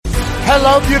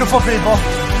Hello, beautiful people.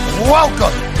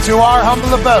 Welcome to our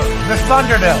humble abode, the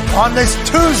ThunderDome, on this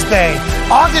Tuesday,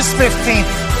 August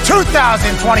 15th,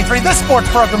 2023. This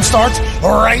sports program starts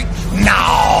right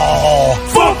now.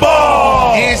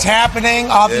 Football is happening.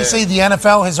 Obviously, the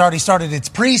NFL has already started its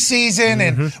preseason,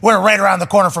 and we're right around the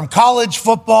corner from college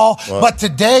football. But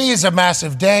today is a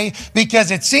massive day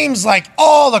because it seems like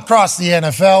all across the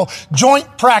NFL,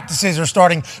 joint practices are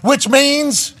starting, which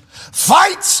means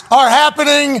fights are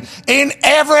happening in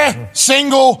every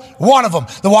single one of them.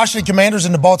 The Washington Commanders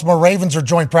and the Baltimore Ravens are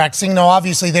joint practicing. Now,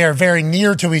 obviously, they are very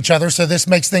near to each other, so this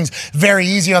makes things very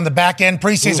easy on the back end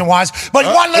preseason-wise. But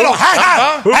one little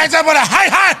hi-hi, hands up with a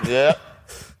hi-hi. Yeah.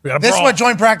 This is what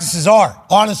joint practices are,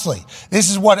 honestly.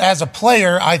 This is what, as a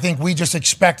player, I think we just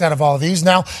expect out of all of these.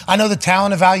 Now, I know the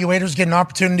talent evaluators get an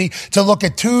opportunity to look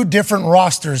at two different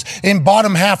rosters in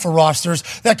bottom half of rosters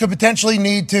that could potentially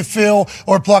need to fill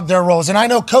or plug their roles. And I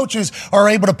know coaches are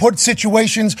able to put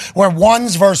situations where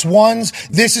ones versus ones.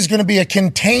 This is going to be a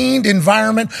contained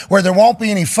environment where there won't be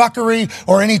any fuckery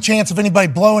or any chance of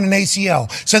anybody blowing an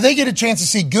ACL. So they get a chance to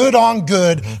see good on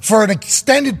good for an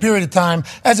extended period of time,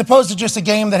 as opposed to just a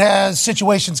game that has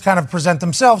situations kind of present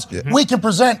themselves. We can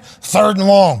present third and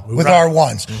long with our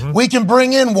ones. We can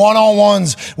bring in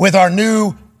one-on-ones with our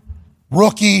new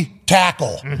rookie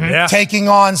tackle taking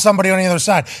on somebody on the other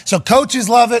side. So coaches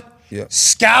love it.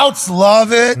 Scouts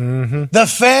love it. The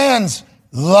fans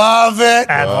love it.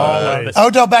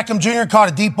 Odell Beckham Jr. caught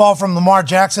a deep ball from Lamar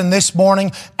Jackson this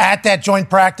morning at that joint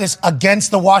practice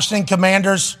against the Washington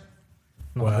Commanders.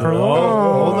 Hold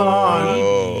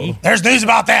on. There's news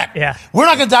about that. Yeah. We're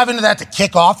not going to dive into that to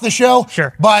kick off the show.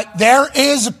 Sure. But there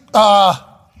is,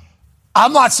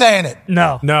 I'm not saying it.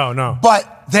 No.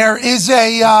 But there is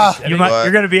a,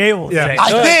 you're going to be able to say it.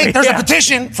 I think there's a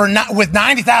petition with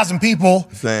 90,000 people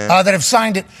that have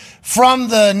signed it from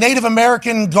the Native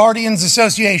American Guardians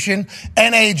Association,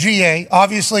 NAGA.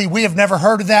 Obviously, we have never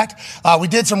heard of that. We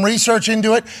did some research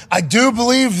into it. I do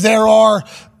believe there are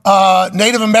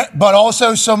Native American, but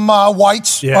also some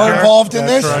whites are involved in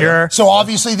this. So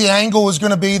obviously the angle is going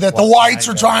to be that the whites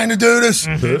are trying to do this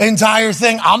entire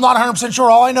thing. I'm not 100% sure.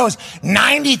 All I know is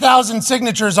 90,000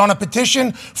 signatures on a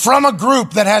petition from a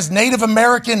group that has Native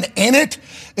American in it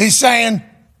is saying,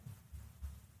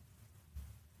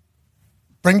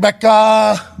 bring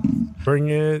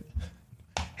it.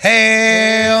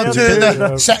 Hail to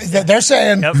the... They're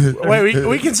saying... Wait,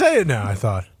 we can say it now, I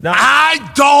thought. No.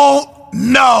 I don't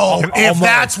know if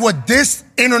that's what this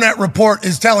internet report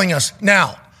is telling us.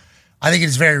 Now, I think it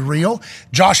is very real.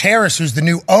 Josh Harris, who's the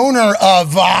new owner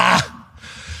of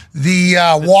the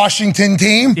Washington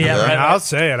team. I'll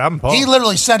say it. I'm pumped. He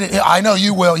literally said it. I know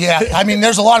you will, I mean,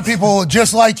 there's a lot of people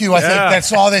just like you, I think, that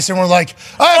saw this and were like,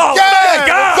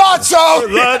 thought so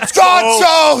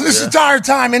this entire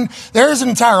time. And there is an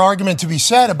entire argument to be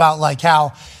said about like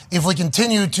how if we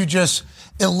continue to just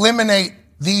eliminate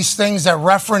these things that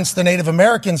reference the Native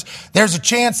Americans, there's a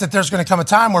chance that there's going to come a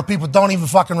time where people don't even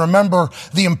fucking remember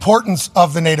the importance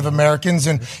of the Native Americans,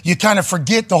 and you kind of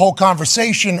forget the whole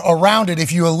conversation around it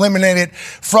if you eliminate it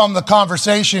from the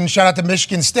conversation. Shout out to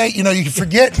Michigan State. You can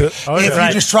forget if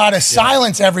you just try to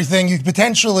silence everything, you could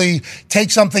potentially take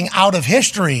something out of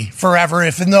history forever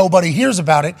if nobody hears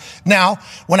about it. Now,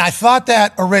 when I thought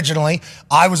that originally,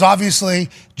 I was obviously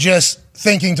just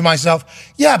thinking to myself,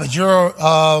 but you're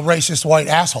a racist white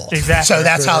asshole. Exactly. So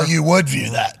that's how you would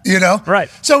view that, Right.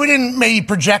 So we didn't maybe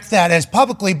project that as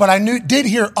publicly, but I did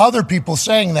hear other people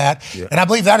saying that. And I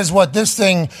believe that is what this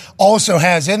thing also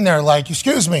has in there. Like,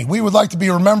 excuse me, we would like to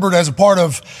be remembered as a part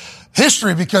of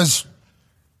history because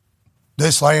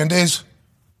this land is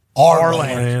our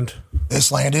land.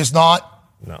 This land is not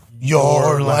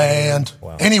your land.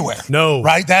 Wow. Anywhere. No.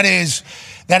 Right? That is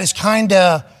kind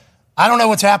of... I don't know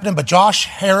what's happening, but Josh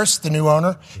Harris, the new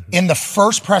owner, in the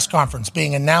first press conference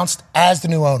being announced as the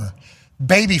new owner,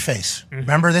 babyface.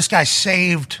 Remember, this guy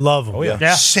saved... Love him.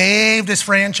 Saved his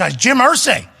franchise. Jim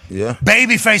Irsay.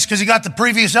 Babyface, because he got the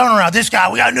previous owner out. This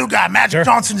guy, we got a new guy. Magic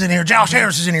Johnson's in here. Josh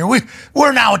Harris is in here.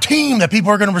 We're now a team that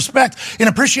people are going to respect and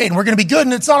appreciate, and we're going to be good,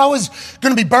 and it's not always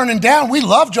going to be burning down. We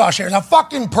love Josh Harris. A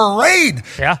fucking parade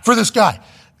for this guy.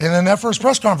 And then that first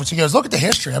press conference, he goes, look at the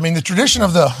history. I mean, the tradition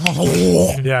of the...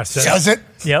 says it.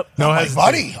 Yep. No, like,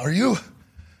 buddy, are you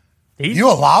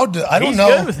allowed to... I don't know.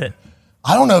 He's good with it.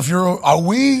 I don't know if you're...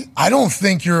 I don't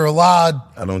think you're allowed...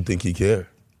 I don't think he cared.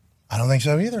 I don't think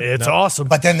so either. It's awesome.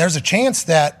 But then there's a chance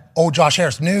that Josh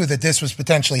Harris knew that this was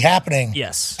potentially happening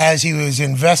as he was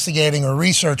investigating or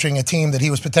researching a team that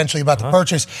he was potentially about to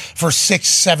purchase for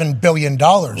 $6-7 billion.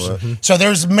 So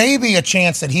there's maybe a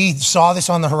chance that he saw this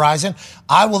on the horizon.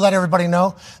 I will let everybody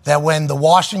know that when the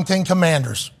Washington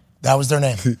Commanders That was their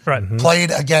name. Right.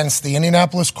 Played against the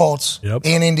Indianapolis Colts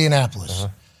in Indianapolis.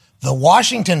 The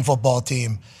Washington football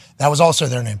team, that was also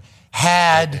their name,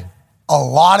 had a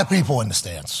lot of people in the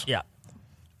stands. Yeah.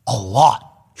 A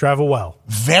lot. Travel well.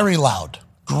 Very loud.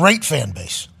 Great fan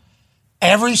base.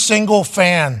 Every single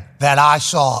fan that I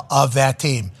saw of that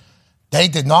team, they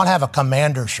did not have a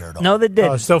Commander shirt on. No, they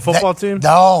didn't. Still football team?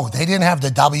 No, they didn't have the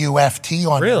WFT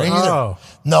on Really? there either. Oh.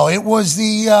 No, it was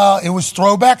it was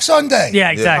Throwback Sunday.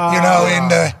 Yeah, exactly. You know,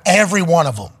 in every one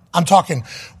of them. I'm talking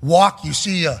you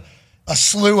see a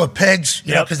slew of pigs,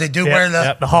 you know, because they do wear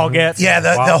the hogettes. Yeah,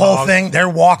 the whole thing. They're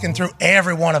walking through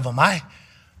every one of them. That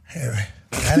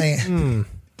ain't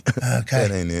okay.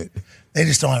 That ain't it. They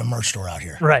just don't have a merch store out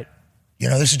here. Right. You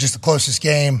know, this is just the closest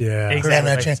game. Yeah. Exactly.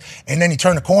 That chance. And then you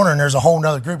turn the corner and there's a whole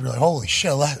nother group. You're like, holy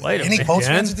shit. Wait a Any minute. Colts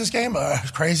fans at this game?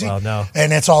 Crazy. Well, no.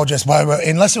 And it's all just,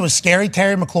 unless it was scary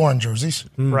Terry McLaurin jerseys.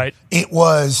 Right. It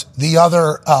was the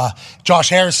other, Josh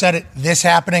Harris said it, this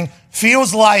happening.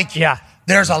 Feels like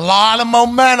there's a lot of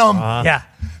momentum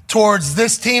towards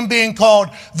this team being called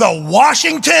the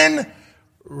Washington.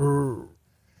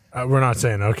 We're not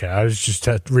saying okay. I was just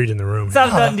reading the room. It's not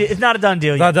a done deal. It's not a done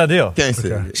deal. Not a done deal. Can't say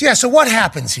it. Yeah, so what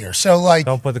happens here? So, like,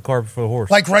 Don't put the cart before the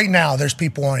horse. like right now, there's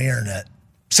people on the internet.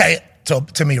 Say it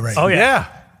to me right now. Oh, yeah.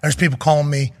 There's people calling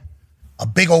me a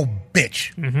big old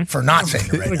bitch for not saying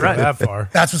it right now. Right. That far.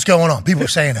 That's what's going on. People are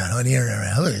saying that on the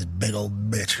internet. Look at this big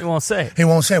old bitch. He won't say it. He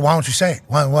won't say it. Why don't you say it?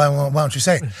 Why don't you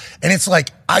say it? And it's like,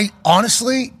 I'm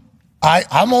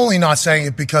only not saying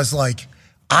it because, like,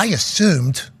 I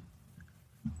assumed,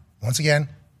 once again,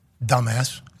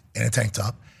 dumbass in a tank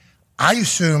top, I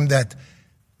assumed that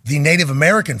the Native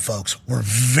American folks were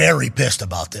very pissed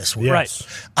about this. Yes. Right.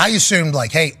 I assumed,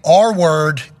 like, hey, our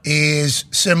word is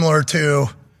similar to,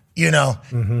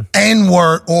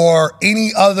 N-word or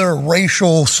any other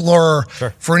racial slur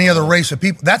for any other race of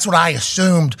people. That's what I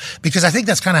assumed because I think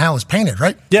that's kind of how it was painted,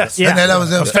 right? Yes. And that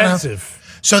was offensive.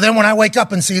 So then when I wake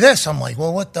up and see this, I'm like,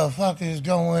 well, what the fuck is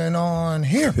going on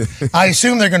here? I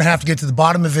assume they're going to have to get to the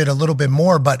bottom of it a little bit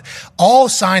more, but all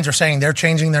signs are saying they're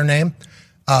changing their name,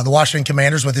 the Washington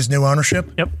Commanders with his new ownership.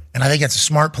 Yep. And I think it's a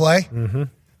smart play. Mm-hmm.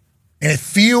 And it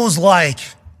feels like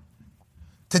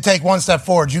to take one step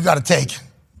forward, you got to take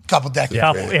a couple decades.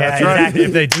 Yeah, exactly.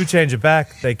 If they do change it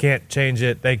back, they can't change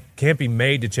it. They can't be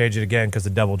made to change it again because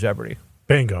of double jeopardy.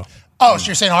 Bingo. Oh, so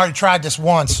you're saying I already tried this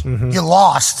once. You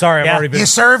lost. Sorry, I've already been. You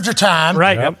served your time.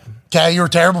 Right. Yep. Okay, you were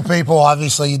terrible people.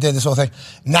 Obviously, you did this whole thing.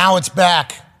 Now it's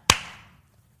back.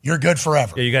 You're good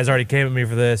forever. Yeah, you guys already came at me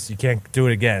for this. You can't do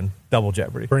it again. Double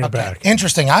jeopardy. Bring it Okay, back.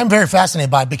 interesting. I'm very fascinated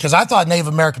by it because I thought Native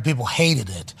American people hated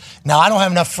it. Now, I don't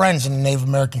have enough friends in the Native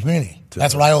American community.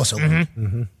 That's what I also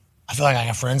learned. I feel like I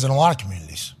have friends in a lot of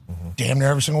communities. Damn near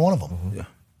every single one of them. Yeah.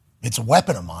 It's a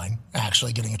weapon of mine,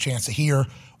 actually, getting a chance to hear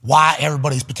why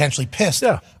everybody's potentially pissed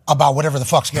about whatever the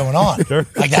fuck's going on.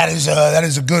 Like that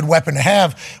is a good weapon to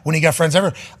have when you got friends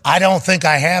ever. I don't think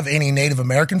I have any Native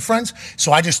American friends,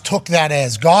 so I just took that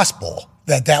as gospel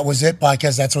that was it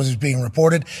because that's what was being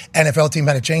reported. NFL team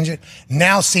had to change it.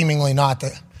 Now seemingly not.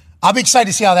 I'll be excited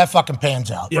to see how that fucking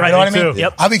pans out. Yeah, you know what I me mean? too.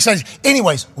 Yep. I'll be excited.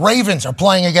 Anyways, Ravens are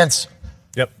playing against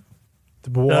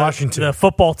Washington. The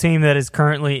football team that is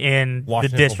currently in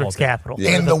Washington the district's football team. capital.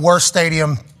 in the worst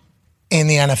stadium in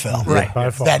the NFL. Right.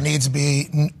 By far. That needs to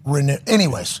be renewed.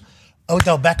 Anyways,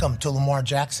 Odell Beckham to Lamar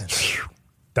Jackson.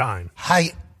 Dime.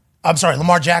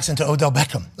 Lamar Jackson to Odell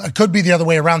Beckham. It could be the other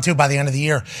way around, too, by the end of the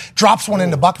year. Drops one in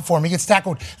the bucket for him. He gets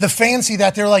tackled. The fans see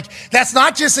that. They're like, that's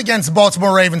not just against the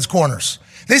Baltimore Ravens corners.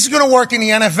 This is going to work in the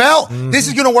NFL. This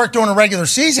is going to work during a regular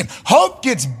season. Hope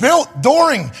gets built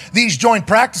during these joint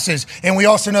practices, and we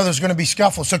also know there's going to be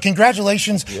scuffles. So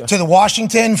congratulations to the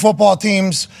Washington football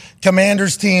teams,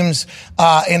 Commanders teams,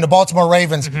 and the Baltimore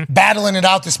Ravens battling it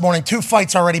out this morning. 2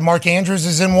 fights already. Mark Andrews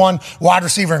is in one. Wide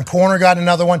receiver and corner got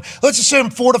another one. Let's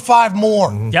assume 4 to 5 more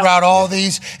throughout all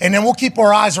these, and then we'll keep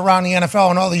our eyes around the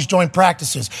NFL and all these joint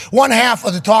practices. One half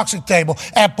of the Toxic Table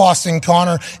at Boston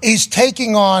Connor is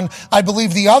taking on, I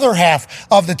believe, the other half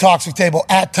of the Toxic Table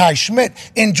at Ty Schmidt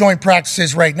in joint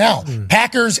practices right now.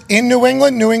 Packers in New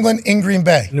England in Green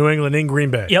Bay. New England in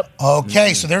Green Bay. Yep.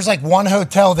 Okay, so there's like one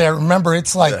hotel there. Remember,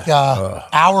 it's like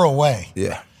hour away.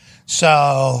 Yeah.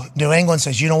 So New England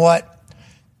says, you know what?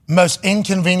 Most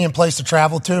inconvenient place to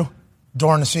travel to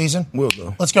during the season? We'll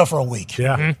go. Let's go for a week.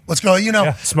 Yeah. Let's go.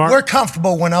 Smart. We're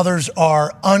comfortable when others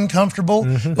are uncomfortable,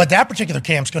 but that particular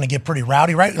camp's going to get pretty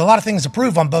rowdy, right? A lot of things to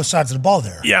prove on both sides of the ball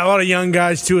there. Yeah, a lot of young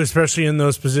guys too, especially in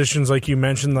those positions like you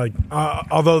mentioned. Like,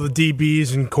 although the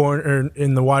DBs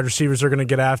and the wide receivers are going to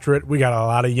get after it, we got a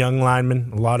lot of young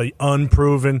linemen, a lot of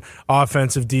unproven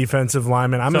offensive, defensive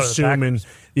linemen. I'm assuming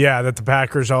Yeah, that the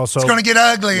Packers also. It's going to get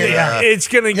ugly. Yeah, it's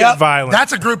going to get violent.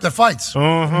 That's a group that fights.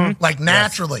 Like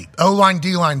naturally. O-line,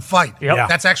 D-line fight. Yep. Yeah.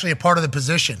 That's actually a part of the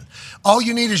position. All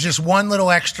you need is just one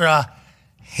little extra,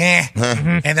 and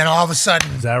then all of a sudden.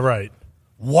 Is that right?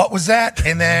 What was that?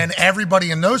 And then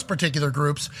everybody in those particular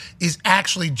groups is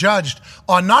actually judged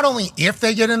on not only if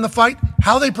they get in the fight,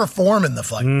 how they perform in the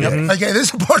fight. Okay,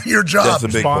 this is part of your job. That's a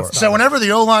big part. So whenever the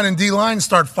O-line and D-line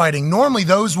start fighting, normally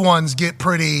those ones get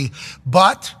pretty,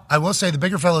 but I will say the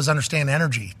bigger fellows understand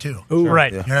energy too.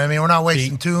 Right. You know what I mean? We're not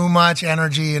wasting too much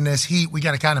energy in this heat. We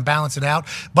got to kind of balance it out.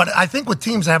 But I think with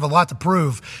teams that have a lot to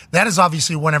prove, that is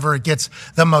obviously whenever it gets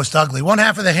the most ugly. One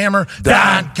half of the hammer,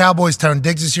 Don. Cowboys Tone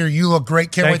Diggs is here. You look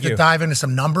great. Can't wait to dive into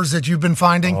some numbers that you've been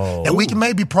finding that we can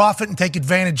maybe profit and take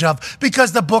advantage of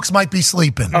because the books might be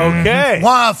sleeping. Okay.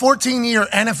 14-year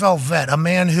NFL vet, a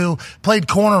man who played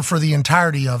corner for the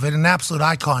entirety of it, an absolute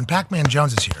icon. Pacman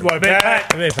Jones is here.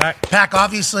 Pac,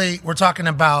 obviously, we're talking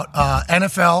about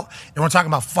NFL and we're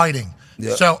talking about fighting.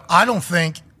 Yep. So I don't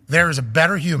think there is a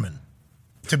better human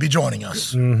to be joining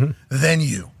us than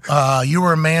you. You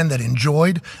were a man that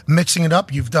enjoyed mixing it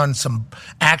up. You've done some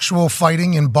actual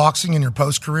fighting and boxing in your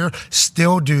post-career.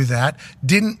 Still do that.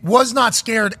 Was not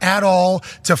scared at all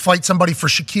to fight somebody for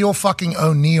Shaquille fucking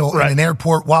O'Neal in an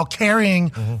airport while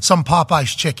carrying some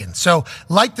Popeye's chicken. So,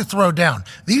 like to throw down.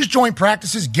 These joint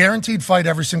practices, guaranteed fight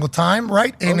every single time,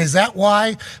 right? And is that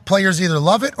why players either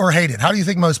love it or hate it? How do you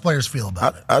think most players feel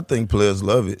about it? I think players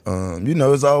love it.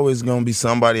 It's always going to be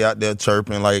somebody out there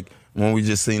chirping like when we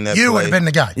just seen that You play. would have been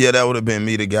the guy. Yeah, that would have been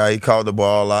me, the guy. He caught the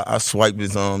ball. I swiped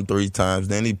his arm 3 times.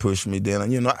 Then he pushed me. Then,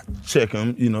 I check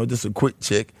him, just a quick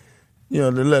check,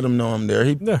 to let him know I'm there.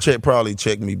 He probably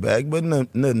checked me back, but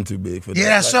nothing too big for that.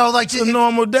 Yeah, so it's a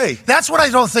normal day. That's what I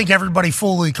don't think everybody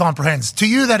fully comprehends. To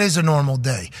you, that is a normal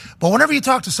day. But whenever you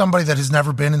talk to somebody that has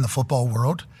never been in the football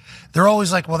world, they're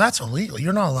always like, well, that's illegal.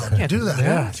 You're not allowed to do that.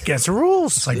 Yeah, it's against the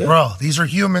rules. It's like, bro, these are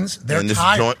humans. They're And this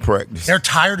tired. joint practice. They're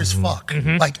tired as fuck.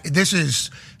 Like, this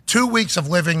is 2 weeks of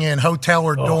living in hotel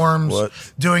or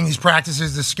dorms, doing these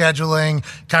practices, the scheduling,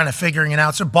 kind of figuring it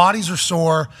out. So bodies are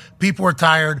sore. People are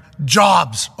tired.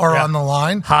 Jobs are on the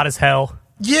line. Hot as hell.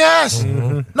 Yes.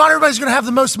 Not everybody's going to have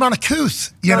the most amount of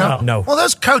couth, No. Well,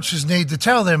 those coaches need to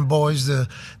tell them boys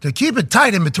to keep it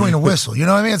tight in between a whistle. You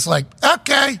know what I mean? It's like,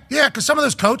 okay, yeah, because some of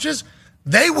those coaches,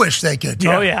 they wish they could.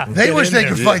 Oh, yeah. They wish they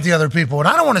could fight the other people. And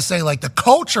I don't want to say like the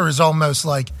culture is almost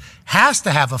like has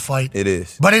to have a fight. It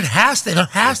is. But it has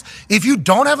to. If you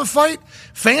don't have a fight,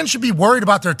 fans should be worried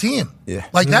about their team. Yeah.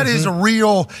 Like that is a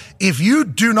real, if you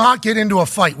do not get into a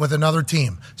fight with another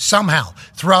team somehow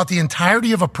throughout the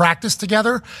entirety of a practice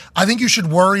together, I think you should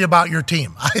worry about your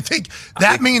team. I think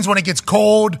that means when it gets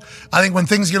cold, I think when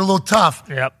things get a little tough,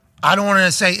 I don't want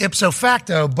to say ipso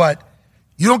facto, but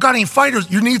you don't got any fighters.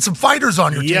 You need some fighters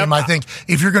on your team, I think,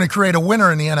 if you're going to create a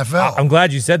winner in the NFL. I'm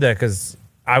glad you said that because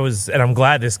I'm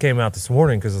glad this came out this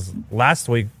morning because last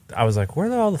week I was like,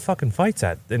 where are all the fucking fights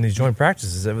at in these joint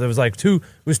practices? It was like it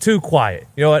was too quiet.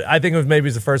 You know what? I think it was maybe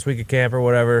the first week of camp or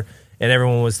whatever, and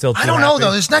everyone was still too I don't know, happy.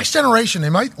 though. This next generation, they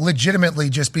might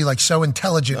legitimately just be like so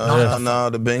intelligent.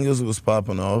 No, the Bengals was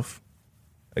popping off.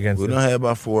 We Against done had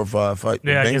about 4 or 5 fights.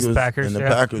 Yeah, the against the Packers, and the yeah.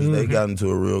 Packers, they got into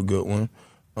a real good one.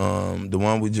 The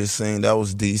one we just seen, that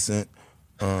was decent.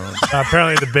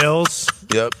 Apparently the Bills.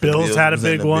 Yep. the Bills had a was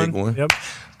in big the one. Yep.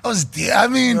 I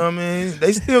mean, You know what I mean?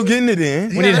 They still getting it in.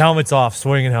 We need helmets off,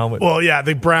 swinging helmet. Well, yeah,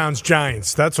 the Browns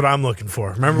Giants. That's what I'm looking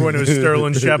for. Remember when it was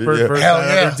Sterling Shepard versus Hell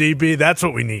that yeah. other DB? That's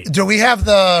what we need. do we have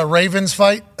the Ravens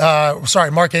fight?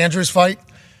 Mark Andrews fight.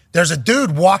 There's a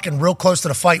dude walking real close to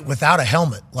the fight without a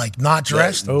helmet, like not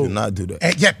dressed. Do not do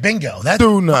that. Yeah, bingo.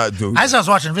 Do not do that. As I was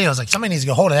watching the video, I was like, somebody needs to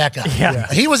go hold of that guy. Yeah.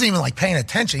 He wasn't even like paying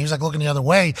attention. He was like looking the other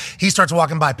way. He starts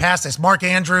walking by past us. Mark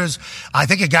Andrews, I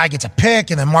think a guy gets a pick,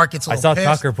 and then Mark gets a I little saw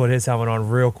pissed. Tucker put his helmet on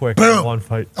real quick Boom. in one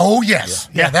fight. Oh, yes.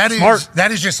 Yeah, that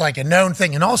smart. is just like a known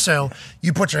thing. And also,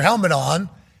 you put your helmet on.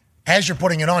 As you're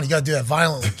putting it on, you got to do that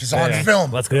violently because on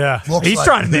film. Let's go. Yeah. looks He's like-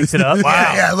 trying to mix it up.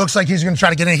 Yeah, it looks like he's going to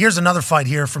try to get in. Here's another fight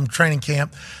here from training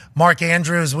camp. Mark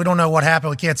Andrews, we don't know what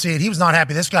happened. We can't see it. He was not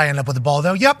happy. This guy ended up with the ball,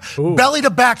 though. Yep, belly to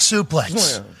back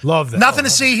suplex. Love that. Nothing to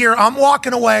see here. I'm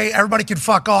walking away. Everybody can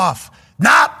fuck off.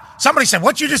 Nope. Somebody said,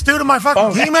 what'd you just do to my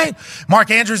fucking teammate? Mark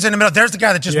Andrews in the middle. There's the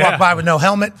guy that just walked by with no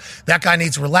helmet. That guy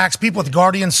needs to relax. People at the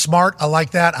Guardian, smart. I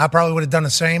like that. I probably would have done the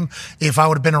same if I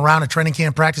would have been around a training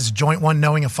camp practice, a joint one,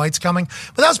 knowing a fight's coming.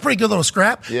 But that was a pretty good little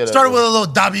scrap. Yeah, Started was. with a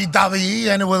little WWE,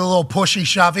 ended with a little pushy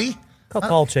shovey. How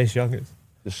tall Chase Young is.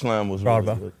 The slam was Proud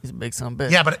really about. good. He's a big son of a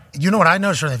bitch. Yeah, but you know what I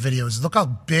noticed from that video is look how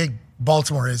big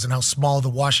Baltimore is and how small the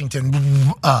Washington.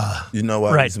 You know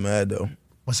why Right. he's mad, though?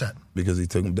 What's that? Because he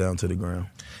took him down to the ground.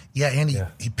 Yeah, and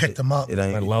he picked him up. It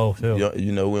ain't Went low, too.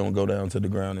 You know, we don't go down to the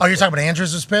ground. Oh, you're talking about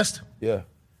Andrews was pissed? Yeah.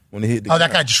 When he hit the Oh,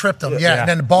 that ground. guy tripped him. Yeah. And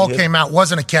then the ball came out,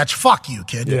 wasn't a catch. Fuck you,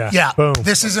 kid. Yeah. Boom.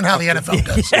 This isn't how the NFL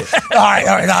does. All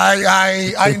right.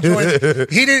 I enjoyed it.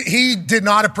 He did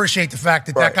not appreciate the fact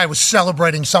that that guy was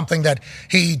celebrating something that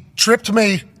he tripped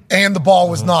me and the ball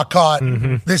was not caught.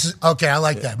 This is okay. I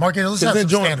like that. Mark, let's have some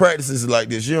joint standard. practices like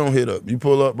this. You don't hit up. You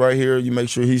pull up right here. You make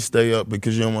sure he stay up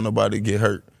because you don't want nobody to get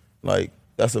hurt. Like,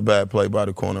 that's a bad play by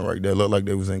the corner right there. Looked like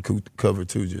they was in cover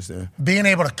 2 just then. Being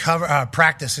able to cover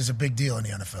practice is a big deal in the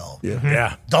NFL.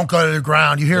 Yeah. Don't go to the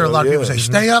ground. You hear a lot of people say,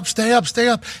 stay up, stay up, stay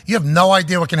up. You have no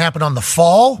idea what can happen on the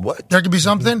fall. What? There could be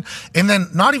something. And then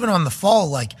not even on the fall,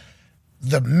 like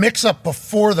the mix-up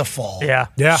before the fall.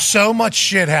 Yeah. So much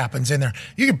shit happens in there.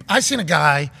 I seen a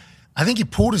guy, I think he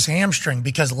pulled his hamstring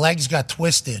because legs got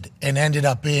twisted and ended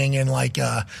up being in like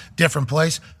a different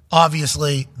place.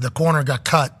 Obviously, the corner got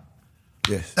cut.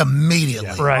 Yes. Immediately.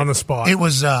 Yeah, right. On the spot. It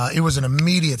was an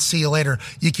immediate see you later.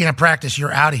 You can't practice.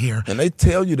 You're out of here. And they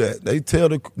tell you that. They tell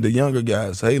the younger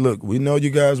guys, hey, look, we know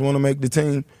you guys want to make the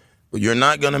team, but you're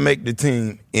not going to make the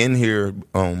team in here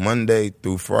on Monday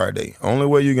through Friday. Only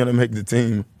way you're going to make the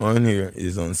team on here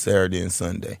is on Saturday and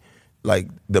Sunday. Like,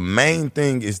 the main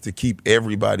thing is to keep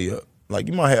everybody up. Like,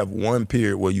 you might have one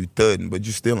period where you thudding, but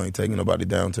you still ain't taking nobody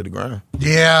down to the ground.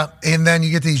 Yeah, and then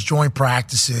you get these joint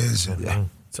practices. And,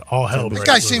 It's all hell. This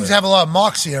guy seems to have a lot of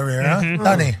moxie over here, huh?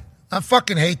 Doesn't he? I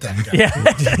fucking hate that guy.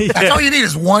 Yeah. That's all you need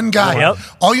is one guy. Yep.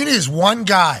 All you need is one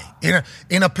guy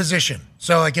in a position.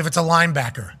 So, like, if it's a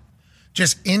linebacker,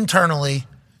 just internally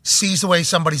sees the way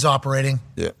somebody's operating.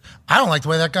 Yeah. I don't like the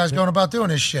way that guy's going about doing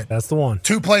his shit. That's the one.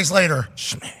 2 plays later,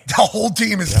 the whole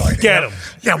team is fighting. Get him.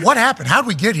 Yeah, what happened? How'd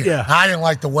we get here? Yeah. I didn't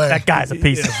like the way. That guy's a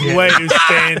piece of The shit. way he was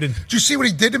standing. Did you see what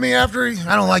he did to me after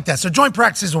I don't like that. So joint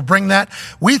practices will bring that.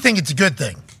 We think it's a good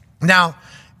thing. Now,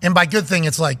 and by good thing,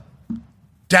 it's like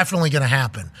definitely going to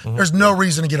happen. There's no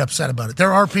reason to get upset about it.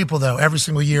 There are people, though, every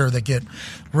single year that get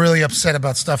really upset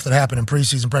about stuff that happened in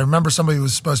preseason play. Remember somebody who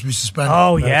was supposed to be suspended?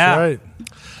 Oh, yeah. Right.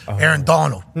 Aaron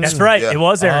Donald. That's right. Yeah. It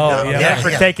was Aaron. Oh, Donald. yeah. For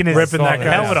Yeah. taking his Ripping that guy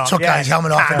helmet out. off. Took Yeah. his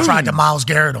helmet off and tried to Myles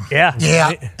Garrett him. Yeah.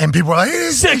 Yeah. And people were like,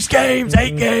 6 games,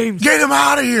 8 games. get him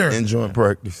out of here. In joint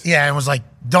practice. Yeah, and was like,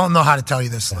 don't know how to tell you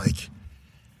this. Like,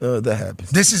 That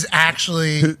happens. this is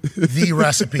actually the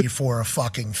recipe for a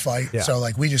fucking fight. Yeah. So,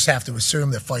 like, we just have to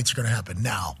assume that fights are going to happen.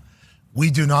 Now, we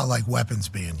do not like weapons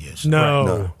being used.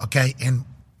 No. Okay? And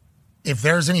if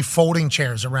there's any folding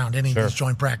chairs around any of these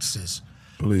joint practices,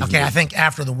 Please okay, do. I think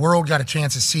after the world got a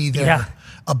chance to see their Yeah.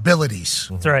 abilities,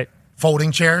 That's right.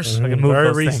 folding chairs, We can move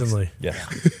Very those things. recently. Yeah.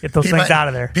 Get those things out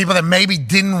of there. People that maybe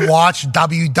didn't watch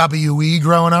WWE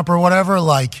growing up or whatever,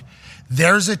 like,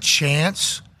 there's a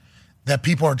chance that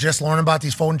people are just learning about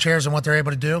these folding chairs and what they're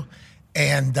able to do.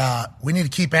 And we need to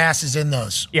keep asses in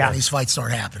those when these fights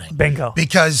start happening. Bingo.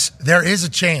 Because there is a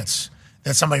chance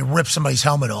that somebody rips somebody's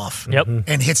helmet off Yep.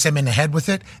 and hits them in the head with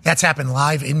it. That's happened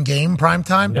live in-game prime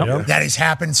time. Yep. That has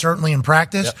happened certainly in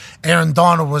practice. Aaron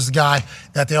Donald was the guy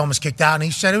that they almost kicked out, and he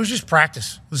said it was just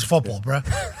practice. It was football, bro.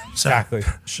 So, Exactly.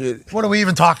 Shit. what are we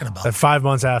even talking about? 5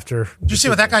 months after. Did you see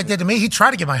what that guy did to me? He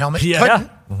tried to get my helmet. Yeah. Couldn't.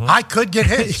 I could get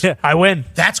his. I win.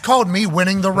 That's called me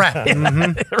winning the rep.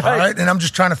 All right. And I'm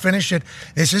just trying to finish it.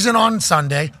 This isn't on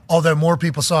Sunday, although more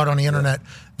people saw it on the internet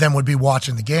than would be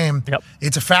watching the game. Yep.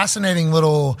 It's a fascinating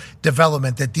little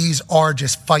development that these are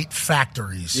just fight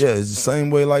factories. Yeah, it's the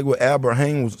same way like with Albert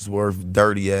Haynesworth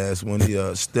dirty ass when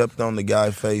he stepped on the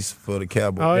guy's face for the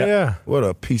Cowboys. Oh, yeah. What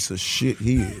a piece of shit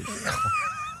he is.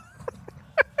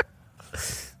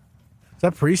 Is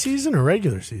that preseason or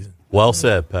regular season? Well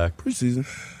said, Pac. Preseason.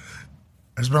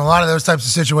 There's been a lot of those types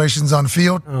of situations on the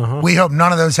field. We hope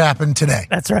none of those happen today.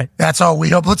 That's right. That's all we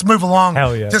hope. Let's move along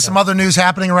Hell yeah. to some other news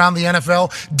happening around the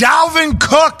NFL. Dalvin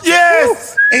Cook,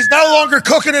 Yes! is no longer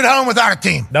cooking at home without a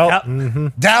team. Nope. Yep.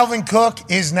 Dalvin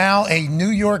Cook is now a New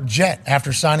York Jet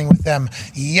after signing with them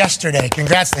yesterday.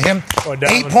 Congrats to him. Oh,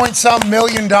 Dalvin. $8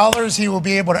 million he will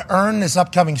be able to earn this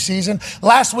upcoming season.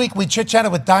 Last week, we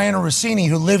chit-chatted with Diana Rossini,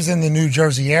 who lives in the New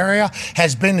Jersey area,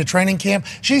 has been to training camp.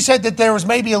 She said that there was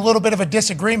maybe a little bit of a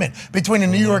disagreement between the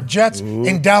New York Jets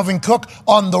and Dalvin Cook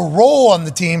on the role on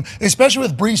the team, especially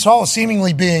with Breece Hall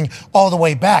seemingly being all the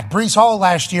way back. Breece Hall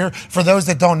last year, for those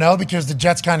that don't know, because the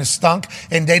Jets kind of stunk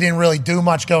and they didn't really do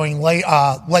much going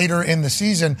later in the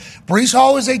season, Breece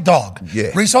Hall is a dog.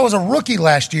 Yeah. Breece Hall was a rookie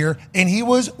last year, and he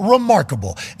was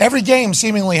remarkable. Every game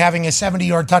seemingly having a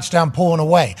 70-yard touchdown pulling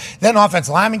away. Then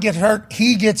offensive lineman gets hurt,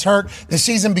 he gets hurt, the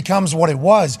season becomes what it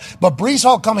was. But Breece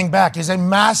Hall coming back is a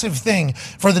massive thing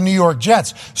for the New York Jets.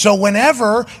 Jets. So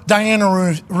whenever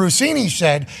Diana Rossini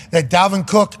said that Dalvin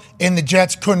Cook and the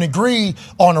Jets couldn't agree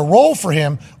on a role for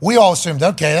him, we all assumed,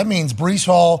 okay, that means Breece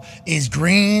Hall is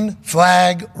green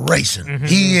flag racing. Mm-hmm.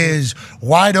 He is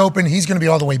wide open. He's going to be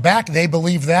all the way back. They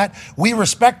believe that. We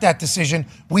respect that decision.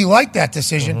 We like that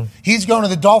decision. Mm-hmm. He's going to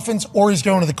the Dolphins or he's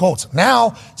going to the Colts.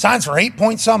 Now, signs for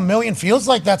 $8-point-some million. Feels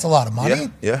like that's a lot of money.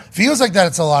 Yeah. Feels like that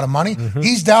it's a lot of money. Mm-hmm.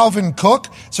 He's Dalvin Cook,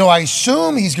 so I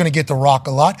assume he's going to get the rock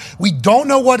a lot. We don't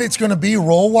know what it's going to be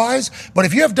role-wise, but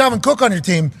if you have Dalvin Cook on your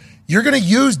team, you're going to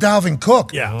use Dalvin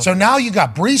Cook. Yeah. So now you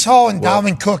got Breece Hall and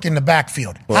Dalvin Cook in the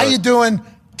backfield. How you doing?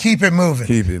 Keep it moving.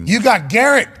 Keep it moving. You got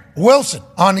Garrett Wilson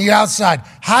on the outside.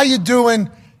 How you doing?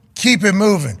 Keep it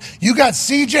moving. You got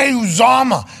C.J.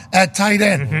 Uzomah at tight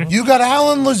end. Mm-hmm. You got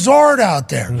Alan Lazard out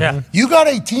there. Yeah. You got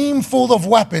a team full of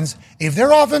weapons. If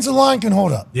their offensive line can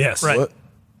hold up. Yes. Right.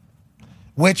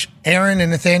 Which Aaron and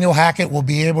Nathaniel Hackett will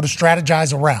be able to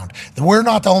strategize around. We're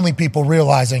not the only people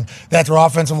realizing that their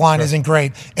offensive line isn't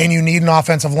great, and you need an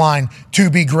offensive line to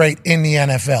be great in the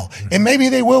NFL. And maybe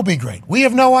they will be great. We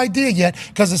have no idea yet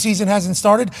because the season hasn't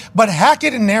started, but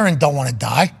Hackett and Aaron don't want to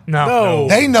die. No.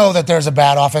 They know that there's a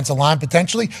bad offensive line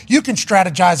potentially. You can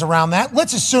strategize around that.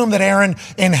 Let's assume that Aaron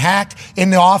and Hack in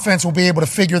the offense will be able to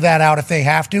figure that out if they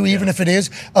have to, even if it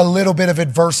is a little bit of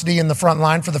adversity in the front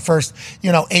line for the first,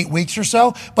 8 weeks or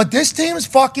so. But this team is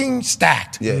fucking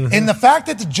stacked. Yeah. Mm-hmm. And the fact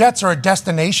that the Jets are a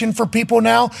destination for people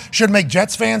now should make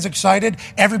Jets fans excited,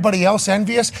 everybody else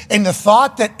envious. And the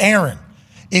thought that Aaron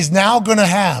is now going to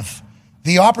have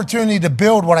the opportunity to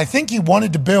build what I think he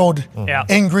wanted to build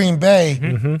in Green Bay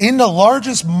in the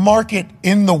largest market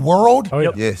in the world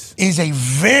is a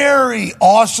very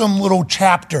awesome little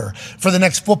chapter for the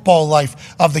next football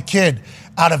life of the kid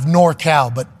out of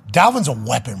NorCal. But Dalvin's a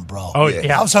weapon, bro. Oh,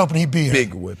 yeah. I was hoping he'd be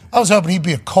big weapon. I was hoping he'd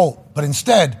be a Colt, but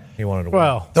instead, He wanted to win.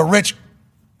 Well, the rich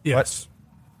yes.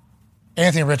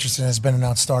 Anthony Richardson has been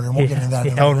announced starter, and we'll get into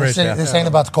that. This ain't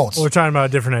about the Colts. We're talking about a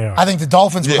different AR. I think the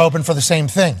Dolphins were hoping for the same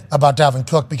thing about Dalvin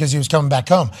Cook because he was coming back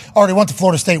home. Already went to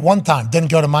Florida State one time, didn't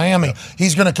go to Miami. Yeah.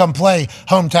 He's going to come play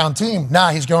hometown team. Nah,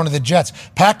 he's going to the Jets.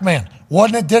 Pacman, what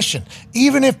an addition.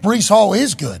 Even if Breece Hall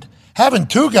is good, having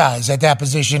two guys at that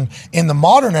position in the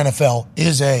modern NFL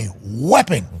is a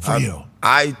weapon for you.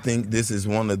 I think this is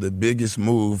one of the biggest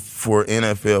moves for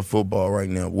NFL football right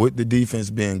now. With the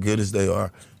defense being good as they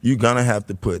are, you're going to have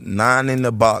to put 9 in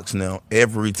the box now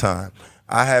every time.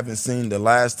 I haven't seen the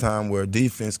last time where a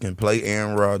defense can play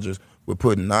Aaron Rodgers with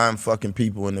putting 9 fucking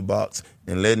people in the box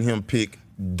and letting him pick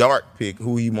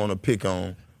who he want to pick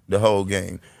on the whole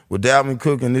game. With Dalvin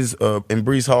Cook and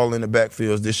Breece Hall in the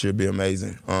backfields, this should be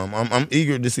amazing. I'm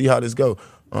eager to see how this go.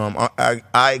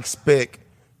 I expect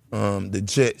the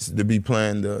Jets to be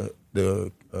playing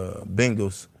the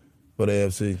Bengals for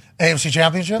the AFC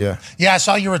Championship? Yeah, I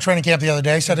saw you were at training camp the other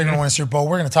day. Said they're going to win a Super Bowl.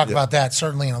 We're going to talk about that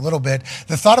certainly in a little bit.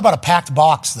 The thought about a packed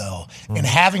box, though, and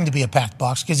having to be a packed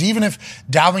box, because even if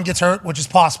Dalvin gets hurt, which is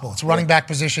possible, it's running back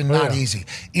position, not easy.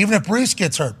 Even if Breece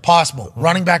gets hurt, possible.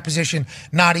 Running back position,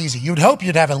 not easy. You'd hope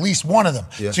you'd have at least one of them.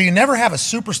 So you never have a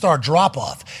superstar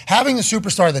drop-off. Having a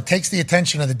superstar that takes the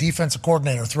attention of the defensive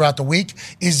coordinator throughout the week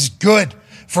is good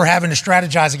for having to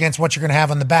strategize against what you're going to have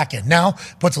on the back end. Now,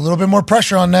 puts a little bit more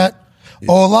pressure on that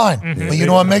O-line. But you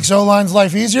know what makes O-line's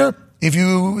life easier? If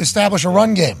you establish a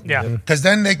run game. Because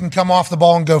then they can come off the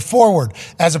ball and go forward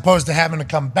as opposed to having to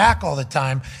come back all the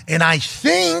time. And I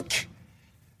think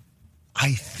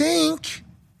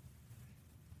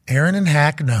Aaron and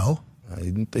Hack know. I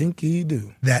didn't think he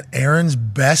do. That Aaron's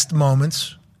best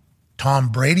moments, Tom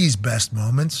Brady's best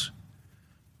moments,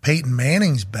 Peyton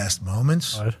Manning's best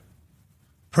moments,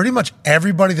 pretty much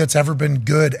everybody that's ever been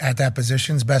good at that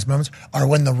position's best moments are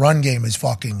when the run game is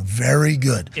fucking very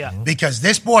good. Because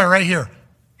this boy right here,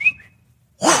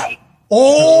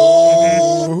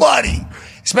 buddy,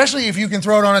 especially if you can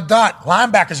throw it on a dot,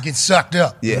 linebackers get sucked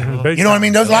up. You know what I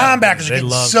mean? Those linebackers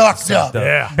get sucked up.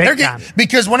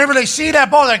 Because whenever they see that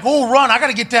ball, they're like, oh, run, I got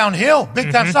to get downhill. Big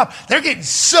time stuff. They're getting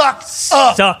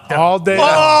sucked up. All day.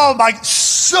 Oh, my,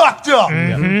 sucked up.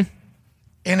 And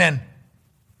then,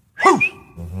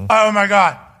 oh, my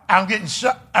God. I'm getting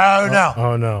sucked. Oh, no.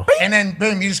 Oh, no. And then,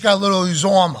 boom, you just got a little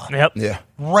Uzomah.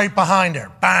 Right behind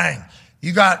her. Bang.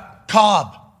 You got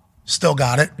Cobb. Still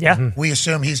got it. We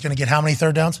assume he's going to get how many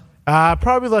third downs?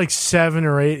 Probably like 7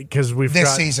 or 8 because we've this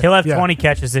got season. He'll have 20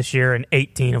 catches this year, and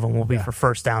 18 of them will be for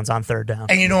first downs on third down.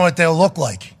 And you know what they'll look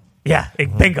like?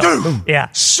 Bingo. Dude,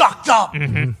 sucked up.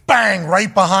 Bang,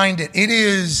 right behind it. It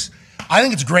is, I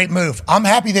think it's a great move. I'm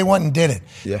happy they went and did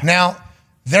it. Now,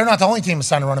 they're not the only team that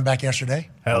signed a running back yesterday.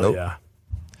 Hell yeah.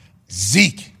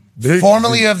 Zeke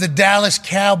formerly of the Dallas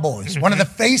Cowboys, one of the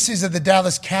faces of the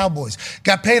Dallas Cowboys,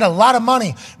 got paid a lot of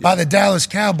money by the Dallas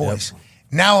Cowboys.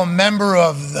 Now a member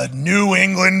of the New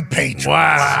England Patriots.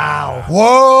 Wow.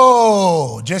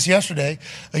 Whoa. Just yesterday,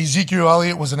 Ezekiel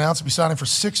Elliott was announced to be signing for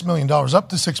 $6 million, up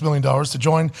to $6 million to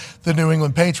join the New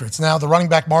England Patriots. Now, the running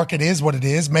back market is what it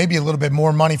is. Maybe a little bit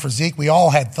more money for Zeke. We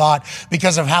all had thought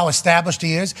because of how established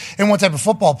he is and what type of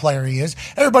football player he is.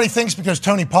 Everybody thinks because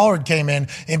Tony Pollard came in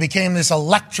and became this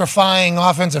electrifying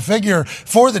offensive figure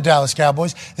for the Dallas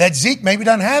Cowboys that Zeke maybe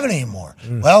doesn't have it anymore.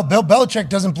 Well, Bill Belichick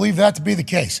doesn't believe that to be the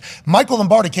case. Michael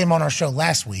Lombardi came on our show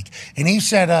last week, and he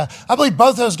said, I believe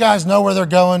both those guys know where they're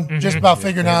going, just about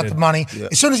figuring out the money. Yeah.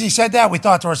 As soon as he said that, we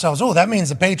thought to ourselves, that means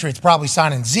the Patriots probably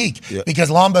signing Zeke because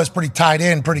Lombo's pretty tied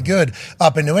in, pretty good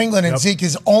up in New England, and Zeke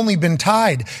has only been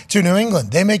tied to New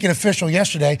England. They make it official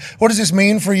yesterday. What does this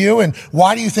mean for you, and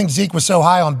why do you think Zeke was so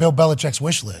high on Bill Belichick's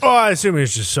wish list? Oh, I assume he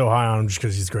was just so high on him just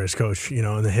because he's the greatest coach,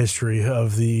 in the history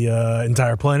of the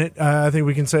entire planet. I think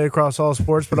we can say across all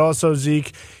sports, but also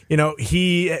Zeke,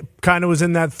 he kind of was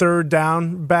in that third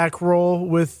down back role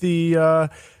with the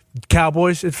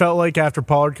Cowboys. It felt like after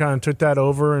Pollard kind of took that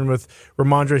over, and with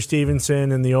Ramondre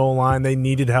Stevenson and the O-line, they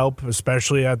needed help,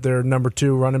 especially at their number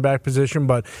 2 running back position.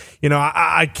 But,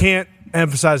 I can't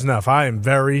emphasize enough. I am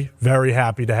very, very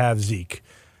happy to have Zeke.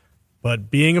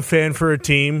 But being a fan for a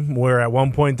team where at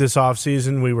one point this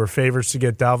offseason we were favorites to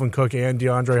get Dalvin Cook and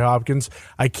DeAndre Hopkins,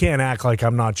 I can't act like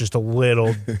I'm not just a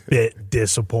little bit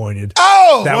disappointed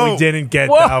that we didn't get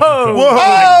Dalvin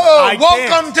Cook.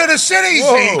 Welcome to the city,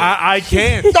 Zeke. I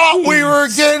can't. Thought we were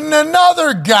getting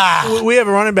another guy. We have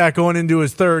a running back going into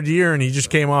his 3rd year, and he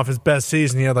just came off his best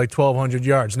season. He had like 1,200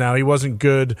 yards. Now, he wasn't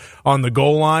good on the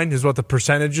goal line, is what the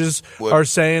percentages are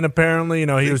saying, apparently.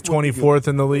 He was 24th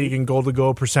in the league in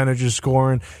goal-to-goal percentages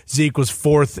scoring. Zeke was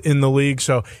 4th in the league,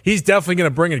 so he's definitely going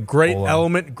to bring a great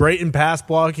element, great in pass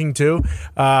blocking too.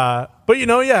 But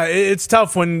it's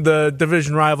tough when the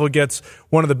division rival gets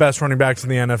one of the best running backs in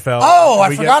the NFL.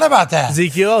 I forgot about that.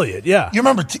 Ezekiel Elliott, yeah. You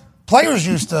remember players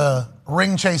used to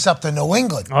ring chase up to New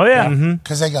England. Oh, yeah.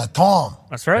 Because they got Tom.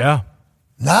 That's right. Yeah.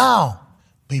 Now,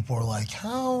 people are like,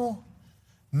 how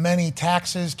many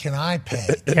taxes can I pay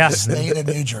in the state of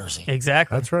New Jersey?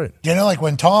 Exactly. That's right. Like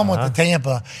when Tom went to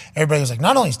Tampa, everybody was like,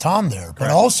 not only is Tom there, but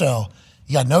also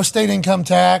you got no state income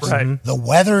tax. Right. The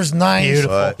weather's nice.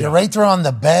 Beautiful. You're right there on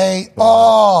the bay.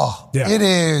 It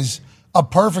is a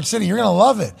perfect city. You're going to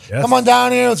love it. Yes. Come on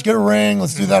down here. Let's get a ring.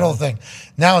 Let's do that whole thing.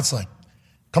 Now it's like,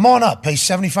 come on up. Pay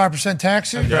 75%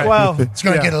 taxes. Right. Well, it's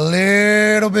going to get a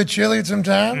little bit chilly at some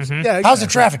times. Yeah, exactly. How's the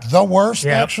traffic? The worst,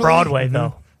 actually. Broadway,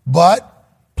 though. But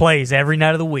plays every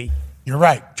night of the week. You're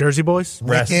right. Jersey boys,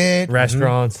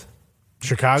 restaurants,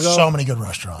 Chicago, so many good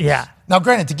restaurants. Yeah. Now,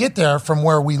 granted, to get there from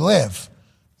where we live,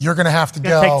 you're going to have to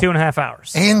go take 2.5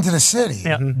 hours into the city.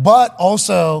 Yeah. But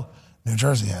also, New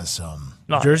Jersey has some.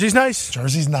 Jersey's nice.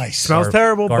 Jersey's nice. Smells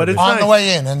terrible, but it's on nice. the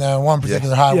way in, and one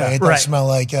particular highway, it does smell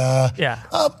like I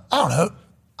don't know,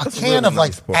 a can of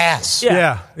like ass.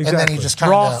 Yeah, exactly. And then you just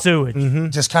kind raw of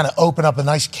sewage. just kind of open up a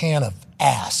nice can of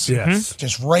ass. Yes.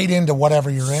 Just right into whatever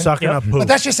you're in. Sucking up poop. But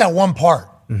that's just that one part.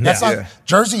 That's not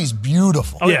Jersey's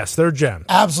beautiful. Yes, they're gems.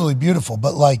 Absolutely beautiful.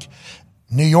 But like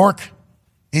New York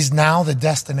is now the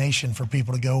destination for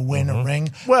people to go win a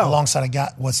ring alongside a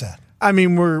guy. What's that? I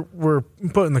mean, we're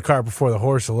putting the cart before the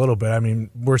horse a little bit. I mean,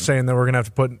 we're saying that we're going to have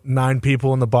to put 9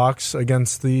 people in the box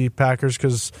against the Packers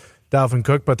because Dalvin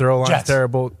Cook, but their O-line's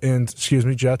terrible.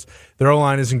 Jets. Their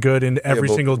O-line isn't good, and every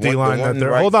single D-line that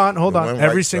they're hold on.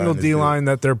 Every single D-line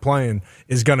that they're playing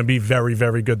is going to be very,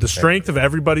 very good. The strength of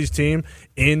everybody's team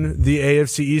in the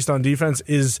AFC East on defense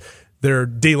is their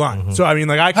D-line. So I mean,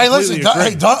 like I completely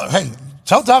agree.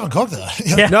 Tell Dalvin Cook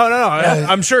that. No.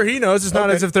 I'm sure he knows. It's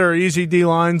not as if there are easy D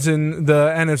lines in the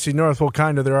NFC North. Well,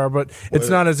 kind of there are, but it's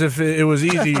not as if it was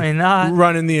easy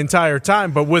running the entire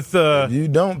time. But with the you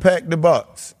don't pack the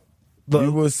box.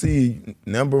 You will see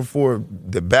number 4,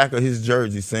 the back of his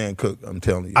jersey saying Cook. I'm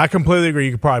telling you. I completely agree.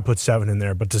 You could probably put 7 in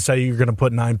there, but to say you're going to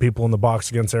put 9 people in the box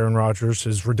against Aaron Rodgers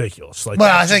is ridiculous. Like,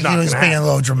 I think he was being a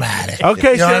little dramatic.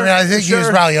 Okay, you know what I mean? I think he was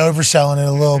probably overselling it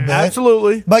a little bit.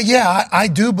 Absolutely. But yeah, I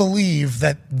do believe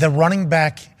that the running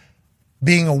back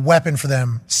being a weapon for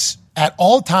them at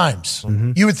all times,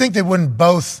 you would think they wouldn't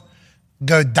both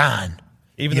go down.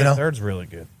 Even the third's really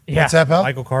good. Yeah. What's that, pal?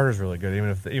 Michael Carter's really good,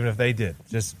 even if they did.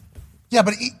 Just yeah,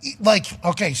 but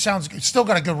sounds still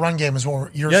got a good run game is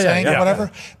what you're saying or whatever.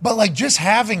 Yeah. But like just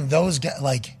having those guys,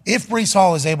 like if Breece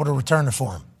Hall is able to return to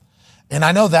form, and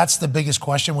I know that's the biggest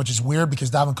question, which is weird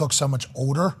because Dalvin Cook's so much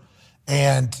older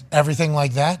and everything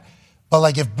like that. But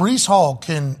like if Breece Hall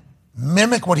can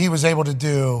mimic what he was able to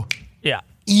do,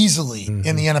 easily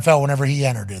in the NFL whenever he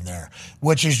entered in there,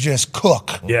 which is just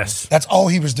cook. Yes. That's all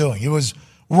he was doing. It was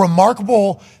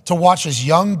remarkable to watch this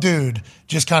young dude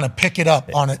just kind of pick it up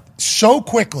on it so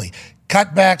quickly.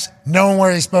 Cutbacks, knowing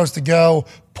where he's supposed to go,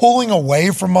 pulling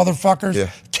away from motherfuckers,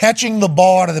 catching the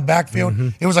ball out of the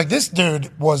backfield. It was like this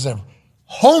dude was a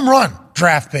home run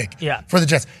draft pick for the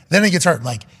Jets. Then he gets hurt.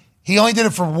 Like, he only did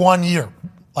it for 1 year,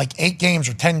 like 8 games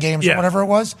or 10 games or whatever it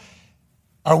was.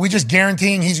 Are we just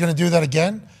guaranteeing he's going to do that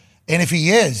again? And if he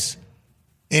is,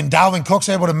 and Dalvin Cook's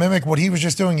able to mimic what he was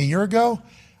just doing a year ago,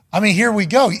 I mean, here we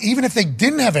go. Even if they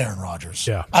didn't have Aaron Rodgers,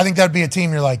 I think that'd be a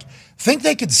team you're like, think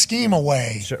they could scheme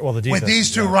away with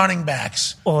these two running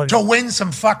backs to win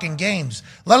some fucking games,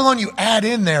 let alone you add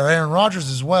in there Aaron Rodgers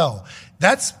as well.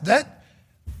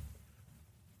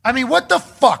 I mean, what the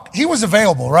fuck? He was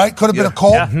available, right? Could have been a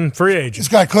Colt. Free agent. This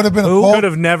guy could have been a Colt. Could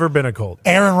have never been a Colt.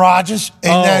 Aaron Rodgers.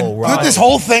 And then could this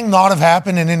whole thing not have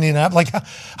happened in Indianapolis? Like,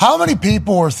 how many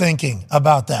people were thinking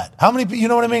about that? How many, you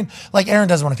know what I mean? Like, Aaron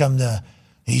doesn't want to come to,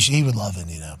 he would love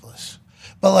Indianapolis.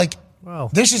 But like,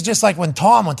 this is just like when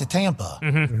Tom went to Tampa.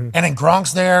 And then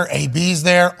Gronk's there, AB's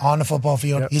there on the football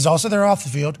field. He's also there off the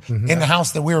field in the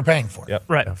house that we were paying for.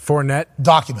 Right. Fournette.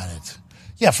 Documented.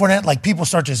 Yeah, Fournette, like people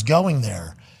start just going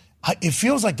there. It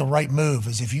feels like the right move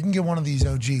is if you can get one of these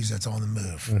OGs that's on the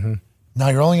move. Now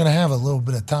you're only going to have a little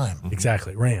bit of time.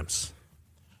 Exactly. Rams.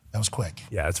 That was quick.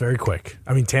 Yeah, it's very quick.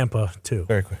 I mean, Tampa, too.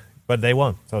 Very quick. But they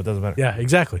won, so it doesn't matter. Yeah,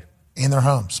 exactly. In their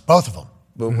homes, both of them.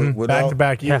 But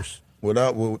Back-to-back years.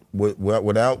 Without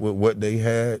what they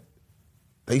had,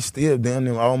 they still damn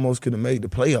near almost could have made the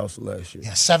playoffs last year.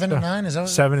 Yeah, 7-9 is that?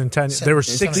 7 and 10. They were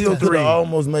 6-3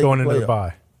 almost made going the into the playoffs.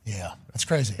 bye. Yeah, that's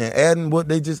crazy. And adding what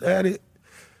they just added.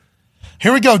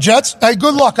 Here we go, Jets. Hey,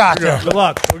 good luck out there. Good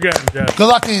luck. We're getting Jets. Good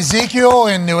luck to Ezekiel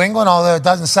in New England, although it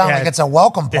doesn't sound like it's a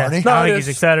welcome party. I don't think he's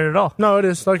excited at all. No, it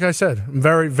is. Like I said, I'm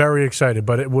very, very excited.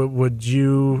 But would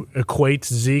you equate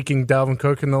Zeke and Dalvin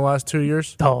Cook in the last 2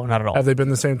 years? No, not at all. Have they been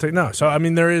the same thing? No. So, I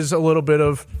mean, there is a little bit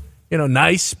of,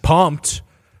 nice, pumped.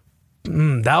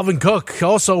 Dalvin Cook,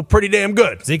 also pretty damn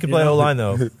good. Zeke can play O-line,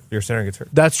 though, if your center gets hurt.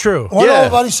 That's true. What did old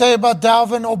buddy say about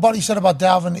Dalvin? Old buddy said about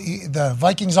Dalvin, the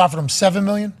Vikings offered him $7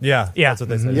 million. Yeah, that's what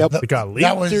they said. It got leaked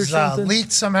That was or something?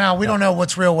 leaked somehow. We don't know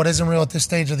what's real, what isn't real at this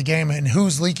stage of the game, and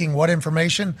who's leaking what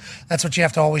information. That's what you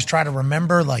have to always try to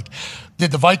remember. Like, did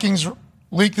the Vikings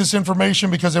leak this information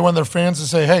because they want their fans to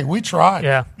say, hey, we tried.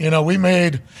 Yeah.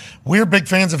 We're big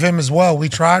fans of him as well. We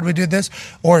tried, we did this.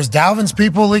 Or is Dalvin's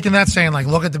people leaking that saying, like,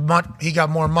 look at he got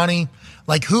more money?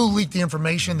 Like, who leaked the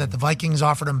information that the Vikings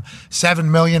offered him $7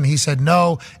 million? He said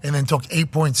no, and then took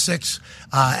 8.6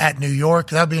 at New York.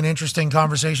 That'd be an interesting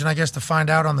conversation, I guess, to find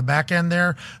out on the back end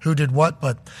there who did what.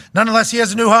 But nonetheless, he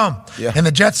has a new home. Yeah. And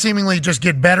the Jets seemingly just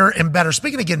get better and better.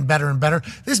 Speaking of getting better and better,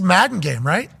 this Madden game,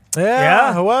 right?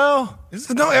 Yeah. Well, is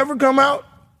it going to ever come out?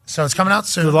 So it's coming out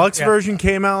soon. The deluxe version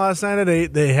came out last night at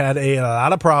 8. They had a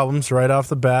lot of problems right off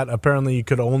the bat. Apparently, you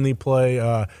could only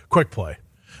play quick play.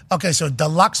 Okay, so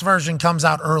deluxe version comes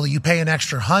out early. You pay an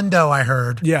extra hundo, I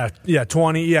heard. Yeah,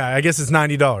 20. Yeah, I guess it's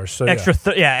 $90. So extra,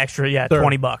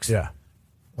 $20. Yeah.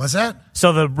 What's that?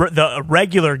 So the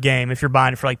regular game, if you're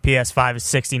buying it for like PS5, is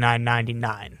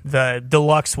 $69.99. The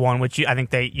deluxe one, which I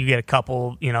think you get a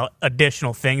couple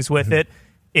additional things with it.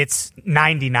 It's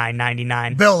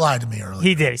 $99.99. Bill lied to me earlier.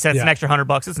 He did. He said it's an extra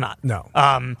 $100. It's not. No.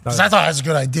 Because I thought that was a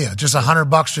good idea. Just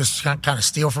 $100, just kind of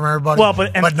steal from everybody. Well,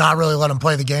 but not really let them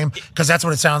play the game, because that's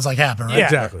what it sounds like happened, right? Yeah.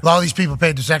 Exactly. A lot of these people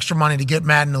paid this extra money to get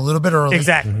Madden a little bit early.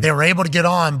 Exactly. They were able to get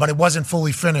on, but it wasn't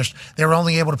fully finished. They were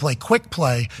only able to play quick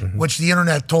play, which the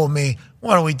internet told me,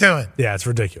 what are we doing? Yeah, it's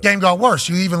ridiculous. Game got worse.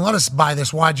 You even let us buy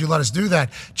this. Why'd you let us do that?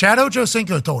 Chad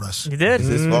Ochocinco told us. He did.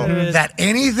 That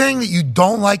anything that you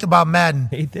don't like about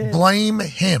Madden, blame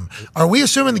him. Are we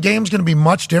assuming the game's going to be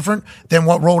much different than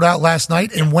what rolled out last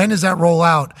night? And when does that roll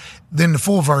out? Than the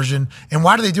full version, and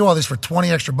why do they do all this for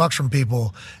 $20 extra from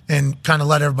people and kind of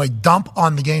let everybody dump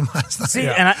on the game last night? See,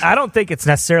 and I don't think it's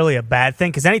necessarily a bad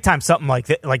thing, because anytime something like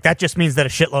that just means that a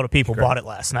shitload of people bought it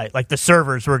last night. Like, the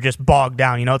servers were just bogged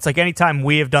down. It's like anytime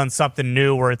we have done something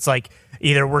new where it's like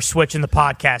either we're switching the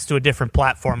podcast to a different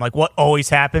platform, like what always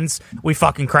happens, we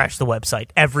fucking crash the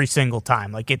website every single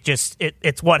time. Like,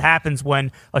 it's what happens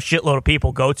when a shitload of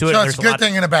people go to it. So it's a good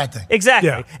thing and a bad thing. Exactly.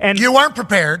 Yeah. And you weren't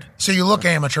prepared, so you look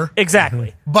amateur.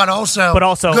 Exactly. But also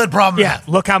good problem. Yeah.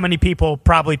 Look how many people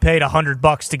probably paid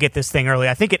 $100 to get this thing early.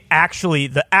 I think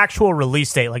the actual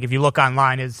release date, like if you look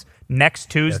online, is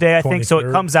next Tuesday, I think. So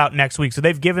it comes out next week. So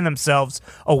they've given themselves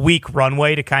a week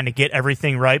runway to kind of get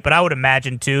everything right. But I would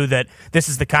imagine, too, that this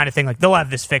is the kind of thing, like, they'll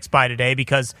have this fixed by today,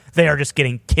 because they are just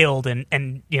getting killed and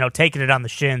taking it on the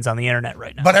shins on the internet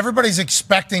right now. But everybody's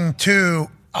expecting to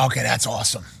Okay, that's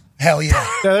awesome. Hell yeah.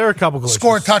 Yeah, there are a couple glitches.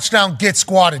 Score a touchdown, get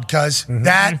squatted, cuz.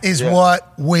 That is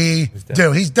what we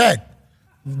do. He's dead.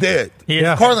 Dead.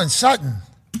 Yeah. Cortland Sutton,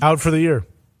 Out for the year.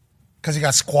 because he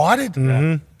got squatted?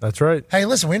 That's right. Hey,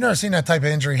 listen, we've never seen that type of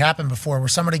injury happen before where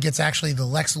somebody gets actually the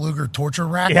Lex Luger torture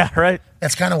rack. Yeah, right.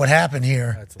 That's kind of what happened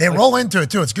here. They roll into it,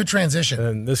 too. It's good transition.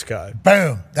 And this guy.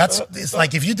 Boom. It's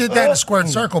like if you did that in a squared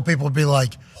circle, people would be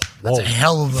like, that's a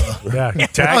hell of a... Yeah.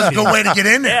 That was a good way to get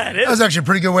in there. Yeah, it is. That was actually a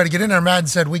pretty good way to get in there. Madden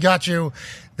said, we got you.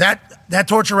 That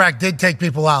torture rack did take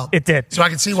people out. It did. So I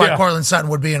can see why Cortland Sutton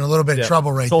would be in a little bit of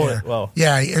trouble right Sold there. it well.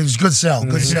 Yeah, it was a good sell.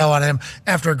 Good sell out of him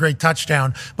after a great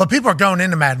touchdown. But people are going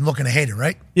into Madden looking to hate it,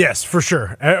 right? Yes, for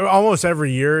sure. Almost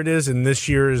every year it is, and this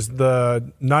year is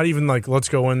not even like let's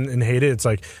go in and hate it. It's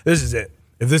like this is it.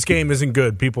 If this game isn't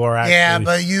good, people are actually. Yeah,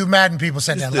 but you Madden people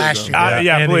said that last year.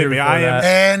 Yeah, believe me, I am.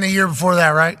 And the year before that,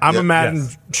 right? I'm a Madden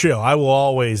chill. I will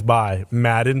always buy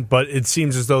Madden, but it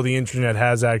seems as though the internet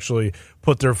has actually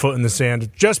put their foot in the sand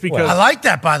just because. I like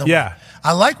that, by the way. Yeah.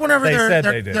 I like whenever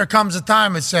They did. there comes a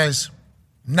time it says,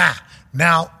 nah.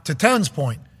 Now, to Tone's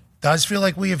point, does feel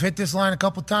like we have hit this line a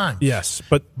couple times. Yes,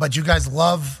 but you guys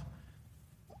love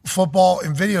football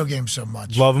and video games so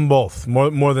much. love them both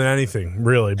more than anything,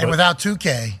 really. But And without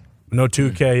 2K, no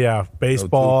 2K, yeah.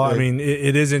 Baseball, No 2K. I mean,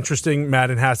 it is interesting.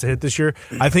 Madden has to hit this year.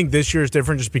 I think this year is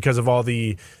different just because of all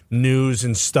the news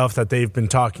and stuff that they've been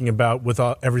talking about with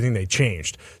everything they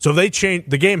changed. So if they change,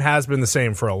 the game has been the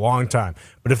same for a long time.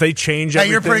 But if they change hey,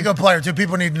 everything. you're a pretty good player, too.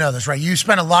 People need to know this, right? You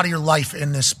spent a lot of your life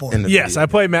in this sport. Yes, I've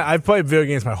played video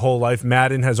games my whole life.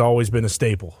 Madden has always been a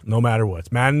staple, no matter what.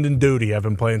 It's Madden and Duty I've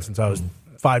been playing since I was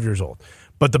 5 years old.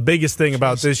 But the biggest thing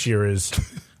about this year is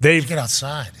they've. Get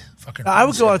outside. Fucking I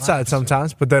would go outside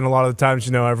sometimes, but then a lot of the times,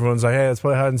 everyone's like, "Hey, let's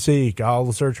play hide and seek.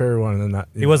 I'll search everyone." And then that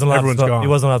He wasn't allowed. everyone's gone. He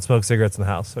wasn't allowed to smoke cigarettes in the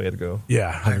house, so he had to go.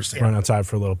 Yeah, I understand. Run outside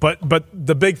for a little. But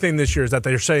the big thing this year is that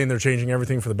they're saying they're changing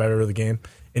everything for the better of the game.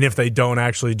 And if they don't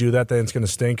actually do that, then it's going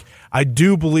to stink. I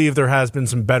do believe there has been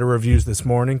some better reviews this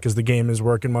morning because the game is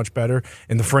working much better.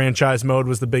 And the franchise mode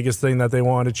was the biggest thing that they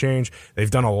wanted to change.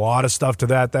 They've done a lot of stuff to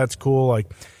that. That's cool. Like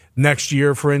next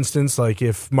year, for instance, like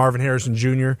if Marvin Harrison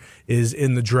Jr. is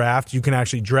in the draft, you can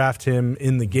actually draft him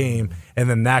in the game, and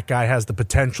then that guy has the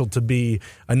potential to be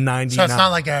a 99. So it's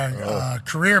not like a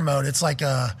career mode. It's like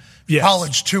a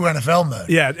college 2 NFL mode.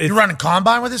 Yeah, you running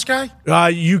combine with this guy?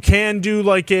 You can do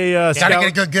like a Got to get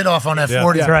a good get off on that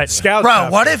 40. Yeah. Right. Scout. Bro,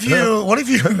 what if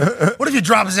you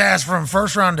drop his ass from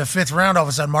first round to fifth round all of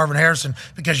a sudden, Marvin Harrison,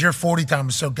 because your 40 time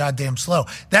was so goddamn slow?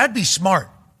 That'd be smart.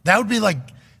 That'd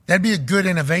be a good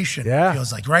innovation. Yeah. It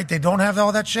feels like, right? They don't have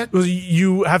all that shit? Well,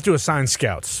 you have to assign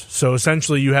scouts. So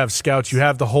essentially, you have scouts. You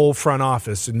have the whole front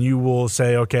office, and you will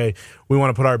say, okay, we want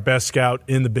to put our best scout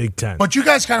in the Big Ten. But you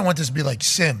guys kind of want this to be like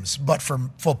Sims, but for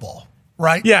football,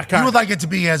 right? Yeah, You kinda. would like it to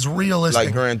be as realistic.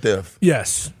 Like Grand Theft.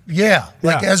 Yes. Yeah,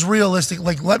 like Yeah. as realistic.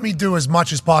 Like, let me do as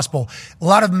much as possible. A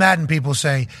lot of Madden people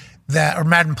say that, or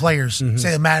Madden players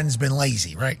say that Madden's been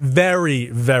lazy, right? Very,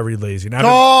 very lazy.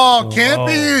 Now, Can't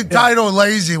be titled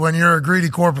lazy when you're a greedy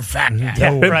corporate fat cat.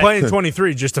 Yeah, I've been right. playing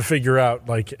 23 just to figure out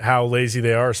like how lazy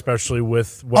they are, especially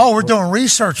with We're doing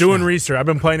research. doing now. research. I've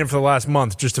been playing it for the last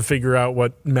month just to figure out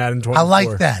what Madden 24. I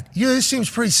like that. Yeah, this seems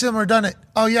pretty similar, doesn't it?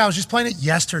 Oh, yeah, I was just playing it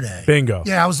yesterday. Bingo.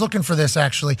 Yeah, I was looking for this,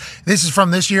 actually. This is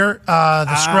from this year,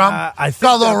 the Scrum. I think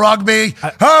Got a little rugby.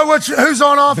 Who's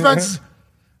on offense?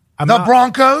 I'm The not,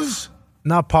 Broncos?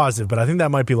 not positive, but I think that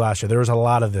might be last year. There was a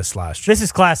lot of this last year. This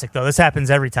is classic, though. This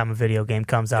happens every time a video game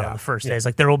comes out on the first days.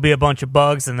 Like, there will be a bunch of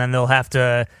bugs, and then they'll have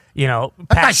to, That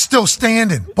guy's still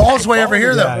standing. Ball's way over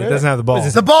here, though. Yeah, he doesn't have the ball.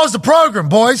 The ball's the program,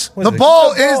 boys. The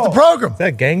ball is the program. Is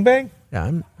that gangbang?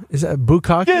 Yeah, is that a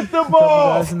bukkake? Get the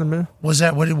ball. Guys in the middle. Was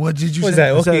that, what did you What is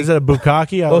say? that? Is that a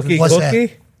bukkake? What's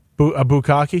that? A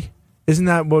bukkake? Isn't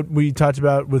that what we talked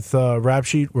about with Rap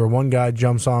Sheet, where one guy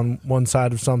jumps on one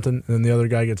side of something and then the other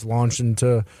guy gets launched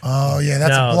into Oh, yeah, that's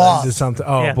No, a blob. something?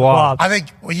 Oh, Yeah, blob. blob. I think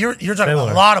you're talking about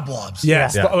Similar. a lot of blobs.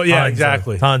 Yes. Yeah, Oh, yeah, tons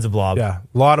exactly. Tons of blobs. Yeah,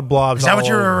 a lot of blobs. Is that all what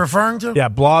you over. were referring to? Yeah,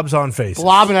 blobs on face.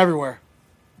 Blobbing everywhere.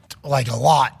 Like a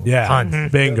lot. Yeah,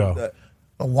 Tons. bingo.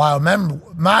 A while.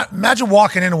 Imagine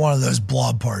walking into one of those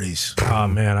blob parties. Oh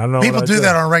man, I don't know. People what I'd do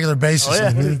that on a regular basis.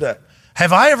 What is that?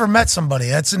 Have I ever met somebody?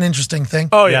 That's an interesting thing.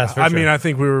 Oh yeah, Yes, for I sure. mean, I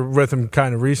think we were with him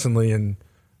kind of recently in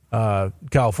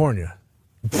California,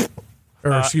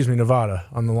 or excuse me, Nevada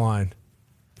on the line.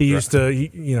 He used to, he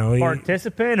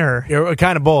participant or yeah,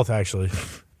 kind of both actually.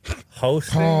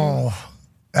 Hosting. Oh,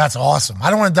 that's awesome. I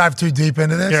don't want to dive too deep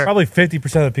into this. Probably 50%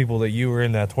 of the people that you were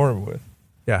in that tournament with.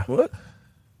 Yeah. What?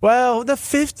 Well, the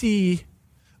 50.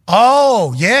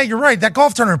 Oh, yeah, you're right. That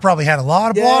golf tournament probably had a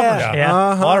lot of blobbers.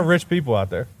 Yeah. A lot of rich people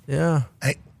out there. Yeah.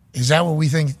 Hey, Is that what we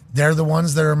think? They're the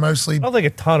ones that are mostly. I don't think a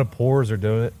ton of poors are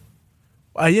doing it.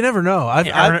 You never know.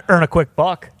 Earn a quick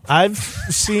buck. I've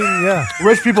seen,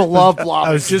 Rich people love bloggers.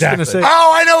 I was just going to say.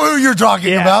 Oh, I know who you're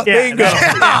talking about. Bingo.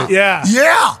 Yeah.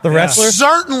 Yeah. The wrestler?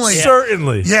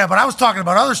 Certainly. Yeah, but I was talking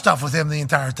about other stuff with him the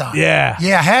entire time. Yeah.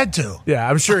 Yeah, I had to. Yeah,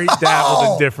 I'm sure he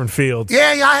dabbled in different fields.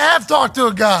 Yeah, I have talked to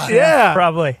a guy. Yeah.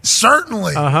 Probably.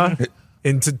 Certainly.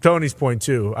 And to Tony's point,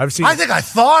 too, I've seen. I think I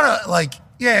thought,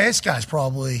 this guy's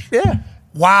probably. Yeah.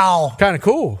 Wow. Kind of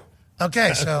cool.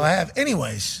 Okay, so I have.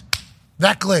 Anyways,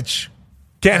 that glitch.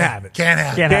 Can't have it. Can't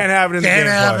have it. Can't have it in the Can't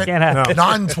have gameplay. it. Can't have it.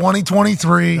 Not in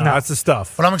 2023. No, that's the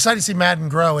stuff. But I'm excited to see Madden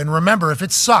grow. And remember, if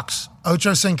it sucks,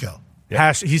 Ocho Cinco.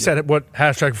 He said what?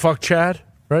 Hashtag fuck Chad,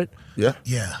 right? Yeah.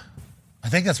 Yeah. I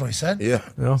think that's what he said. Yeah.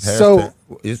 No. So-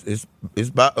 it's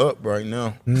about up right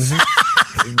now. It's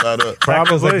about up. Zach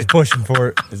feels like he's pushing for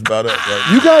it. It's about up right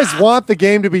now. You guys want the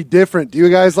game to be different. Do you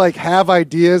guys have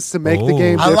ideas to make the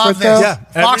game I different? love this. Though?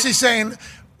 Yeah. Foxy's saying,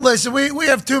 listen, we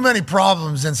have too many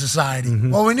problems in society.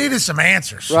 What we need is some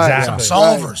answers, Right. some Exactly.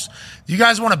 solvers. Do you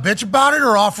guys want to bitch about it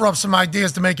or offer up some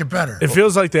ideas to make it better? It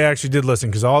feels like they actually did listen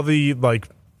because all the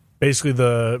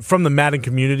basically from the Madden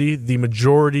community, the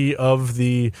majority of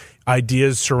the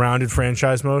ideas surrounded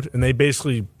franchise mode, and they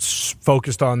basically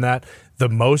focused on that the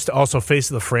most. Also,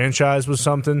 face of the franchise was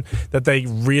something that they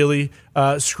really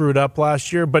screwed up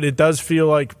last year. But it does feel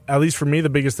like, at least for me, the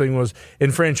biggest thing was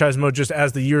in franchise mode. Just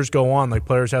as the years go on,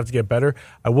 players have to get better.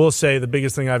 I will say the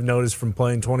biggest thing I've noticed from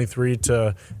playing 23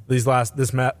 to this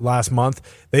last month,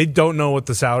 they don't know what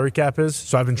the salary cap is.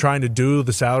 So I've been trying to do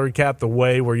the salary cap the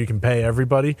way where you can pay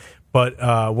everybody.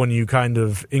 But when you kind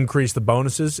of increase the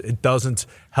bonuses, it doesn't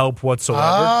help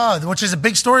whatsoever. Which is a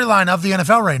big storyline of the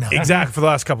NFL right now. Exactly, for the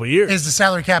last couple of years. Is the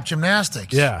salary cap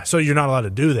gymnastics. Yeah, so you're not allowed to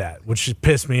do that, which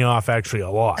pissed me off actually a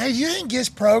lot. Hey, you think his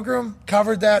program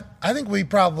covered that? I think we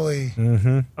probably.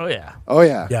 Oh, yeah. Oh,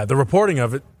 yeah. Yeah, the reporting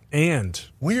of it, and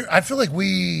I feel like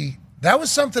that was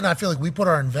something I feel like we put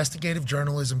our investigative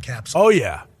journalism caps on. oh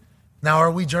yeah, Now,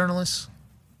 are we journalists?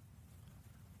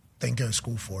 Then go to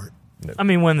school for it. I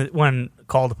mean, when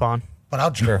called upon. But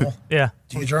I'll journal. Yeah.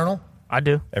 Do you journal? I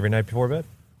do. Every night before bed.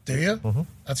 Do you?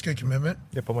 That's good commitment.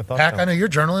 Yeah, put my thoughts Pack, down. I know you're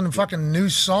journaling, and fucking new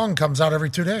song comes out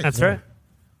every 2 days. That's right.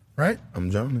 Right?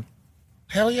 I'm joining.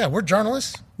 Hell yeah, we're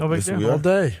journalists. No big Yes, deal. we are. all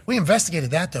day. We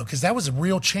investigated that, though, because that was a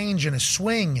real change and a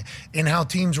swing in how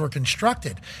teams were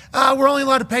constructed. We're only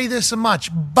allowed to pay this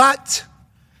much, but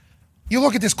you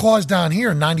look at this clause down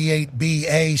here,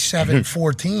 98BA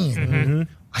 714.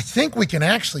 I think we can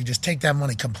actually just take that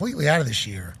money completely out of this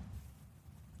year,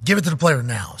 give it to the player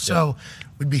now. So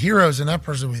we'd be heroes in that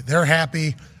person. They're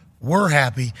happy, we're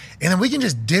happy, and then we can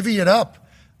just divvy it up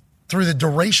through the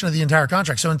duration of the entire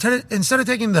contract. So instead of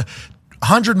taking the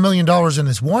 $100 million in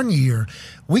this 1 year,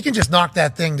 we can just knock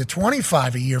that thing to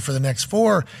 25 a year for the next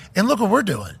 4. And look what we're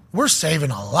doing. We're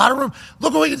saving a lot of room.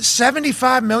 Look what we get,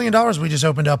 $75 million we just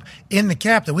opened up in the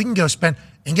cap that we can go spend.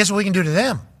 And guess what we can do to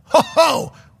them? Ho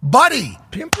ho, buddy.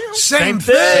 Same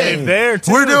thing. Same there,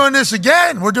 too. We're doing this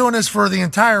again. We're doing this for the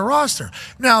entire roster.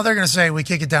 Now they're going to say we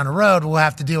kick it down the road. We'll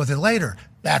have to deal with it later.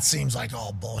 That seems like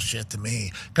all bullshit to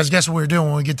me. Because guess what we're doing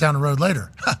when we get down the road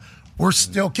later? We're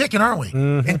still kicking, aren't we?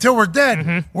 Until we're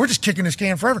dead, we're just kicking this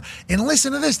can forever. And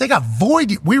listen to this. They got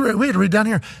void. We had to read down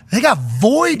here. They got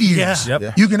void years. Yeah.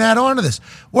 Yep. You can add on to this.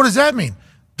 What does that mean?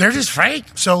 They're just fake.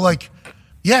 So,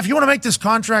 if you want to make this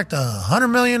contract a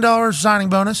 $100 million signing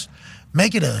bonus,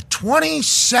 make it a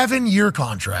 27-year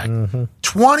contract.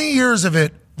 20 years of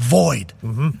it void.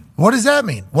 What does that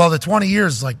mean? Well, the 20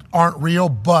 years aren't real,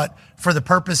 but for the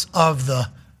purpose of the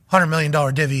 $100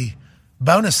 million divvy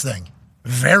bonus thing,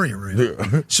 very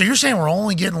real. So you're saying we're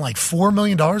only getting $4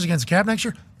 million against the cap next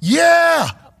year? Yeah,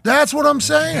 that's what I'm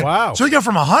saying. Wow. So we go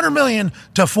from $100 million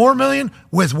to $4 million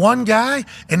with one guy,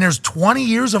 and there's 20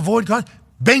 years of void contract.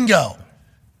 Bingo.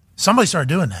 Somebody started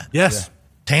doing that. Yes.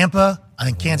 Tampa, I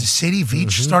think Kansas City,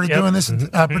 Veach started doing this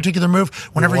particular move.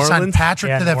 Whenever he signed Orleans. Patrick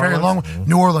Yeah, to that New very long Orleans.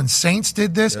 New Orleans Saints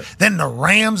did this. Then the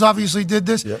Rams obviously did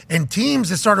this. And teams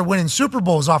that started winning Super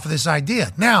Bowls off of this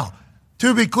idea. Now,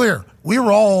 to be clear, we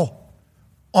were all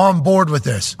on board with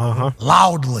this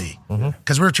loudly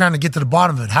because we were trying to get to the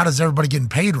bottom of it. How does everybody getting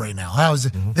paid right now? How is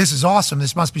it? This is awesome.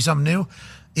 This must be something new.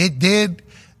 It did.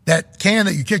 That can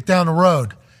that you kick down the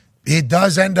road, it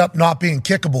does end up not being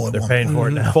kickable at They're one paying point. for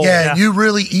it now. Yeah, you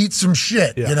really eat some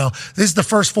shit. Yeah. You know, this is the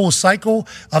first full cycle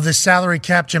of this salary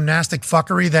cap gymnastic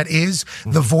fuckery that is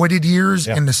the voided years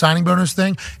and the signing bonus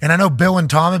thing. And I know Bill and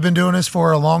Tom have been doing this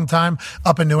for a long time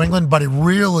up in New England, but it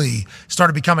really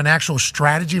started to become an actual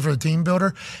strategy for the team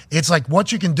builder. It's like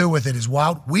what you can do with it is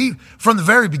wild. We, from the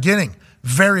very beginning,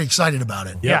 very excited about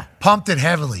it. Yeah. Pumped it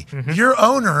heavily. Your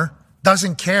owner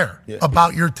doesn't care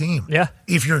about your team. Yeah.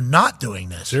 If you're not doing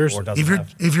this. Seriously.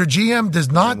 If your GM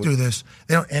does not do this,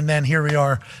 and then here we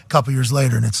are a couple years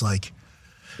later, and it's like,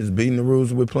 It's beating the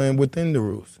rules. We're playing within the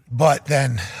rules. but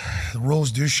then the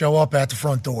rules do show up at the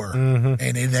front door, and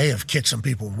they have kicked some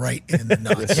people right in the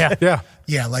nuts.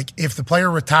 Yeah. Like if the player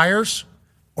retires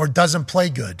or doesn't play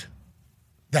good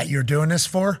that you're doing this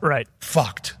for, Right.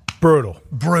 fucked. Brutal.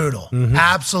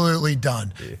 Absolutely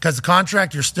done. Because the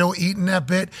contract, you're still eating that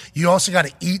bit. You also got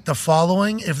to eat the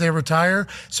following if they retire.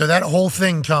 So that whole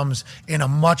thing comes in a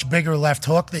much bigger left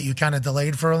hook that you kind of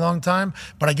delayed for a long time.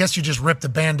 But I guess you just ripped the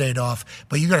Band-Aid off.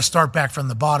 But you got to start back from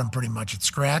the bottom pretty much at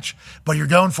scratch. But you're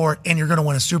going for it, and you're going to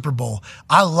win a Super Bowl.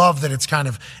 I love that it's kind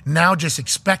of now just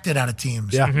expected out of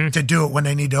teams to do it when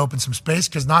they need to open some space,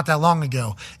 because not that long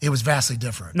ago, it was vastly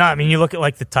different. No, I mean, you look at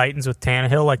like the Titans with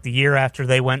Tannehill, like the year after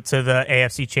they went to the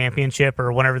AFC Championship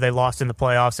or whenever they lost in the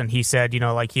playoffs, and he said,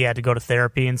 like he had to go to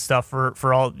therapy and stuff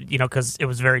for all, because it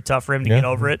was very tough for him to get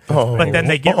over it. But then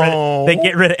they get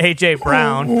rid of AJ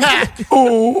Brown.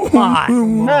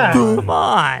 Come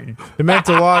on. It meant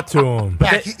a lot to him.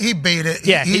 Yeah, he beat it.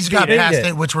 Yeah, He's he got beat it. past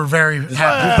it, which we're very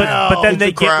happy. But then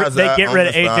they Put your get cries out rid of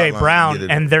on the AJ sideline, Brown, get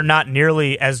it and in. they're not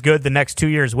nearly as good the next 2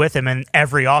 years with him. And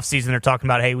every offseason they're talking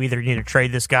about, hey, we either need to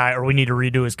trade this guy or we need to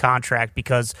redo his contract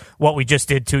because what we just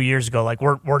did 2 years ago, like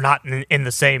we're not in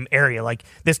the same area. Like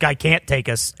this guy can't take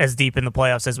us as deep in the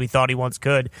playoffs as we thought he once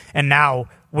could, and now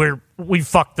we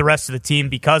fucked the rest of the team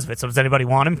because of it. So does anybody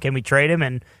want him? Can we trade him?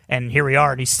 And here we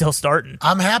are, and he's still starting.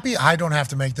 I'm happy I don't have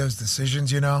to make those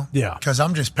decisions, Yeah. because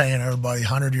I'm just paying everybody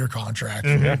 100-year contract,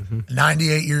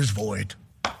 98 years void.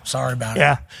 Sorry about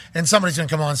it. And somebody's going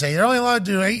to come on and say, you're only allowed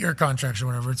to do 8-year contracts or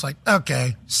whatever. It's like,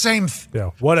 okay, same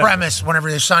whatever. premise whenever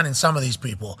they're signing some of these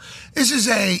people. This is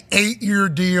a 8-year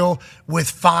deal with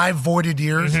 5 voided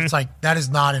years. It's like, that is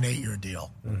not an 8-year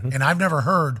deal. And I've never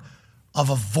heard of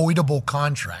a voidable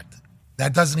contract.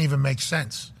 That doesn't even make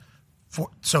sense.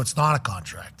 So it's not a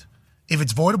contract. If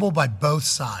it's voidable by both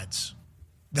sides,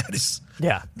 that's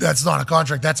not a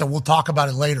contract. That's we'll talk about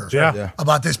it later.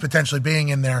 About this potentially being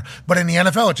in there. But in the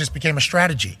NFL, it just became a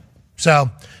strategy. So,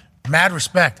 mad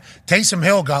respect. Taysom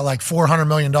Hill got like $400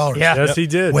 million. Yes, he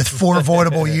did. With 4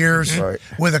 voidable years,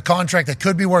 with a contract that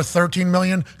could be worth $13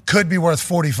 million, could be worth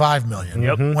 $45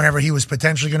 million. Whenever he was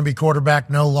potentially going to be quarterback,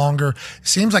 no longer.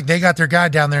 Seems like they got their guy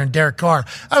down there in Derek Carr.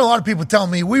 I had a lot of people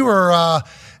telling me we were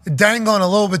dangling a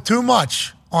little bit too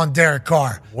much on Derek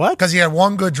Carr. What? Because he had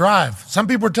one good drive. Some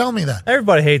people are telling me that.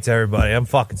 Everybody hates everybody. I'm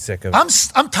fucking sick of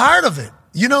it. I'm tired of it.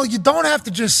 You don't have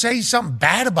to just say something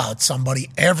bad about somebody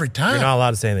every time. You're not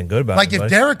allowed to say anything good about Like anybody.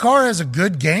 if Derek Carr has a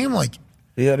good game, like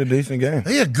He had a decent game.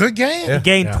 he had a good game He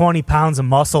gained 20 pounds of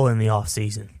muscle in the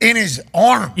offseason. in his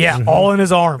arm. All in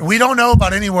his arm. We don't know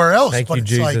about anywhere else. Thank but you,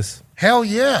 it's Jesus. Like, hell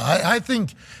yeah. I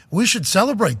think we should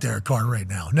celebrate Derek Carr right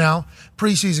now. Now,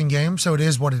 preseason game, so it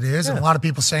is what it is. And a lot of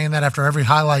people saying that after every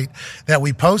highlight that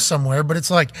we post somewhere. But it's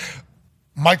like,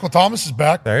 Michael Thomas is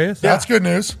back. There he is. That's good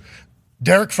news.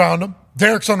 Derek found him.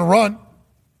 Derek's on the run.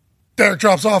 Derek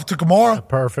drops off to Kamara.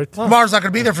 Perfect. Kamara's not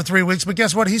going to be there for 3 weeks, but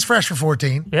guess what? He's fresh for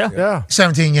 14. Yeah.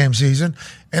 17-game season.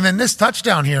 And then this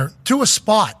touchdown here to a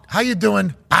spot. How you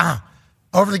doing?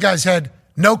 Over the guy's head.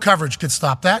 No coverage could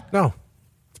stop that. No.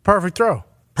 It's a perfect throw.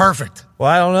 Perfect. Well,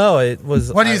 I don't know. It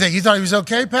was. What do you think? You thought he was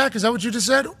okay, Pac? Is that what you just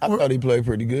said? I thought he played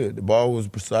pretty good. The ball was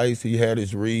precise. He had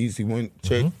his reads. He went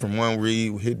checked from one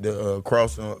read, hit the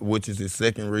cross, which is his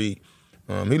second read.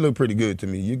 He looked pretty good to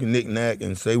me. You can knick-knack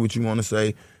and say what you want to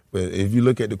say, but if you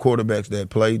look at the quarterbacks that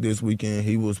played this weekend,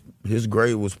 his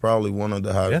grade was probably one of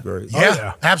the highest grades.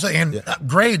 Yeah, absolutely. And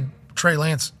grade Trey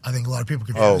Lance, I think a lot of people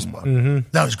could use.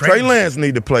 That was great. Trey Lance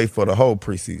need to play for the whole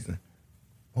preseason.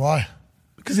 Why?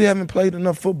 Because he haven't played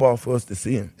enough football for us to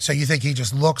see him. So you think he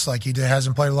just looks like he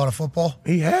hasn't played a lot of football?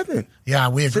 He haven't. Yeah,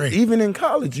 we agree. Even in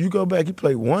college, you go back, he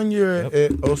played 1 year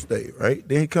at O State, right?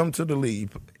 Then he come to the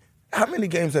league. How many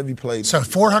games have you played? So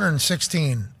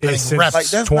 416 I think, since reps. Like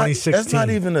that's 2016. that's not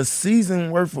even a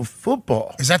season worth of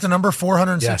football. Is that the number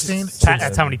 416? Yes.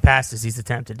 That's how many passes he's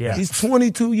attempted. Yeah. He's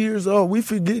 22 years old. We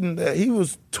forgetting that he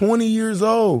was 20 years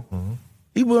old.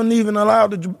 He wasn't even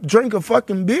allowed to drink a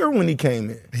fucking beer when he came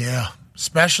in. Yeah,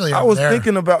 especially I over was there.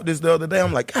 thinking about this the other day.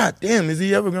 I'm like, God damn, is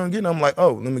he ever going to get it? I'm like,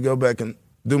 oh, let me go back and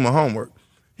do my homework.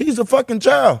 He's a fucking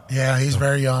child. Yeah, he's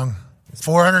very young.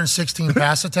 416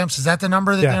 pass attempts. Is that the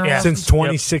number that they're asking? Since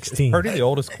 2016. Purdy, the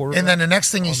oldest quarterback. And then the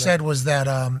next thing he said was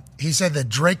that he said that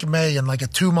Drake May in like a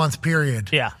 2-month period.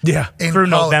 Yeah. Through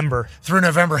November. Through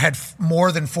November had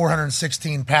more than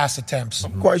 416 pass attempts.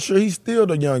 I'm quite sure he's still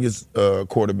the youngest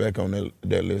quarterback on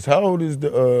that list. How old is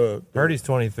the Purdy's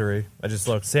 23. I just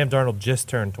looked. Sam Darnold just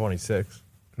turned 26.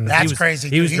 That's crazy.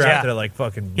 He was dude. drafted at like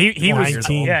fucking. He was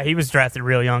 19. Yeah, he was drafted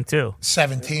real young too.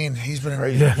 17. He's been in the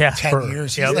league for 10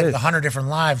 years. He's lived 100 different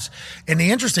lives. And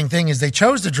the interesting thing is they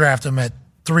chose to draft him at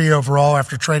 3 overall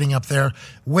after trading up there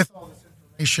with all this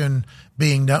information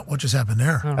being done. What just happened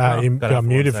there? He got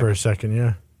muted for a second,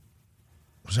 yeah.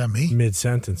 Was that me?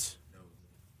 Mid-sentence.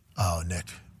 Oh, Nick.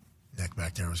 Nick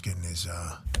back there was getting his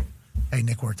hey,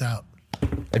 Nick worked out.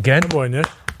 Again? Good boy, Nick.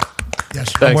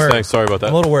 Yes. Thanks. Sorry about that.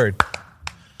 I'm a little worried.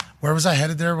 Where was I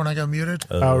headed there when I got muted?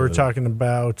 We're talking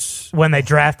about When they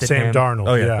drafted Sam him. Darnold.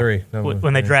 Oh, yeah, 3. No,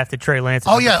 When they drafted Trey Lance.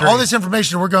 Oh, yeah. All this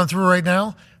information we're going through right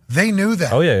now, they knew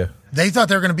that. Oh, yeah. They thought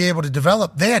they were going to be able to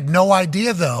develop. They had no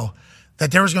idea, though,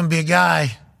 that there was going to be a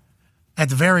guy at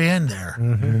the very end there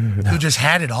who just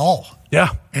had it all.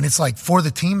 Yeah. And it's like, for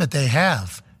the team that they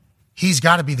have, he's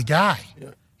got to be the guy. Yeah.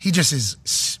 He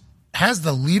just has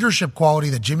the leadership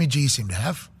quality that Jimmy G seemed to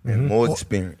have. more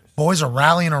experience? Boys are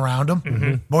rallying around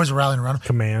him. Boys are rallying around him.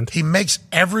 Command. He makes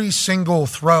every single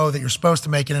throw that you're supposed to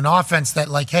make in an offense that,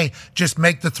 like, hey, just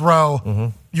make the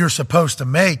throw you're supposed to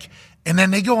make. And then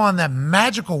they go on that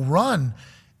magical run.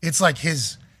 It's like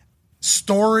his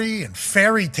story and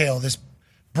fairy tale, this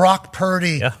Brock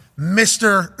Purdy,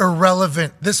 Mr.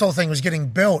 Irrelevant. This whole thing was getting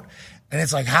built. And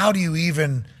it's like, how do you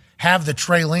even have the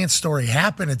Trey Lance story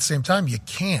happen at the same time? You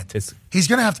can't. He's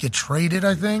going to have to get traded,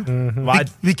 I think,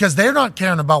 because they're not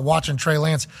caring about watching Trey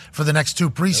Lance for the next 2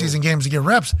 preseason games to get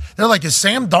reps. They're like, is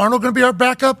Sam Darnold going to be our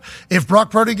backup if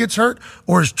Brock Purdy gets hurt?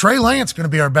 Or is Trey Lance going to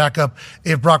be our backup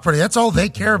if Brock Purdy? That's all they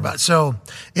care about. So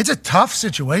it's a tough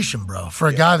situation, bro, for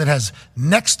a guy that has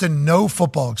next to no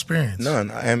football experience. None.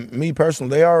 And me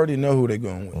personally, they already know who they're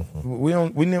going with.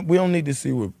 We don't need to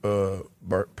see what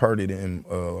Purdy and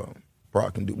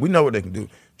Brock can do. We know what they can do.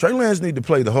 Trey Lance need to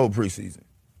play the whole preseason.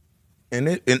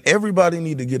 And everybody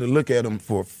need to get a look at him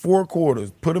for 4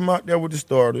 quarters. Put him out there with the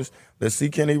starters. Let's see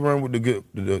can he run with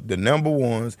the number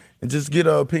ones, and just get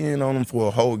an opinion on him for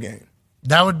a whole game.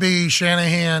 That would be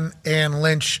Shanahan and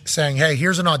Lynch saying, hey,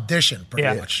 here's an audition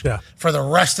pretty much for the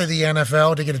rest of the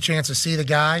NFL to get a chance to see the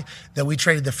guy that we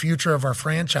traded the future of our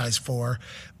franchise for.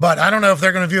 But I don't know if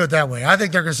they're going to view it that way. I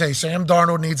think they're going to say Sam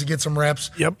Darnold needs to get some reps.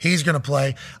 Yep. He's going to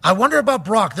play. I wonder about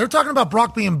Brock. They're talking about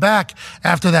Brock being back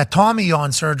after that Tommy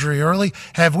John surgery early.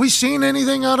 Have we seen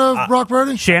anything out of Brock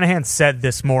Purdy? Shanahan said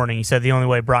this morning, he said the only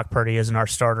way Brock Purdy isn't our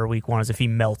starter week 1 is if he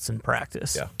melts in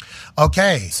practice. Yeah.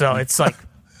 Okay. So it's like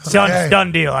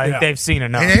done deal. I think they've seen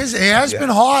enough. It has been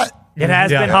hot. It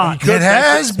has been hot. It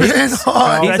has been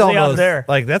hot. He's Especially out almost there.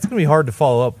 like that's gonna be hard to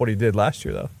follow up what he did last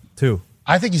year though, too.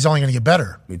 I think he's only going to get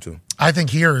better. Me too. I think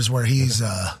here is where he's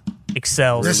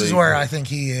excels. This is where I think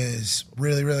he is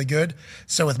really, really good.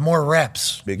 So with more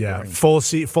reps.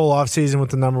 Full off season with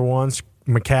the number ones.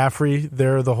 McCaffrey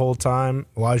there the whole time.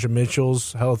 Elijah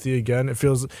Mitchell's healthy again. It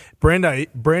feels Brandon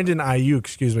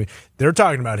Ayuk, they're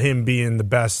talking about him being the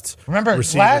best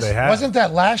receiver they have. Wasn't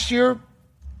that last year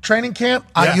training camp?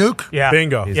 Ayuk? Yeah.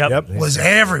 Bingo. Yep. Was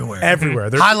everywhere. Everywhere.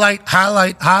 Highlight.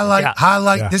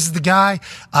 Yeah. This is the guy.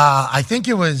 I think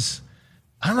it was,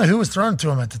 I don't know who was throwing to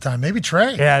him at the time. Maybe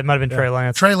Trey. Yeah, it might have been Trey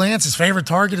Lance. Trey Lance, his favorite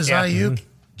target is Ayuk.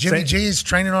 Jimmy G's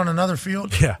training on another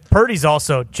field. Yeah. Purdy's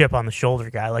also chip on the shoulder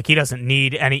guy. Like, he doesn't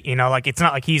need any, like, it's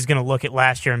not like he's going to look at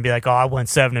last year and be like, oh, I went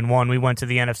 7-1. We went to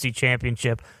the NFC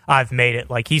Championship. I've made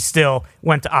it. Like, he still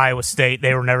went to Iowa State.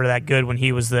 They were never that good when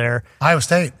he was there. Iowa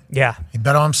State. Yeah. He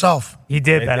bet on himself. He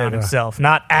did bet on himself.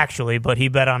 Not actually, but he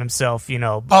bet on himself,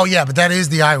 Oh, yeah, but that is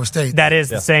the Iowa State. That is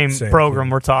the same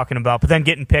program we're talking about. But then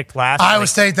getting picked last. Iowa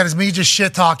State, that is me just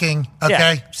shit-talking,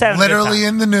 okay? Yeah, literally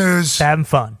in the news. Just having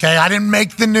fun. Okay, I didn't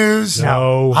make the news.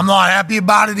 No. I'm not happy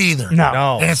about it either.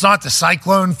 No. And it's not the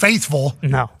Cyclone faithful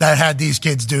that had these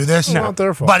kids do this. It's not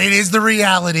their fault. But it is the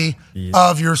reality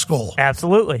of your school.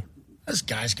 Absolutely. This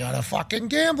guy's got a fucking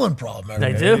gambling problem.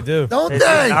 They do. Don't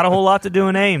they? Not a whole lot to do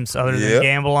in Ames other than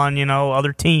gamble on,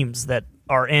 other teams that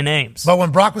are in Ames. But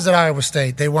when Brock was at Iowa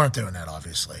State, they weren't doing that,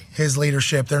 obviously. His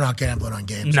leadership, they're not gambling on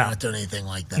games. No. They're not doing anything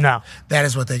like that. No. That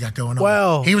is what they got going on.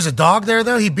 Well, he was a dog there,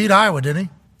 though. He beat Iowa, didn't he?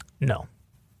 No.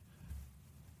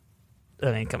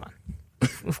 I mean, come on.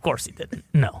 Of course he didn't.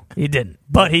 No, he didn't.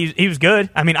 But he was good.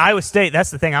 I mean, Iowa State, that's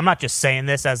the thing. I'm not just saying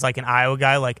this as like an Iowa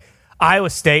guy. Like,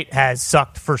 Iowa State has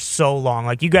sucked for so long.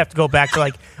 Like, you have to go back to,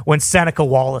 like, when Seneca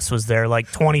Wallace was there,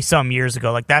 like, 20-some years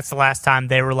ago. Like, that's the last time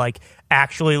they were, like,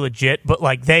 actually legit. But,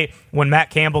 like, when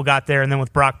Matt Campbell got there and then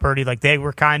with Brock Purdy, like, they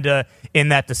were kind of in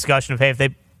that discussion of, hey, if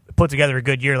they put together a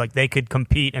good year, like, they could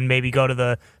compete and maybe go to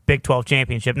the Big 12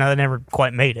 championship. Now, they never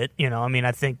quite made it, you know. I mean,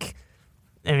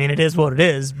 it is what it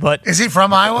is. But Is he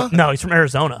from Iowa? No, he's from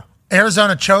Arizona.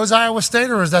 Arizona chose Iowa State,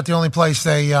 or is that the only place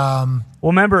they? Well,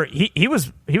 remember, he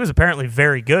was apparently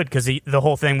very good because the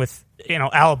whole thing with, you know,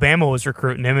 Alabama was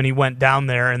recruiting him, and he went down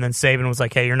there, and then Saban was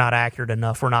like, "Hey, you're not accurate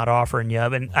enough. We're not offering you."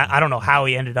 And I don't know how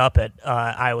he ended up at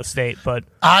Iowa State, but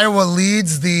Iowa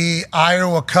leads the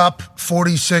Iowa Cup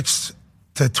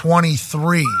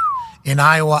 46-23 in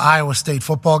Iowa State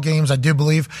football games. I do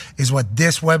believe is what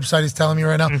this website is telling me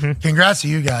right now. Congrats to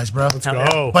you guys, bro. Let's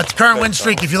go. But the current win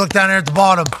streak, if you look down there at the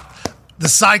bottom, the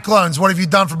Cyclones. What have you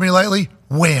done for me lately?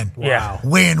 Win. Yeah.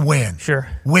 Win. Sure.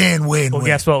 Win. Well,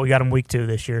 guess what? We got them week 2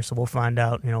 this year, so we'll find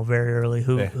out, you know, very early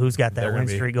who's got that win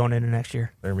streak going into next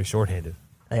year. They're going to be shorthanded.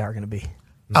 They are going to be.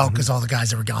 Oh, because all the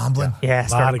guys that were gambling. Yeah,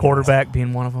 starting quarterback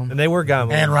being one of them. And they were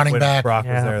gambling. And running when back. Brock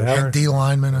was there. And D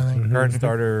lineman, I think. Current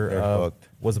starter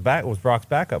was Brock's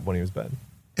backup when he was betting.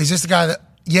 Is this the guy that?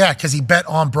 Yeah, because he bet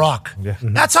on Brock. Yeah.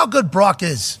 That's how good Brock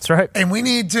is. That's right. And we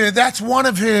need to. That's one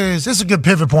of his. This is a good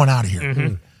pivot point out of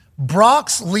here.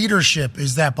 Brock's leadership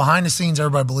is that behind the scenes,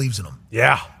 everybody believes in him.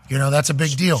 Yeah. You know, that's a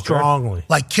big deal. Strongly.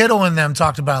 Like Kittle and them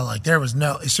talked about, like, there was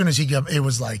no, as soon as he got, it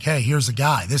was like, hey, here's the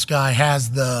guy. This guy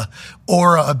has the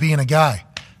aura of being a guy.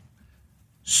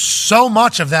 So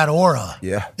much of that aura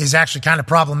is actually kind of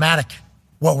problematic,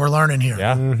 what we're learning here.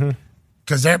 Yeah.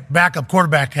 Because their backup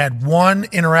quarterback had one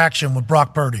interaction with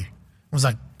Brock Purdy. It was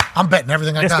like, I'm betting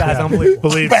everything I This got. guy's unbelievable.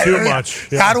 Believe too much.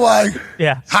 Yeah.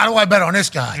 How do I bet on this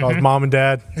guy? Call his mom and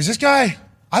dad. Is this guy?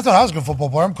 I thought I was a good football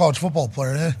player. I'm a college football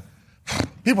player.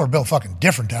 People are built fucking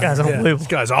different down Guy's here. unbelievable. This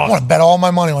guy's I want awesome. to bet all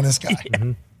my money on this guy.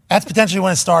 That's potentially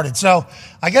when it started. So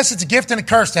I guess it's a gift and a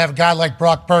curse to have a guy like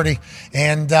Brock Purdy.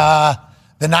 And the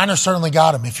Niners certainly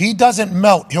got him. If he doesn't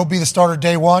melt, he'll be the starter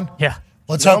day one. Yeah.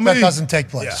 Let's hope that doesn't take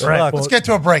place. Yeah. Right. Let's get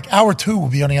to a break. Hour 2 will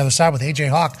be on the other side with A.J.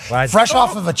 Hawk, fresh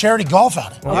off of a charity golf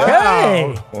outing.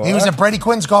 Okay. He was at Brady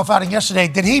Quinn's golf outing yesterday.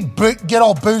 Did he get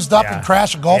all boozed up and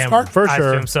crash a golf cart? For I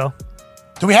sure. assume so.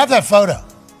 Do we have that photo?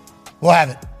 We'll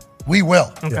have it. We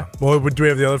will. Okay. Yeah. Well, do we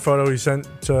have the other photo he sent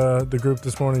to the group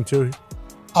this morning, too?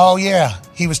 Oh, yeah.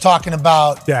 He was talking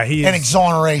about he an is-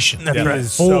 exoneration. He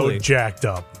is so jacked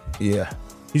up. Yeah.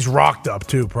 He's rocked up,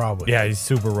 too, probably. Yeah, he's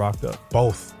super rocked up.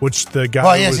 Both. Which the guy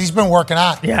Well, yes, was... he's been working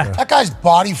out. Yeah. That guy's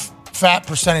body fat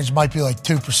percentage might be like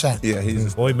 2%. Yeah,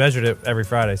 he's Well, he measured it every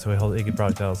Friday, so he could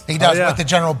probably tell us. He does yeah. with the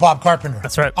General Bob Carpenter.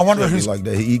 That's right. I wonder he who's... like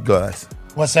that. He eat glass.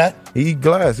 What's that? He eat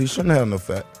glass. He shouldn't have no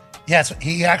fat. Yes,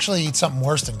 he actually eats something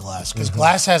worse than glass because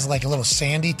glass has like a little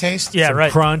sandy taste. Yeah,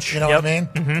 right. crunch. You know what I mean?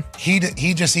 Mm-hmm.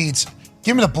 He just eats...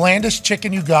 Give me the blandest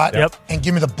chicken you got and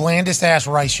give me the blandest ass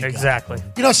rice you got. Exactly.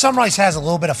 You know, some rice has a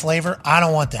little bit of flavor. I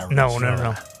don't want that rice.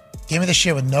 No. Give me the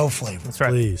shit with no flavor. That's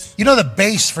right. Please. You know the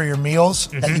base for your meals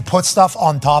that you put stuff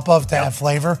on top of to have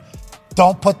flavor?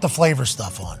 Don't put the flavor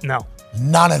stuff on. No.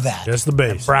 None of that. Just the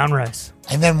base. Brown rice.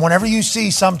 And then whenever you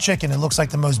see some chicken, it looks like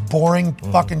the most boring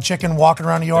fucking chicken walking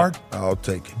around the yard. I'll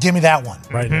take it. Give me that one.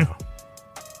 Right now.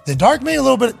 The dark meat a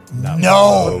little bit.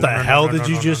 No. What the hell did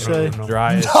you just say?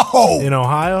 Driest, No. In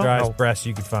Ohio? driest breast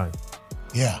you could find.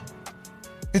 Yeah.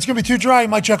 It's going to be too dry. You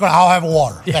might check on it. I'll have a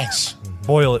water. Thanks.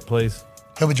 Boil it, please.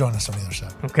 He'll be joining us on the other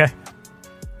side. Okay.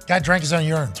 Guy drank his own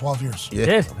urine 12 years. Yeah.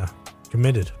 Did.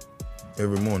 Committed.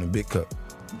 Every morning, big cup.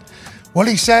 What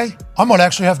did he say? I might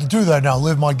actually have to do that now,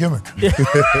 live my gimmick.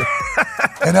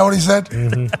 Isn't that what he said?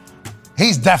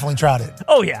 He's definitely tried it.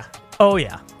 Oh, yeah.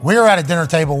 We were at a dinner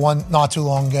table not too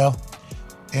long ago,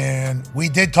 and we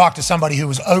did talk to somebody who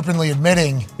was openly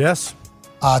admitting Yes.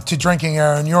 to drinking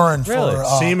their own urine Really? for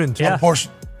Semen. a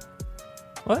portion.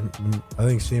 What? I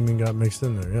think semen got mixed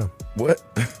in there, yeah. What?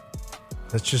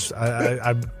 That's just,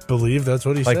 I believe that's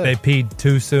what he Like said. they peed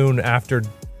too soon after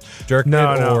jerking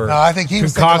No, it, no. or No, I think he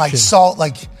was thinking like Concoction. salt,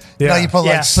 like you know, Yeah. you put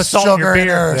Yeah, like put salt in your sugar in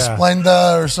beer. there or Yeah.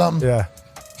 Splenda or something. Yeah.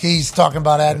 He's talking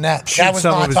about adding that. Shoot That was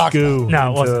some not of his talking goo about. No, it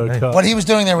into wasn't. a cup. What he was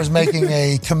doing there was making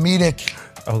a comedic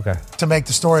okay. to make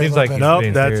the story Seems a little like bit. Nope,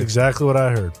 being that's serious. exactly what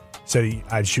I heard. Said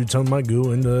I'd shoot some of my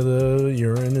goo into the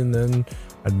urine and then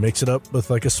I'd mix it up with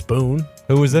like a spoon.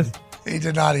 Who was this? He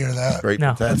did not hear that. Great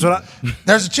No. That's what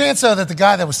There's a chance, though, that the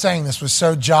guy that was saying this was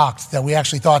so jocked that we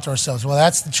actually thought to ourselves, well,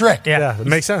 that's the trick. Yeah. it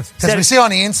makes sense. Because we see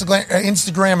on the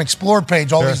Instagram Explore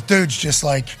page all these dudes just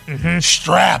like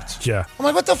strapped. Yeah. I'm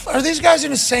like, what the are these guys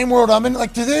in the same world I'm in?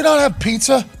 Like, do they not have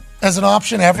pizza as an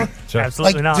option ever? Sure.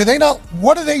 Absolutely Like, not. do they not?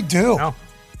 What do they do? No.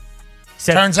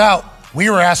 Turns out we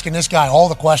were asking this guy all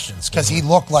the questions because he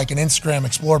looked like an Instagram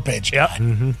Explore page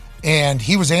guy. And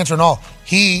he was answering all.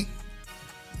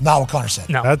 Not what Connor said.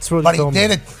 No. That's what But he told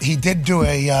me. he did do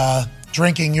a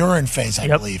drinking urine phase, I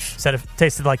believe. Said it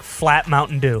tasted like flat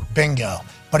Mountain Dew. Bingo.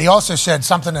 But he also said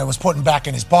something that was putting back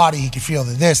in his body. He could feel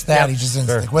this, that. Yep. He just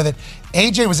didn't stick with it.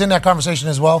 AJ was in that conversation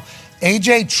as well.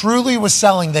 AJ truly was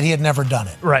selling that he had never done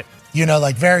it. Right. You know,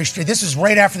 like very straight. This is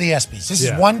right after the ESPYs. This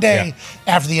is one day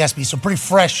after the ESPYs, so pretty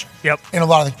fresh in a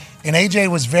lot of the. And AJ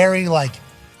was very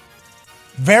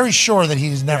sure that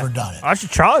he's never done it. I should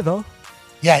try, though.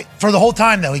 Yeah, for the whole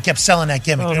time, though, he kept selling that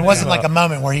gimmick. And it wasn't like a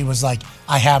moment where he was like,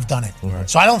 I have done it. Right.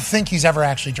 So I don't think he's ever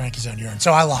actually drank his own urine.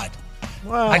 So I lied.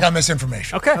 Well, I got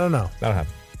misinformation. Okay. I don't know. That'll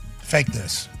happen. Fake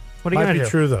news. What are you Might going to be do?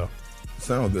 true, though.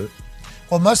 Sound good.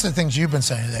 Well, most of the things you've been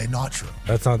saying today, not true.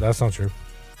 That's not true.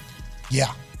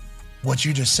 Yeah. What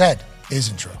you just said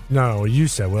isn't true. No, what you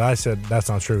said. What I said, that's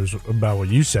not true. Is about what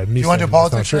you said. Me You want to do saying that's not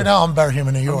politics true. right now? I'm a better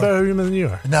human than you I'm a are. better human than you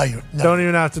are. No, you no. Don't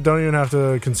even have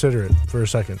to consider it for a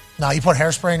second. No, you put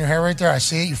hairspray in your hair right there. I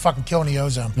see it. You're fucking killing the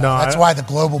ozone. No, That's why the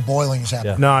global boiling is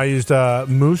happening. No, I used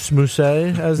mousse,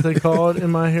 as they call it,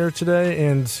 in my hair today,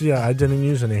 and I didn't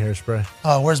use any hairspray.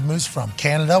 Where's Moose from?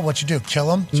 Canada? What you do?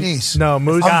 Kill him? Jeez. No,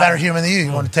 Moose. I'm a better human than you.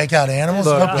 You want to take out animals?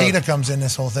 Look, No, PETA comes in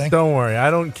this whole thing. Don't worry,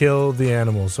 I don't kill the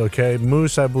animals. Okay,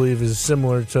 moose, I believe, is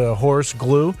similar to horse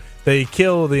glue. They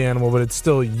kill the animal, but it's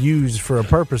still used for a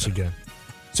purpose again.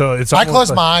 So it's. I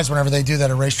close my eyes whenever they do that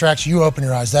at racetracks. You open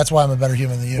your eyes. That's why I'm a better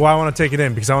human than you. Well, I want to take it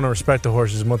in because I want to respect the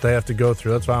horses and what they have to go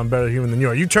through. That's why I'm a better human than you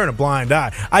are. You turn a blind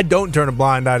eye. I don't turn a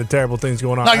blind eye to terrible things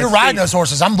going on. No, you're riding those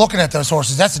horses. I'm looking at those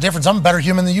horses. That's the difference. I'm a better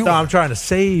human than you No, are. I'm trying to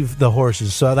save the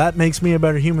horses, so that makes me a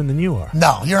better human than you are.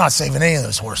 No, you're not saving any of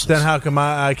those horses. Then how come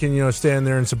I can stand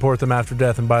there and support them after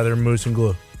death and buy their moose and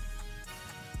glue?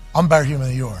 I'm a better human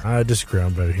than you are. I disagree. I'm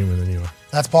a better human than you are.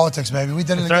 That's politics, baby. We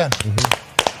did it again. Mm-hmm.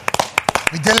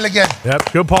 We did it again.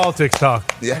 Yep, good politics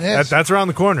talk. Yeah, it is. That's around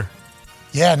the corner.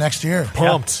 Yeah, next year.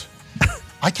 Pumped.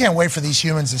 I can't wait for these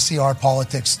humans to see our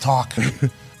politics talk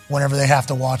whenever they have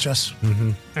to watch us.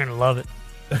 They're going to love it.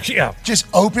 Yeah. Just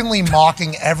openly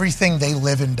mocking everything they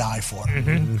live and die for.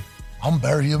 Mm-hmm. I'm a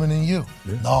better human than you.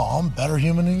 Yeah. No, I'm a better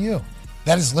human than you.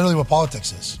 That is literally what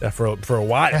politics is. Yeah, for a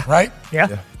while. Right? Yeah.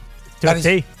 Yeah. To That a is-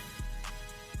 T.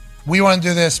 We want to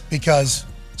do this because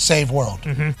save world.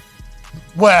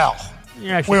 Well,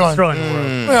 Yeah, we want destroying the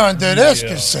world. we want to do this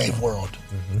because save world.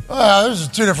 Those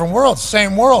are two different worlds,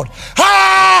 same world.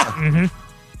 Ha!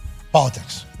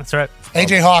 Politics. That's right.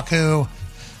 AJ Hawk, who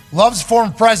loves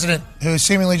former president who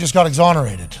seemingly just got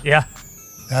exonerated. Yeah.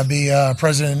 That'd be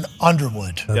President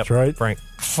Underwood That's right. Frank.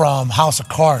 from House of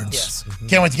Cards. Yes.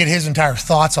 Can't wait to get his entire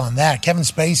thoughts on that. Kevin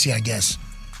Spacey, I guess,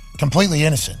 completely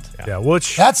innocent. Yeah,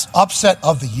 which, That's upset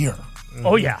of the year.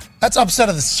 Oh, yeah. That's upset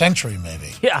of the century,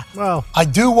 maybe. Yeah. well, I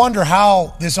do wonder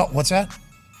how this. What's that?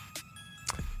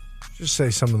 just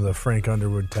say some of the Frank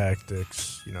Underwood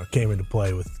tactics, came into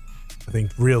play with, I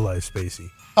think, real life Spacey.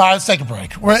 All right, let's take a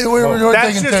break. We're That's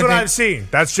taking just what I've seen.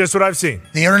 That's just what I've seen.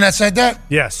 The internet said that.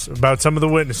 Yes, about some of the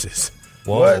witnesses.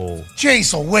 Whoa.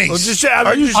 Jeez Louise. Well, just,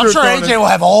 Are you I'm sure throwing AJ will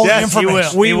have all Yes, the he will.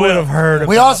 information. We would have heard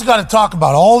We also got to talk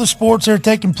about all the sports that are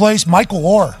taking place. Michael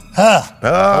Orr.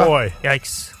 Boy.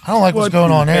 Yikes. I don't like what's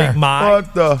going on there.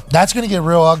 What the? That's going to get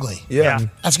real ugly. Yeah.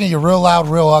 That's going to get real loud,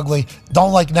 real ugly.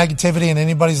 Don't like negativity in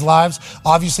anybody's lives.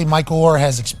 Obviously, Michael Orr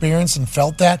has experienced and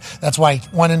felt that. That's why he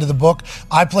went into the book.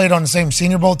 I played on the same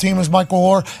Senior Bowl team as Michael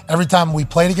Orr. Every time we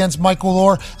played against Michael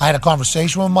Orr, I had a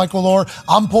conversation with Michael Orr.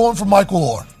 I'm pulling for Michael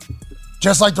Orr,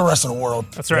 just like the rest of the world.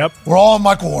 That's right. Yep. We're all on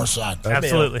Michael Orr's side.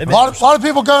 Absolutely. A lot of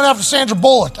people going after Sandra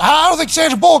Bullock. I don't think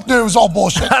Sandra Bullock knew it was all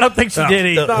bullshit. I don't think she did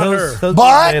either. Not her. Those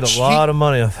But made a lot of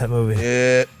money off that movie.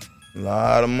 Yeah. A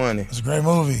lot of money. It's a great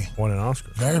movie. Won an Oscar.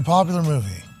 Very popular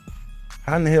movie.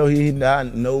 How in the hell he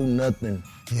not know nothing?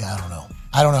 Yeah, I don't know.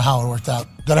 I don't know how it worked out.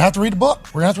 Gonna have to read the book.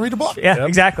 We're gonna have to read the book. Yeah,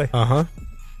 exactly. Uh-huh.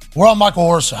 We're on Michael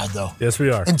Orr's side, though. Yes,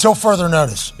 we are. Until further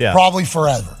notice. Yeah. Probably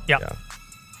forever. Yep.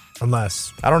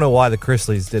 Unless. I don't know why the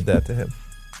Chrisleys did that to him.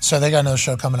 So they got another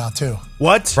show coming out, too.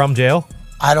 What? From jail?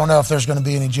 I don't know if there's going to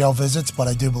be any jail visits, but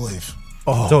I do believe.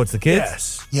 Oh, So it's the kids?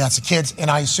 yes. Yeah, it's the kids, and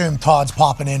I assume Todd's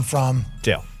popping in from,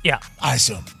 Jail. Yeah. I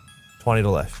assume. 20 to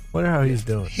life. Wonder how he's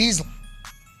doing.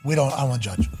 I don't want to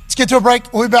judge. Let's get to a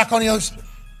break. We'll be back on the other side.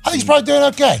 I think he's probably doing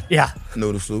okay. Yeah.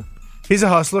 Noodle soup. He's a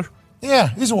hustler. Yeah,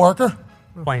 he's a worker.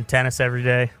 Playing tennis every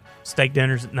day. Steak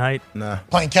dinners at night. Nah.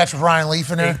 Playing catch with Ryan Leaf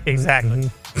in there.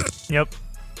 Exactly. Yep.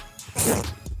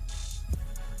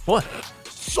 What?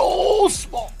 So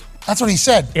small. That's what he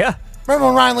said. Yeah. Remember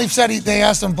when Ryan Leaf said they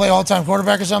asked him to play all-time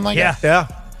quarterback or something like Yeah. that?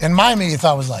 Yeah. And my immediate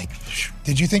thought was like,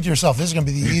 did you think to yourself, this is going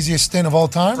to be the easiest stint of all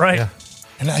time? Right.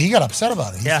 And he got upset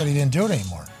about it. He said he didn't do it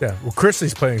anymore. Yeah, well,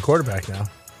 Chrisley's playing quarterback now.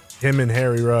 Him and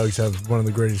Harry Ruggs have one of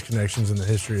the greatest connections in the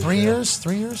history of 3 years?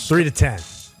 3 years? 3 to 10.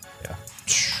 Yeah.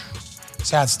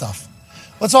 Sad stuff.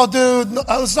 Let's not do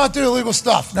illegal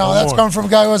stuff. No, that's more. coming from a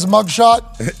guy who has a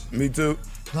mugshot. Me too.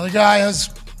 Another guy has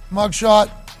a mugshot.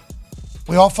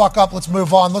 We all fuck up. Let's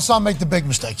move on. Let's not make the big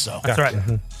mistakes, though. That's right.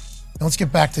 And let's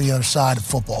get back to the other side of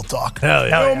football talk. Hell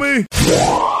yeah. me.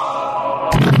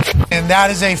 And that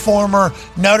is a former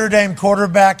Notre Dame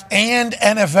quarterback and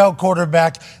NFL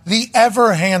quarterback, the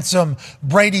ever handsome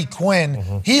Brady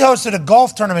Quinn. He hosted a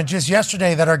golf tournament just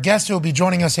yesterday that our guest who will be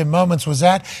joining us in moments was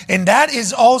at. And that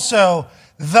is also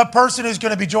the person who's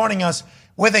going to be joining us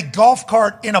with a golf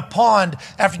cart in a pond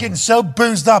after getting so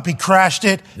boozed up he crashed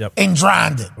it and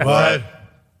drowned it. What?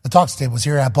 The Talks Table was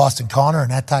here at Boston Connor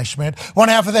and at Ty Schmidt. One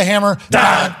half of the Hammer,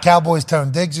 Cowboys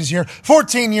Tone Diggs is here.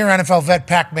 14-year NFL vet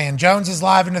Pacman Jones is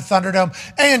live in the Thunderdome.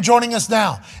 And joining us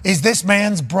now is this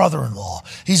man's brother-in-law.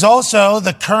 He's also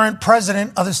the current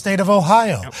president of the state of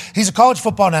Ohio. He's a college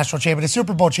football national champion, a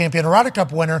Super Bowl champion, a Ryder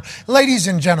Cup winner. Ladies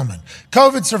and gentlemen,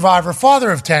 COVID survivor,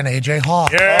 father of 10, AJ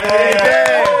Hawk.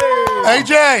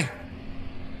 AJ.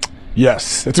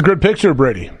 Yes, it's a good picture,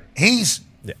 Brady. He's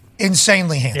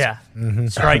insanely handsome. Yeah.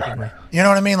 Strikingly. You know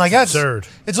what I mean? Like that's Absurd.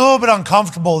 It's a little bit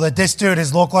uncomfortable that this dude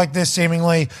has looked like this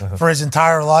seemingly for his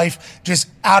entire life, just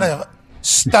out of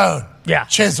stone. Yeah.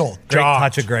 Chiseled. Great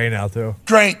touch of gray now, too.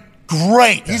 Great.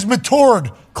 He's matured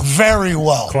very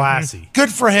well. Classy. Good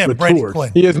for him, Brady Matured.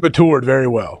 Quinn. He has matured very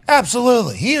well.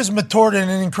 Absolutely. He has matured in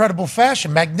an incredible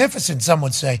fashion. Magnificent, some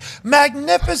would say.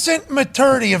 Magnificent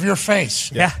maturity of your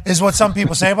face is what some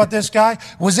people say about this guy.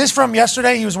 Was this from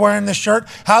yesterday? He was wearing this shirt.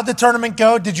 How'd the tournament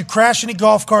go? Did you crash any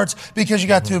golf carts because you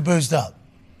got too boozed up?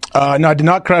 No, I did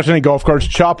not crash any golf carts.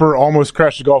 Chopper almost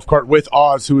crashed a golf cart with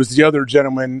Oz, who was the other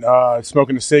gentleman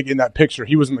smoking a cig in that picture.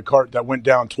 He was in the cart that went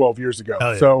down 12 years ago.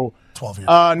 Yeah. So 12 years.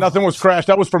 Nothing was crashed.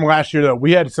 That was from last year, though.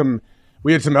 We had some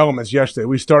elements yesterday.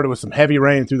 We started with some heavy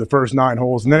rain through the first 9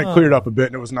 holes, and then it cleared up a bit,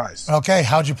 and it was nice. Okay,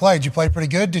 how'd you play? Did you play pretty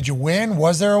good? Did you win?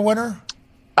 Was there a winner?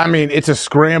 I mean, it's a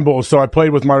scramble. So I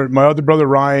played with my other brother,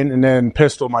 Ryan, and then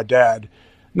Pistol, my dad.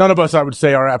 None of us, I would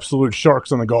say, are absolute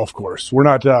sharks on the golf course. We're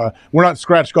not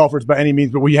scratch golfers by any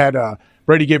means, but we had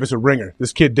Brady gave us a ringer.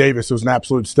 This kid Davis was an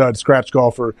absolute stud scratch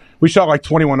golfer. We shot like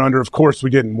 21 under. Of course, we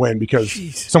didn't win because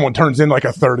someone turns in like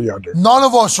a 30 under. None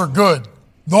of us are good.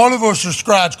 None of us are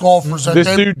scratch golfers.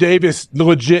 This dude Davis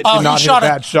legit did not hit a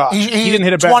bad shot. He didn't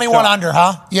hit a bad shot. 21 under,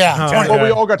 huh? Yeah.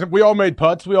 Well, we all made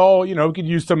putts. We all, could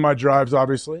use some of my drives,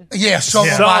 obviously. Yeah, some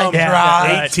of my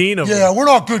drives. 18 of them. Yeah, we're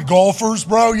not good golfers,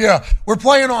 bro. Yeah, we're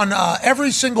playing on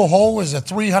every single hole is a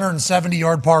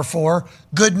 370-yard par 4.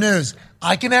 Good news.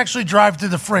 I can actually drive to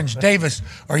the fringe. Davis,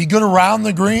 are you good around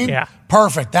the green? Yeah.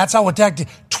 Perfect. That's how attacked.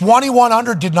 21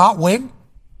 under did not win?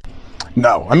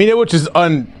 No. I mean, it was just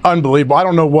unbelievable. I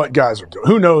don't know what guys are doing.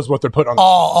 Who knows what they're putting on?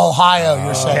 Oh, Ohio,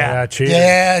 you're saying. Yeah, cheating.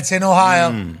 Yeah, it's in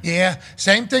Ohio. Yeah.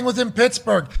 Same thing within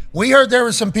Pittsburgh. We heard there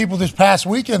were some people this past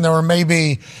weekend that were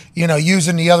maybe,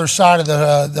 using the other side of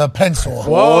the pencil.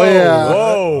 Whoa, yeah.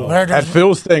 Whoa. At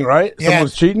Phil's thing, right? Yeah. Someone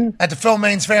was cheating? At the Phil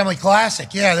Main's Family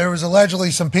Classic. Yeah, there was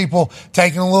allegedly some people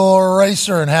taking a little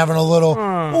eraser and having a little,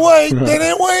 wait,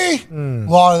 didn't we? A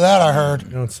lot of that I heard. You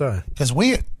don't say. Because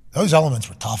those elements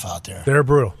were tough out there. They're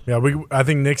brutal. Yeah, I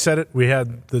think Nick said it. We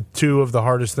had the two of the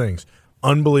hardest things.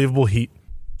 Unbelievable heat,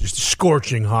 just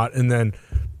scorching hot, and then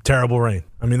terrible rain.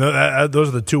 I mean, those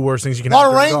are the two worst things you can have. A lot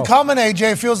of during rain golf. coming,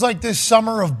 AJ. It feels like this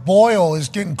summer of boil is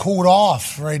getting cooled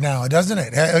off right now, doesn't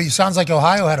it? It sounds like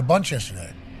Ohio had a bunch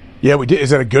yesterday. Yeah, we did. Is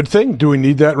that a good thing? Do we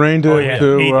need that rain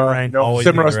to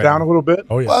simmer us down a little bit?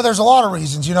 Oh, yeah. Well, there's a lot of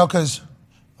reasons, because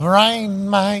rain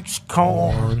makes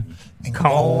corn. And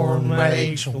corn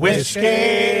makes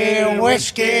whiskey,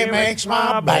 whiskey makes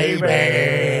my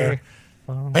baby.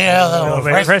 Bill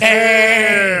whiskey.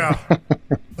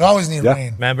 We always need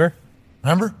rain. Remember?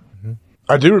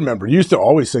 I do remember. You used to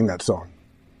always sing that song.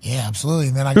 Yeah, absolutely.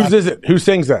 And then Whose is it? Who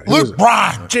sings that? Who is Luke it?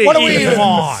 Bryan. What are we even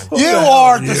on? You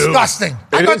are disgusting.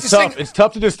 It is tough. It's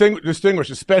tough to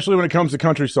distinguish, especially when it comes to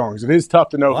country songs. It is tough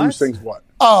to know who sings what.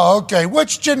 Oh, okay.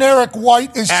 Which generic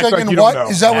white is singing like what? Know.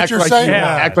 Is that what you're saying?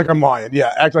 Act like I'm lying.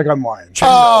 Yeah, act like I'm lying.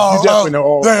 Oh, you definitely know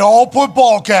all. They all put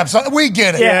ball caps on. We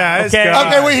get it. Yeah,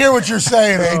 okay, we hear what you're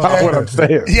saying, AJ. That's not what I'm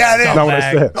saying. Yeah, it is. That's not what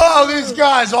I said. Oh, these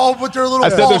guys all put their little I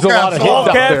said ball there's a lot caps of on. hits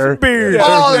out there.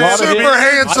 Oh, they're super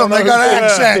handsome. They got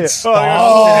accents.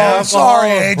 Oh, sorry,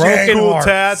 AJ. Cool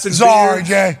tats and Sorry, beards.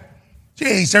 Jay.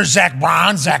 Jeez, there's Zach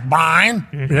Bryan.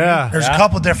 Yeah. There's a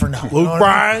couple different now. Luke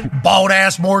Bryan.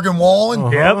 Bald-ass Morgan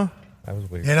Wallen. Yep. That was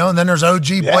weird. And then there's OG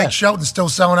Blake Shelton still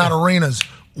selling out arenas.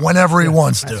 whenever he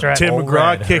wants to. That's right. Tim Old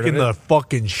McGraw Red, kicking heard of the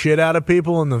fucking shit out of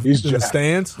people in the jacked.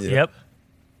 stands. Yep.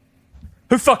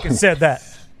 Who fucking said that?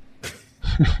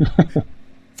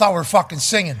 Thought we were fucking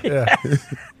singing. Yeah.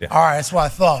 All right, that's what I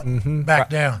thought. Back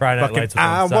down. Friday Night Fucking, Lights was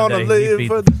I on wanna Sunday. live He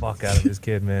for beat the fuck out of his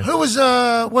kid, man. Who was,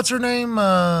 what's her name?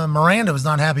 Miranda was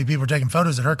not happy people were taking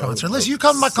photos at her concert. Listen, you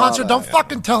come to my concert, don't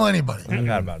fucking tell anybody. I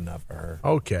got about enough for her.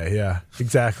 Okay, yeah,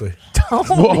 exactly.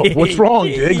 Whoa, what's wrong,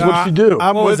 Diggs? What'd she do?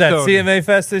 I'm What with was that, Tony. CMA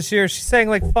Fest this year? She sang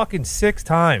like fucking 6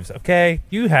 times, okay?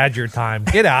 You had your time.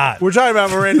 Get out. We're talking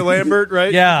about Miranda Lambert,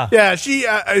 right? Yeah. Yeah, she,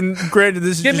 and granted,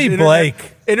 this is Give just me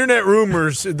Blake. Internet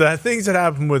rumors, the things that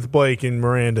happened with Blake and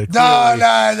Miranda. No,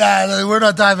 clearly. we're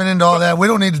not diving into all that. We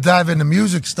don't need to dive into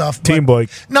music stuff. but Team Blake.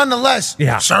 Nonetheless,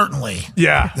 Yeah. certainly.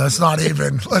 Yeah. Let's not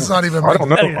even. I don't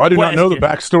know. I do not know the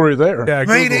backstory there. Yeah,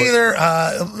 Me Google it. neither.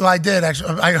 I did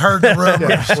actually. I heard the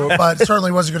rumors, but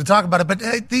certainly wasn't going to talk about it. But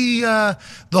the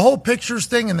whole pictures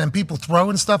thing, and then people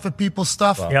throwing stuff at people's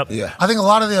stuff. Yep. Yeah. I think a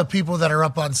lot of the people that are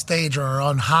up on stage are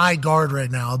on high guard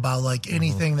right now about like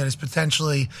anything that is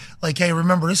potentially like, hey,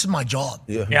 remember this is my job.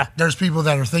 Yeah. There's people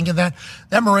that are thinking that.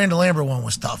 That Miranda Lambert one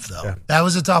was tough though. Yeah. That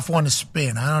was a tough one to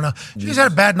spin. I don't know. She's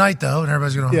had a bad night though, and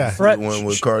everybody's going. Yeah. The one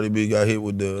where Cardi B got hit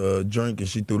with the drink and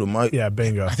she threw the mic. Yeah,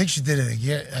 bingo. I think she did it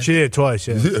again. She did it twice,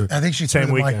 yeah. I think she Same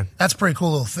threw the mic. weekend. That's a pretty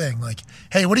cool little thing. Like,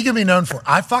 hey, what are you gonna be known for?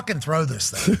 I fucking throw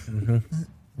this thing.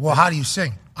 Well, how do you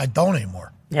sing? I don't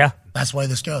anymore. Yeah. That's the way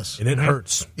this goes. And it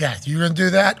hurts. Yeah, you're gonna do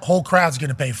that. Whole crowd's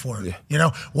gonna pay for it. You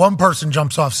know, one person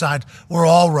jumps offside. We're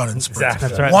all running sprints. Exactly.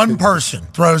 That's right. One person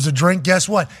throws a drink. Guess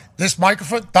what? This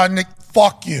microphone, Thundick,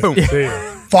 fuck you.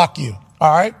 Fuck you.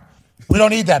 All right. We don't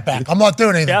need that back. I'm not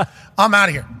doing anything. Yeah. I'm out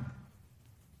of here.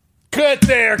 Cut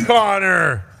there,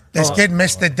 Connor. This kid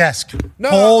missed the desk. No,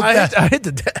 Whole I desk. hit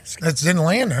the desk. That didn't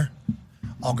land there.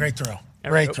 Oh, great throw.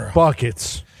 Great throw.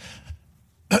 Buckets.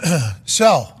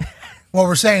 So, what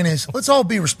we're saying is, let's all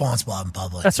be responsible out in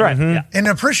public. That's right. Yeah. And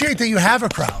appreciate that you have a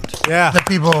crowd. Yeah. That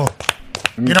people,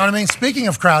 you know what I mean? Speaking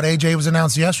of crowd, AJ was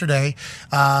announced yesterday.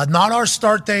 Not our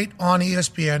start date on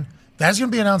ESPN. That's going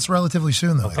to be announced relatively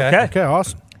soon, though. Okay. Okay,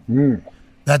 awesome.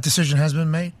 That decision has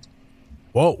been made.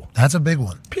 Whoa. That's a big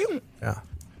one. Yeah,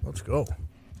 let's go.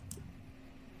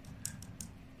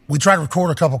 We tried to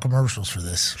record a couple commercials for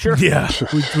this. Sure. Yeah,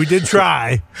 we did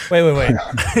try. Wait.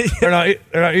 They're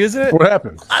not using it? What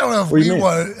happened? I don't know if What do you we mean?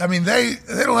 want. I mean, they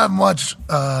don't have much.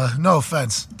 No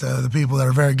offense to the people that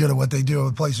are very good at what they do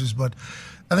at places, but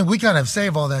I think we kind of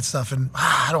save all that stuff. And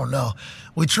I don't know.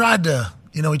 We tried to.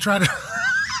 We tried to.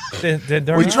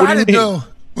 We tried to do.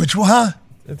 Which one? Huh?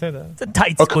 It's a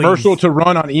tight A squeeze. commercial to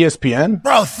run on ESPN?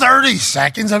 Bro, 30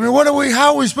 seconds. I mean,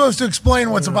 how are we supposed to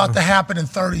explain what's about to happen in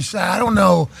 30 seconds? I don't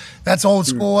know. That's old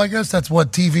school, I guess. That's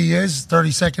what TV is,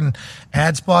 30-second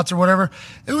ad spots or whatever.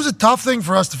 It was a tough thing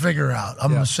for us to figure out,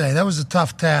 I'm going to say. That was a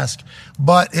tough task.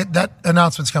 But that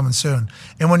announcement's coming soon.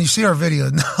 And when you see our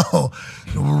video, no,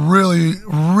 really,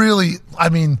 really, I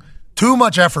mean, too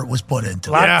much effort was put into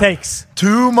A lot it. of takes.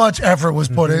 Too much effort was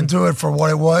put into it for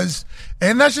what it was.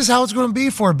 And that's just how it's going to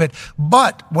be for a bit.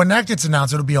 But when that gets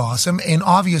announced, it'll be awesome. And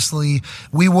obviously,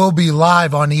 we will be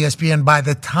live on ESPN by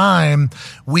the time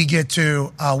we get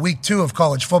to week 2 of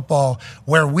college football,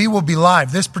 where we will be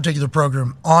live, this particular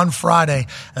program, on Friday,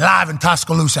 live in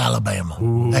Tuscaloosa, Alabama.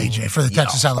 AJ, for the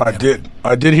Texas Alabama.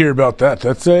 I did hear about that.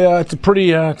 That's it's a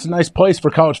pretty it's a nice place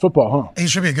for college football, huh? It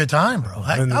should be a good time, bro.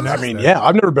 I mean, yeah,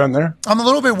 I've never been there. I'm a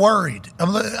little bit worried.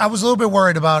 I was a little bit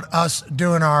worried about us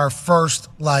doing our first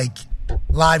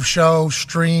live show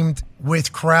streamed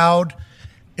with crowd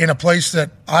in a place that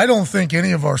I don't think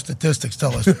any of our statistics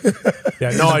tell us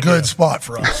is a good spot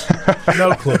for us.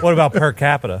 No clue. What about per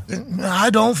capita? I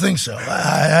don't think so.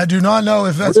 I do not know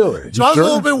if that's really. So I was a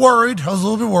little bit worried.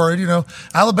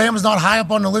 Alabama's not high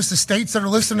up on the list of states that are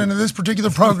listening to this particular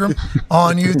program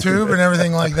on YouTube and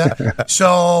everything like that.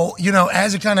 So,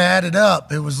 as it kind of added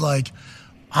up, it was like,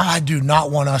 I do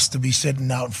not want us to be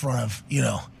sitting out in front of,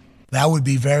 that would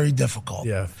be very difficult.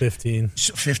 Yeah, 15.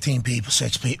 15 people,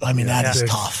 6 people. I mean, that is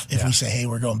tough. If we say, hey,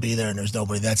 we're going to be there and there's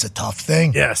nobody, that's a tough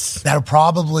thing. Yes. That'll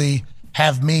probably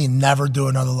have me never do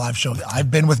another live show. I've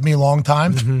been with me a long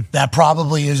time. That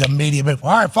probably is immediate. All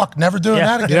right, fuck, never doing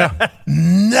that again. Yeah.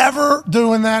 Never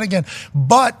doing that again.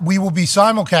 But we will be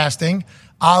simulcasting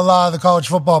a la the college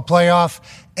football playoff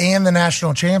and the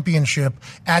national championship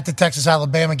at the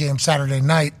Texas-Alabama game Saturday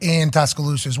night in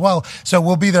Tuscaloosa as well. So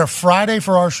we'll be there Friday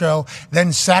for our show.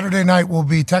 Then Saturday night will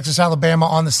be Texas-Alabama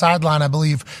on the sideline, I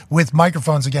believe, with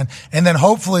microphones again. And then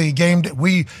hopefully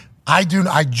I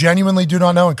genuinely do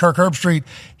not know. And Kirk Herbstreit,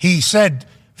 he said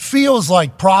feels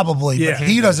like probably, but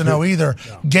he doesn't know either.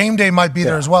 Game day might be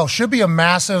there as well. Should be a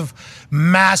massive,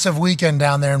 massive weekend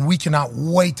down there, and we cannot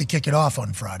wait to kick it off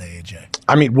on Friday, AJ.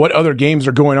 I mean, what other games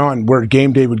are going on where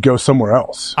game day would go somewhere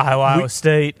else? Iowa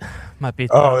State might be.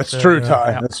 Oh, that's true,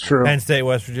 Ty. That's true. Penn State,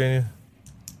 West Virginia.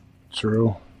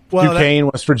 True. Well, Duquesne,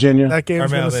 West Virginia. That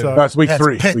game's going to suck. That's week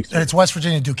 3. Pitt, Week 3. and it's West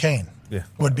Virginia Duquesne.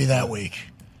 Would be that week.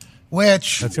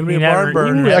 Which that's going to be a barn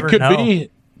burner. That could be.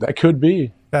 That could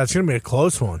be. That's going to be a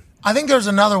close one. I think there's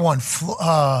another one.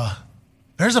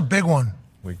 There's a big one.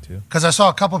 Week 2. Because I saw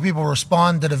a couple people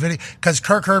respond to the video. Because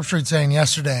Kirk Herbstreit saying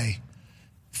yesterday,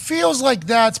 feels like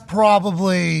that's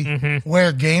probably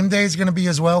where game day is going to be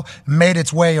as well. Made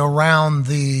its way around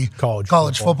the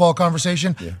college football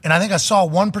conversation. Yeah. And I think I saw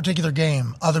one particular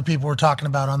game other people were talking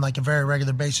about on like a very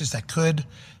regular basis that could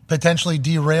potentially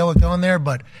derail it going there.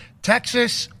 But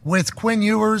Texas with Quinn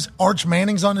Ewers, Arch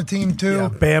Manning's on the team too. Yeah,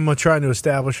 Bama trying to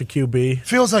establish a QB.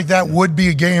 Feels like that would be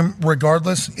a game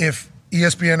regardless if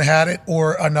ESPN had it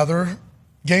or another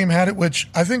game had it, which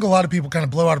I think a lot of people kind of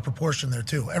blow out of proportion there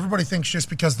too. Everybody thinks just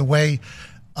because the way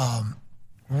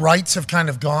rights have kind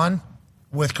of gone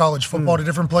with college football to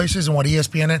different places and what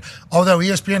ESPN had, although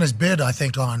ESPN has bid, I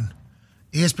think, on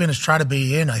ESPN has tried to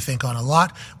be in, I think, on a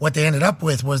lot. What they ended up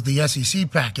with was the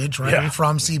SEC package, right,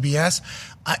 from CBS.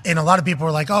 And a lot of people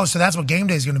were like, oh, so that's what game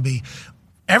day is going to be.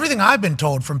 Everything I've been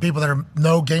told from people that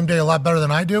know game day a lot better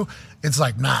than I do, it's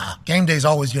like, nah, game day is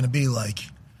always going to be like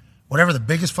whatever the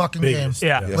biggest fucking game.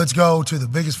 Yeah. Let's go to the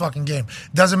biggest fucking game.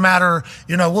 Doesn't matter.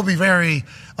 We'll be very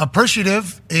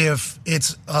appreciative if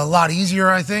it's a lot easier,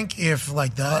 I think, if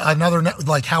like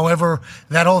however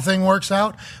that whole thing works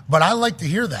out. But I like to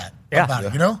hear that. About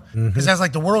it, because as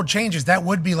like the world changes, that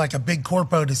would be like a big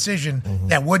corpo decision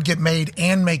that would get made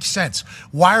and make sense.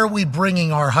 Why are we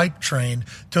bringing our hype train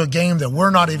to a game that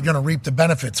we're not even going to reap the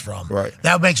benefits from? Right.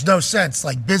 That makes no sense,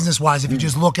 like business wise, if you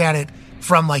just look at it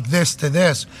from like this to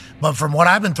this. But from what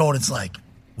I've been told, it's like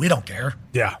we don't care.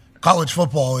 Yeah, college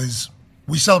football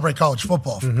we celebrate college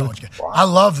football for college games. Wow. I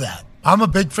love that. I'm a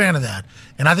big fan of that,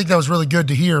 and I think that was really good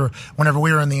to hear whenever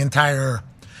we were in the entire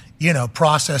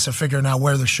process of figuring out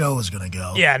where the show is going to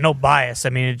go. Yeah, no bias.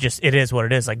 I mean, it is what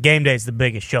it is. Like, game day is the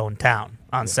biggest show in town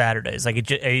on Saturdays.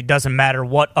 Like, it doesn't matter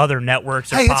what other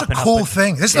networks are popping up. Hey, it's a cool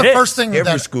thing. This is the first thing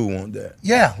every school wants that.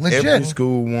 Yeah, legit. Every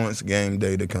school wants game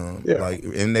day to come. Yeah.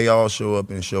 And they all show up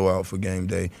and show out for game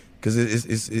day because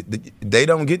they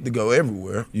don't get to go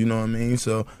everywhere. You know what I mean?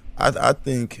 So I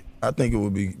think it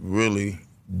would be really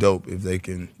dope if they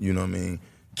can. You know what I mean?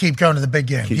 Keep going to the big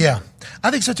game. Yeah. I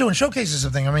think so, too, and showcases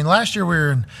something. I mean, last year we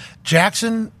were in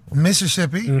Jackson,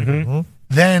 Mississippi.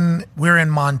 Then we were in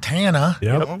Montana.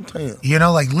 Yep.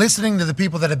 Like listening to the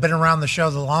people that have been around the show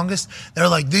the longest, they're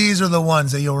like, these are the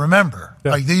ones that you'll remember.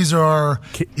 Yep. Like, these are,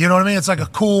 you know what I mean? It's like a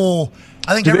cool,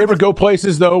 I think. Do they ever go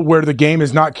places, though, where the game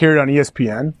is not carried on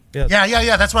ESPN? Yeah.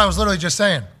 That's what I was literally just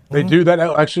saying. They do that,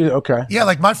 actually? Okay. Yeah,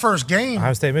 like my first game.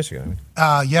 Ohio State, Michigan.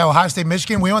 Ohio State,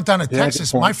 Michigan. We went down to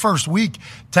Texas. My first week,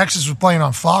 Texas was playing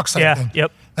on Fox, I think.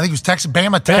 Yep. I think it was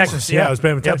Bama, Texas. Yeah, it was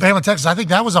Bama, Texas. Bama, Texas. I think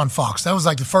that was on Fox. That was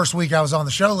like the first week I was on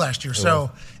the show last year.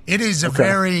 So it is it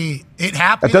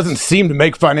happens. That doesn't seem to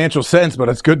make financial sense, but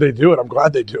it's good they do it. I'm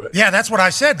glad they do it. Yeah, that's what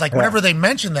I said. Like, whenever they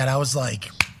mentioned that, I was like,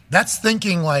 that's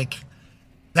thinking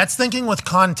with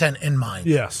content in mind.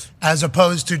 Yes. As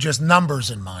opposed to just numbers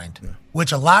in mind,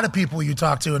 which a lot of people you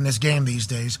talk to in this game these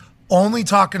days only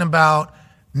talking about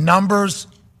numbers.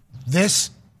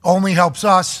 This only helps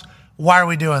us. Why are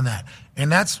we doing that?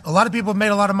 And that's a lot of people have made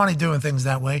a lot of money doing things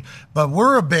that way, but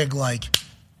we're a big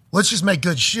let's just make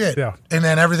good shit. Yeah. And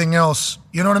then everything else,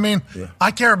 you know what I mean? Yeah.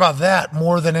 I care about that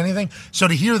more than anything. So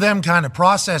to hear them kind of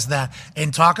process that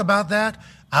and talk about that,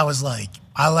 I was like,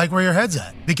 I like where your head's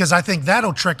at, because I think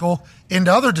that'll trickle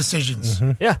into other decisions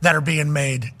that are being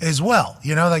made as well.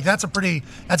 That's a pretty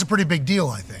big deal,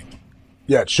 I think.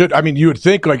 Yeah, it should. I mean, you would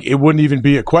think it wouldn't even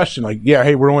be a question.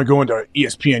 Hey, we're only going to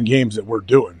ESPN games that we're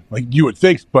doing. You would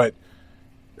think, but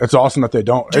it's awesome that they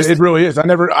don't. It really is.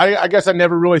 I guess I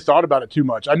never really thought about it too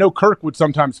much. I know Kirk would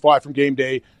sometimes fly from game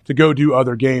day to go do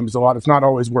other games a lot. It's not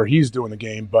always where he's doing the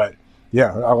game, but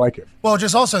yeah, I like it. Well,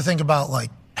 just also think about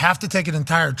have to take an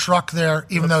entire truck there,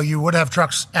 even though you would have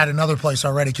trucks at another place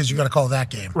already because you got to call that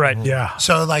game. Right. Yeah.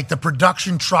 So the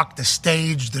production truck, the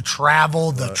stage, the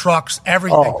travel, the trucks,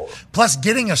 everything. Plus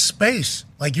getting a space.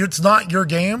 It's not your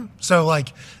game. So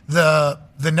the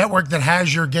network that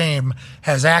has your game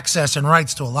has access and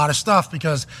rights to a lot of stuff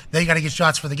because they got to get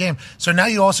shots for the game. So now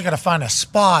you also got to find a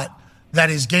spot that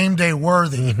is game day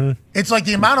worthy. It's like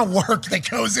the amount of work that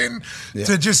goes in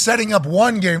to just setting up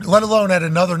one game, let alone at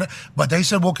another. But they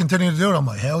said we'll continue to do it. I'm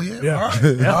like, hell yeah. All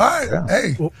right. All right.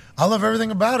 Hey, I love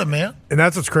everything about it, man. And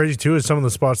that's what's crazy too is some of the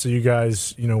spots that you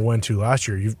guys went to last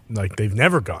year. They've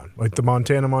never gone like the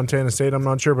Montana State. I'm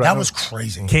not sure, but that was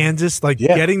crazy. Kansas,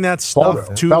 getting that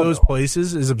stuff to those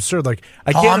places is absurd. Like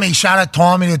Tommy, shout out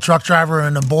Tommy, the truck driver,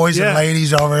 and the boys and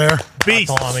ladies over there.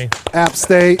 Beast. Tommy. App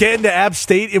State. Getting to App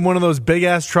State in one of those big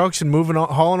ass trucks and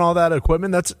hauling all that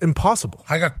equipment, that's impossible.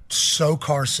 I got so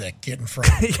car sick getting from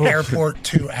airport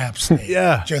to App State.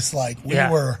 Yeah. Just like we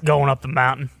were going up the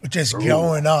mountain. Just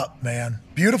going up, man.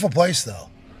 Beautiful place though.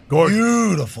 Gorgeous.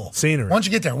 Beautiful scenery. Once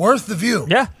you get there, worth the view.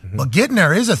 Yeah. But getting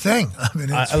there is a thing. I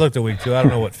mean, I looked at week 2. I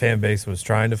don't know what fan base was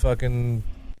trying to fucking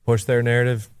push their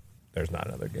narrative. There's not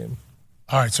another game.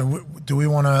 All right, so do we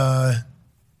want to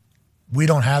 – we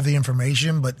don't have the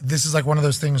information, but this is like one of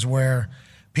those things where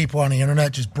people on the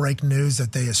internet just break news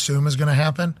that they assume is going to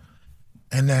happen,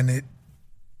 and then it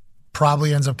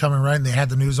probably ends up coming right, and they had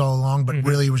the news all along, but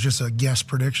really it was just a guess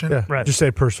prediction. Yeah, right. Just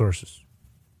say per sources,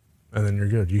 and then you're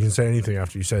good. You can say anything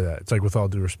after you say that. It's like with all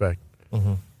due respect.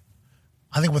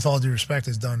 I think with all due respect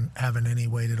is done having any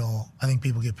weight at all. I think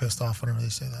people get pissed off whenever they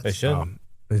say that. They should.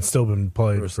 It's still been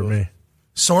played for me.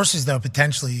 Sources, though,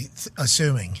 potentially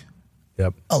assuming,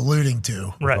 alluding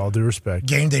to, with all due respect,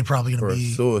 game day probably going to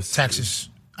be source. Texas,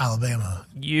 Alabama.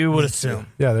 You would assume.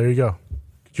 Yeah, there you go.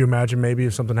 Could you imagine maybe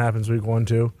if something happens week 1,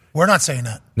 2? We're not saying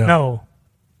that. No.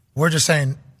 We're just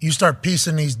saying you start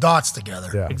piecing these dots together.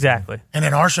 Yeah. Exactly. And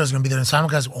then our show's going to be there in time.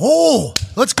 Guys,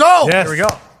 let's go. Yes. There we go.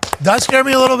 Does scare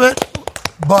me a little bit,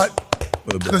 but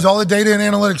because all the data and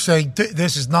analytics say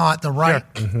this is not the right,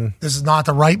 this is not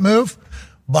the right move.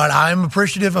 But I'm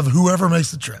appreciative of whoever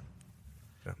makes the trip.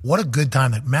 Yeah. What a good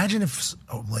time! Imagine if,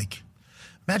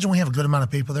 imagine we have a good amount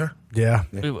of people there. Yeah,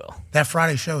 we will. That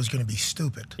Friday show is going to be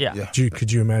stupid. Yeah.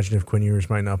 Could you imagine if Quinn Ewers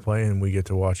might not play and we get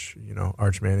to watch,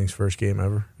 Arch Manning's first game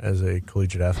ever as a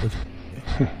collegiate athlete?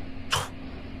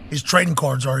 His trading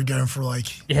cards already going for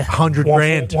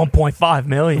 $100,000, $1.5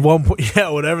 million.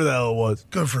 Whatever the hell it was.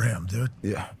 Good for him, dude.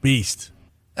 Yeah, beast.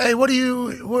 Hey, what do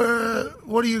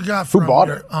you got from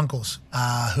your uncles?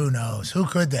 Who knows? Who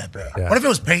could that be? Yeah. What if it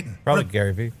was Peyton? Probably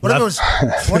Gary V. What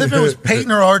if it was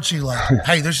Peyton or Archie? Like,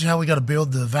 hey, this is how we got to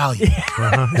build the value.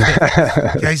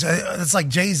 Okay, so it's like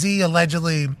Jay-Z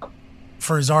allegedly,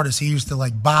 for his artists, he used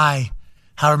to buy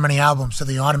however many albums so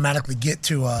they automatically get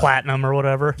to platinum or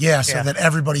whatever. Yeah, so that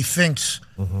everybody thinks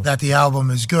that the album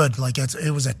is good. Like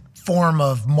it was a form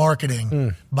of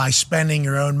marketing by spending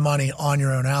your own money on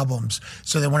your own albums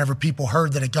so that whenever people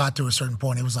heard that it got to a certain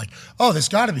point, it was like, oh, this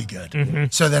got to be good.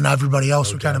 So then everybody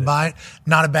else would kind of buy it.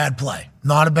 Not a bad play.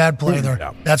 Not a bad play there.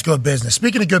 Yeah. That's good business.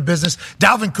 Speaking of good business,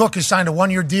 Dalvin Cook has signed a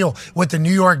 1-year deal with the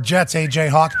New York Jets, AJ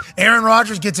Hawk. Aaron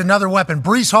Rodgers gets another weapon.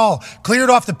 Breece Hall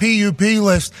cleared off the PUP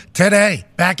list today.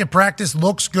 Back at practice,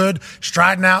 looks good,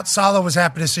 striding out. Salah was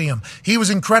happy to see him. He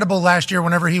was incredible last year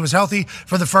whenever he was healthy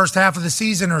for the first half of the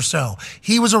season or so.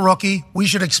 He was a rookie. We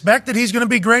should expect that he's going to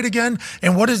be great again.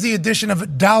 And what does the addition of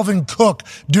Dalvin Cook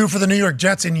do for the New York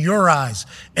Jets in your eyes,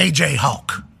 AJ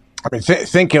Hawk? I mean,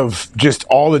 think of just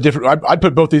all the different. I'd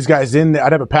put both these guys in.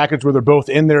 I'd have a package where they're both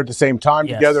in there at the same time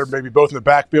together, maybe both in the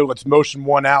backfield. Let's motion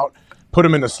one out, put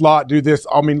him in the slot, do this.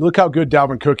 I mean, look how good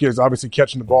Dalvin Cook is, obviously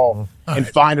catching the ball and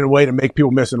finding a way to make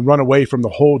people miss and run away from the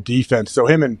whole defense. So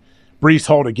him and Breece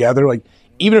Hall together,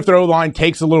 even if their O-line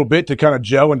takes a little bit to kind of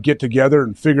gel and get together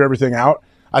and figure everything out,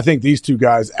 I think these two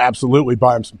guys absolutely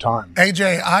buy him some time.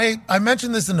 AJ, I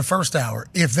mentioned this in the first hour.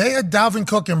 If they had Dalvin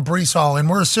Cook and Breece Hall, and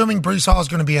we're assuming Breece Hall is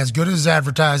going to be as good as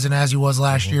advertised and as he was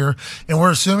last year, and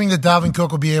we're assuming that Dalvin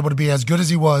Cook will be able to be as good as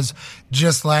he was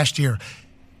just last year,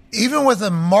 even with a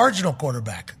marginal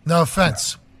quarterback, no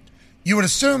offense, you would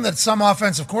assume that some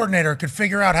offensive coordinator could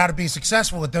figure out how to be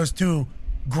successful with those two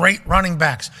great running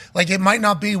backs. It might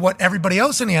not be what everybody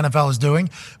else in the NFL is doing,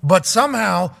 but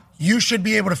somehow you should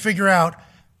be able to figure out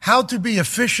how to be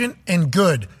efficient and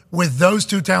good with those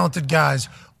two talented guys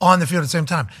on the field at the same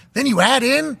time. Then you add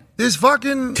in this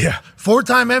fucking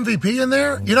 4-time MVP in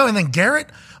there, and then Garrett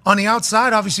on the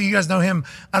outside. Obviously, you guys know him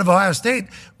out of Ohio State.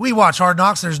 We watch Hard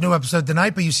Knocks. There's a new episode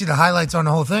tonight, but you see the highlights on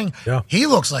the whole thing. Yeah. He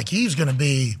looks like he's going to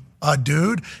be a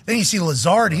dude. Then you see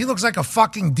Lazard. He looks like a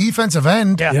fucking defensive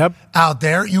end out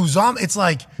there. It's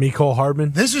like Mecole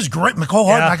Hardman. This is great. Mecole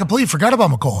Hardman. I completely forgot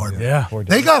about Mecole Hardman. Yeah.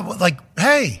 They got,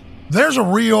 hey, there's a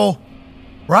real,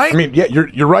 right? I mean,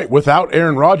 you're right. Without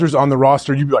Aaron Rodgers on the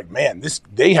roster, you'd be like, man,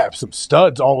 they have some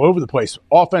studs all over the place.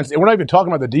 Offense, and we're not even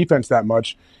talking about the defense that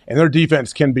much, and their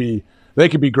defense could be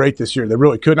great this year. They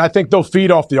really could. And I think they'll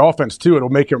feed off the offense, too. It'll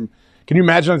make them Can you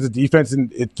imagine as a defense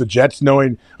and it's the Jets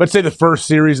knowing, let's say the first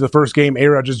series, the first game,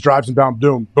 A-Rod just drives them down,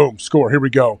 boom, boom, score, here we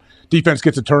go. Defense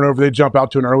gets a turnover, they jump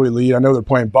out to an early lead. I know they're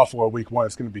playing Buffalo week 1.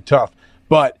 It's going to be tough.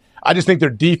 But I just think their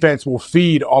defense will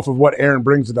feed off of what Aaron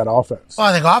brings to that offense. Well,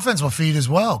 I think offense will feed as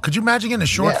well. Could you imagine getting a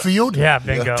short field? Yeah,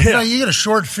 bingo. You know, you get a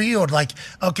short field, like,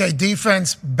 okay,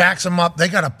 defense backs them up. They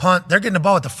got a punt. They're getting the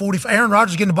ball at the 45. Aaron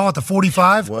Rodgers getting the ball at the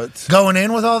 45. What? Going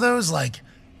in with all those, like,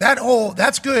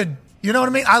 that's good. You know what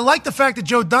I mean? I like the fact that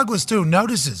Joe Douglas, too,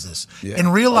 notices this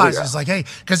and realizes, like, hey,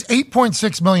 because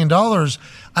 $8.6 million,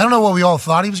 I don't know what we all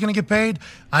thought he was going to get paid.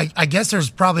 I guess there's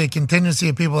probably a contingency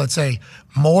of people that say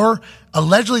more.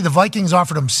 Allegedly, the Vikings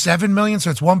offered him $7 million,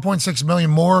 so it's $1.6 million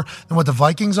more than what the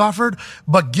Vikings offered.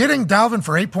 But getting Dalvin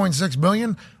for $8.6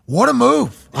 million, what a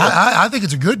move. I think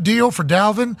it's a good deal for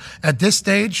Dalvin at this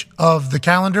stage of the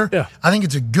calendar. Yeah. I think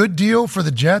it's a good deal for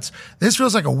the Jets. This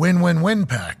feels like a win-win-win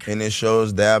pack. And it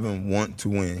shows Dalvin want to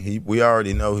win. We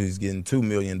already know he's getting $2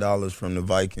 million from the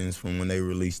Vikings from when they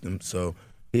released him. So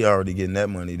he already getting that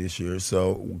money this year.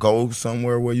 So go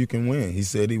somewhere where you can win. He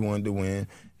said he wanted to win.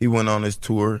 He went on his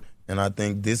tour. And I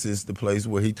think this is the place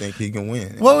where he think he can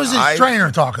win. What was his trainer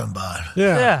talking about?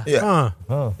 Yeah.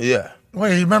 Yeah.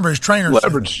 Wait, you remember his trainer?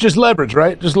 Leverage. Just leverage,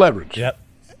 right? Just leverage. Yep.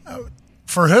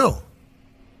 For who?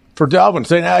 For Dalvin,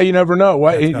 saying, you never know.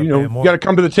 Why, you got to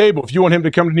come to the table. If you want him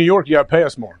to come to New York, you got to pay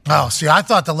us more. Oh, see, I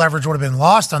thought the leverage would have been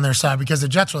lost on their side because the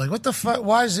Jets were like, what the fuck?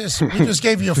 Why is this? We just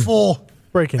gave you a full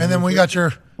breaking. And then we got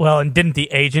your... Well, and didn't the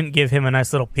agent give him a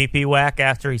nice little pee-pee whack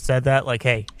after he said that? Like,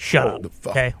 hey, shut up.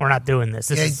 Okay, we're not doing this.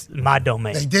 This is my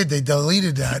domain. They did. They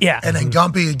deleted that. Yeah. And then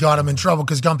Gumpy got him in trouble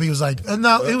because Gumpy was like,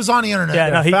 no, it was on the internet. Yeah,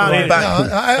 no, he deleted it.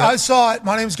 I saw it.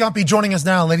 My name's Gumpy. Joining us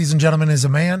now, ladies and gentlemen, is a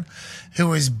man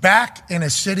who is back in a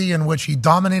city in which he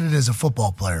dominated as a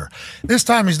football player. This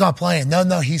time he's not playing.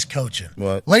 No, he's coaching.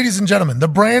 What? Ladies and gentlemen, the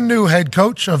brand new head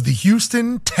coach of the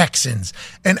Houston Texans,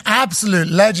 an absolute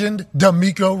legend,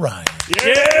 DeMeco Ryan.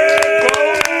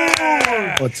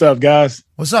 What's up, guys?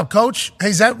 What's up, Coach? Hey,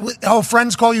 is that how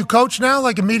friends call you Coach now?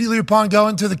 Like immediately upon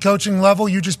going to the coaching level,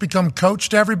 you just become Coach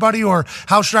to everybody? Or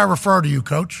how should I refer to you,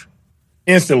 Coach?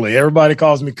 Instantly. Everybody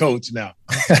calls me Coach now.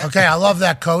 Okay, I love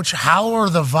that, Coach. How are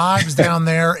the vibes down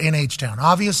there in H-Town?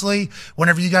 Obviously,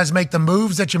 whenever you guys make the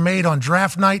moves that you made on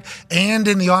draft night and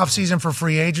in the offseason for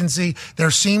free agency, there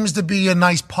seems to be a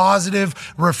nice, positive,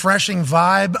 refreshing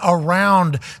vibe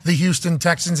around the Houston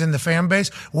Texans and the fan base.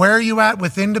 Where are you at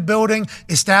within the building,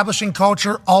 establishing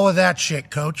culture, all of that shit,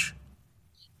 Coach?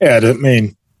 Yeah, I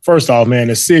mean, first off, man,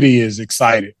 the city is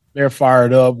excited. They're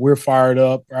fired up. We're fired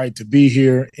up, right, to be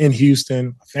here in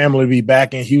Houston, family to be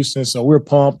back in Houston. So we're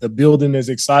pumped. The building is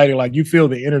excited. Like you feel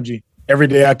the energy every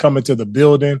day I come into the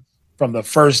building from the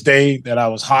first day that I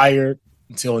was hired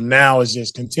until now. It's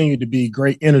just continued to be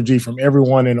great energy from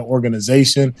everyone in the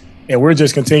organization. And we're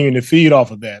just continuing to feed off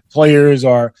of that. Players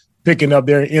are picking up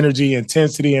their energy,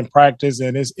 intensity in practice,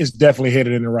 and it's definitely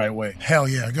headed in the right way. Hell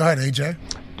yeah. Go ahead, AJ.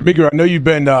 DeMeco, I know you've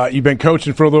been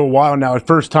coaching for a little while now.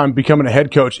 First time becoming a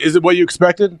head coach. Is it what you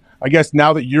expected? I guess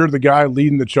now that you're the guy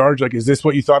leading the charge, like, is this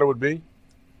what you thought it would be?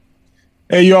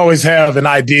 Hey, you always have an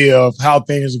idea of how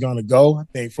things are going to go. I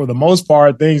think for the most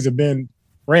part, things have been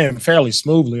ran fairly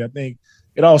smoothly. I think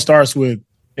it all starts with,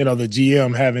 the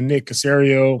GM having Nick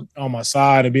Caserio on my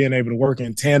side and being able to work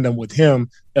in tandem with him.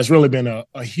 That's really been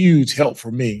a huge help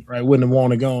for me, right? Wouldn't have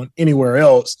wanted to go anywhere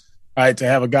else, right? To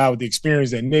have a guy with the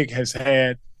experience that Nick has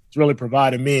had, it's really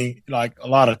provided me like a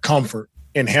lot of comfort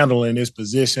in handling this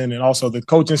position. And also the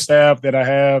coaching staff that I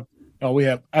have,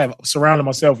 I have surrounded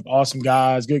myself with awesome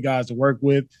guys, good guys to work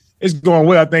with. It's going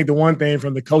well. I think the one thing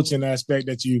from the coaching aspect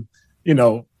that you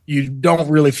don't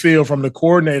really feel from the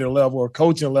coordinator level or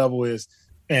coaching level is,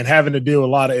 and having to deal with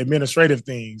a lot of administrative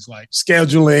things like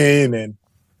scheduling and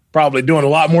probably doing a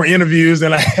lot more interviews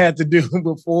than I had to do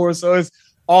before. So it's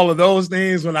all of those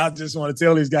things when I just want to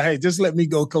tell these guys, hey, just let me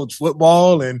go coach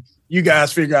football and you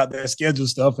guys figure out that schedule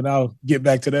stuff and I'll get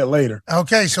back to that later.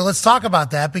 Okay, so let's talk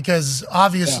about that because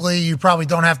obviously you probably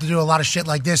don't have to do a lot of shit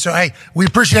like this. So, hey, we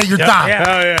appreciate your time.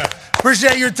 Hell yeah.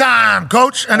 Appreciate your time,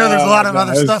 Coach. I know there's a lot of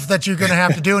other stuff that you're going to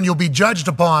have to do and you'll be judged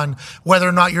upon whether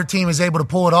or not your team is able to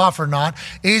pull it off or not.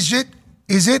 Is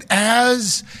it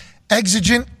as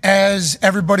exigent as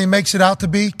everybody makes it out to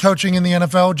be, coaching in the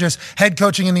NFL, just head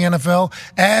coaching in the NFL,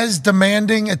 as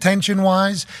demanding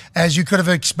attention-wise as you could have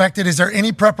expected? Is there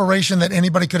any preparation that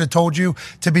anybody could have told you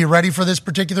to be ready for this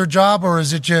particular job, or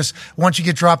is it just once you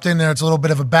get dropped in there, it's a little bit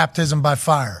of a baptism by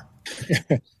fire?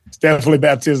 It's definitely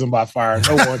baptism by fire.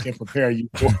 No one can prepare you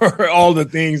for all the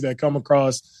things that come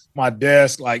across my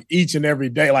desk, like each and every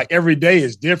day. Like every day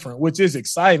is different, which is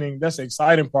exciting. That's the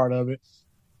exciting part of it.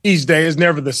 each day is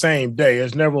never the same day.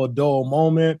 There's never a dull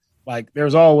moment. Like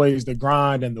there's always the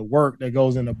grind and the work that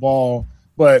goes in the ball,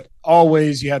 but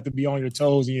always you have to be on your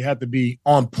toes and you have to be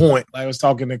on point. Like I was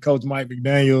talking to Coach Mike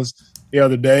McDaniels the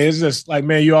other day. It's just like,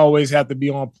 man, you always have to be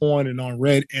on point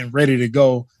and ready to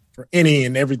go for any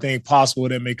and everything possible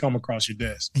that may come across your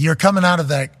desk. You're coming out of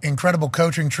that incredible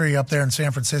coaching tree up there in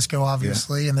San Francisco,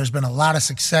 obviously, and there's been a lot of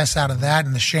success out of that,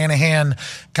 and the Shanahan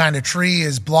kind of tree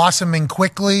is blossoming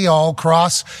quickly all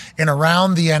across and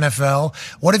around the NFL.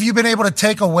 What have you been able to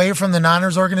take away from the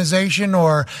Niners organization,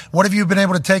 or what have you been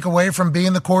able to take away from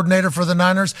being the coordinator for the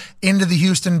Niners into the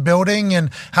Houston building, and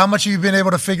how much have you been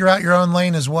able to figure out your own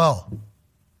lane as well?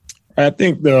 I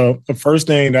think the first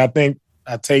thing that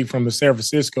I take from the San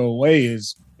Francisco way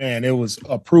is, man, it was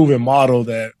a proven model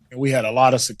that we had a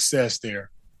lot of success there,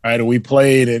 right? And we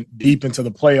played it deep into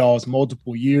the playoffs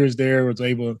multiple years there, was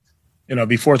able to,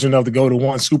 be fortunate enough to go to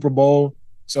one Super Bowl.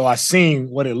 So I seen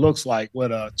what it looks like,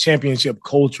 what a championship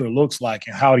culture looks like,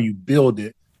 and how do you build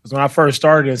it. Because when I first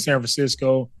started in San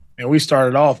Francisco, and we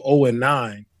started off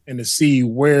 0-9, and to see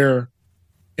where,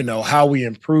 how we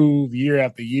improve year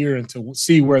after year, and to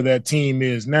see where that team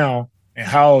is now, and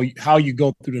how you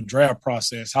go through the draft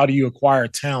process, how do you acquire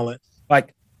talent?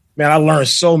 Like, man, I learned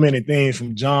so many things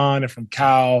from John and from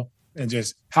Kyle, and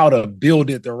just how to build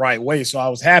it the right way. So I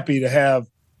was happy to have,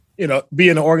 be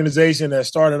in an organization that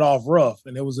started off rough,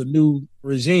 and it was a new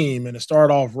regime, and it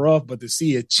started off rough, but to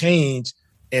see it change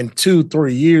in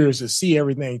 2-3 years, to see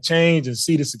everything change and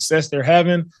see the success they're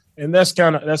having. And that's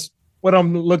what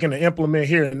I'm looking to implement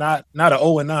here. Not a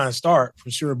 0-9 start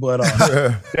for sure, but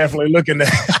definitely looking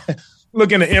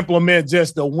to implement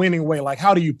just the winning way. Like,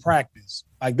 how do you practice?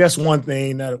 Like, that's one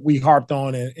thing that we harped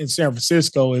on in San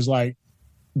Francisco is like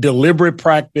deliberate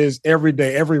practice every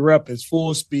day. Every rep is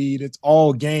full speed. It's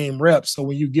all game reps. So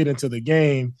when you get into the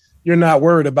game, you're not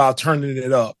worried about turning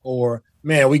it up or,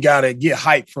 man, we got to get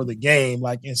hyped for the game.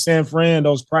 Like in San Fran,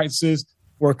 those practices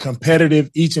were competitive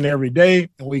each and every day.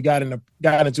 And we got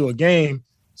into a game.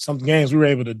 Some games we were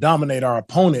able to dominate our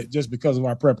opponent just because of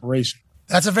our preparation.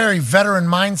 That's a very veteran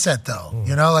mindset, though.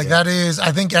 That is,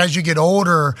 I think as you get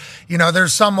older,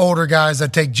 there's some older guys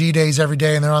that take G days every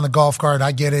day and they're on the golf cart.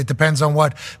 I get it. It depends on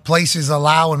what places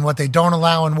allow and what they don't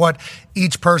allow and what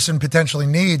each person potentially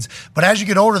needs. But as you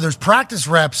get older, there's practice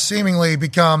reps seemingly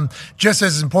become just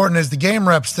as important as the game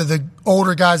reps to the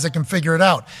older guys that can figure it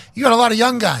out. You got a lot of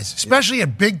young guys, especially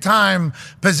at big time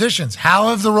positions. How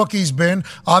have the rookies been?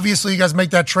 Obviously, you guys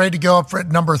make that trade to go up for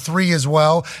number 3 as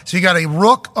well. So you got a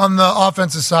rook on the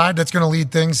offensive side that's going to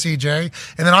lead things, CJ.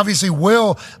 And then obviously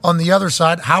Will on the other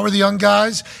side. How are the young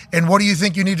guys? And what do you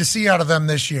think you need to see out of them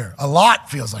this year? A lot,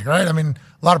 feels like, right? I mean,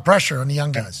 a lot of pressure on the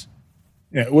young guys.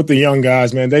 Yeah, with the young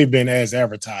guys, man, they've been as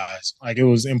advertised. Like, it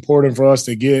was important for us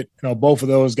to get, both of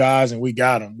those guys, and we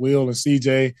got them. Will and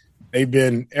CJ, they've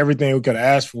been everything we could have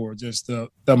asked for. Just the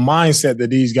mindset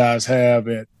that these guys have,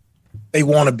 that they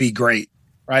want to be great,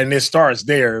 right? And it starts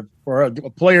there. For a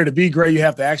player to be great, you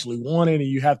have to actually want it, and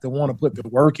you have to want to put the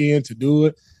work in to do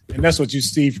it. And that's what you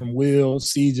see from Will,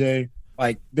 CJ.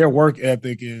 Like, their work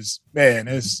ethic is, man,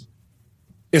 it's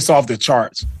off the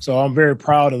charts. So I'm very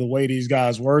proud of the way these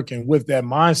guys work. And with that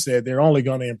mindset, they're only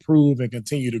going to improve and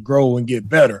continue to grow and get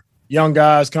better. Young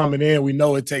guys coming in, we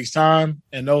know it takes time,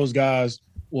 and those guys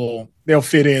they'll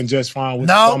fit in just fine.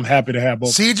 So I'm happy to have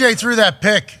both. CJ threw that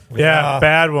pick. Yeah,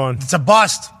 bad one. It's a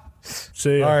bust.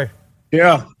 See ya. Sorry.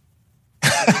 Yeah.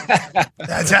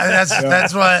 That's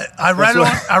what I read.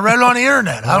 I read it on the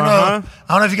internet. I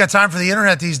don't know if you got time for the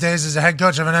internet these days as a head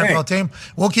coach of an NFL team.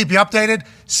 We'll keep you updated.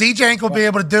 CJ ain't gonna be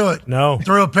able to do it. No,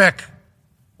 threw a pick.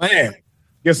 Man,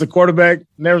 guess the quarterback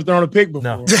never thrown a pick before.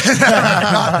 No.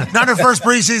 Not the first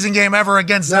preseason game ever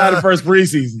against the first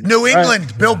preseason. New England,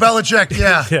 right? Bill Belichick.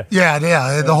 Yeah.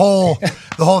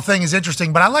 The whole thing is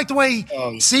interesting. But I like the way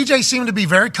CJ seemed to be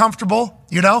very comfortable.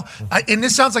 And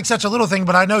this sounds like such a little thing,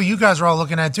 but I know you guys are all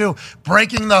looking at it too.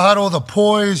 Breaking the huddle, the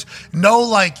poise,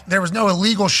 there was no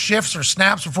illegal shifts or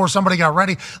snaps before somebody got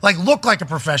ready. Look like a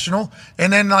professional.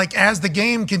 And then as the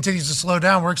game continues to slow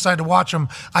down, we're excited to watch him.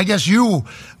 I guess you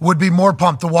would be more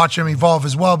pumped to watch him evolve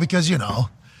as well because,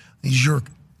 he's your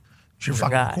fucking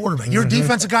guy. Quarterback. You're a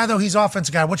defensive guy, though. He's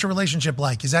offensive guy. What's your relationship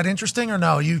like? Is that interesting or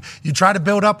no? You try to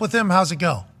build up with him? How's it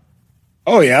go?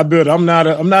 Oh yeah, I'm not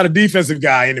a defensive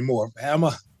guy anymore.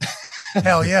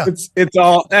 Hell yeah. It's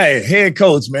all head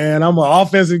coach, man. I'm an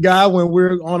offensive guy when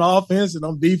we're on offense, and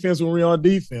I'm defense when we're on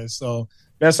defense. So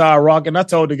that's how I rock. And I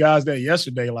told the guys that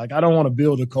yesterday. I don't want to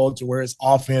build a culture where it's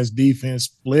offense, defense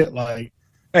split. I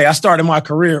started my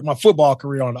football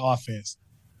career on the offense.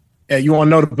 Hey, you want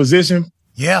to know the position?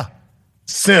 Yeah.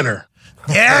 Center.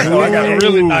 Yeah. So I got a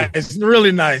really nice. Hey, that's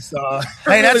really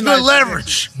good nice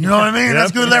leverage. You know what I mean?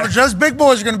 That's good leverage. Those big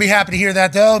boys are going to be happy to hear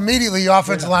that, though. Immediately, the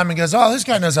offensive lineman goes, "Oh, this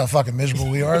guy knows how fucking miserable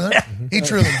we are." He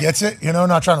truly gets it.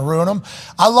 Not trying to ruin them.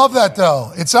 I love that,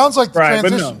 though. It sounds like the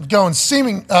transition going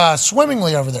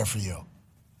swimmingly over there for you.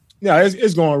 Yeah,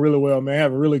 it's going really well, man. I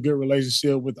have a really good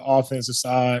relationship with the offensive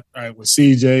side, right? With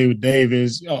CJ, with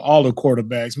Davis, all the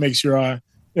quarterbacks. Make sure I,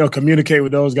 communicate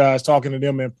with those guys, talking to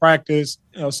them in practice.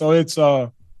 So it's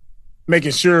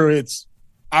making sure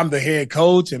I'm the head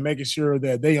coach and making sure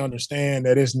that they understand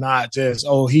that it's not just,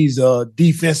 he's a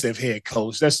defensive head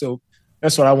coach.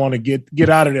 That's what I want to get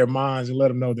out of their minds and let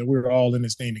them know that we're all in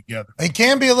this thing together. It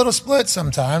can be a little split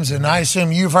sometimes, and I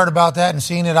assume you've heard about that and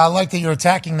seen it. I like that you're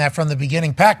attacking that from the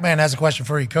beginning. Pacman has a question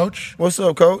for you, Coach. What's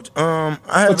up, Coach?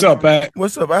 What's up, Pac?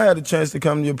 What's up? I had a chance to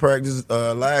come to your practice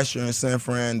last year in San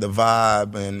Fran, the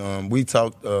vibe, and we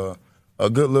talked a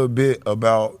good little bit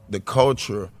about the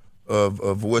culture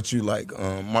of what you like.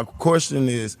 My question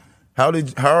is, how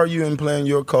are you implementing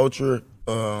your culture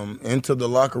into the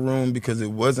locker room, because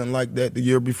it wasn't like that the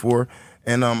year before?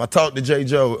 And I talked to J.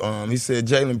 Joe. He said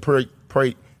Jalen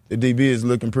Prate, the DB, is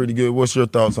looking pretty good. What's your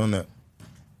thoughts on that?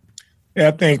 Yeah,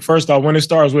 I think first off, when it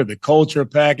starts with the culture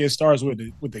pack, it starts with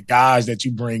the guys that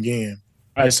you bring in.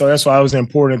 All right, so that's why it was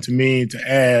important to me to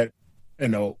add,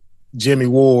 Jimmy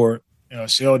Ward,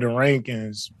 Sheldon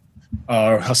Rankins,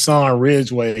 Hassan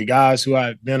Ridgeway, guys who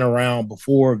I've been around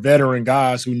before, veteran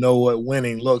guys who know what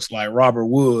winning looks like, Robert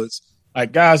Woods.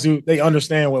 Like guys who they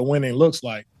understand what winning looks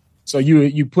like. So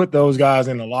you put those guys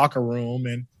in the locker room,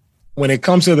 and when it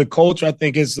comes to the culture, I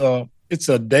think it's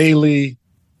a daily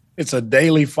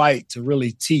fight to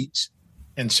really teach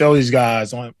and show these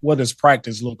guys on what does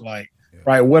practice look like,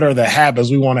 right? What are the habits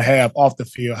we want to have off the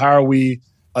field? How are we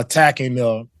attacking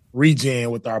the regen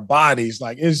with our bodies?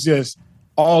 Like it's just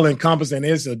all encompassing.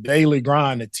 It's a daily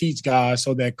grind to teach guys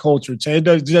so that culture change.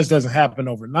 It just doesn't happen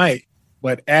overnight.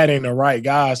 But adding the right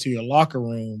guys to your locker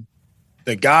room,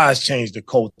 the guys change the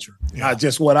culture. Yeah. Not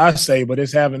just what I say, but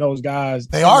it's having those guys.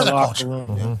 They are the locker culture.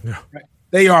 Room. Yeah. Right?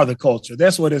 They are the culture.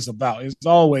 That's what it's about. It's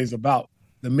always about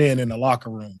the men in the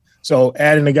locker room. So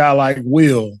adding a guy like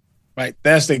Will, right?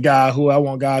 That's the guy who I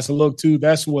want guys to look to.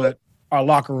 That's what our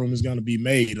locker room is going to be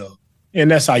made of.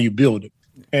 And that's how you build it.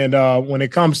 And when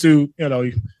it comes to,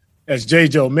 as J.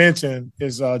 Joe mentioned,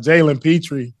 is Jalen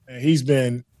Petrie, and he's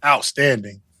been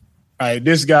outstanding. Right,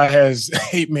 this guy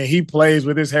he plays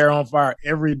with his hair on fire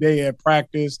every day at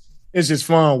practice. It's just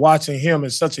fun watching him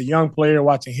as such a young player,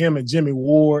 watching him and Jimmy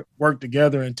Ward work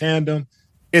together in tandem.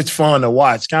 It's fun to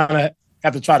watch. Kind of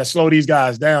have to try to slow these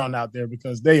guys down out there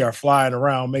because they are flying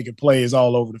around making plays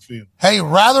all over the field. Hey,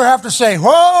 rather have to say,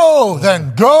 whoa,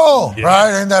 than go,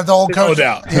 right? And that the old coach. No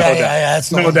doubt.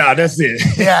 That's no doubt. That's it.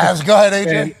 Yeah, go ahead,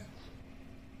 AJ.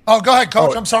 Go ahead,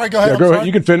 Coach. I'm sorry. Go ahead. Yeah, go ahead.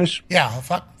 You can finish. Yeah,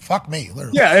 fuck me,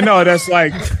 literally. Yeah, and no, that's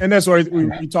where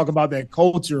we talk about that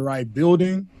culture, right?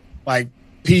 Building, like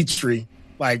Petrie,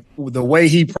 like the way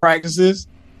he practices,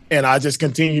 and I just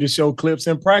continue to show clips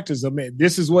in practice. I mean,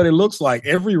 this is what it looks like.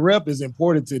 Every rep is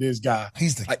important to this guy.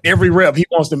 Every rep, he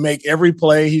wants to make every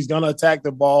play. He's going to attack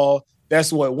the ball.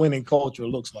 That's what winning culture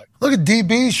looks like. Look at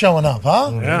DB showing up,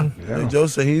 huh? Yeah. Joe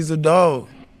said he's a dog.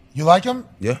 You like him?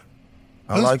 Yeah.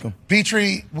 I like him.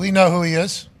 Petrie, we know who he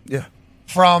is. Yeah.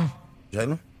 From?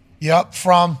 Jalen? Yep,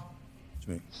 from.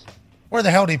 Where the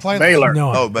hell did he play? Baylor.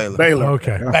 No. Oh, Baylor.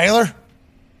 Okay.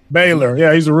 Baylor?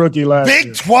 Yeah, he's a rookie last year.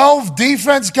 Big 12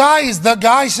 defense guy. He's the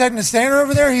guy setting the standard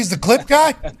over there. He's the clip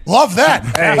guy. Love that.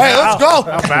 Hey, let's go.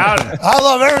 How about it? I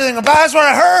love everything about it. That's what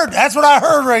I heard. That's what I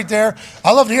heard right there.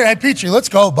 I love to hear. Hey, Petrie, let's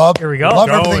go, bub. Here we go. Love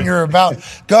everything you're about.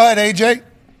 Go ahead, AJ.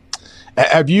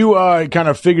 Have you kind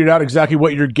of figured out exactly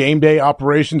what your game day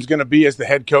operation is going to be as the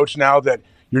head coach now that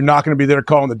you're not going to be there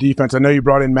calling the defense? I know you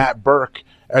brought in Matt Burke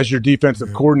as your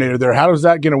defensive coordinator there. How is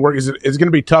that going to work? Is it going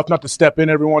to be tough not to step in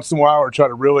every once in a while or try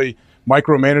to really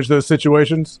micromanage those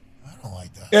situations? I don't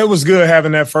like that. It was good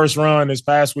having that first run this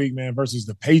past week, man, versus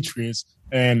the Patriots.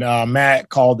 And Matt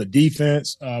called the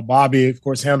defense. Bobby, of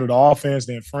course, handled the offense.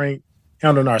 Then Frank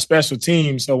handled our special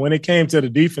teams. So when it came to the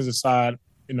defensive side,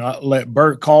 I let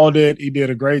Burt called it. He did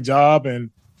a great job, and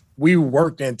we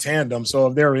worked in tandem. So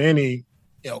if there were any,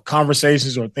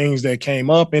 conversations or things that came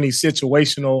up, any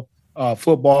situational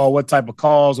football, what type of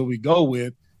calls would we go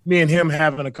with? Me and him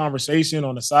having a conversation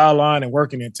on the sideline and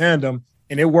working in tandem,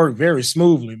 and it worked very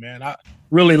smoothly, man. I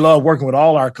really love working with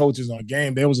all our coaches on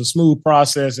game day. It was a smooth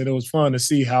process, and it was fun to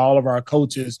see how all of our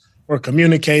coaches were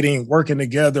communicating, working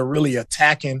together, really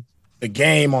attacking the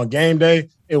game on game day.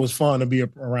 It was fun to be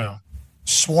around.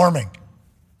 Swarming.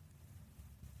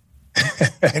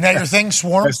 Isn't that your thing,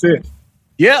 swarm? That's it.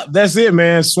 Yeah, that's it,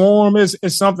 man. Swarm is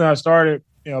something I started,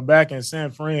 back in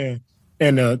San Fran.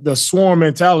 And the swarm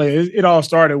mentality, it all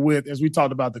started with, as we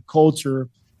talked about the culture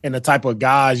and the type of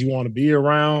guys you want to be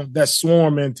around. That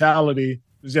swarm mentality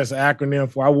is just an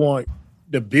acronym for I want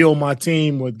to build my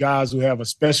team with guys who have a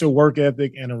special work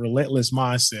ethic and a relentless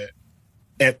mindset.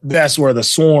 And that's where the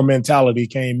swarm mentality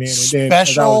came in. And then,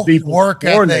 special work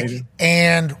ethic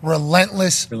and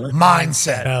relentless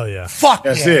mindset. Hell yeah. Fuck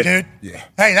that's yeah, it. dude. Yeah.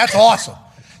 Hey, that's awesome.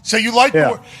 So you like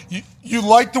you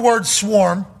like the word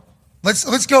swarm.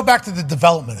 Let's go back to the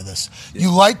development of this.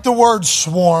 You like the word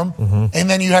swarm, and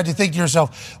then you had to think to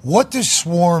yourself, what does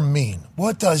swarm mean?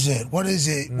 What does it? What is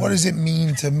it? What does it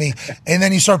mean to me? And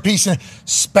then you start piecing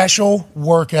special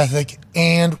work ethic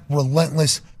and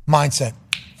relentless mindset.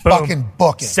 Boom. Fucking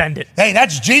book it. Send it. Hey,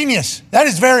 that's genius. That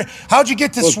is how'd you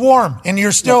get to swarm? And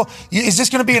you're still, is this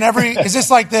going to be is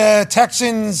this like the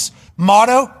Texans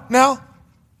motto now?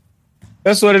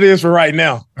 That's what it is for right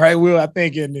now. Right, Will? I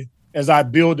think as I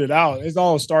build it out, it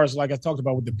all starts, like I talked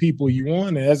about, with the people you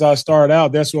want. And as I start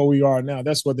out, that's where we are now.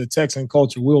 That's what the Texan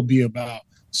culture will be about,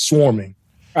 swarming.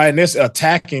 Right, and it's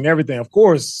attacking everything. Of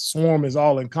course, swarm is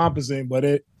all-encompassing,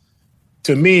 but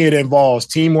to me, it involves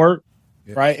teamwork,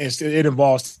 right? It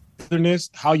involves togetherness,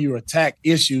 how you attack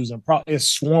issues, and it's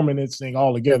swarming this thing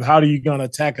all together. How are you going to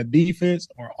attack a defense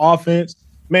or offense?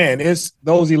 Man, it's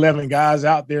those 11 guys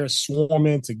out there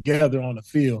swarming together on the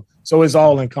field. So it's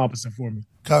all-encompassing for me.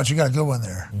 Coach, you got a good one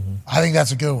there. I think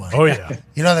that's a good one. Oh, yeah.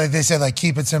 You know, they say, like,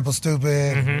 keep it simple,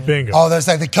 stupid. Bingo. All those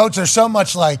things. The coach, there's so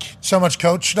much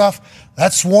coach stuff.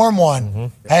 That swarm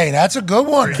one. Hey, that's a good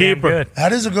one. Keeper.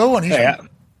 That is a good one. Hey,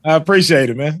 I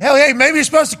appreciate it, man. Hell, hey, maybe you're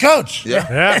supposed to coach.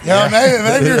 Yeah. You know,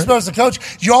 maybe you're supposed to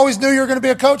coach. You always knew you were going to be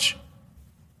a coach?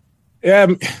 Yeah,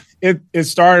 it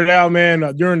started out,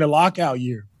 man, during the lockout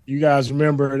year. You guys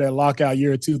remember that lockout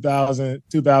year of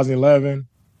 2011.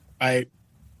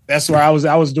 That's where I was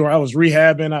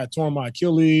rehabbing. I tore my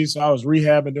Achilles, so I was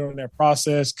rehabbing during that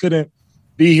process. Couldn't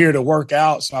be here to work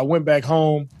out, so I went back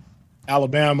home,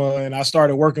 Alabama, and I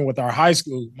started working with our high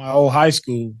school, my old high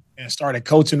school, and started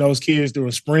coaching those kids through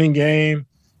a spring game.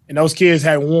 And those kids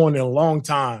hadn't won in a long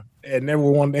time. They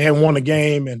hadn't won a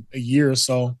game in a year or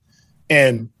so.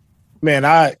 And, man,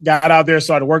 I got out there,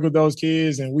 started working with those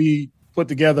kids, and we put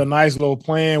together a nice little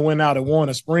plan, went out and won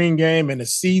a spring game. And to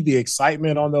see the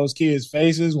excitement on those kids'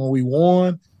 faces when we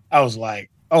won, I was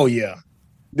like, oh, yeah,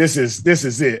 this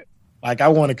is it. Like, I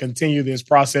want to continue this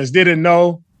process. Didn't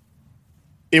know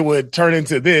it would turn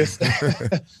into this.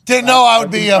 Didn't know I would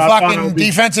be a fucking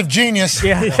defensive genius.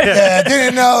 Yeah.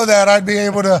 Didn't know that I'd be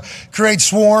able to create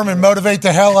swarm and motivate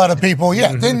the hell out of people.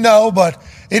 Yeah, didn't know, but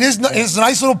it's a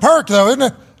nice little perk, though, isn't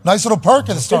it? Nice little perk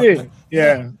at the start. It is.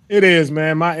 Yeah, it is,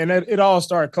 man. It all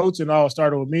started, coaching all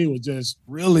started with me, was just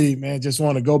really, man, just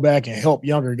want to go back and help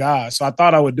younger guys. So I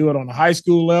thought I would do it on the high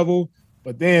school level,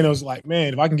 but then it was like,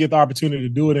 man, if I can get the opportunity to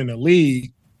do it in the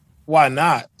league, why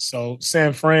not? So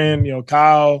San Fran,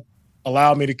 Kyle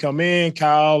allowed me to come in.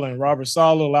 Kyle and Robert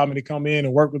Saleh allowed me to come in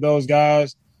and work with those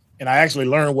guys. And I actually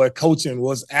learned what coaching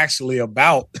was actually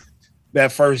about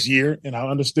that first year. And I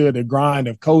understood the grind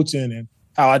of coaching and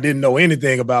how I didn't know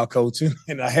anything about coaching,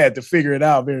 and I had to figure it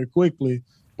out very quickly.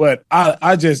 But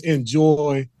I just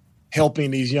enjoy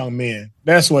helping these young men.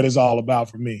 That's what it's all about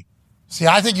for me. See,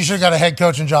 I think you should have got a head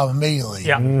coaching job immediately.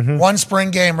 Yeah. One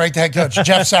spring game, right to head coach.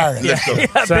 Jeff Saturday. Yeah,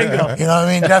 bingo. You know what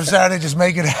I mean? Jeff Saturday just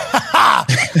make it.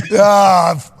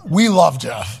 We love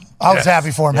Jeff. I was happy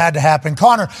for him. Had to happen.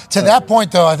 Connor, to that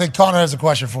point, though, I think Connor has a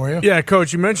question for you. Yeah,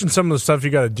 Coach, you mentioned some of the stuff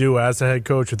you got to do as a head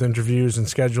coach with interviews and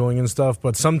scheduling and stuff,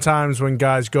 but sometimes when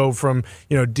guys go from,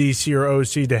 DC or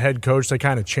OC to head coach, they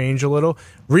kind of change a little.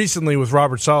 Recently with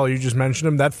Robert Saleh, you just mentioned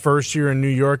him, that first year in New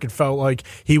York, it felt like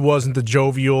he wasn't the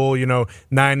jovial,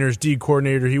 Niners D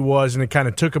coordinator he was, and it kind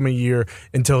of took him a year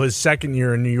until his second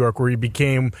year in New York where he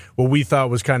became what we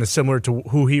thought was kind of similar to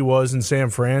who he was in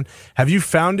San Fran. Have you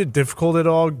found it difficult at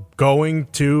all going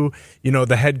to,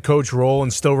 the head coach role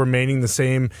and still remaining the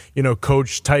same,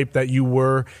 coach type that you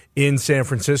were in San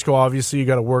Francisco? Obviously, you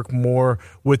got to work more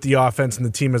with the offense and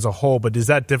the team as a whole, but is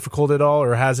that difficult at all,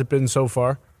 or has it been so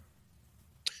far?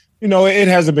 It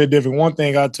hasn't been different. One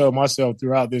thing I told myself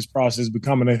throughout this process,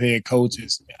 becoming a head coach,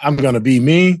 is I'm going to be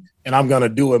me and I'm going to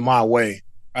do it my way,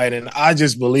 right? And I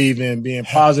just believe in being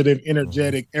positive,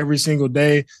 energetic every single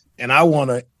day, and I want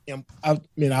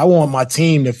my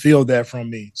team to feel that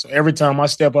from me. So every time I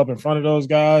step up in front of those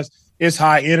guys, it's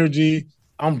high energy.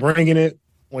 I'm bringing it.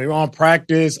 When we're on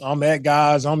practice, I'm at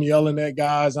guys. I'm yelling at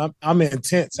guys. I'm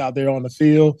intense out there on the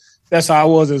field. That's how I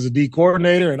was as a D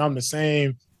coordinator, and I'm the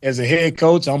same as a head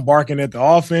coach, I'm barking at the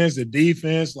offense, the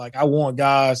defense. Like, I want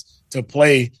guys to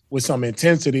play with some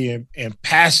intensity and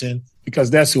passion because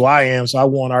that's who I am. So I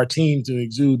want our team to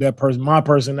exude my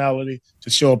personality to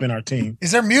show up in our team.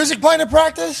 Is there music playing in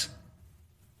practice?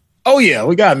 Oh, yeah,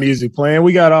 we got music playing.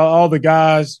 We got all the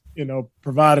guys,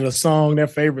 provided a song, their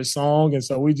favorite song. And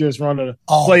so we just run a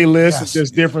playlist of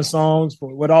just different songs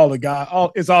with all the guys.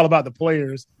 It's all about the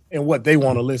players and what they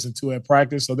want to listen to at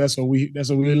practice. So that's what we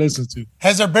listen to.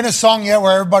 Has there been a song yet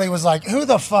where everybody was like, who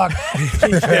the fuck?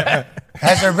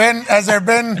 Has there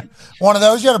been one of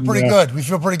those? You had pretty good. We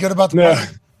feel pretty good about the play.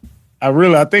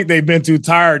 I think they've been too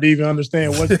tired to even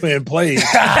understand what's being played.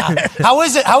 How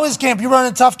is it? How is camp? You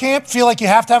running a tough camp? Feel like you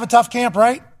have to have a tough camp,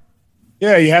 right?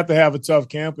 Yeah, you have to have a tough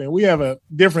camp. And we have a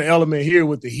different element here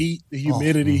with the heat, the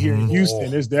humidity here in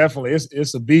Houston. It's definitely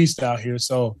it's a beast out here.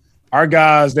 So our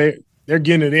guys, they're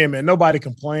getting it in, man. Nobody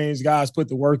complains. Guys put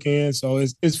the work in. So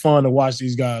it's fun to watch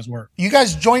these guys work. You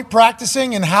guys joint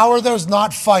practicing, and how are those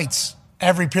not fights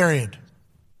every period?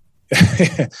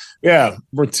 Yeah,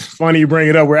 funny you bring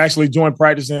it up. We're actually joint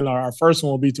practicing. Our first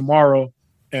one will be tomorrow,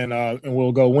 and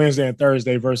we'll go Wednesday and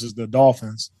Thursday versus the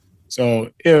Dolphins. So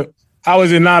how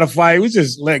is it not a fight? We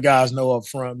just let guys know up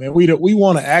front, man. We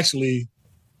want to actually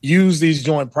use these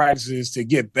joint practices to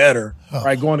get better,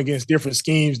 right? Going against different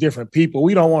schemes, different people.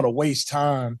 We don't want to waste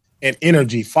time and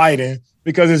energy fighting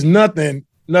because there's nothing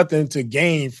to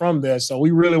gain from this. So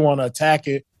we really want to attack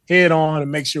it head on and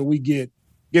make sure we get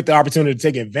the opportunity to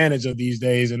take advantage of these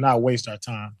days and not waste our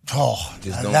time.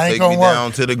 Just don't take me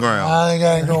down to the ground. I think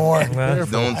that ain't going to work.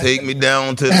 Don't take me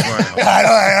down to the ground.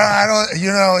 I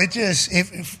don't, it just,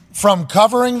 if from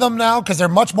covering them now, because they're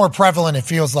much more prevalent, it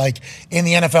feels like, in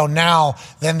the NFL now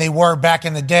than they were back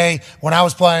in the day when I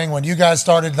was playing, when you guys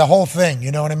started the whole thing,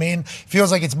 you know what I mean?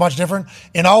 Feels like it's much different.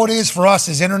 And all it is for us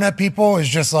as internet people is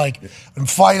just like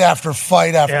fight after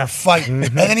fight after fight. And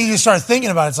then you just start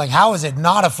thinking about it. It's like, how is it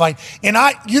not a fight? And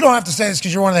you don't have to say this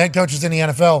because you're one of the head coaches in the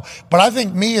NFL, but I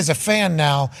think me as a fan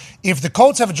now, if the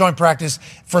Colts have a joint practice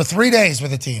for 3 days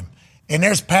with a team, and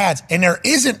there's pads, and there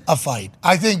isn't a fight,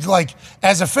 I think, like,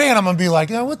 as a fan, I'm going to be like,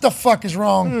 what the fuck is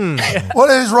wrong? What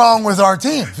is wrong with our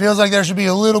team? Feels like there should be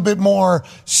a little bit more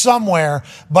somewhere.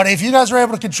 But if you guys are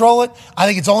able to control it, I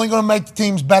think it's only going to make the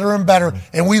teams better and better,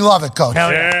 and we love it, Coach.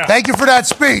 Hell yeah. Thank you for that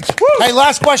speech. Woo! Hey,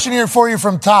 last question here for you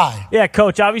from Ty. Yeah,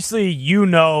 Coach, obviously,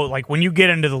 like, when you get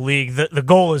into the league, the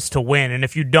goal is to win. And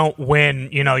if you don't win,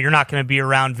 you're not going to be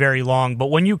around very long. But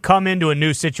when you come into a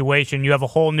new situation, you have a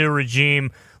whole new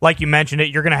regime. Like you mentioned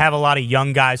you're going to have a lot of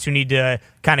young guys who need to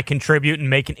kind of contribute and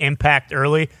make an impact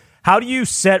early. How do you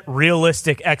set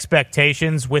realistic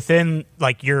expectations within,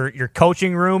 like, your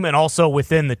coaching room and also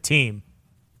within the team?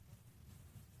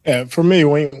 Yeah, for me,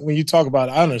 when you talk about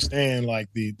it, I understand, like,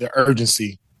 the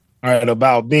urgency, all right,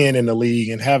 about being in the league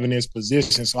and having this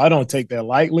position. So I don't take that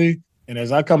lightly. And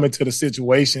as I come into the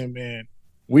situation, man,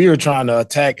 we are trying to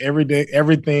attack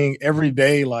everything every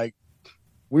day, like,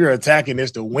 we're attacking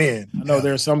this to win. I know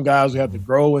there are some guys who have to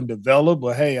grow and develop,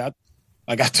 but hey, I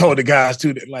told the guys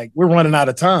too that, like, we're running out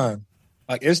of time.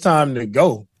 Like, it's time to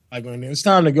go. Like, when it's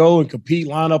time to go and compete,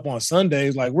 line up on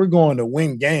Sundays, like, we're going to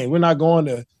win games. We're not going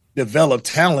to develop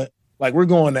talent. Like, we're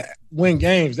going to win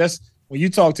games. That's when you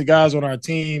talk to guys on our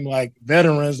team, like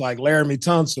veterans like Laramie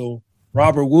Tunsil,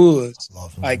 Robert Woods,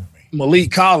 like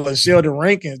Malik Collins, Sheldon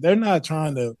Rankins. They're not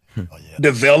trying to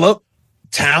develop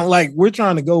talent. Like, we're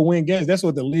trying to go win games. That's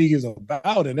what the league is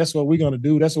about, and that's what we're going to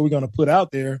do. That's what we're going to put out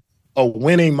there, a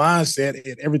winning mindset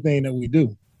in everything that we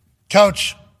do.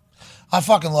 Coach, I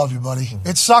fucking love you, buddy.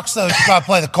 It sucks, though, you got to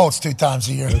play the Colts 2 times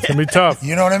a year. It's going to be tough.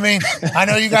 You know what I mean? I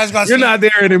know you guys got You're not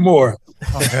there anymore.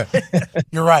 Okay.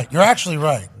 You're right. You're actually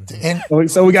right. And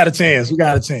so we got a chance.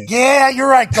 Yeah, you're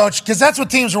right, Coach, because that's what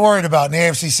teams are worried about in the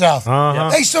AFC South.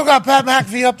 They still got Pat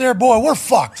McAfee up there. Boy, we're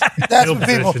fucked. That's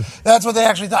what they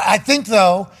actually thought. I think,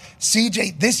 though,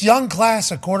 CJ, this young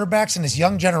class of quarterbacks and this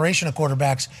young generation of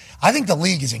quarterbacks, I think the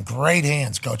league is in great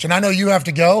hands, Coach. And I know you have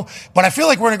to go, but I feel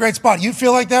like we're in a great spot. You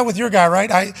feel like that with your guy, right?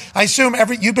 I assume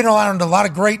you've been around a lot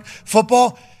of great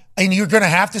football, and you're going to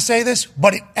have to say this,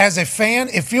 but as a fan,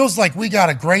 it feels like we got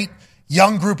a great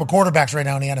young group of quarterbacks right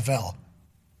now in the NFL.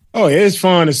 Oh, yeah, it's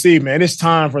fun to see, man. It's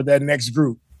time for that next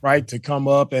group, right, to come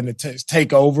up and to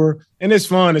take over. And it's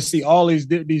fun to see all these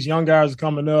young guys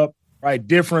coming up, right,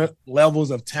 different levels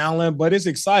of talent, but it's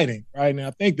exciting, right? And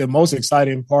I think the most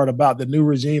exciting part about the new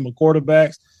regime of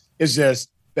quarterbacks is just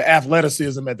the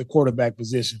athleticism at the quarterback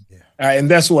position. Yeah. Right?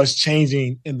 And that's what's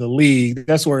changing in the league.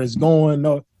 That's where it's going.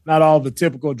 No, not all the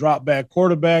typical drop back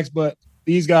quarterbacks, but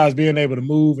these guys being able to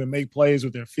move and make plays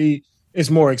with their feet. It's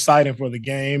more exciting for the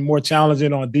game, more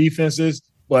challenging on defenses,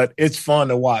 but it's fun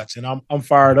to watch. And I'm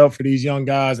fired up for these young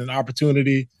guys and the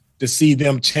opportunity to see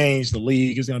them change the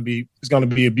league. It's gonna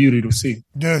be a beauty to see.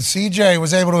 Dude, CJ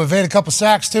was able to evade a couple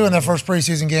sacks too in that first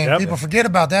preseason game. Yep. People forget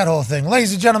about that whole thing.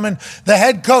 Ladies and gentlemen, the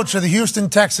head coach of the Houston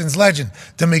Texans, legend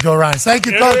DeMeco Ryan. Thank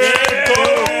you, Coach.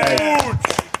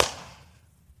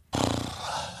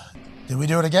 Did we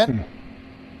do it again?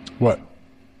 What?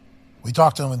 We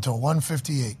talked to him until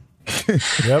 1:58.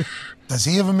 Yep. Does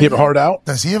he have a meeting? He have a heart out?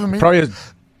 Does he have a meeting? Probably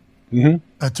has,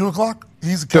 At 2 o'clock?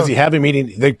 He's the coach. does he have a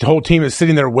meeting? The whole team is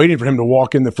sitting there waiting for him to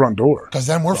walk in the front door. Because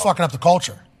then we're fucking up the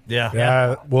culture.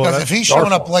 Yeah. Well, Because if he's our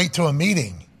showing up fault. late to a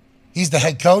meeting, he's the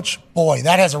head coach. Boy,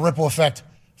 that has a ripple effect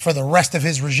for the rest of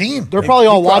his regime. They're probably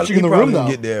all watching in the room, though.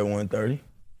 Get there at 1:30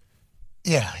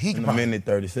 Yeah, he in can a probably. minute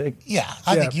 30 seconds. Yeah,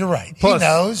 I think you're right. Plus, he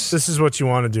knows. This is what you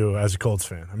want to do as a Colts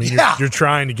fan. I mean, Yeah. you're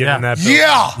trying to get in that building.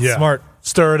 Yeah. Smart.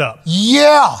 Stir it up.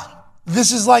 Yeah.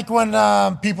 This is like when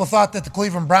people thought that the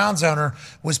Cleveland Browns owner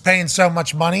was paying so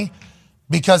much money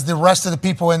because the rest of the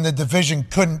people in the division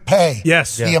couldn't pay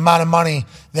the amount of money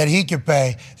that he could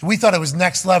pay. We thought it was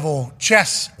next level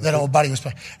chess that old buddy was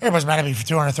paying. Everybody's mad at me for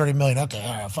 $230 million. Okay,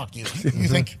 all right, fuck you. You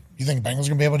think Bengals going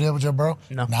to be able to do that with Joe Burrow?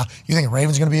 No. Nah. You think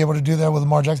Ravens going to be able to do that with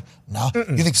Lamar Jackson? No.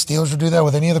 You think Steelers will do that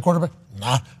with any other quarterback?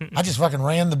 Nah. I just fucking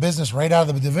ran the business right out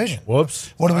of the division.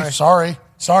 Whoops. What do we? Sorry,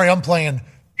 I'm playing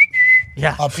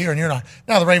up here and you're not.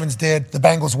 Now the Ravens did, the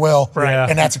Bengals will, Right.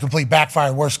 and that's a complete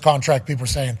backfire. Worst contract people are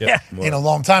saying in a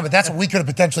long time. But that's what we could have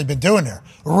potentially been doing there,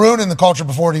 ruining the culture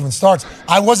before it even starts.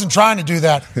 I wasn't trying to do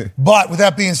that, but with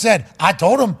that being said, I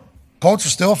told him Colts are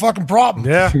still a fucking problem.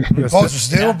 Yeah. Colts are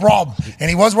still a problem, and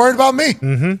he was worried about me.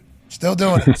 Mm-hmm. Still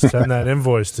doing it. Send that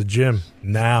invoice to Jim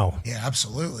now. Yeah,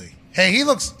 absolutely. Hey,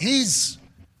 he's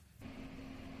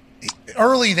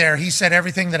early there. He said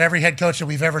everything that every head coach that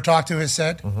we've ever talked to has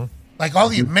said. Mm-hmm. Like all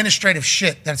the administrative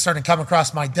shit that's starting to come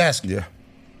across my desk. Yeah.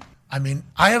 I mean,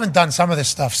 I haven't done some of this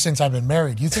stuff since I've been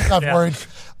married. You think I've worried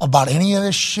about any of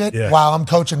this shit while I'm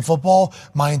coaching football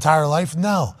my entire life?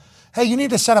 No. Hey, you need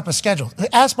to set up a schedule.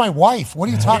 Ask my wife. What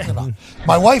are you talking about?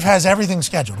 My wife has everything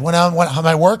scheduled. When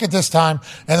I work at this time,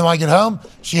 and then when I get home,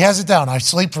 she has it down. I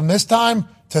sleep from this time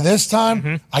to this time.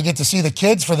 Mm-hmm. I get to see the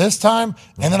kids for this time,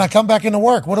 and then I come back into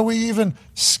work. What do we even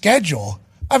schedule?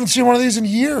 I haven't seen one of these in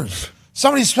years.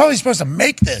 Somebody's probably supposed to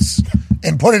make this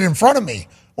and put it in front of me.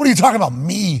 What are you talking about?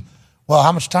 Me? Well,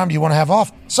 how much time do you want to have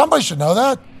off? Somebody should know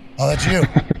that. Oh, that's you.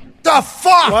 The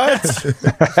fuck?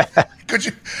 What? Could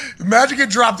you imagine getting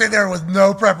dropped in there with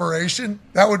no preparation?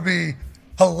 That would be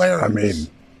hilarious. I mean,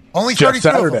 only just 32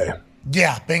 of Saturday. them.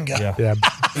 Yeah, bingo. Yeah.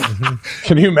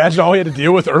 Can you imagine all he had to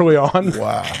deal with early on?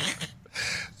 Wow.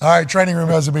 All right, training room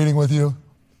has a meeting with you.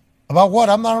 About what?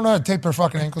 I don't know. Tape their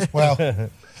fucking ankles. Well,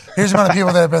 here's the amount of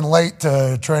people that have been late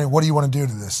to training. What do you want to do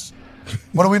to this?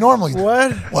 What do we normally do?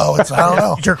 What? Well, I don't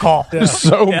know. It's your call.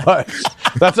 So much.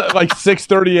 That's at like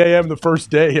 6:30 a.m. the first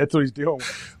day. That's what he's dealing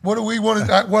with. What do we want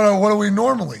to? What do we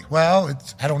normally? Well,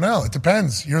 I don't know. It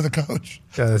depends. You're the coach.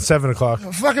 Yeah, it's 7 o'clock.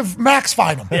 Fucking Max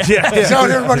find him. Yeah. Is that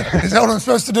what everybody? Is that what I'm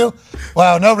supposed to do?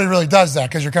 Well, nobody really does that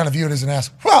because you're kind of viewed as an ass.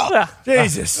 Well,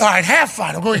 Jesus. all right, half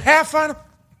find him. Go half find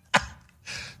him.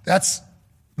 That's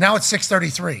now it's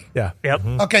 6:33. Yeah. Yep.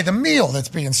 Okay, the meal that's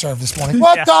being served this morning.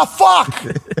 What the fuck?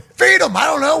 Feed them. I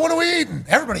don't know. What are we eating?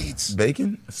 Everybody eats.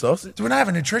 Bacon? Sausage? Do we not have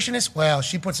a nutritionist? Well,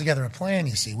 she puts together a plan,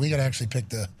 you see. We got to actually pick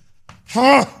the...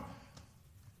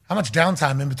 How much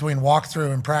downtime in between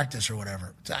walkthrough and practice or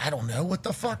whatever? I don't know. What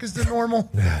the fuck is the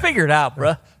normal? Figure it out,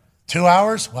 bruh. 2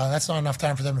 hours? Well, that's not enough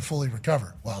time for them to fully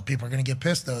recover. Well, people are going to get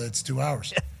pissed, though. It's 2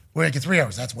 hours. We're going to get 3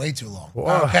 hours. That's way too long.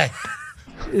 Okay.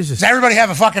 Does everybody have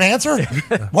a fucking answer?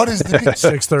 What is the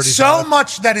 6:35. So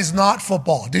much that is not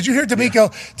football. Did you hear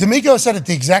DeMeco? DeMeco said it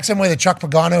the exact same way that Chuck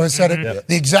Pagano has said it.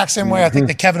 The exact same way I think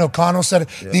that Kevin O'Connell said it.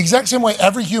 The exact same way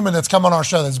every human that's come on our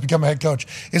show that's become a head coach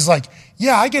is like,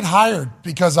 yeah, I get hired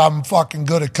because I'm fucking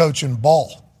good at coaching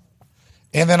ball.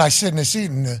 And then I sit in a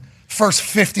seat and the first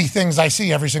 50 things I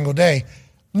see every single day,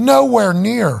 nowhere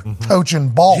near coaching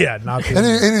ball. Yeah, not it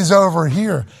is over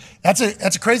here. That's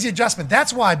a crazy adjustment.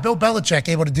 That's why Bill Belichick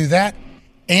able to do that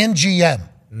and GM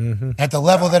at the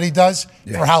level that he does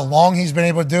for how long he's been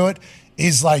able to do it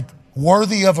is like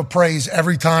worthy of a praise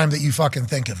every time that you fucking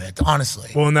think of it, honestly.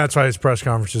 Well, and that's why his press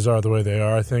conferences are the way they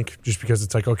are, I think, just because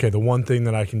it's like, okay, the one thing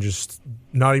that I can just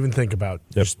not even think about,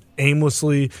 just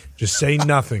aimlessly, just say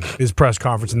nothing is press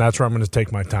conference, and that's where I'm going to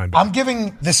take my time. I'm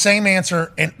giving the same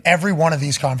answer in every one of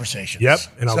these conversations. Yep,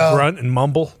 and I'll grunt and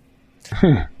mumble.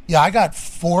 Yeah, I got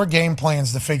 4 game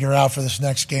plans to figure out for this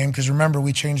next game because remember,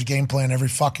 we change game plan every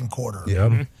fucking quarter.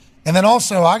 Yep. And then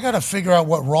also, I got to figure out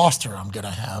what roster I'm going to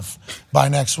have by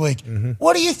next week.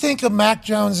 What do you think of Mac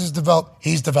Jones'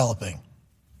 He's developing.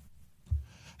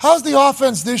 How's the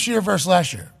offense this year versus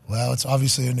last year? Well, it's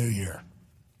obviously a new year.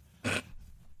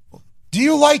 Do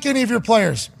you like any of your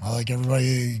players? I like everybody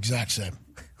the exact same.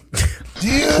 Do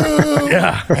you?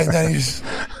 Yeah. And then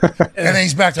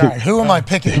he's back to, all right, who am I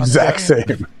picking? Exact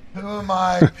same. Who am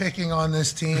I picking on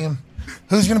this team?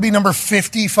 Who's going to be number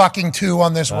 52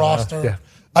 on this roster? Yeah.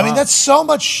 I mean, that's so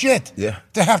much shit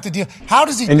to have to deal. How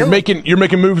does he And do you're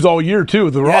making moves all year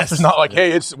too. The Yes. roster's not like,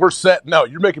 hey, we're set. No,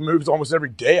 you're making moves almost every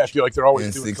day. I feel like they're always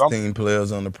And doing 16 something.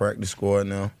 players on the practice squad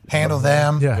now. handle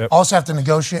them? Yeah. Yep. Also have to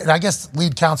negotiate. And I guess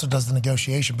lead counsel does the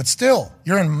negotiation, but still,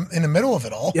 you're in the middle of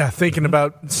it all. Yeah, thinking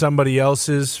about somebody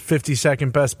else's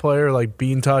 52nd best player, like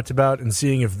Bean talked about, and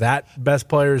seeing if that best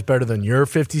player is better than your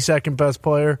 52nd best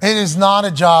player. It is not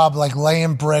a job like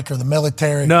laying brick or the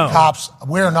military, No. cops.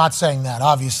 We're not saying that,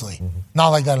 obviously. Not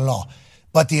like that at all.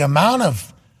 But the amount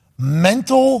of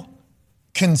mental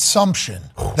consumption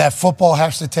that football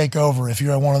has to take over if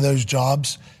you're at one of those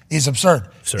jobs is absurd.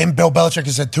 And Bill Belichick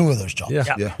has had 2 of those jobs.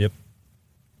 Yeah. Yep.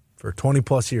 For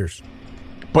 20-plus years.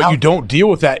 But you don't deal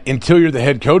with that until you're the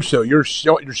head coach, though. You're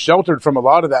sheltered from a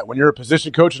lot of that. When you're a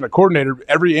position coach and a coordinator,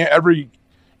 every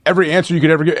answer you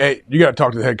could ever get, hey, you got to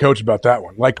talk to the head coach about that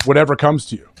one. Like, whatever comes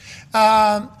to you.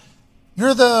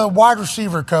 You're the wide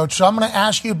receiver coach, so I'm going to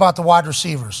ask you about the wide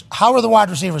receivers. How are the wide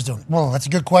receivers doing? Well, that's a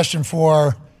good question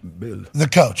for the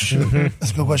coach.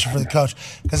 That's a good question for the coach.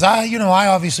 Because I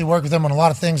obviously work with them on a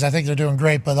lot of things. I think they're doing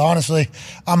great, but honestly,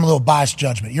 I'm a little biased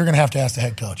judgment. You're going to have to ask the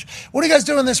head coach. What are you guys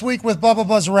doing this week with blah, blah,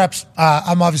 blah's reps?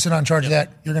 I'm obviously not in charge of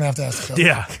that. You're going to have to ask the coach.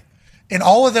 Yeah. In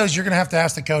all of those, you're going to have to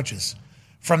ask the coaches.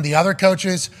 From the other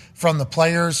coaches, from the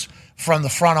players, from the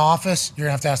front office, you're going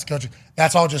to have to ask the coaches.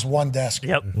 That's all just one desk.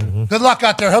 Yep. Good luck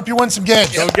out there. Hope you win some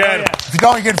gigs. Go get it. If you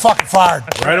don't, you're getting fucking fired.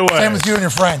 Right away. Same with you and your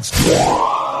friends.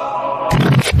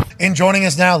 And joining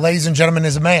us now, ladies and gentlemen,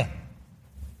 is a man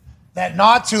that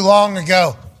not too long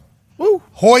ago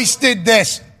hoisted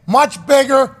this. Much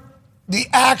bigger, the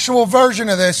actual version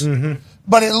of this,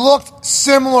 but it looked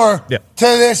similar to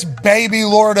this baby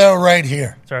Lordo right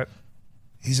here. That's right.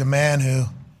 He's a man who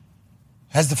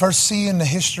has the first C in the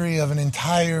history of an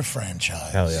entire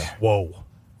franchise. Hell yeah. Whoa.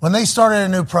 When they started a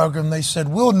new program, they said,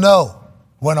 we'll know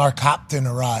when our captain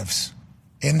arrives.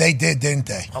 And they did, didn't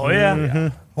they? Oh, yeah.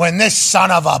 When this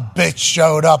son of a bitch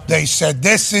showed up, they said,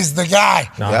 this is the guy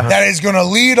that is going to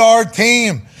lead our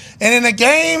team. And in a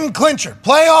game clincher,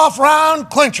 playoff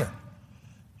round clincher,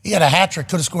 he had a hat trick,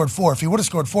 could have scored 4. If he would have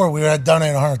scored 4, we would have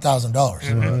donated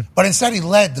 $100,000. But instead, he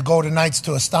led the Golden Knights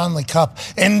to a Stanley Cup.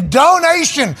 And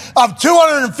donation of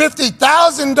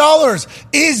 $250,000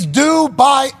 is due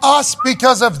by us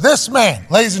because of this man.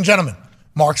 Ladies and gentlemen,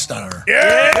 Mark Stoner.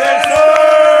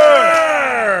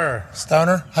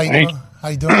 Stoner, how you doing? How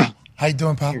you doing? How you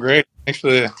doing, pal? Great. Thanks for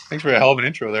a hell of an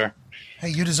intro there. Hey,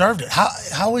 you deserved it.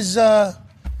 How's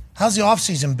the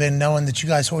offseason been knowing that you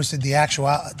guys hoisted the actual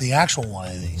one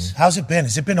of these? How's it been?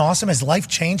 Has it been awesome? Has life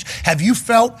changed? Have you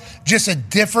felt just a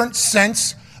different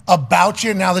sense about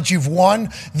you now that you've won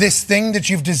this thing that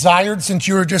you've desired since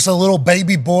you were just a little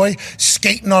baby boy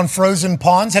skating on frozen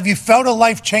ponds? Have you felt a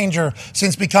life changer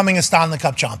since becoming a Stanley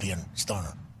Cup champion,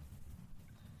 Stoner?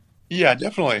 Yeah,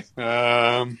 definitely.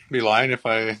 Be lying if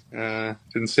I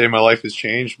didn't say my life has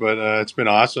changed, but it's been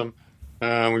awesome.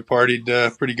 We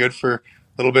partied pretty good for a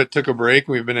little bit, took a break.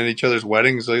 We've been at each other's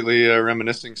weddings lately,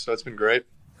 reminiscing, so it's been great.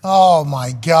 Oh,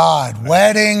 my God.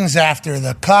 Weddings after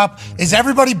the Cup. Is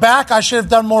everybody back? I should have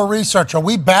done more research. Are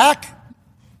we back?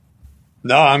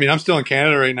 No, I mean, I'm still in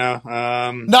Canada right now.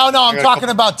 No, I'm talking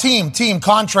about team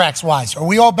contracts-wise. Are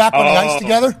we all back on the ice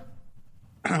together?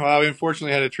 Well, we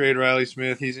unfortunately had to trade Riley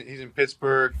Smith. He's in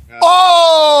Pittsburgh.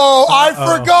 I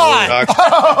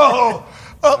forgot.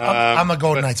 I'm a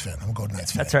Golden Knights fan.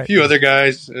 That's right. A few other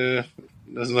guys.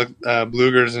 Doesn't look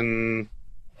Blugers and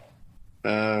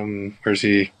where's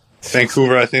he?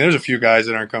 Vancouver. I think there's a few guys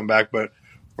that aren't coming back, but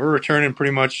we're returning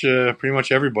pretty much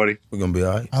everybody. We're gonna be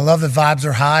all right. I love that vibes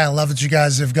are high. I love that you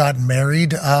guys have gotten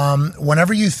married.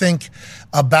 Whenever you think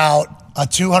about a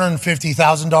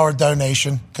 $250,000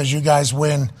 donation because you guys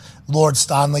win Lord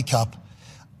Stanley Cup,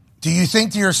 do you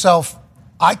think to yourself,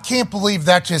 I can't believe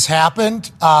that just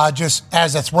happened, just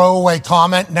as a throwaway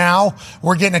comment now.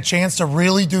 We're getting a chance to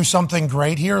really do something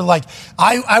great here. Like,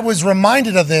 I was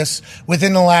reminded of this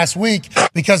within the last week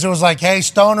because it was like, hey,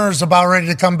 Stoner's about ready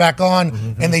to come back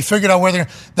on, and they figured out where they're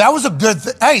 – that was a good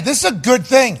hey, this is a good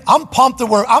thing. I'm pumped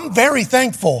that I'm very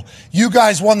thankful you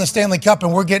guys won the Stanley Cup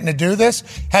and we're getting to do this.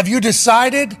 Have you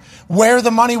decided where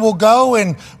the money will go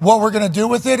and what we're going to do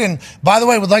with it? And, by the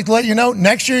way, would like to let you know,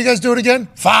 next year you guys do it again,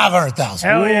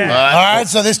 $500,000. Hell yeah. All right,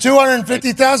 so this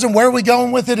 $250,000, where are we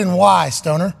going with it and why,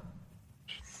 Stoner?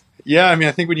 Yeah, I mean,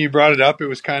 I think when you brought it up, it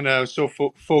was kind of so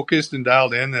focused and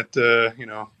dialed in that,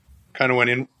 kind of went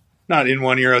in, not in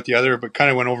one ear out the other, but kind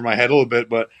of went over my head a little bit.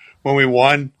 But when we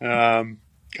won, kind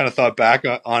of thought back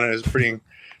on it as pretty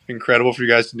incredible for you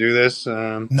guys to do this.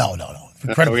 No.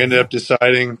 Incredible. We ended up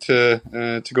deciding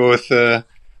to go with an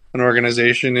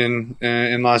organization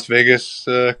in Las Vegas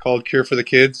called Cure for the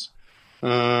Kids.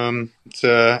 It's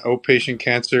an outpatient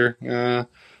cancer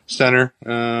center.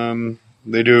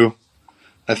 They do,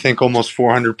 I think, almost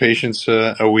 400 patients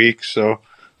a week. So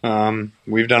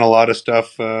we've done a lot of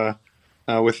stuff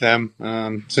with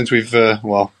them since we've,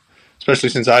 especially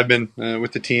since I've been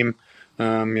with the team.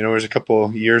 There's a couple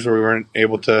of years where we weren't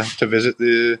able to visit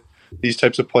these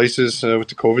types of places with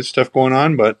the COVID stuff going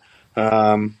on. But,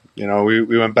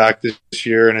 we went back this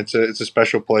year, and it's a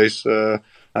special place, not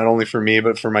only for me,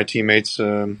 but for my teammates,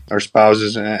 our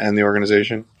spouses, and the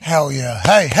organization. Hell yeah.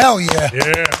 Hey, hell yeah.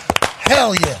 Yeah.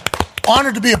 Hell yeah.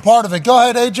 Honored to be a part of it. Go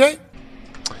ahead, AJ.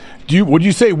 Would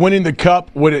you say winning the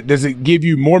cup, does it give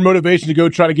you more motivation to go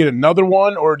try to get another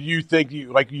one? Or do you think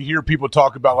you hear people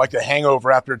talk about like the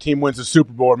hangover after a team wins the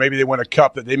Super Bowl, or maybe they win a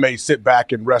cup, that they may sit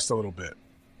back and rest a little bit?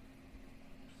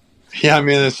 Yeah, I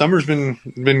mean, the summer's been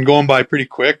going by pretty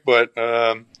quick, but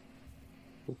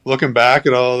looking back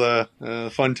at all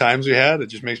the fun times we had, it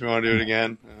just makes me want to do it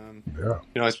again.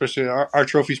 Especially our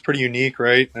trophy's pretty unique,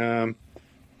 right?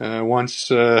 Once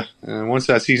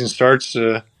that season starts,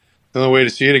 the only way to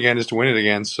see it again is to win it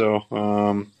again. So,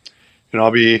 I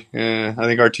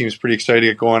think our team's pretty excited to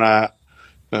get going.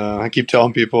 I keep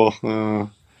telling people, I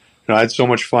had so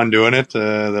much fun doing it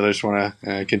that I just want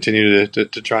to continue to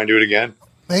try and do it again.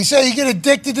 They say you get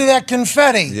addicted to that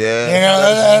confetti.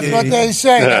 Yeah. That's what they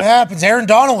say. That happens. Aaron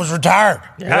Donald was retired.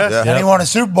 Yeah. And he won a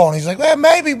Super Bowl. And he's like, well,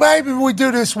 maybe we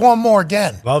do this one more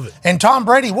again. Love it. And Tom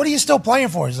Brady, what are you still playing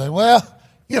for? He's like, well,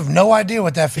 you have no idea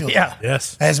what that feels like.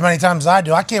 Yes. As many times as I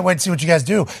do. I can't wait to see what you guys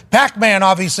do. Pacman,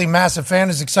 obviously, massive fan,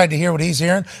 is excited to hear what he's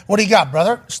hearing. What do you got,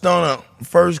 brother? Stoner,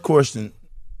 first question.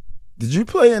 Did you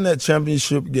play in that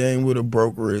championship game with a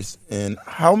broke wrist? And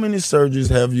how many surgeries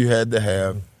have you had to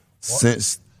have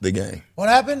since the game? What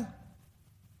happened?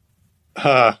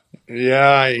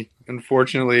 I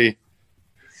unfortunately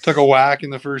took a whack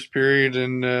in the first period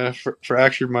and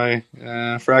fractured my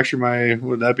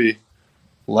would that be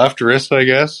left wrist, I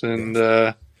guess, and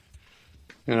took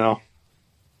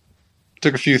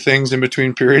a few things in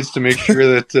between periods to make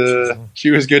sure that she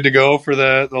was good to go for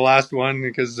the last one,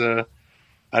 because I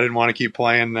didn't want to keep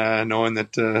playing knowing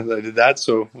that I did that.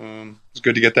 So it's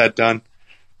good to get that done.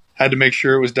 Had to make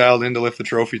sure it was dialed in to lift the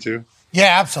trophy too.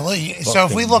 Yeah, absolutely. So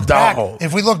if we look back,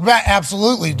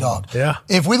 absolutely, dog. Yeah.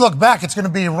 If we look back, it's going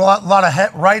to be a lot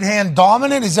of right hand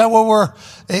dominant. Is that what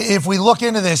if we look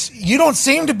into this, you don't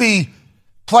seem to be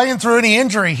playing through any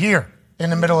injury here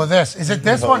in the middle of this. Is it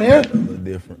this one here?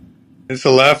 Different. It's the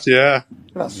left, yeah.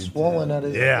 Look how swollen that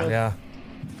is. Yeah.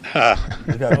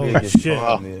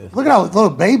 Shit. Look at how little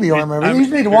baby arm. You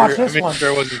need to watch this one.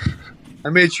 I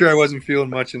made sure I wasn't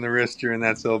feeling much in the wrist during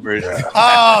that celebration.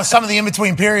 Oh, some of the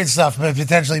in-between period stuff, but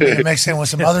potentially mixed in with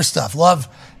some other stuff. Love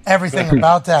everything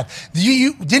about that.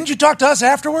 Didn't you talk to us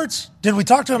afterwards? Did we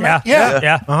talk to him?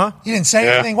 Yeah. Uh-huh. You didn't say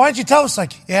anything. Why didn't you tell us?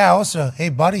 Also, hey,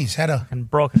 buddy, he's had a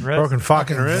broken wrist. Broken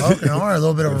fucking wrist. Broken arm, a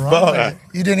little bit of a run.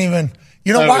 You didn't even,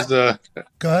 why? Go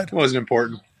ahead. It wasn't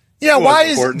important. Yeah, why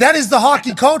is that is the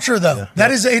hockey culture though?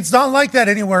 It's not like that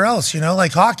anywhere else,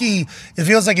 Like hockey, it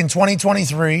feels like in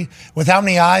 2023, with how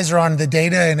many eyes are on the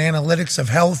data and analytics of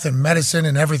health and medicine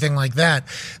and everything like that,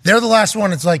 they're the last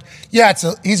one. It's like,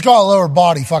 he's got a lower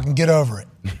body, fucking get over it.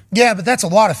 Yeah, but that's a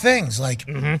lot of things.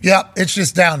 It's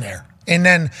just down there. And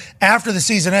then after the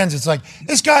season ends, it's like,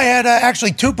 this guy had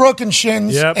actually 2 broken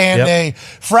shins and a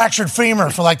fractured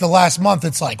femur for the last month.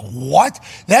 It's like, what?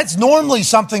 That's normally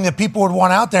something that people would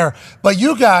want out there. But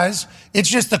you guys, it's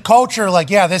just the culture.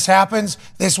 This happens.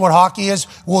 This is what hockey is.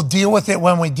 We'll deal with it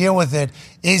when we deal with it.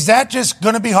 Is that just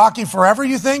going to be hockey forever,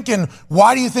 you think? And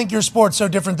why do you think your sport's so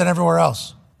different than everywhere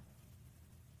else?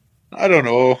 I don't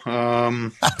know.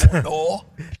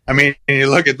 I mean, you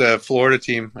look at the Florida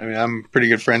team. I mean, I'm pretty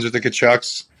good friends with the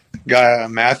Kachucks. Guy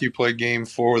Matthew played Game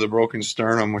 4 with a broken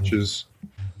sternum, which is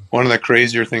one of the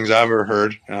crazier things I've ever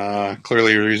heard.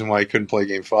 Clearly, the reason why he couldn't play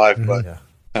Game 5. But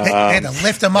they had to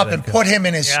lift him up and put him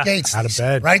in his skates out of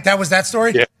bed. Right? That was that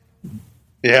story.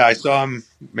 Yeah. I saw him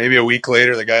maybe a week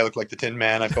later. The guy looked like the Tin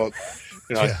Man. I felt,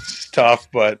 it's tough,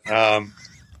 but I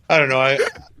don't know. I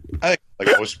think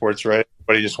like most sports, right?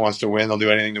 Everybody just wants to win. They'll do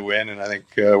anything to win, and I think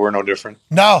we're no different.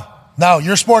 No,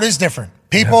 your sport is different.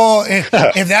 People, if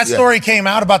that story came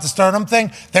out about the sternum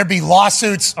thing, there'd be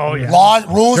lawsuits. Oh, yeah.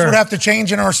 Rules would have to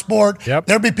change in our sport. Yep.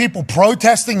 There'd be people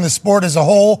protesting the sport as a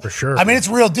whole. For sure. I mean, it's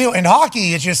a real deal. In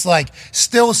hockey, it's just like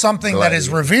still something that is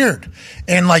revered.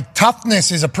 And like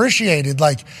toughness is appreciated.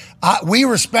 Like we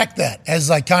respect that as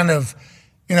like kind of,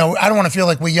 I don't want to feel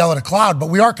like we yell at a cloud, but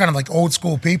we are kind of like old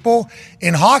school people.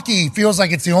 In hockey, feels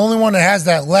like it's the only one that has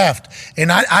that left.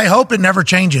 And I hope it never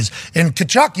changes. And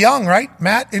Tkachuk young, right?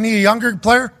 Matt, any younger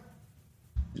player?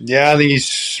 Yeah, I think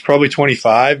he's probably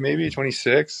 25, maybe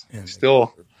 26.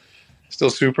 Still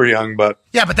super young, but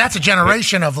yeah, but that's a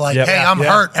generation of like, hey, I'm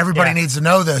hurt. Everybody needs to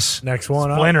know this. Next one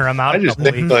up. Winner, I'm out. I just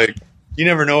think like you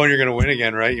never know when you're going to win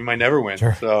again, right? You might never win.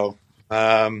 Sure. So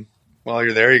while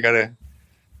you're there, you gotta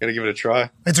give it a try.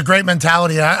 It's a great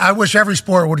mentality. I wish every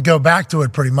sport would go back to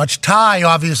it pretty much. Ty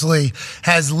obviously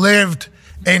has lived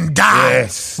and died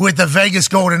with the Vegas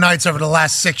Golden Knights over the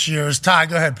last 6 years. Ty,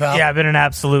 go ahead, pal. Yeah, I've been an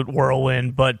absolute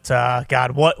whirlwind, but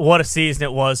God, what a season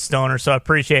it was, Stoner. So I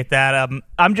appreciate that.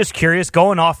 I'm just curious,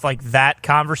 going off like that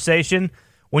conversation,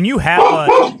 when you have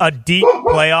a deep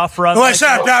playoff run. What's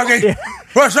up, doggy? Yeah.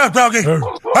 What's up, doggy?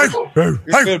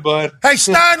 You're good, bud. Hey,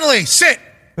 Stanley, sit.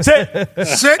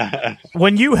 Sit.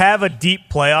 When you have a deep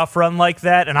playoff run like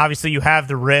that, and obviously you have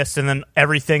the wrist and then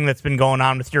everything that's been going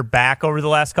on with your back over the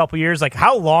last couple of years, like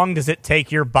how long does it take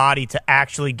your body to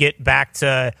actually get back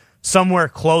to somewhere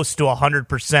close to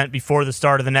 100% before the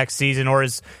start of the next season? Or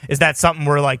is that something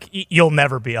where like you'll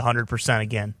never be 100%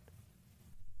 again?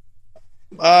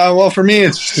 Well, for me,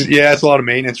 it's a lot of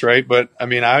maintenance, right? But I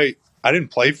mean, I didn't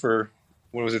play for,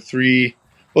 3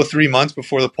 months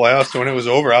before the playoffs. So when it was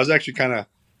over, I was actually kind of,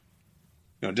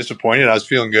 disappointed. I was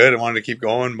feeling good. I wanted to keep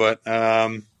going, but I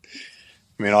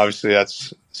mean, obviously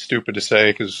that's stupid to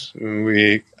say because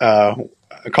we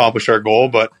accomplished our goal.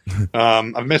 But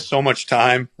I've missed so much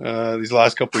time these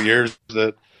last couple of years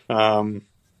that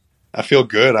I feel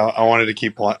good. I wanted to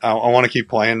keep. I want to keep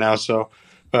playing now. So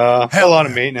a lot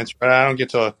of maintenance. Right? I don't get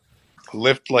to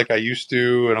lift like I used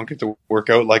to. I don't get to work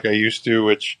out like I used to.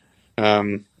 Which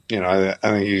I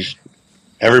think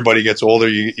everybody gets older.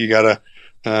 You gotta.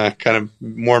 Kind of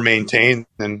more maintain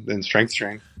than strength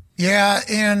train. Yeah,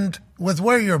 and with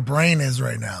where your brain is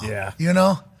right now. Yeah.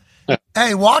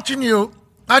 Hey, watching you,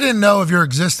 I didn't know of your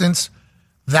existence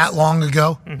that long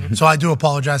ago, so I do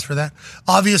apologize for that.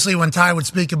 Obviously, when Ty would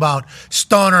speak about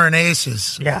Stoner and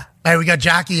Aces. Yeah. Hey, we got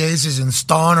Jackie Aces and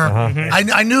Stoner.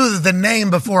 I knew the name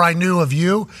before I knew of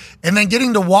you, and then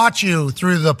getting to watch you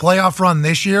through the playoff run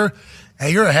this year.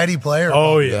 Hey, you're a heady player.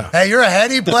 Oh, yeah. Hey, you're a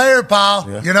heady player, pal.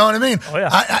 Yeah. You know what I mean? Oh,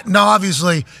 yeah. No,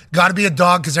 obviously, got to be a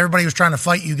dog because everybody was trying to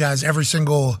fight you guys every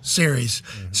single series.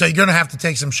 So you're going to have to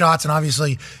take some shots, and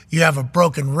obviously you have a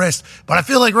broken wrist. But I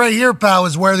feel like right here, pal,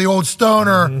 is where the old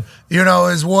Stoner,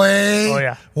 is way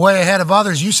ahead of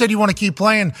others. You said you want to keep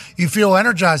playing. You feel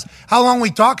energized. How long are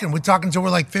we talking? We talking until we're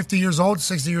like 50 years old,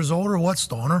 60 years old, or what,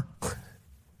 Stoner?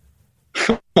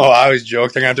 Oh, I always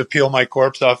joke they're going to have to peel my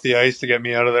corpse off the ice to get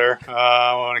me out of there.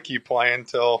 I want to keep playing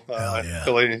till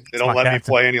they don't let me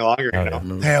play any longer.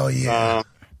 Hell yeah!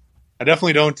 I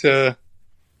definitely don't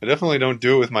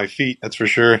do it with my feet. That's for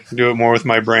sure. I do it more with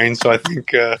my brain. So I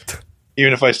think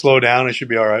even if I slow down, I should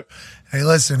be all right. Hey,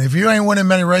 listen, if you ain't winning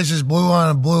many races, blue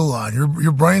line,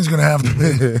 your brain's going to have to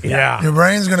be. Your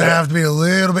brain's going to have to be a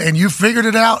little bit. And you figured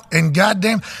it out. And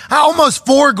goddamn, almost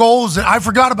 4 goals. I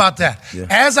forgot about that. Yeah.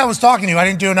 As I was talking to you, I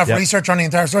didn't do enough research on the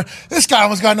entire story. This guy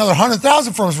almost got another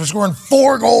 100,000 from us for scoring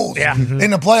 4 goals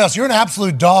in the playoffs. You're an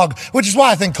absolute dog, which is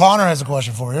why I think Connor has a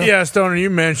question for you. Yeah, Stoner, you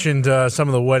mentioned some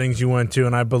of the weddings you went to,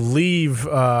 and I believe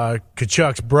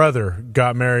Tkachuk's brother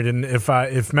got married. And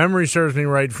if memory serves me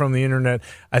right from the internet,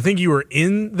 I think you were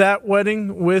in that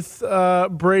wedding with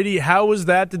Brady. How was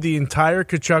that? Did the entire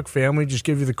Tkachuk family just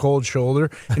give you the cold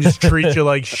shoulder and just treat you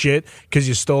like shit because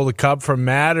you stole the cup from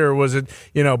Matt? Or was it,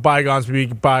 bygones be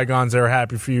bygones, they were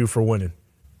happy for you for winning?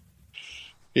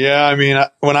 Yeah, I mean,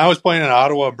 when I was playing in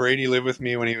Ottawa, Brady lived with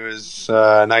me when he was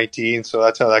 19, so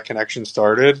that's how that connection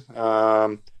started.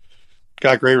 Got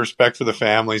great respect for the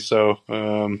family, so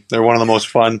they're one of the most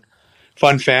fun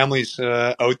families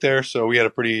out there, so we had a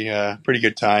pretty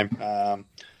good time.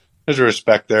 There's a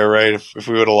respect there, right? If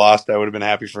we would have lost, I would have been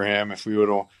happy for him. If we would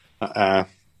have,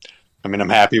 I'm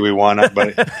happy we won,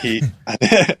 but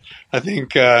I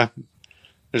think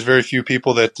there's very few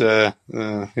people that the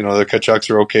Tkachuks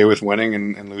are okay with winning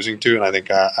and losing to, and I think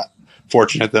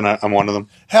fortunate that I'm one of them.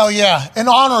 Hell yeah. An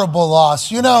honorable loss.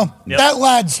 That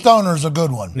lad Stoner's a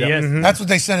good one. Yes. That's what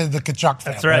they said at the Tkachuk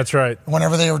family. That's right.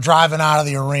 Whenever they were driving out of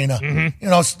the arena.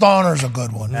 Stoner's a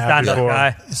good one.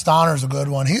 Guy. Stoner's a good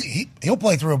one. He'll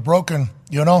play through a broken,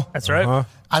 That's right.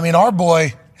 I mean, our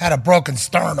boy had a broken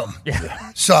sternum.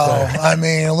 Yeah. So, I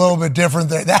mean, a little bit different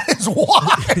there. That is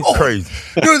wild. Crazy.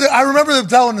 Dude, I remember them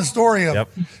telling the story of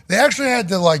they actually had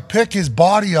to, like, pick his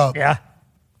body up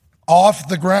off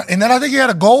the ground. And then I think he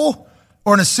had a goal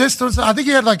or an assist. I think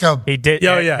he had, like, a... He did.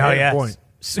 Point.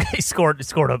 He scored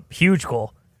a huge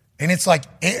goal. And it's like...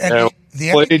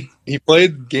 He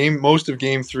played most of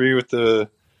game 3 with the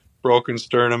broken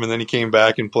sternum, and then he came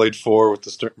back and played 4 with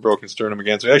the broken sternum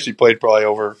again. So he actually played probably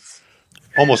over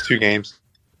almost 2 games.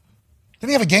 Did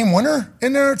he have a game winner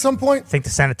in there at some point? I think they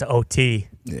sent it to OT.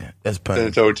 Yeah, that's Sent punny.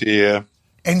 it to OT, yeah.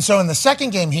 And so in the second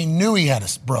game, he knew he had a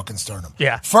broken sternum.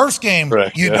 Yeah. First game,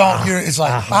 Correct, it's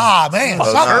like, man,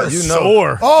 something. You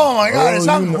know. Oh my God, there's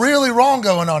something really wrong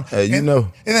going on. Hey, and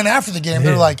then after the game,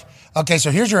 they're like, okay,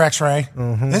 so here's your x-ray.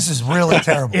 This is really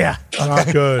terrible.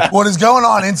 Not good. What is going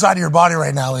on inside of your body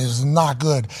right now is not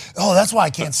good. Oh, that's why I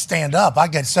can't stand up. I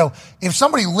get so if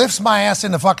somebody lifts my ass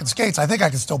into fucking skates, I think I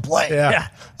can still play. Yeah.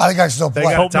 I think I can still play.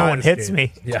 I hope no one hits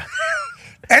me. Yeah.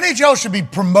 NHL should be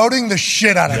promoting the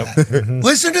shit out of that.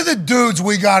 Listen to the dudes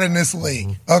we got in this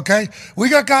league, okay? We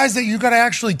got guys that you got to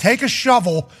actually take a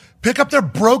shovel, pick up their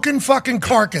broken fucking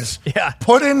carcass,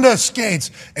 put into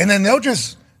skates, and then they'll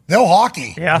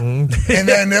hockey. Yeah. And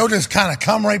then they'll just kind of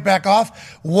come right back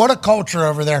off. What a culture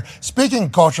over there. Speaking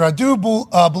of culture, I do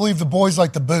believe the boys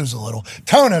like to booze a little.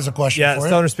 Tone has a question for you.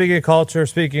 Stoner, speaking of culture,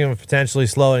 speaking of potentially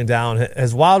slowing down,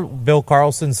 has Wild Bill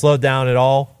Carlson slowed down at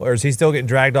all? Or is he still getting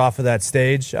dragged off of that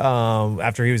stage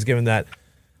after he was given that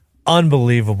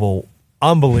unbelievable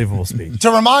speech?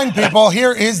 To remind people,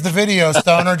 here is the video,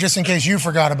 Stoner, just in case you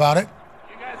forgot about it.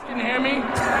 You guys can hear me?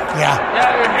 Yeah.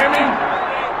 Yeah, you hear me?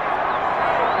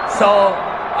 So,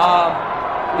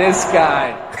 this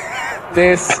guy,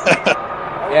 this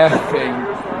effing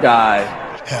guy.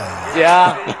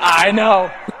 Yeah, I know.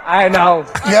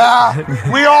 Yeah,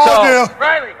 we all do.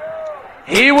 Riley,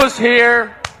 he was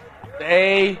here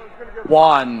day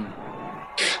 1.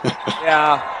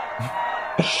 Yeah.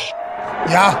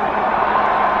 Yeah.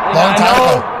 Long time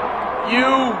ago.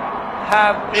 You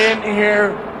have been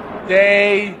here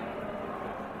day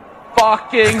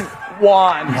fucking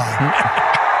 1.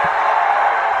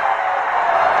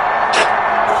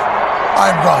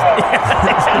 I'm gone.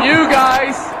 You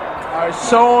guys are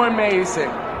so amazing.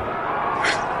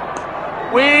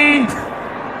 We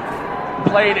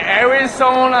played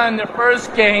Arizona in the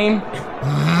first game,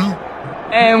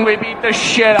 and we beat the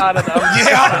shit out of them.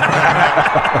 Yeah.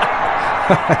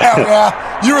 Hell yeah.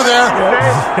 You were there.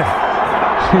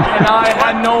 And I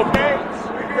had no points.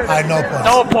 I had no points.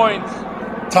 No points.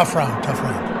 Tough round.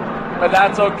 But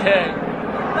that's okay.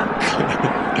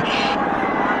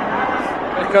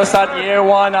 Because at year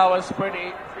 1, I was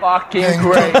pretty fucking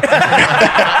great.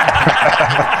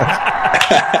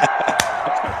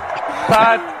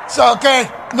 But it's okay.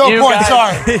 No you points.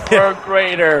 Guys Sorry. were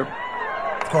greater.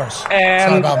 Of course.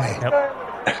 And it's not about me.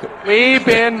 We've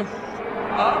been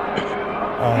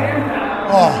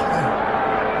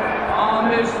on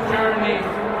this journey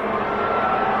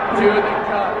to the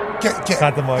cup.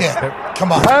 Got the mic. Yeah.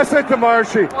 Come on. Pass it to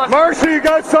Marshy. Marshy, you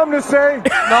got something to say?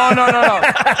 No.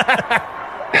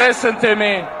 Listen to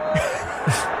me.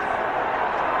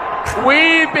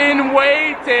 We've been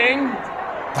waiting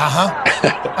I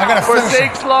gotta for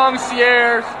finish 6 long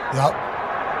years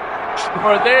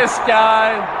for this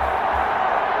guy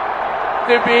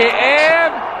to be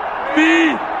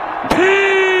MVP.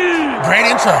 Great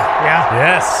intro. Yeah.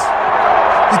 Yes.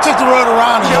 You took the road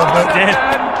around a little bit.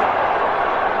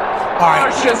 All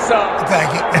right.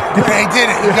 Thank you. He did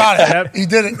it. You got it. He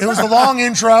did it. It was a long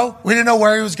intro. We didn't know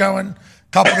where he was going. A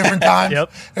couple different times.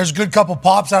 There's a good couple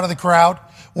pops out of the crowd.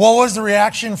 What was the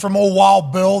reaction from old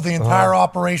Wild Bill, the entire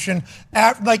operation,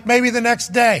 like maybe the next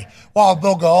day? Wild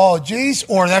Bill go, oh, geez,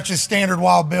 or that's just standard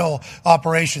Wild Bill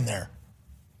operation there?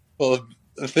 Well,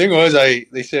 the thing was,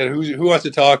 they said, who wants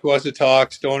to talk? Who wants to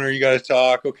talk? Stoner, you got to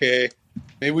talk. Okay,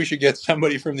 maybe we should get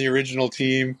somebody from the original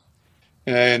team.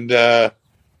 And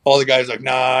all the guys like,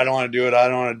 nah, I don't want to do it. I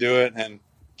don't want to do it. And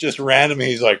just randomly,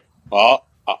 he's like, well,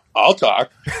 I'll talk.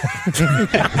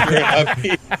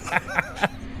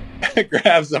 He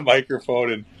grabs the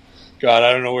microphone and God,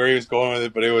 I don't know where he was going with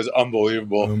it, but it was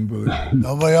unbelievable.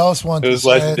 Nobody else wants. It was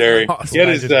legendary. He had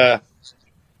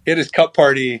his cup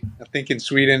party, I think, in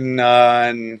Sweden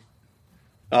on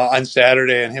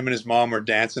Saturday, and him and his mom were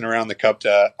dancing around the cup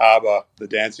to ABBA, the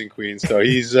Dancing Queen. So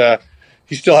he's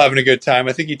he's still having a good time.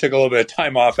 I think he took a little bit of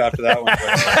time off after that one.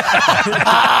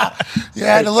 Yeah,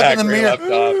 I had to look in the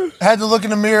mirror. Had to look in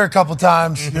the mirror a couple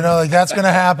times. You know, like that's going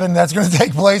to happen. That's going to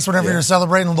take place whenever you're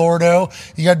celebrating Lordo.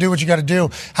 You got to do what you got to do.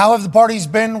 How have the parties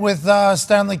been with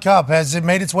Stanley Cup? Has it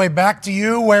made its way back to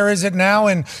you? Where is it now?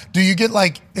 And do you get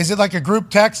is it like a group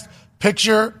text,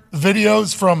 picture,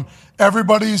 videos from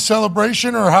everybody's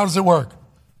celebration, or how does it work?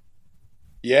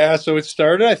 Yeah, so it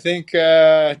started, I think,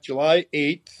 July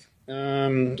 8th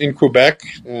in Quebec.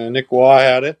 Nick Waugh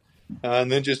had it.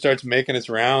 And then just starts making its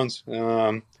rounds.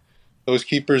 Those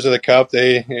keepers of the cup,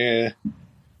 they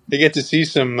get to see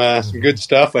some good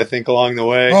stuff, I think, along the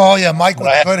way. Oh, yeah, Mike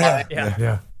was good here.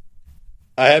 Yeah.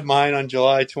 I had mine on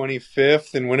July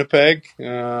 25th in Winnipeg.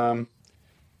 Got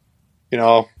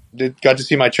to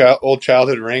see my old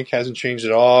childhood rink. Hasn't changed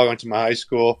at all. I went to my high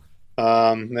school.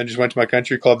 Then just went to my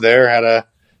country club there. Had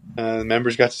the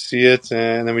members got to see it,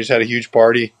 and then we just had a huge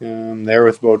party there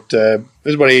with about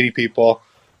 80 people.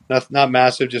 Not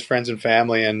massive, just friends and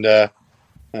family, and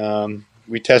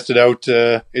we tested out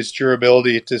its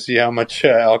durability to see how much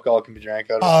alcohol can be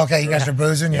drank out of it. Oh, okay. You guys are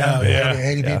boozing? Yeah.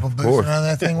 80 people boozing on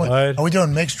that thing. Are we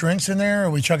doing mixed drinks in there?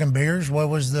 Are we chugging beers? What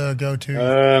was the go-to?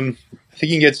 I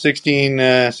think you can get 16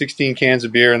 cans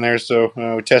of beer in there, so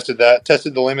we tested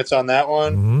the limits on that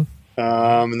one,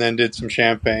 and then did some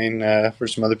champagne for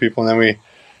some other people, and then we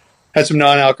had some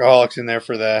non-alcoholics in there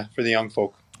for the young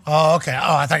folk. Oh, okay.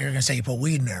 Oh, I thought you were going to say you put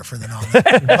weed in there for the non.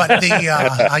 But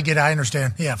I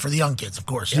understand. Yeah, for the young kids, of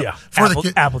course. Yeah. For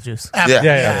apple juice.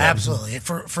 Absolutely.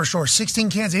 For sure. 16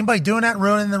 cans. Anybody doing that,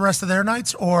 ruining the rest of their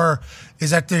nights, or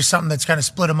is that there's something that's kind of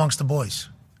split amongst the boys?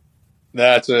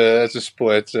 That's a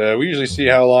split. We usually see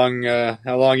how long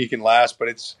you can last, but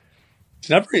it's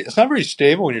not very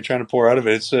stable when you're trying to pour out of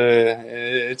it. You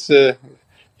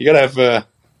got to have a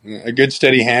good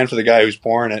steady hand for the guy who's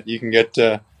pouring it. You can get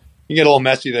a little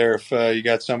messy there if you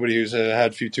got somebody who's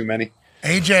had a few too many.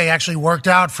 AJ actually worked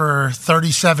out for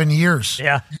 37 years.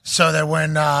 Yeah. So that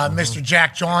when Mr.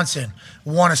 Jack Johnson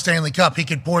won a Stanley Cup, he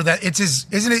could pour that. Is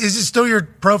it still your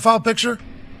profile picture?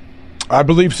 I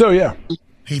believe so, yeah.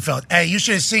 He felt, hey, you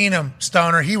should have seen him,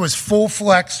 Stoner. He was full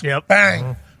flex. Yep.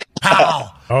 Bang.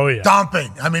 Pow. Oh, yeah.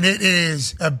 Dumping. I mean, it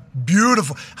is a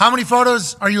beautiful. How many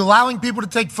photos? Are you allowing people to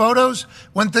take photos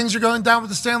when things are going down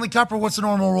with the Stanley Cup, or what's the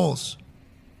normal rules?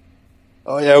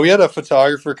 Oh yeah, we had a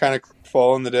photographer kind of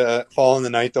following the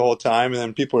night the whole time, and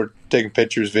then people were taking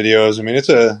pictures, videos. I mean, it's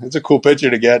a cool picture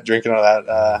to get drinking out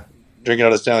of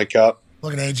the Stanley Cup.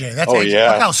 Look at AJ. That's AJ.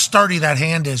 Yeah. Look how sturdy that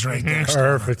hand is right there.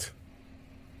 Perfect.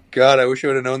 God, I wish I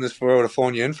would have known this before I would have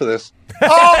phoned you in for this.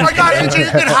 Oh my God, AJ, you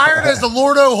get hired as the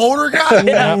Lordo holder guy?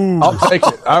 Yeah. I'll take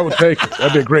it. I would take it.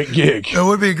 That'd be a great gig. It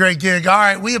would be a great gig. All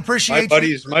right, we appreciate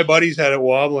my buddies had it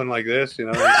wobbling like this, you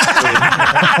know.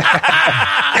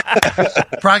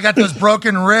 Probably got those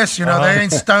broken wrists, you know. They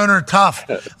ain't Stoner tough.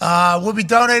 We'll be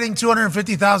donating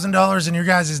 $250,000 in your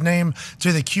guys' name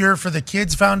to the Cure for the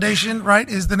Kids Foundation, right,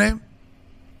 is the name?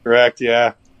 Correct,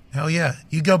 yeah. Hell yeah.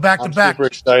 You go back to back. Super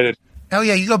excited. Hell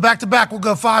yeah, you go back to back. We'll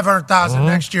go 500,000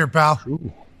 next year, pal.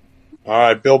 Ooh. All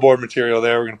right, billboard material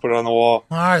there. We're going to put it on the wall.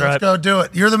 All right, let's go do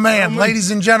it. You're the man, ladies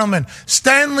and gentlemen.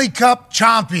 Stanley Cup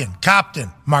champion,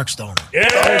 Captain Mark Stoner. Yeah!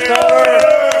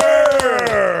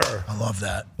 I love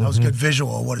that. That was a good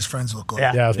visual of what his friends look like.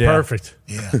 Yeah, it was perfect.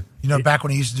 Yeah. You know, back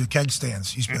when he used to do keg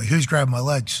stands, he used to be like, who's grabbing my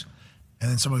legs? And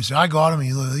then somebody would say, I got him.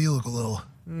 You look a little...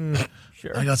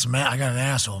 Sure. I got an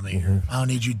asshole in me. I don't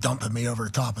need you dumping me over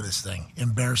the top of this thing,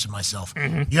 embarrassing myself.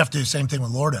 You have to do the same thing with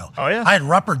Lordo. Oh, yeah. I had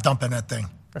Rupper dumping that thing.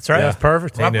 That's right. Yeah, it's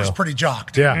perfect. Rupper's pretty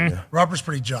jocked. Yeah. Rupper's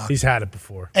pretty jocked. He's had it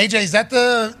before. AJ, is that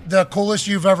the coolest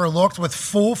you've ever looked with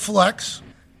full flex?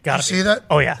 Did you see that?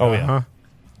 Oh, yeah.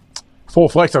 Full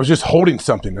flex. I was just holding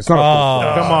something. It's not a full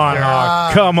flex. Come on,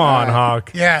 Hawk. Come on,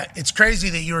 Hawk. Yeah, it's crazy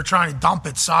that you were trying to dump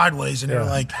it sideways, and you're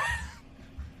like,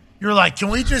 can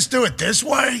we just do it this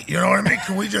way? You know what I mean?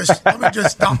 Let me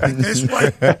just dump it this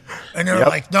way? And they're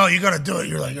like, no, you got to do it.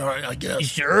 You're like, all right, I guess. You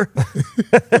sure?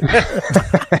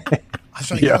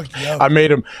 I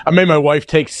made my wife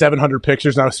take 700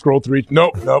 pictures, and I scrolled through each.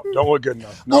 Nope, don't look good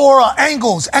enough. No. Laura,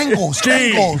 angles.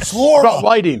 Laura. About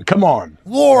lighting, come on.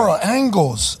 Laura,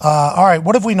 angles. All right,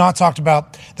 what have we not talked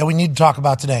about that we need to talk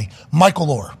about today? Michael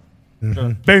Laura.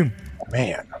 Boom.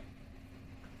 Man.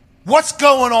 What's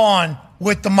going on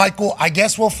with the Michael? I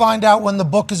guess we'll find out when the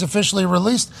book is officially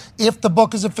released, if the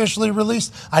book is officially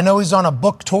released. I know he's on a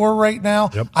book tour right now.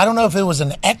 Yep. I don't know if it was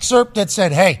an excerpt that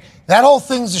said, hey, that whole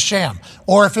thing's a sham.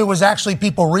 Or if it was actually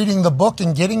people reading the book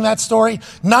and getting that story,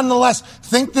 nonetheless,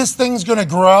 think this thing's going to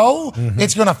grow.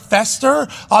 It's going to fester.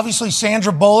 Obviously,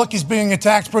 Sandra Bullock is being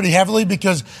attacked pretty heavily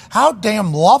because how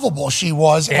damn lovable she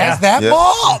was as that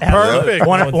mom. Perfect.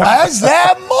 As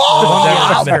that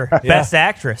mom. Best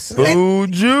actress.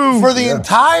 Booed you. For the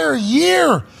entire year,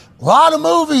 a lot of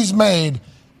movies made.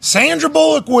 Sandra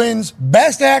Bullock wins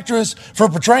Best Actress for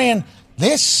portraying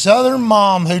this Southern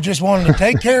mom who just wanted to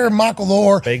take care of Michael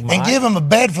Orr and give him a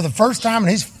bed for the first time in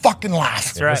his fucking life.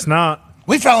 That's right. It's not.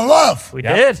 We fell in love. We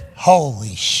did.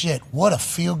 Holy shit. What a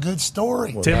feel-good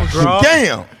story. Tim McGraw.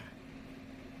 Damn.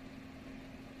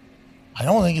 I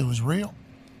don't think it was real.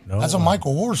 No. That's what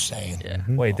Michael Orr's saying.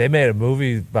 Wait, they made a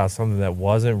movie about something that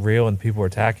wasn't real and people were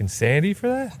attacking Sandy for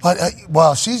that? But,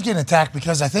 well, she's getting attacked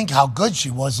because I think how good she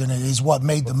was in it is what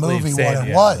made the movie what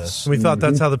Sandy it out of was. We thought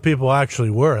that's how the people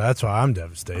actually were. That's why I'm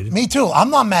devastated. Me too. I'm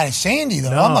not mad at Sandy,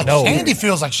 though. I'm like, Sandy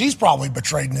feels like she's probably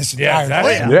betrayed in this entire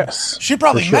thing. Yes. She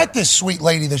probably met this sweet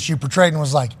lady that she portrayed and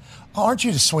was like, oh, aren't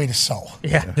you the sweetest soul?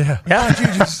 Yeah. Aren't you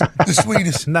just the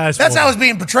sweetest? Nice That's woman. how it's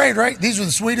being portrayed, right? These were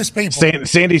the sweetest people.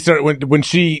 Sandy started when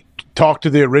she talked to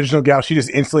the original gal. She just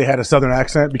instantly had a Southern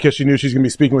accent because she knew she's going to be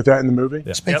speaking with that in the movie.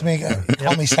 Speak to me.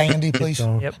 Call me Sandy, please.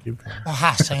 Yep. Oh,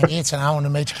 hi, Sandy. It's an honor to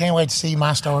meet you. Can't wait to see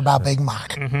my story about Big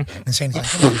Mike. And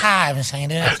Sandy's like, hi, Miss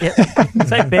Sandy.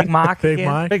 Say Big Mike. Big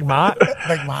again. Mike. Big Mott.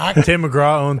 Big Mike. Tim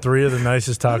McGraw owned 3 of the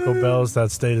nicest Taco Bells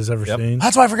that state has ever seen.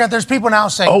 That's why I forgot there's people now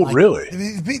saying, Oh, like, really?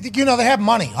 You know, they have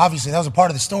money. Obviously, that was a part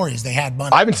of the story is they had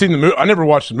money. I haven't seen the movie. I never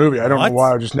watched the movie. I don't know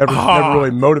why. I just never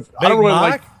really motivated.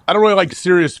 I don't really like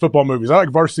serious football movies. I like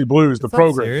Varsity Blues, the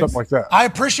program, serious. something like that. I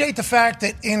appreciate the fact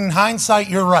that in hindsight,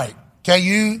 you're right. Okay,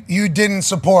 you didn't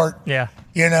support,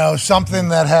 something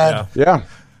that had. Yeah.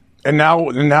 And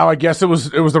now I guess it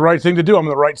was the right thing to do. I'm on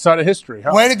the right side of history.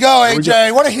 Way to go,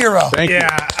 AJ! What a hero! Thank you.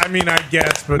 I mean, I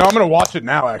guess, but No, I'm going to watch it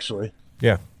now. Actually,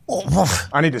 Yeah.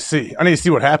 I need to see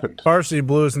what happened. Varsity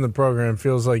Blues in the program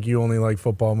feels like you only like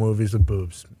football movies with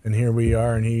boobs. And here we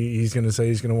are, and he's going to say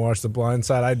he's going to watch The Blind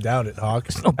Side. I doubt it, Hawk.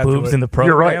 No boobs in the program.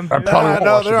 You're right. I probably won't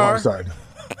watch The Blind Side.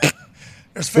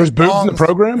 There's boobs in the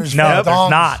program? No, there's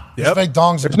not. There's fake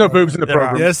dongs. There's no boobs in the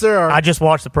program. Yes, there are. I just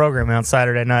watched the program on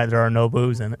Saturday night. There are no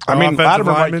boobs in it. I mean, Offensive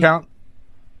Latimer might lineman? count.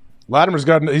 Latimer's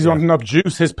got he's on enough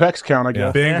juice. His pecs count, I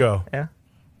guess. Bingo. Yeah.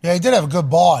 Yeah, he did have a good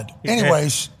bod.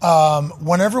 Anyways,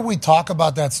 whenever we talk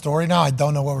about that story now, I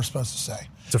don't know what we're supposed to say.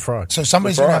 It's a fraud. So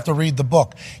somebody's going to have to read the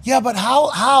book. Yeah, but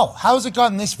how has it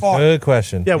gotten this far? Good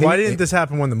question. Yeah, why didn't this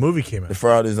happen when the movie came The out?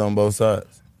 fraud is on both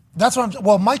sides. That's what I'm.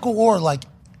 Well, Michael Orr, like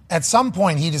at some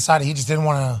point, he decided he just didn't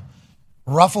want to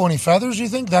ruffle any feathers. You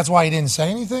think that's why he didn't say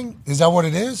anything? Is that what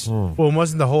it is? Well,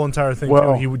 wasn't the whole entire thing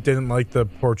Well- too, he didn't like the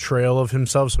portrayal of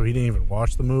himself, so he didn't even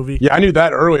watch the movie? Yeah, I knew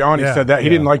that early on. He Yeah, said that he yeah.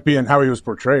 didn't like being how he was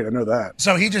portrayed. I know that.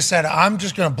 So he just said, "I'm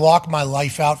just going to block my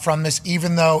life out from this,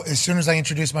 even though as soon as I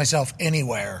introduce myself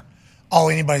anywhere, all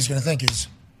anybody's going to think is."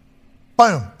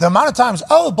 Boom. The amount of times,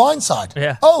 The Blind Side.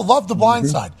 Yeah. Oh, love The Blind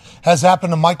Side. Has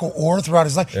happened to Michael Orr throughout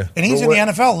his life. And he's in the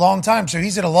NFL a long time, so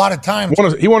he's at a lot of times.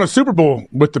 He won a Super Bowl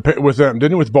with them, didn't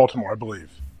he? With Baltimore, I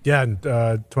believe. Yeah, in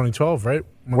 2012, right?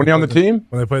 When he on the team?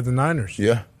 When they played the Niners.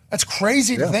 Yeah. That's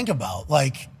crazy to think about.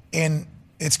 Like, and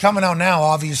it's coming out now,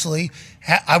 obviously.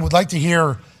 I would like to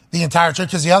hear the entire truth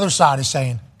because the other side is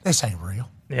saying, this ain't real.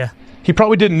 Yeah. He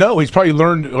probably didn't know. He's probably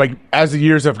learned, like, as the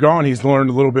years have gone, he's learned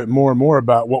a little bit more and more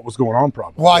about what was going on,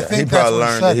 probably. Well, I He think that's probably what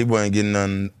he learned that said. he wasn't getting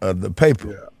none of the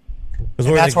paper.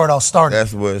 And that's where it all started.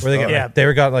 That's where it Where they started. got,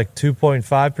 they got like 2.5% or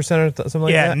something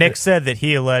like Yeah, that. Nick said that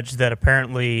he alleged that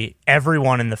apparently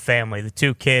everyone in the family, the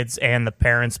 2 kids and the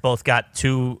parents, both got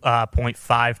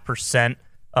 2.5%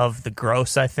 of the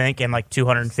gross, I think, and like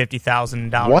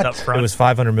 $250,000 What? up front. It was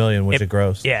 $500 million, which it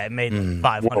grossed. Yeah, it made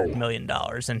 $500 million,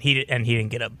 and he didn't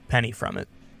get a penny from it.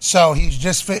 So he's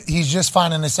just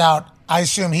finding this out. I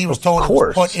assume he was told it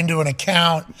was put into an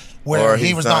account where Or he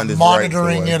he was not signed his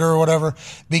monitoring rights away. it or whatever. Or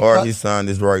Because, he signed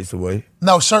his rights away.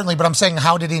 no, certainly, but I'm saying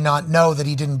how did he not know that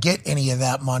he didn't get any of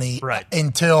that money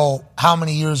until how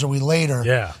many years are we later?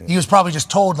 Yeah. He was probably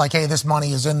just told, like, hey, this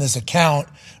money is in this account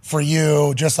for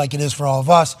you, just like it is for all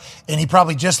of us. And he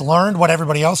probably just learned what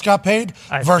everybody else got paid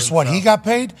versus what he got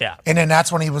paid. Yeah. And then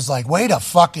that's when he was like, wait a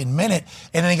fucking minute.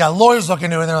 And then he got lawyers looking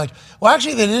into it, and they're like, well,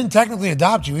 actually, they didn't technically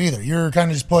adopt you either. You're kind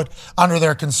of just put under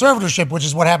their conservatorship, which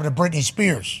is what happened to Britney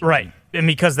Spears. Right. And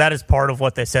because that is part of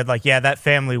what they said. Like, yeah, that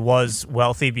family was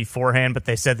wealthy beforehand, but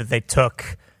they said that they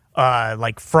took,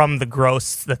 like, from the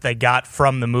gross that they got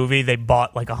from the movie, they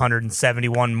bought, like,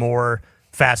 171 more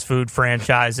fast food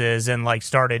franchises and, like,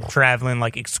 started traveling,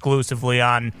 like, exclusively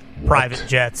on private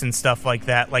jets and stuff like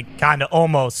that. Like, kind of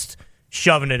almost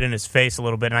shoving it in his face a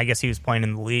little bit. And I guess he was playing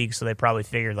in the league, so they probably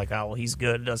figured like, oh, well, he's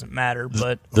good. It doesn't matter.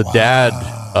 But the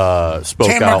dad spoke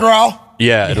Tim out. McGraw?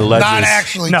 Yeah, it alleges. Not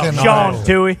actually. no, Tim Sean McGraw.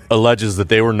 Toohey. Alleges that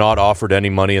they were not offered any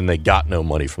money and they got no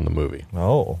money from the movie.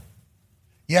 Oh.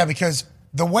 Yeah, because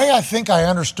the way I think I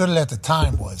understood it at the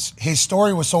time was his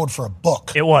story was sold for a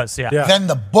book. It was, yeah. Then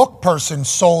the book person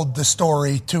sold the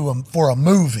story to him for a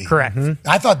movie. Correct.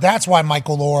 I thought that's why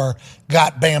Michael Orr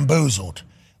got bamboozled.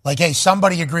 Like, hey,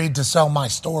 somebody agreed to sell my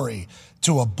story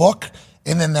to a book,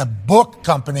 and then the book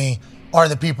company are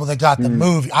the people that got the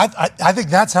movie. I think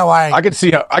that's how I could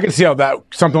see how that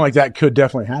something like that could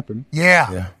definitely happen.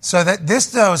 Yeah. So that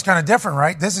this though is kind of different,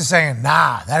 right? This is saying,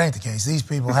 nah, that ain't the case. These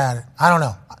people had it. I don't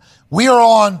know. We are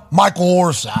on Michael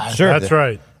Orr's side. Sure. That's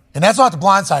right. And that's not the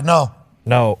blind side. No.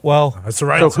 No. Well, That's the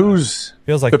right. So side. who's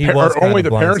feels like he was are only kinda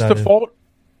the parents to blindsided. fault?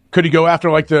 Could he go after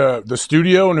like the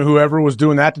studio and whoever was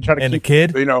doing that to try to And the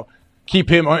keep kid? Keep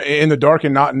him in the dark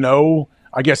and not know,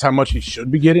 I guess, how much he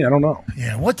should be getting? I don't know.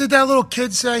 Yeah. What did that little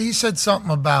kid say? He said something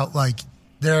about like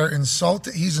they're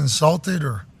insulted. He's insulted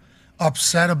or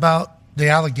upset about the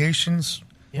allegations.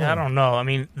 Yeah, I don't know. I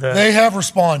mean, They have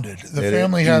responded. The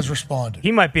family has responded.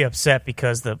 he might be upset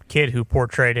because the kid who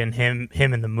portrayed him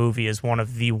in the movie is one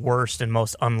of the worst and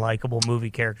most unlikable movie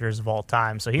characters of all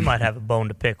time. So he might have a bone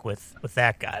to pick with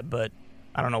that guy, but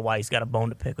I don't know why he's got a bone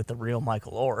to pick with the real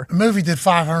Michael Orr. The movie did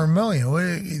 $500 million.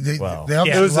 They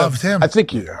obviously loved him. I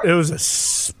think it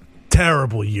was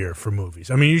terrible year for movies.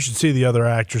 I mean, you should see the other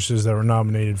actresses that were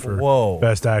nominated for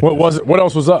Best Actress. What was it? What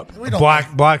else was up?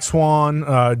 Black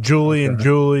Swan, Julie and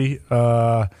Julie,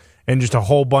 and just a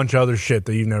whole bunch of other shit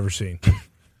that you've never seen.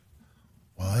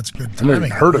 Well, that's good I never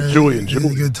timing. heard of Julie and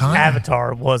Julie. Good time.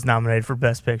 Avatar was nominated for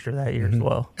Best Picture that year as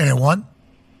well. And it won?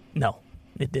 No,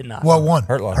 it did not. What won?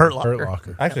 Hurt Locker. Hurt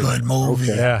Locker. Actually, Good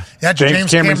movie. Okay. Yeah. That's James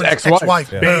Cameron's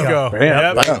ex-wife. Bingo.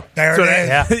 Bam. Yep. There So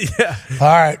it is. yeah. All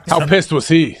right. How pissed was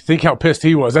he? Think how pissed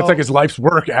he was. That's like his life's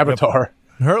work, Avatar.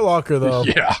 Hurt Locker, though.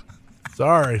 Yeah.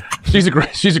 Sorry. She's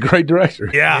a great director.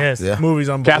 Yeah. Yes. Yeah. Movie's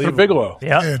unbelievable. Catherine Bigelow.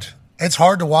 Yep. Dude, it's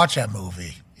hard to watch that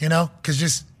movie, because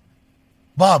just,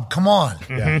 Bob, come on.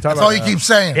 Yeah. That's all you keep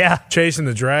saying. Yeah. Chasing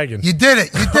the Dragon. You did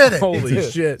it. You did it. Holy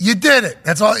shit. You did it.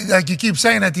 That's all. Like you keep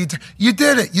saying that. You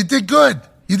did it. You did good.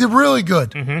 You did really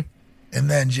good. And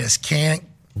then just can't.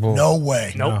 No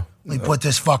way. Nope. Let me put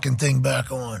this fucking thing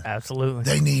back on. Absolutely.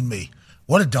 They need me.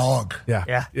 What a dog. Yeah.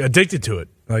 Yeah. Addicted to it.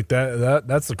 Like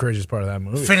that's the craziest part of that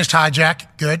movie. Finished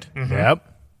Hijack. Good. Yep.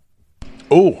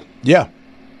 Oh, yeah.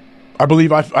 I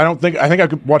believe I think I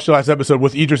could watch the last episode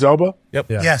with Idris Elba. Yep.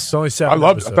 Yeah. Yes. It's only 7 I loved it.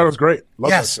 I episodes. thought it was great.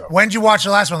 Loved Yes. that show. When did you watch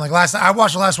the last one? Like last night? I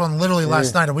watched the last one literally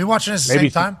last night. Are we watching this at the Maybe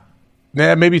same time?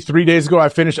 Yeah, maybe 3 days ago I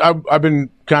finished. I've been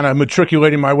kind of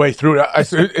matriculating my way through it.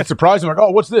 It surprised me. Like, oh,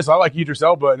 what's this? I like Idris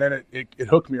Elba, and then it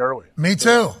hooked me early. Me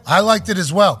too. I liked it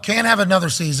as well. Can't have another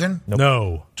season.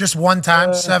 No. Just one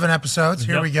time, 7 episodes.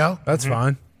 Here we go. That's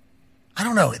fine. I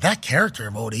don't know. That character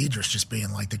of old Idris just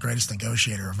being like the greatest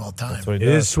negotiator of all time. That's what It he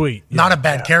does. is sweet. Yeah. Not a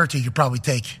bad character you could probably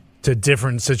take, To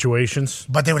different situations.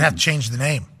 but they would have to change the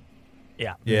name.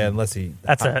 Yeah. Yeah, unless he.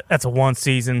 That's a one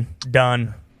season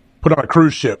done. Put on a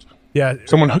cruise ship. Yeah.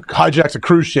 Someone hijacks a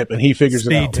cruise ship, and he figures it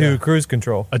Speed out. 2 cruise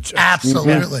control.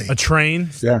 Absolutely. A train.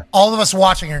 Yeah. All of us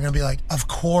watching are going to be like, of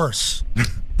course,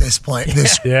 this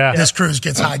cruise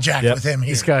gets hijacked with him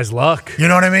here. This guy's luck. You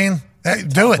know what I mean? Hey,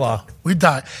 do it. Luck. We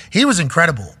died. He was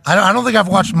incredible. I don't think I've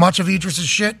watched much of Idris's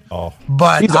shit. Oh.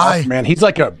 But He's awesome, man. He's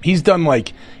had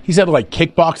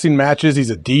kickboxing matches. He's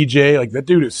a DJ. Like, that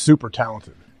dude is super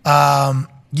talented. I'm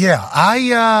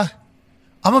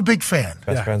a big fan.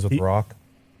 Best friends with Rock.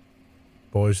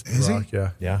 Boys Is he? Rock,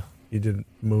 yeah. Yeah. You did a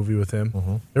movie with him.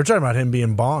 They were talking about him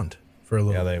being Bond for a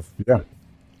little. Yeah, they've. Yeah.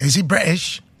 Is he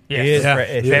British? Yeah. He is Yeah.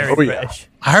 British. Very Oh, yeah. British.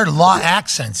 I heard a lot of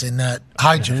accents in that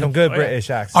hijack. Some good British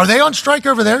accents. Are they on strike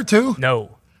over there too?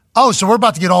 No. Oh, so we're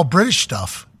about to get all British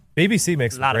stuff. BBC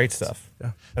makes some Lot of great it. stuff.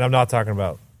 Yeah. And I'm not talking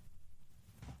about.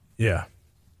 Yeah.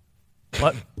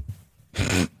 What?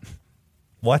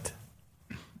 What?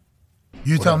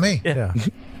 You tell me. Yeah.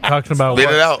 Talking about Spit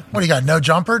what? it out. What do you got? No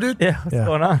jumper, dude? Yeah. What's Yeah.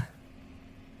 going on?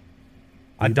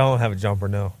 I don't have a jumper,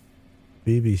 no.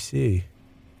 BBC.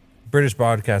 British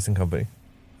Broadcasting Company.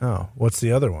 Oh, what's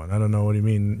the other one? I don't know what you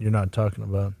mean you're not talking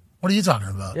about. What are you talking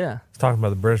about? Yeah. I was talking about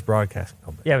the British Broadcasting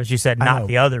Company. Yeah, but you said I not know.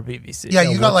 the other BBC. Yeah,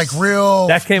 you got like real.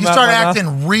 That came you out started my mouth.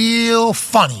 acting real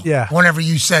funny. Yeah. Whenever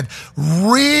you said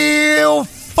real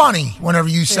funny, whenever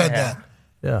you said that.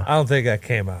 Yeah. I don't think that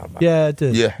came out. of my- Yeah, it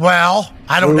did. Yeah. Well,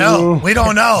 I don't know. We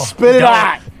don't know. Spit it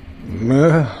out.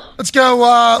 Let's go.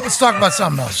 Let's talk about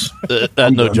something else.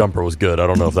 That no jumper was good. I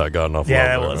don't know if that got enough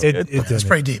Yeah, love. that was there. good. It It's didn't.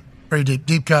 pretty deep. Pretty deep.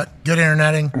 Deep cut. Good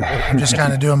interneting. I'm just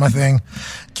kind of doing my thing.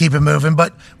 Keep it moving.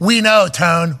 But we know,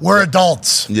 Tone, we're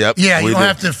adults. Yep. Yeah, you don't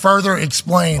have to further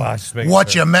explain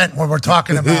what you meant when we're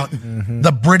talking about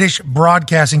the British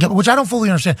Broadcasting, which I don't fully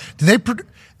understand. Do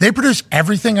they produce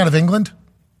everything out of England?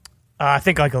 I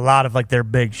think like a lot of like their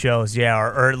big shows,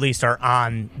 or at least are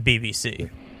on BBC.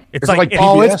 It's like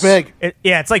PBS? It's big.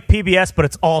 It's like PBS, but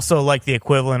it's also like the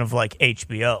equivalent of like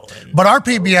HBO. But our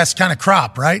PBS kind of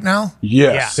crop right now.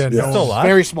 Yes. Yeah. Yes. Still alive.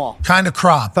 Very small. Kind of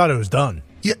crop. Thought it was done.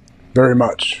 Yeah. Very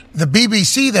much. The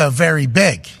BBC though, very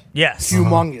big. Yes.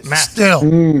 Humongous. Still.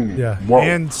 Yeah. Whoa.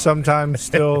 And sometimes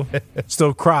still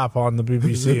crop on the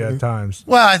BBC at times.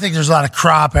 Well, I think there's a lot of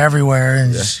crop everywhere,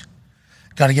 and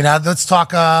got to get out. Let's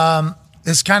talk.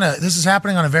 This is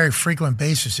happening on a very frequent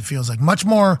basis. It feels like much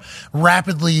more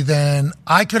rapidly than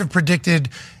I could have predicted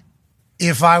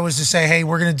if I was to say, "Hey,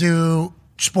 we're going to do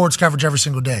sports coverage every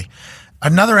single day."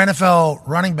 Another NFL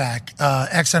running back,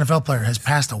 ex-NFL player, has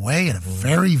passed away at a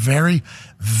very, very,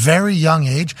 very young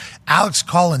age. Alex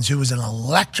Collins, who was an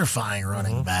electrifying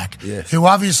running back, who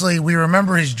obviously we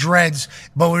remember his dreads,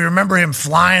 but we remember him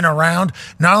flying around,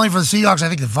 not only for the Seahawks, I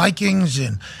think the Vikings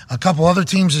and a couple other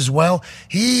teams as well.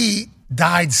 He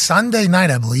died Sunday night,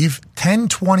 I believe,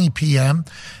 10:20 p.m.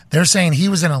 They're saying he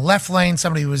was in a left lane,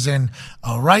 somebody was in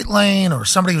a right lane, or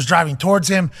somebody was driving towards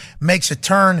him, makes a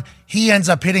turn. He ends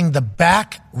up hitting the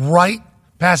back right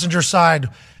passenger side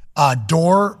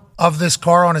door of this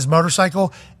car on his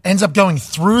motorcycle, ends up going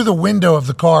through the window of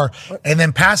the car, and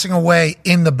then passing away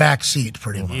in the back seat,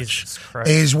 pretty much,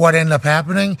 is what ended up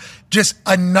happening. Just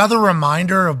another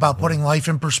reminder about putting life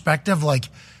in perspective, like,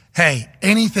 hey,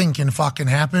 anything can fucking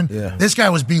happen. Yeah. This guy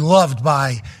was beloved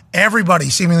by everybody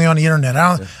seemingly on the internet.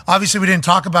 Obviously, we didn't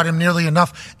talk about him nearly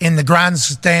enough in the grand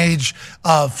stage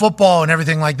of football and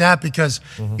everything like that because,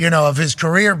 of his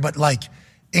career. But, like,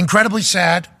 incredibly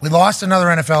sad. We lost another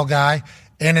NFL guy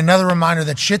and another reminder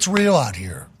that shit's real out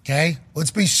here, okay?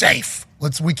 Let's be safe.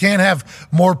 We can't have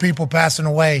more people passing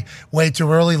away way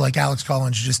too early like Alex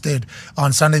Collins just did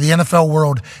on Sunday. The NFL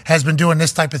world has been doing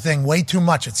this type of thing way too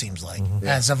much, it seems like,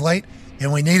 as of late,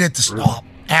 and we need it to stop.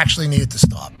 Actually need it to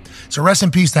stop. So rest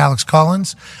in peace to Alex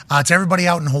Collins. To everybody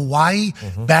out in Hawaii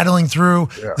battling through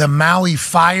the Maui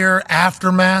fire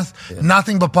aftermath.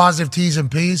 Nothing but positive T's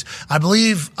and P's. I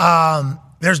believe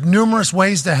there's numerous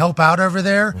ways to help out over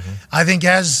there. I think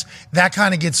as that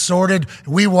kind of gets sorted,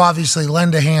 we will obviously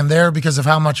lend a hand there because of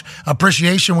how much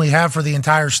appreciation we have for the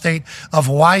entire state of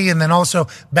Hawaii. And then also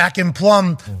back in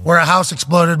Plum, where a house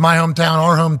exploded, my hometown,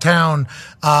 our hometown,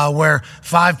 where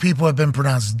 5 people have been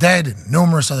pronounced dead and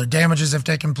numerous other damages have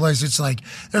taken place. It's like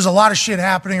there's a lot of shit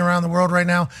happening around the world right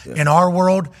now in our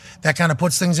world that kind of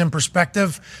puts things in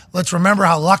perspective. Let's remember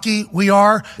how lucky we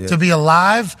are to be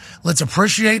alive. Let's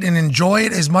appreciate and enjoy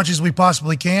it as much as we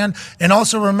possibly can. And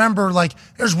also remember, like,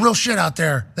 there's real shit out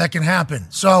there that can happen.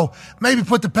 So maybe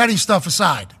put the petty stuff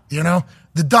aside, the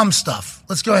dumb stuff.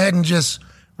 Let's go ahead and just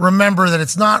remember that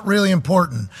it's not really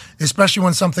important, especially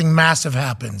when something massive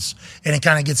happens and it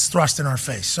kind of gets thrust in our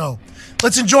face. So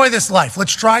let's enjoy this life.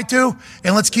 Let's try to,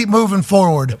 and let's keep moving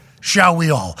forward. Shall we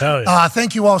all?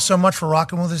 Thank you all so much for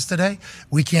rocking with us today.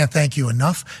 We can't thank you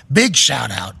enough. Big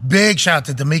shout out to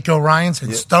DeMeco Ryans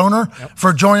and Stoner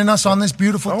for joining us on this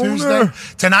beautiful Tuesday.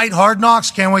 Tonight, Hard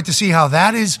Knocks. Can't wait to see how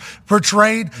that is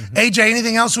portrayed. AJ,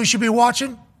 anything else we should be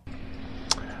watching?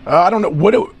 I don't know.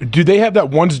 What do they have that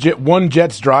one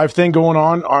Jets drive thing going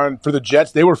on for the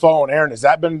Jets? They were following Aaron. Has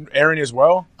that been airing as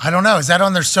well? I don't know. Is that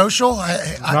on their social?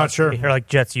 I'm not sure. Or like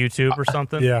Jets YouTube or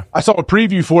something. Yeah, I saw a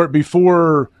preview for it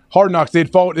before Hard Knocks. They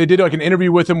did like an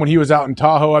interview with him when he was out in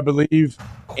Tahoe, I believe.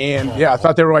 And I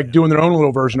thought they were like doing their own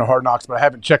little version of Hard Knocks, but I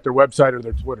haven't checked their website or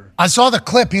their Twitter. I saw the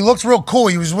clip. He looks real cool.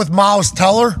 He was with Miles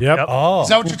Teller. Yep. Oh, is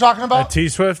that what you're talking about?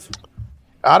 T-Swift.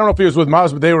 I don't know if he was with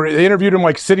Miles, but they interviewed him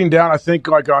like sitting down, I think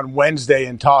like on Wednesday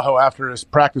in Tahoe after his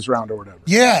practice round or whatever.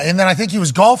 Yeah, and then I think he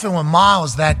was golfing with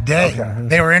Miles that day. Okay.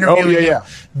 They were interviewing him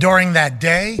during that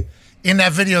day in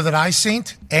that video that I seen.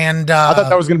 And I thought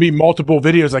that was going to be multiple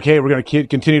videos like, hey, we're going to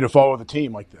continue to follow the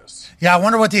team like this. Yeah, I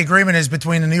wonder what the agreement is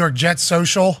between the New York Jets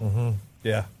social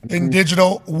and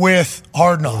digital with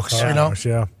Hard Knocks,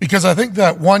 Yeah. Because I think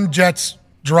that one Jets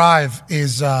drive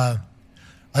is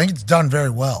I think it's done very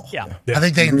well. Yeah. I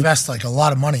think they invest like a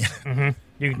lot of money.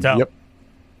 You can tell. Yep.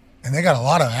 And they got a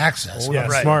lot of access. Yeah,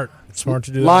 Right. Smart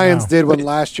to do that. Lions now. did one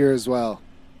last year as well.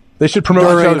 They should promote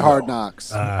each During other. Hard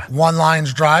Knocks. One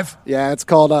Lions drive. Yeah, it's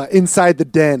called Inside the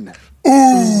Den.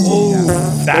 Ooh.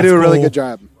 They do a really good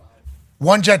job.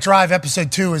 One Jet Drive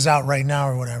episode 2 is out right now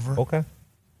or whatever. Okay.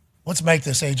 Let's make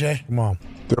this, AJ. Come on.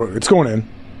 It's going in.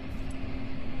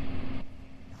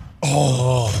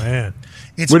 Oh man,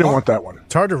 We didn't want that one.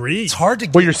 It's hard to read. It's hard to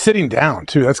get. Well, you're sitting down,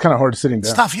 too. That's kind of hard sitting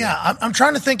down. Stuff, yeah. I'm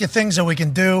trying to think of things that we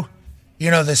can do,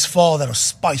 this fall that'll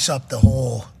spice up the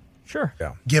whole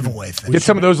giveaway thing. Get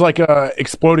some of those like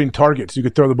exploding targets. You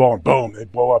could throw the ball and boom, they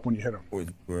blow up when you hit them.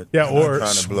 Yeah, or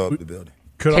trying to blow up the building.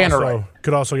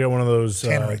 Could also get one of those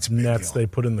nets deal. they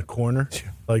put in the corner,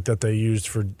 like that they used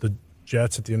for the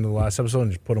Jets at the end of the last episode,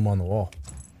 and just put them on the wall.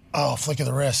 Oh, flick of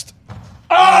the wrist.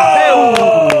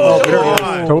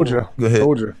 Told you. Go ahead.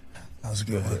 Told you. That was a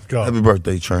good one. Go. Happy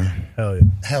birthday, Train. Hell yeah.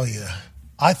 Hell yeah.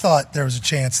 I thought there was a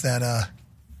chance that I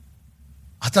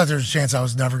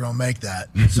was never going to make that.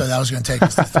 So that was going to take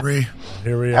us to 3.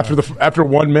 Here we are. After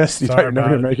one miss, you thought you're never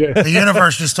going to make it. The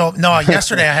universe just told me. No,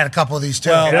 yesterday I had a couple of these too.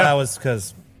 Well, that was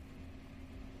because.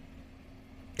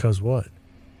 Because what?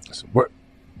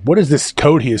 What is this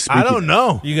code he is speaking? I don't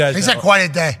know. You guys. He's had quite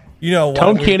a day. You know why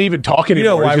Tone can't even talk anymore. You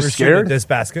know why He's we're just shooting at scared. this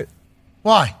basket?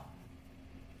 Why?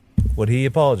 Would he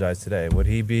apologize today? Would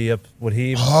he be up? Would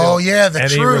he? Oh, feel yeah, the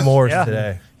any truth. remorse Yeah.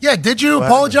 today? Yeah, did you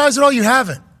apologize at all? You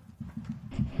haven't.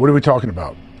 What are we talking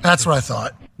about? That's what I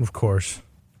thought. Of course.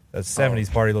 That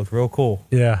 70s party looked real cool.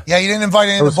 Yeah. Yeah, you didn't invite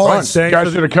any It of was the boys. fun. You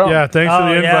guys should have come. Yeah, thanks for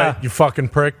the invite, yeah. you fucking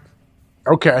prick.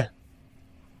 Okay.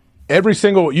 Every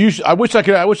single I wish I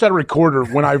had a recorder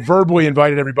when I verbally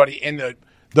invited everybody and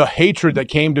the hatred that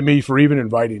came to me for even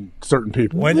inviting certain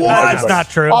people. That's not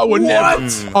true. I would never.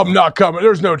 I'm not coming.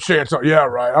 There's no chance. Yeah,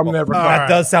 right. I'm never. That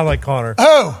does sound like Connor.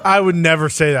 Oh, I would never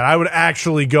say that. I would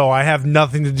actually go. I have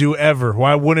nothing to do ever.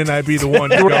 Why wouldn't I be the one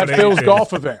to You go were at to Phil's AJ's?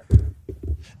 golf event.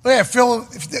 yeah, Phil.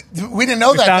 We didn't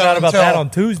know We that. found though, out about until- that on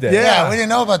Tuesday. Yeah, we didn't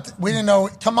know about. We didn't know.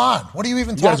 Come on, what are you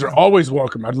even You guys talking are about? always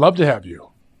welcome. I'd love to have you.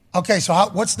 Okay, so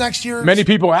what's next year? Many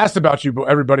people asked about you, but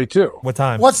everybody too. What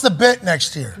time? What's the bit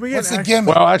next year? What's the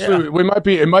gimmick? Well, actually,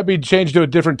 it might be changed to a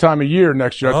different time of year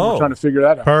next year. We're trying to figure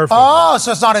that out. Perfect. Oh,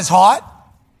 so it's not as hot.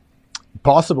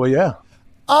 Possibly, yeah.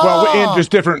 Oh. Well, and just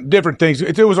different things.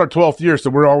 It was our 12th year, so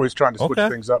we're always trying to switch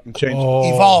things up and change.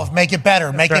 Evolve, make it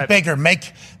better, make it bigger,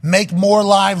 make more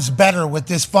lives better with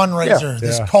this fundraiser,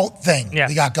 this cult thing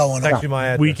we got going on. Text you my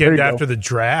address. Weekend after the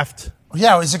draft.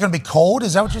 Yeah, is it going to be cold?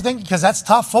 Is that what you're thinking? Because that's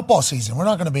tough football season. We're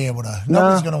not going to be able to.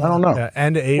 Nobody's going to. I don't know.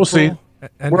 End of April. We'll see.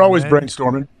 We're always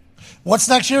brainstorming. What's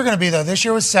next year going to be though? This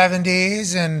year was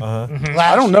 70s, and last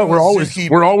I don't know. year was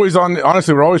We're always on.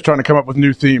 Honestly, we're always trying to come up with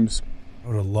new themes. I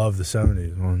would have loved the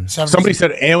 70s one. Somebody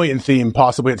said alien theme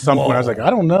possibly at some point. I was like, I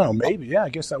don't know. Maybe. Yeah, I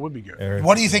guess that would be good.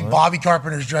 What do you think Bobby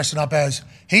Carpenter's dressing up as?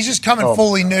 He's just coming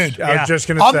fully nude. I was just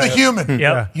going to I'm say. the human.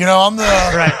 Yep. I'm the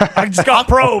Right. I just got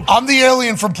probed. I'm the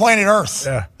alien from planet Earth.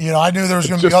 Yeah. I knew there was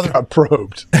going to be Just other. got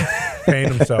probed.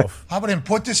 Paying himself. How about him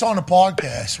put this on a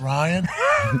podcast, Ryan?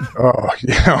 Oh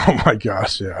yeah. Oh my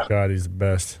gosh. Yeah. God, he's the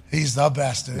best. He's the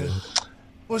best, dude.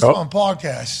 What's on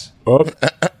podcasts? Oh,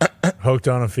 Hooked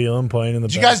on a feeling, playing in the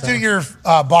Did you guys do your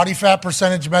body fat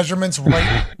percentage measurements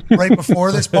right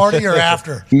before this party or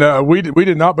after? no, we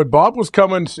did not. But Bob was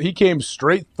coming. He came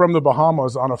straight from the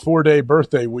Bahamas on a 4-day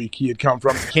birthday week. He had come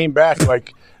from. He came back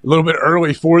like a little bit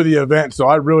early for the event. So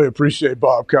I really appreciate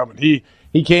Bob coming.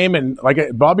 He came and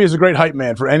Bobby is a great hype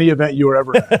man for any event you were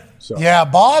ever at. So. Yeah,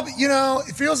 Bob,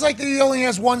 it feels like he only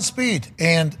has one speed.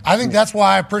 And I think that's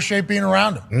why I appreciate being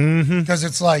around him. Because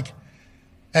it's like,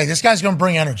 hey, this guy's going to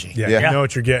bring energy. Yeah, you know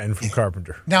what you're getting from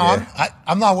Carpenter. Now,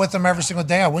 I'm not with him every single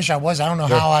day. I wish I was. I don't know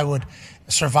how I would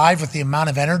survive with the amount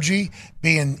of energy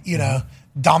being,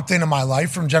 dumped into my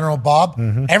life from General Bob.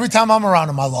 Every time I'm around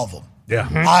him, I love him. Yeah.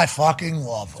 I fucking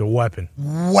love It's a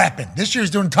him. weapon. This year's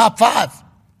doing top 5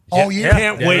 all year.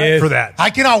 Can't wait for that. I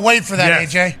cannot wait for that,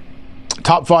 Yes. AJ.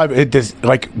 Top 5. It does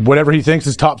whatever he thinks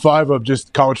is top 5 of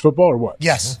just college football or what?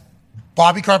 Yes.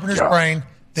 Bobby Carpenter's brain.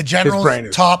 The General's brain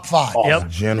is top 5. awesome.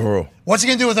 General. What's he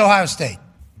going to do with Ohio State?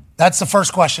 That's the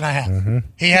first question I have.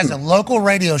 He has a local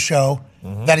radio show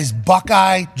that is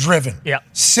Buckeye driven. Yep.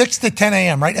 6 to 10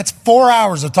 a.m., right? That's 4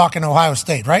 hours of talking Ohio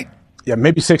State, right? Yeah,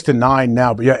 maybe 6 to 9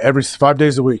 now, but yeah, every 5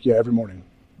 days a week. Yeah, every morning.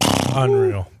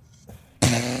 Unreal.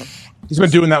 He's been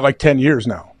doing that like 10 years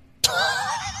now.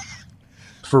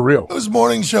 For real. Those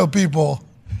morning show people.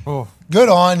 Good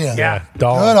on you. Yeah.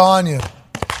 Dog. Good on you.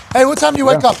 Hey, what time do you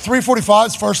wake up? 3:45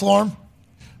 is first alarm?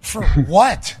 For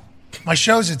what? My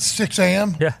show's at 6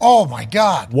 a.m.? Yeah. Oh, my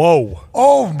God. Whoa.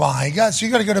 Oh, my God. So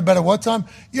you got to go to bed at what time?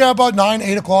 Yeah, about 9,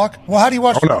 8 o'clock. Well, how do you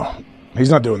watch? Oh no, he's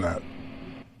not doing that.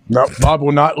 No, Bob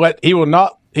will not let. He will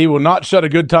not shut a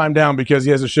good time down because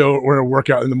he has a show or a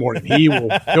workout in the morning.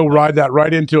 He'll ride that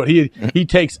right into it. He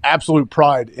takes absolute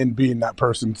pride in being that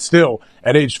person still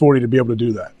at age 40 to be able to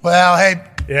do that. Well, hey,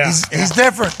 Yeah. He's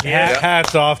different. Yeah.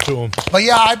 Hats off to him. But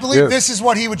yeah, I believe this is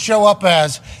what he would show up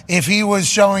as if he was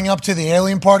showing up to the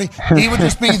alien party. He would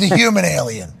just be the human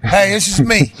alien. Hey, this is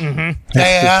me.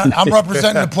 Hey, I'm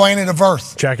representing the planet of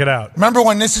Earth. Check it out. Remember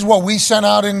when this is what we sent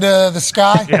out into the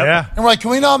sky? Yeah. And we're like,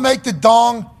 can we not make the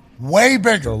dong way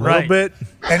bigger? A little bit.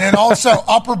 And then also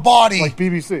upper body Like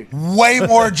BBC. way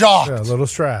more jocked. Yeah, a little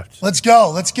strapped. Let's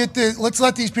go. Let's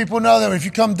let these people know that if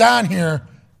you come down here,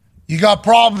 you got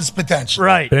problems potentially.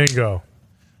 Right. Bingo.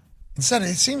 Instead,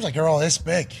 it seems like they're all this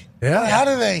big. Yeah. How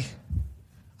do they?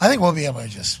 I think we'll be able to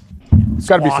just. There's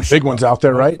got to be some big ones out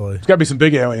there, right? Hopefully. There's got to be some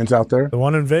big aliens out there. The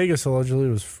one in Vegas allegedly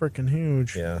was freaking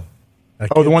huge. Yeah.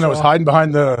 Oh, the one that was hiding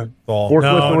behind the forklift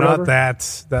No, or whatever? not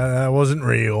that. That wasn't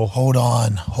real. Hold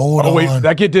on. Oh, wait,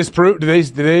 that get disproved?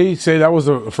 Did they say that was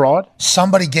a fraud?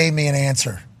 Somebody gave me an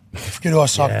answer. I forget who I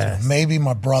was talking to. Maybe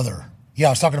my brother. Yeah, I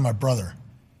was talking to my brother.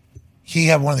 He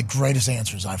had one of the greatest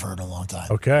answers I've heard in a long time.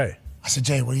 Okay. I said,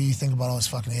 Jay, what do you think about all this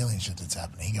fucking alien shit that's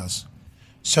happening? He goes,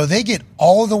 so they get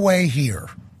all the way here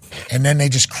and then they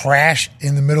just crash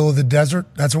in the middle of the desert?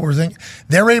 That's what we're thinking?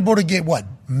 They're able to get, what,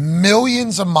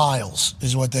 millions of miles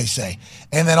is what they say.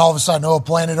 And then all of a sudden, oh,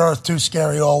 planet Earth, too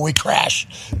scary. Oh, we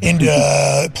crash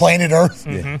into planet Earth.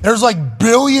 There's like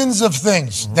billions of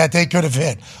things that they could have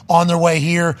hit on their way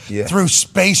here through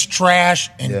space trash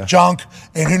and junk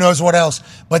and who knows what else.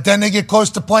 But then they get close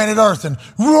to planet Earth and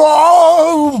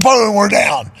whoa, boom, we're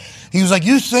down. He was like,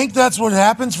 you think that's what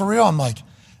happens for real? I'm like,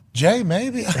 Jay,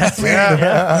 maybe.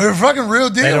 They're fucking real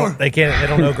deal. They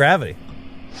don't know gravity.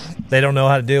 They don't know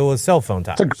how to deal with cell phone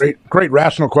time. That's a great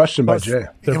rational question by Jay.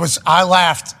 I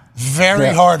laughed very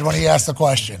hard when he asked the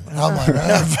question. I'm like,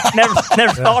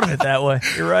 never thought of it that way.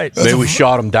 You're right. Maybe we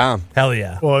shot him down. Hell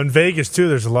yeah. Well, in Vegas, too,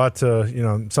 there's a lot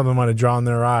to, something might have drawn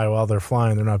their eye while they're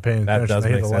flying. They're not paying That attention. does They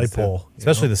hit make the sense, light pole. too.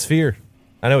 Especially the sphere.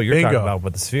 I know what you're talking Bingo. about,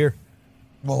 but the sphere.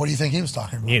 well, what do you think he was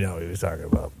talking about? You know what he was talking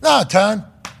about. No, Ton.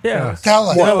 Yeah. Tell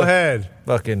us. Go ahead.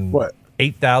 Fucking What?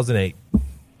 8,008.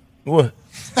 What?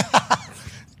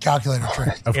 Calculator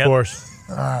trick. Of course.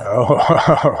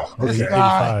 Oh, This okay.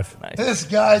 guy, 85. this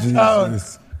guy's own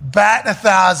batting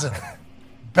 1,000.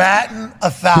 Batting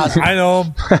 1,000. I know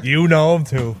him. You know him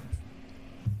too.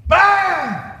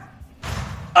 Bang!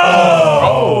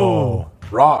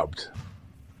 Robbed.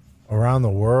 Around the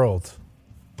world.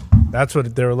 That's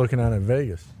what they were looking at in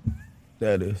Vegas.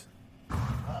 That is.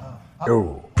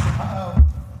 Oh.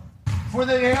 For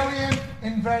the alien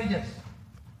in Vegas.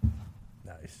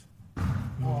 Nice.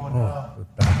 Oh, no. The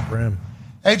back rim.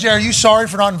 Hey, Jay, are you sorry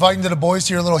for not inviting the boys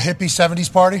to your little hippie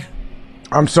 70s party?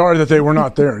 I'm sorry that they were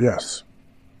not there, yes.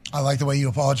 I like the way you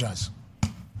apologize.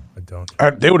 I don't.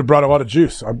 They would have brought a lot of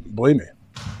juice, believe me.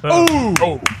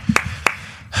 That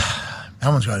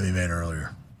one's got to be made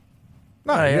earlier.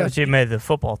 Oh, yeah, but you made the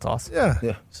football toss. Yeah.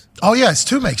 Oh, yeah, it's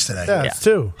 2 makes today. Yeah, it's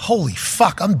 2. Holy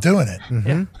fuck, I'm doing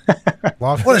it.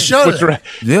 Lost What a show today.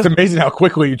 It's amazing how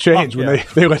quickly you change when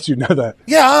they let you know that.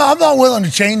 Yeah, I'm not willing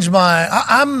to change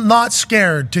I'm not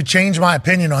scared to change my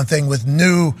opinion on thing with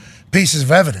new pieces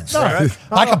of evidence.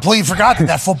 I completely forgot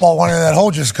that football went in that hole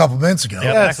just a couple minutes ago.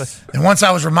 Yeah, exactly. And once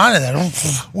I was reminded of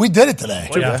that, we did it today.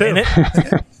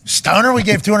 Stoner, we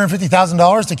gave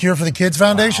 $250,000 to Cure for the Kids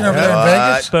Foundation over there in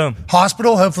Vegas. Boom.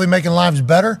 Hospital, hopefully making lives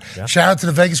better. Shout out to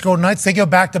the Vegas Golden Knights. They go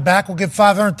back to back. We'll give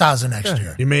 $500,000 next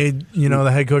year. You made,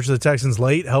 the head coach of the Texans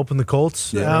late, helping the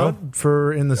Colts out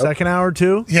for in the second hour,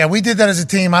 too. Yeah, we did that as a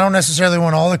team. I don't necessarily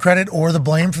want all the credit or the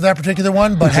blame for that particular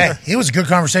one, but hey, it was a good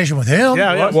conversation with him.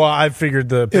 Yeah. Well, I figured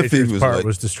the Patriots was part late.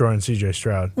 was destroying C.J.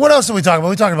 Stroud. What else did we talk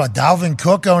about? We talked about Dalvin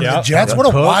Cook going to the Jets. What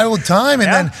a wild time.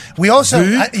 And then we also,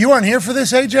 you weren't here for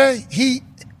this, AJ?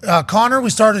 Connor, we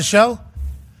started the show.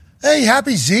 Hey,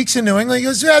 happy Zeke's in New England. He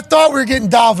goes, I thought we were getting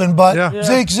Dalvin, but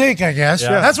Zeke, I guess.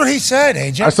 Yeah. That's what he said,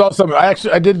 AJ. I saw something. I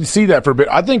didn't see that for a bit.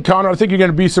 I think, Connor, you're going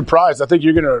to be surprised. I think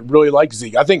you're going to really like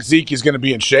Zeke. I think Zeke is going to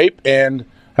be in shape and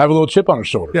have a little chip on his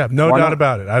shoulder. Yeah, no doubt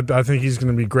about it. I think he's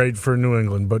going to be great for New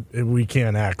England, but we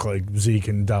can't act like Zeke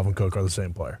and Dalvin Cook are the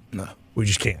same player. No. We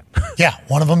just can't. Yeah,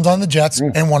 one of them's on the Jets,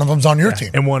 and one of them's on your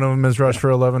team. And one of them has rushed for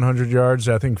 1,100 yards,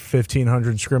 I think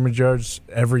 1,500 scrimmage yards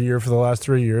every year for the last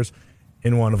 3 years,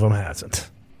 and one of them hasn't.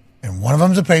 And one of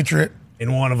them's a Patriot.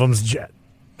 And one of them's a Jet.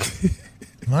 All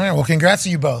right, well, congrats to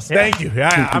you both. Thank you.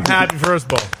 Yeah, I'm happy for us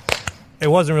both. It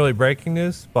wasn't really breaking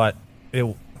news, but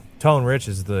Tone Rich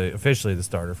is officially the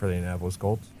starter for the Indianapolis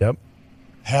Colts. Yep.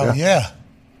 Hell yeah.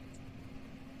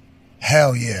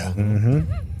 Hell yeah. Mm-hmm.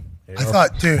 I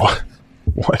thought, dude,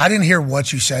 I didn't hear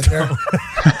what you said there.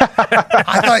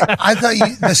 I thought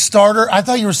you, the starter. I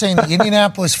thought you were saying the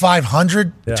Indianapolis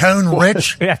 500, Tone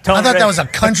Rich. Yeah, Tone I thought Rich. that was a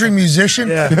country musician.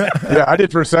 Yeah, I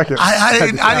did for a second.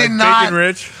 I did not.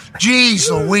 Rich. Jeez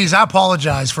Louise, I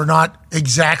apologize for not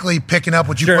exactly picking up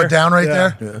what you put down right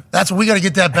there. Yeah. That's we got to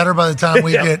get that better by the time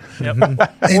we get into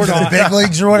the big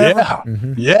leagues or whatever.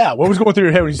 Yeah. Yeah. What was going through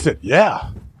your head when you said,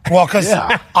 yeah? Well, because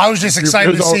I was just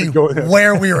excited to see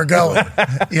where we were going.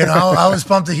 I was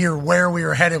pumped to hear where we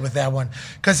were headed with that one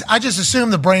because I just assume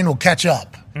the brain will catch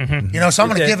up. Mm-hmm. So I'm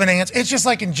going to give an answer. It's just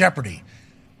like in Jeopardy.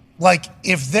 Like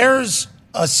if there's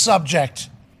a subject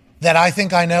that I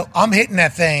think I know, I'm hitting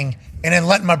that thing and then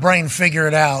letting my brain figure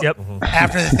it out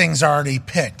after the thing's already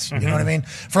picked. You know what I mean?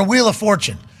 For Wheel of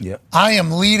Fortune, I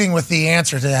am leading with the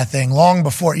answer to that thing long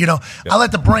before. I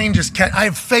let the brain just catch. I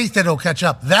have faith that it'll catch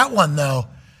up. That one, though,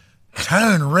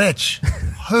 Tone Rich.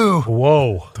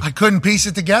 Whoa. I couldn't piece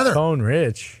it together. Tone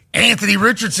Rich. Anthony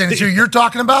Richardson is who you're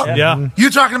talking about? Yeah. You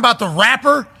talking about the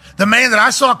rapper? The man that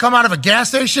I saw come out of a gas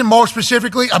station, more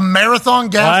specifically a Marathon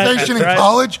gas station in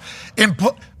college, and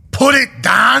put it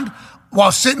down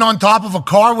while sitting on top of a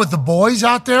car with the boys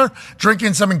out there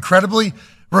drinking some incredibly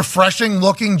refreshing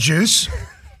looking juice.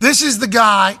 This is the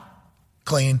guy.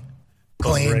 Clean.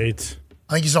 Great.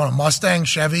 I think he's on a Mustang,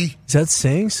 Chevy. Is that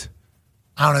Sings?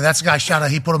 I don't know. That's the guy shot out.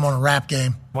 He put him on a rap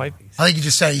game. I think he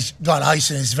just said he's got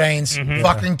ice in his veins.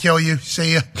 Fucking kill you.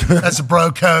 See you. That's a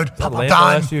bro code.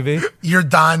 Done. SUV? You're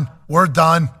done. We're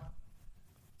done.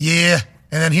 Yeah.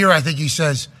 And then here I think he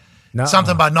says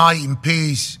something about not eating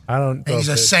peas. I don't know. He's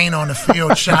a saint on the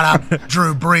field. Shout out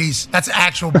Drew Brees. That's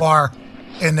actual bar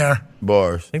in there.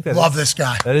 Bars. Love this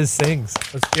guy. That is Sings.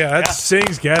 That's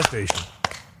Sings gas station.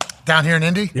 Down here in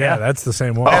Indy? Yeah, that's the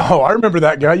same one. Oh, I remember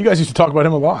that guy. You guys used to talk about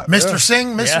him a lot. Mr.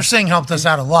 Singh? Mr. Singh helped us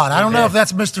out a lot. I don't know if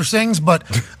that's Mr. Singh's, but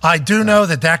I do know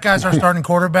that guy's our starting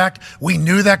quarterback. We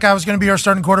knew that guy was going to be our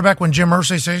starting quarterback when Jim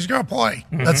Irsay said he's going to play.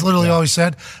 That's literally all he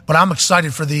said. But I'm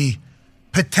excited for the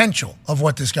potential of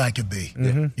what this guy could be.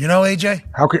 You know, AJ?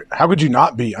 How could you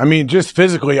not be? I mean, just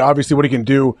physically, obviously, what he can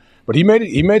do. But he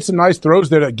made some nice throws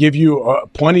there that give you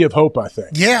plenty of hope, I think.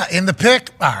 Yeah, in the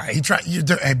pick. All right,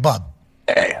 hey, bub.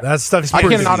 That stuff's I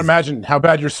cannot imagine how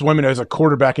bad you're swimming as a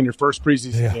quarterback in your first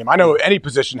preseason game. I know any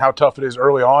position how tough it is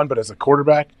early on, but as a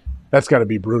quarterback, that's got to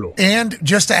be brutal. And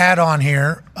just to add on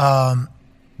here,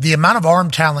 the amount of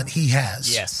arm talent he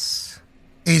has,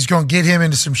 is going to get him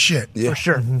into some shit. For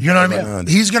sure. You know what I mean?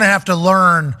 He's going to have to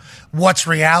learn what's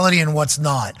reality and what's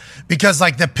not. Because,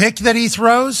 like, the pick that he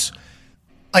throws,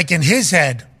 like, in his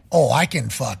head, I can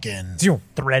fucking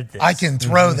thread this. I can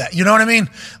throw that. You know what I mean?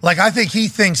 Like, I think he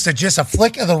thinks that just a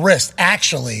flick of the wrist,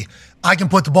 actually, I can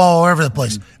put the ball all over the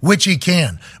place, which he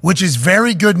can, which is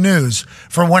very good news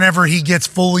for whenever he gets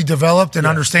fully developed and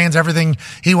understands everything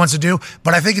he wants to do.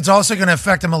 But I think it's also going to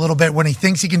affect him a little bit when he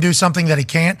thinks he can do something that he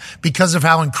can't because of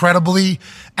how incredibly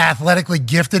athletically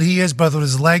gifted he is, both with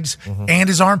his legs and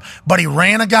his arm. But he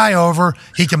ran a guy over.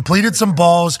 He completed some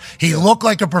balls. He looked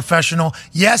like a professional.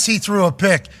 Yes, he threw a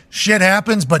pick. Shit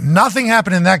happens, but nothing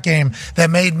happened in that game that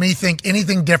made me think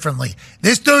anything differently.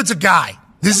 This dude's a guy.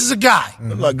 This is a guy.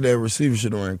 Like that receiver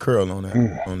should have ran curl on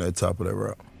that top of that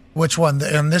route. Which one?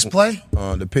 On this play?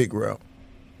 The pick route.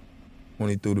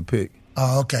 When he threw the pick.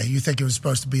 Oh, okay. You think it was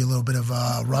supposed to be a little bit of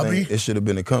rubby? It should have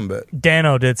been a comeback.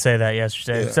 Dano did say that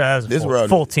yesterday. Yeah. So that was a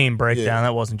full team breakdown.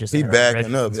 That wasn't just he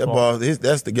backing up. That ball.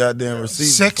 That's the goddamn receiver.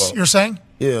 6, fault. You're saying?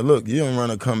 Yeah. Look, you don't run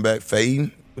a comeback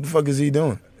fading. What the fuck is he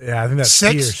doing? Yeah, I think that's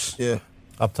 6? Pierce. Yeah.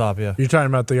 Up top, yeah. You're talking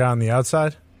about the guy on the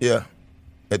outside? Yeah.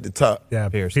 At the top. Yeah,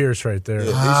 Pierce right there.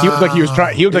 He looked like he was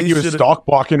trying. He looked like he was stalk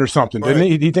blocking or something, didn't he?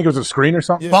 Did he think it was a screen or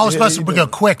something? Ball was supposed to go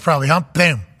quick, probably, huh?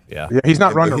 Bam. Yeah, he's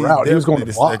not running a route. He was going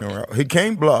to block. Route. He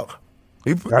can't block.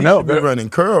 I know. He's running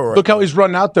curl right. Look how he's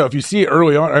running out, though. If you see it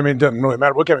early on, I mean, it doesn't really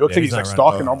matter. Look at him. It looks like he's like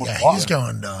stalking almost blocking. He's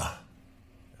going,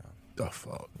 the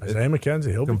fuck. Isaiah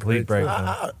McKenzie, he'll complete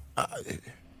breakdown.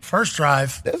 First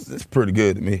drive. That's pretty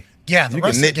good to me. Yeah, the you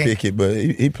rest can of the game, nitpick it, but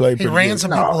he played pretty good. He ran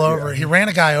some people over. He ran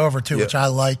a guy over, too, which I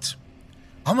liked.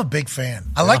 I'm a big fan.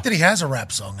 I like that he has a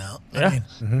rap song out. I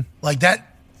mean, like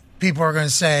that, people are going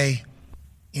to say,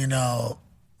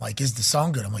 like, is the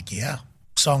song good? I'm like, yeah,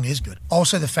 song is good.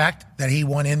 Also, the fact that he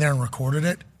went in there and recorded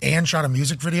it and shot a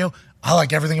music video, I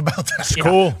like everything about that. It's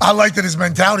cool. I like that his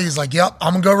mentality is like, yep,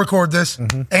 I'm going to go record this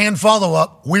and follow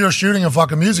up. We are shooting a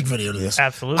fucking music video to this.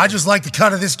 Absolutely. I just like the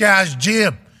cut of this guy's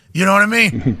jib. You know what I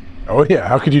mean? Oh, yeah.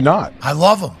 How could you not? I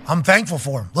love him. I'm thankful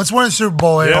for him. Let's win a Super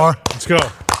Bowl, AR. Let's go.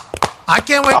 I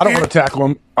can't wait. I don't want to tackle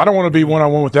him. I don't want to be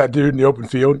one-on-one with that dude in the open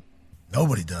field.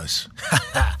 Nobody does.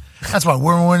 That's why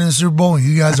we're winning the Super Bowl and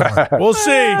you guys are. We'll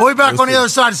see. We'll be back on the other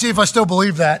side to see if I still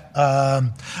believe that.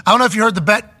 I don't know if you heard the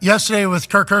bet yesterday with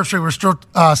Kirk Herbstreit.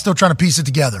 We're still trying to piece it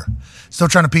together. Still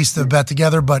trying to piece the bet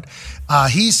together. But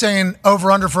he's saying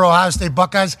over-under for Ohio State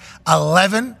Buckeyes,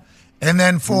 11. And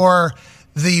then for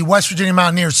the West Virginia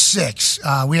Mountaineers 6.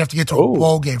 We have to get to a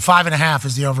bowl game. 5.5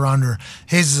 is the over-under.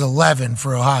 His is 11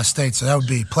 for Ohio State, so that would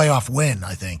be playoff win,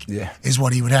 I think, is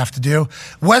what he would have to do.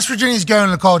 West Virginia's going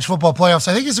to the college football playoffs.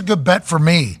 I think it's a good bet for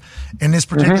me in this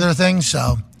particular thing.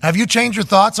 So have you changed your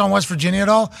thoughts on West Virginia at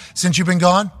all since you've been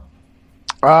gone?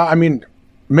 I mean,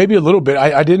 maybe a little bit.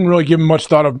 I didn't really give them much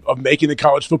thought of making the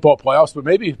college football playoffs, but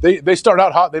maybe they start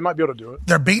out hot. They might be able to do it.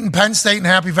 They're beating Penn State in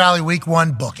Happy Valley week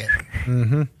 1. Book it.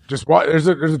 Mm-hmm. Just there's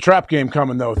a trap game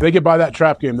coming, though. If they get by that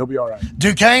trap game, they'll be all right.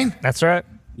 Duquesne? That's right.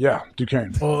 Yeah,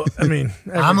 Duquesne. Well, I mean,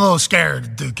 I'm a little scared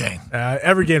of Duquesne.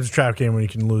 Every game's a trap game when you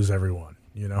can lose every one.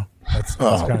 You know, that's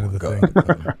kind of the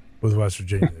thing with West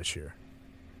Virginia this year.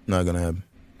 Not gonna happen.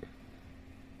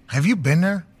 Have you been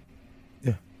there?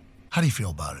 Yeah. How do you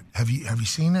feel about it? Have you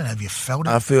seen it? Have you felt it?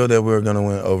 I feel that we're gonna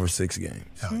win over 6 games.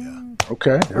 Hell yeah.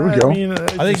 Okay, there we go.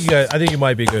 I think you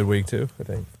might be a good week too. I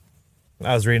think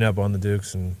I was reading up on the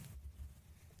Dukes, and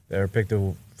they're picked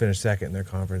to finish second in their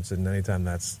conference, and anytime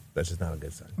that's just not a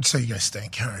good sign. So you guys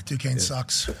stink. All right, Duquesne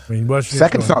sucks. I mean,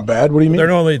 second's not bad. What do you mean? They're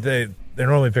normally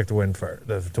picked to win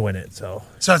to win it. So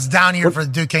it's down here for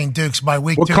the Duquesne Dukes by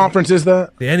week 2. What conference is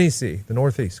that? The NEC, the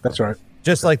Northeast. That's right.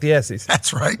 Just like the SEC.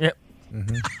 That's right. Yep.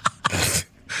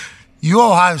 You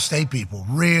Ohio State people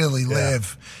really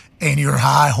live in your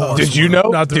high horse. Did you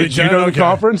know? Did you know the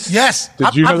conference? Yes.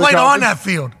 Did you know I the played on conference? that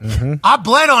field. I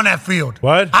bled on that field.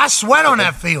 What? I sweat on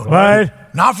that field. What?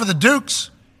 Not for the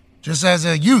Dukes. Just as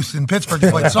a youth in Pittsburgh,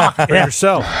 you played soccer. For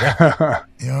yourself.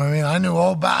 You know what I mean? I knew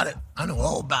all about it.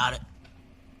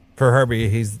 For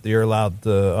Herbie, you're allowed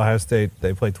Ohio State.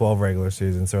 They play 12 regular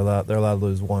seasons. They're allowed to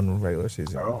lose 1 regular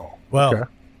season. Oh, well. okay.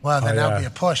 Well, then that would be a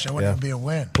push. It wouldn't even be a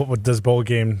win. What does bowl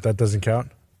game? That doesn't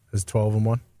count. Is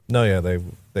 12-1? No, yeah,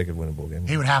 they could win a bowl game.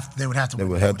 They would have to win would have to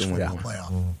win the a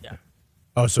playoff. Yeah.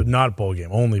 Oh, so not bowl game.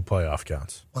 Only playoff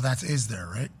counts. Well, that is there,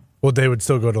 right? Well, they would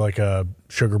still go to like a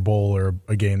Sugar Bowl or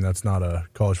a game that's not a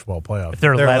college football playoff. If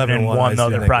they're 11-1, though, I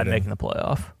they're see probably they making the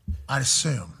playoff. I'd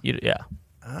assume. Yeah.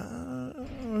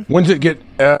 When's it get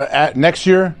at next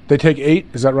year? They take 8.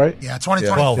 Is that right? Yeah,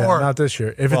 2024. Not this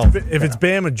year. If it's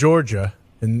Bama, Georgia,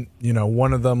 and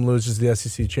one of them loses the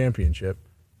SEC championship,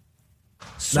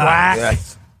 Swag.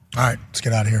 Yes. All right, let's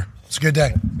get out of here. It's a good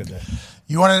day.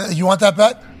 You want that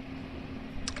bet?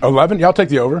 11. Yeah, I'll take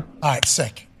the over. All right,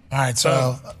 sick. All right,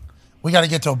 so we got to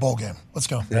get to a bowl game. Let's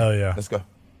go. hell yeah. Let's go.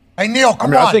 Hey Neil,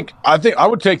 come on. I think I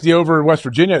would take the over in West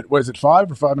Virginia. Was it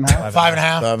 5 or 5.5?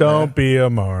 5.5. Don't be a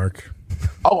mark.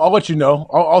 I'll let you know.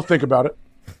 I'll think about it.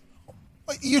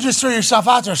 You just threw yourself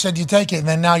out there, said you take it, and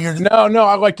then now you're. No.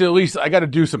 I like to at least. I got to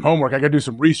do some homework. I got to do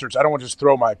some research. I don't want to just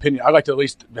throw my opinion. I like to at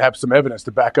least have some evidence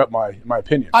to back up my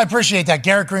opinion. I appreciate that.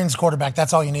 Garrett Green's quarterback.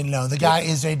 That's all you need to know. The guy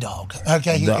is a dog.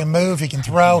 Okay, he can move. He can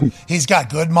throw. He's got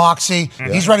good moxie.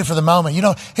 Yeah. He's ready for the moment.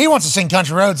 He wants to sing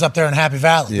Country Roads up there in Happy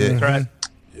Valley. Yeah. That's right.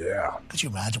 Yeah. Could you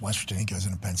imagine West Virginia goes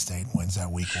into Penn State and wins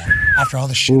that week 1 after all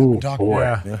the shit we're talking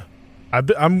about? Yeah.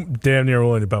 I'm damn near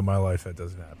willing to bet my life that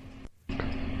doesn't happen.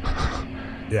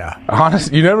 Yeah.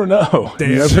 Honest, you never know.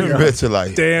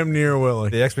 Damn near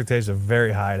willing. The expectations are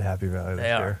very high at Happy Valley this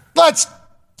year. Let's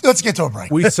get to a break.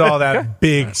 We saw that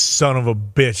big son of a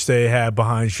bitch they had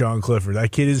behind Sean Clifford.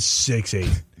 That kid is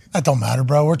 6'8". That don't matter,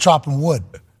 bro. We're chopping wood.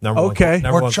 Number one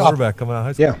quarterback coming out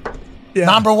of high school. Yeah.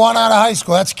 Number 1 out of high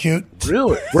school. That's cute.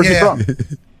 Really? Where's he from?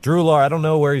 Drew Law. I don't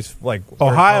know where he's like.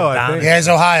 Ohio, I think. Yeah, he's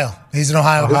Ohio. He's an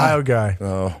Ohio guy.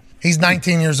 Oh. He's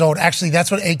 19 years old. Actually, that's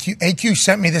what AQ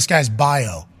sent me this guy's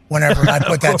bio whenever I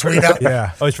put that tweet up.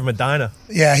 Yeah. Oh, he's from Medina.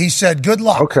 Yeah, he said, good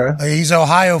luck. Okay. He's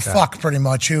Ohio fuck, pretty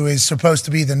much, who is supposed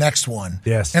to be the next one.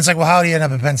 Yes. And it's like, well, how do you end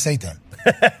up at Penn State then?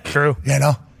 True.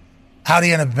 How do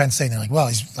you end up at Penn State? And they're like, well,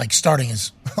 he's like starting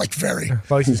is like very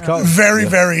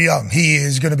young. He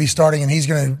is going to be starting, and he's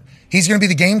going to be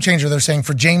the game changer, they're saying,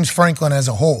 for James Franklin as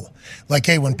a whole. Like,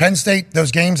 hey, when Penn State,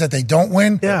 those games that they don't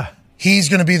win, he's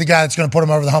going to be the guy that's going to put them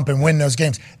over the hump and win those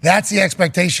games. That's the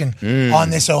expectation on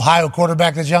this Ohio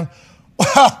quarterback that's young.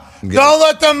 Don't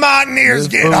let the Mountaineers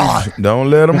get hot. Don't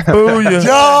let them fool you.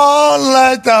 Don't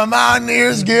let the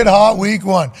Mountaineers get hot week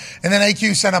 1. And then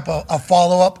AQ sent up a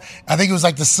follow-up. I think it was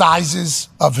like the sizes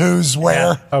of who's where.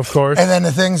 Yeah, of course. And then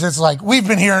the things, it's like, we've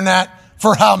been hearing that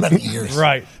for how many years?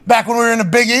 Right. Back when we were in the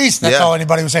Big East, that's all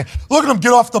anybody was saying. Look at them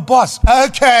get off the bus.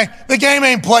 Okay, the game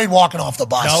ain't played walking off the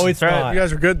bus. No, it's not. You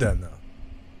guys are good then, though.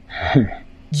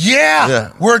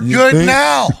 Yeah, we're good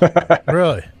now.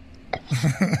 Really?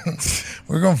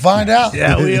 We're going to find out.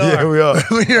 Yeah, we are. Yeah, we are.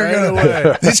 We are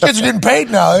gonna, these kids are getting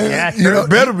paid now. Yeah,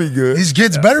 Better be good. These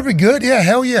kids better be good. Yeah,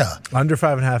 hell yeah. Under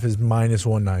 5.5 is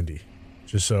 -190.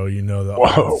 Just so you know the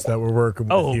odds that we're working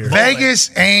with here.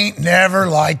 Vegas ain't never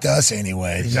liked us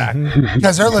anyway. Exactly.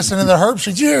 Because they're listening to the Herb.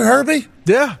 Did you hear Herbie?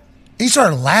 Yeah. He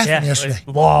started laughing yesterday.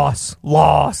 Loss.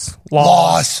 1-5,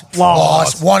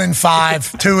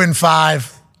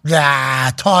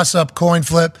 2-5. Toss up, coin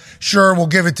flip. Sure, we'll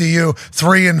give it to you.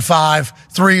 3-5,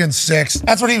 3-6.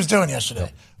 That's what he was doing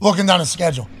yesterday. Looking down the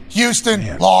schedule.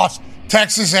 Houston, loss.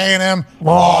 Texas A&M,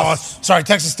 loss. Sorry,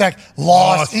 Texas Tech,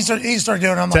 loss. He started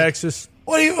doing it. I'm Texas.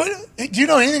 do you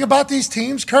know anything about these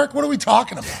teams, Kirk? What are we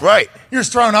talking about? Right. You're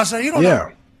just throwing us there. You don't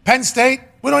know. Penn State,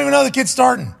 we don't even know the kid's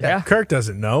starting. Yeah. Kirk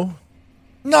doesn't know.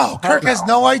 No, Kirk has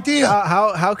no idea.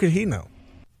 How could he know?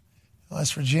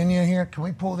 West Virginia here. Can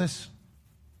we pull this?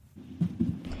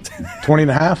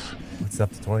 20.5. It's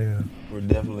up to 20. We're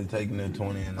definitely taking the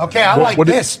 20. Okay, I like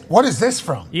this. What is this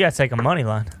from? You got to take a money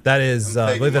line. That is,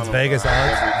 I believe that's Vegas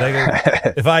odds.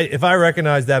 Vegas. If I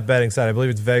recognize that betting site, I believe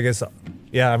it's Vegas.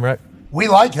 Yeah, I'm right. We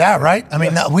like that, right? I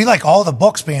mean, we like all the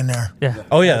books being there. Yeah.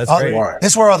 Oh, yeah, that's great.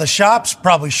 This is where all the shops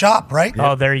probably shop, right?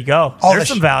 Oh, there you go. There's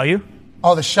some value.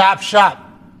 Oh, the shop.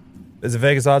 Is it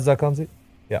VegasOdds.com?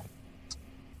 Yeah.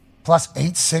 Plus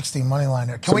 860 money line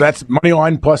there. So that's money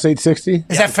line plus 860?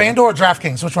 Is that FanDuel or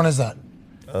DraftKings? Which one is that?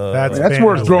 That's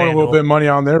worth throwing a little bit of money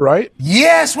on there, right?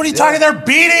 Yes. What are you talking? They're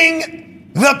beating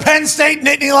the Penn State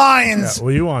Nittany Lions. Yeah,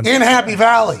 well, you want in Happy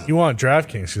Valley. You want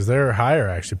DraftKings because they're higher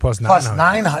actually, plus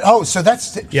 900. Oh, so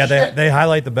that's they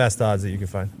highlight the best odds that you can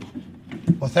find.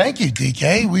 Well, thank you,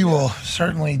 DK. We will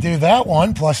certainly do that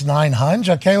one plus 900.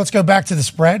 Okay, let's go back to the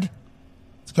spread.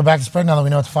 Let's go back to the spread now that we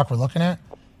know what the fuck we're looking at.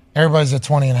 Everybody's at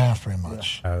 20.5 pretty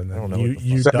much. I don't know.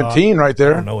 You 17 right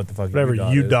there. I don't know what the fuck whatever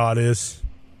UDOT is.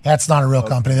 That's not a real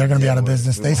company. They're going to be out of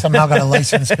business. They somehow got a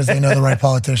license because they know the right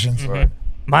politicians. Right.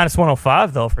 Minus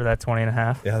 105 though for that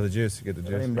 20.5. Yeah, the juice. You get the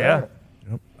juice. Yeah.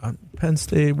 Yep. Penn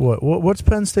State. What's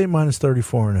Penn State minus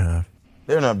 34.5?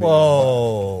 They're not beating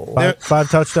Whoa. Five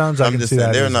touchdowns. I'm just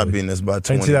saying, they're not beating us by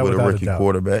 20 with a rookie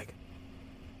quarterback.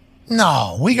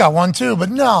 No, we got one too, but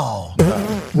no.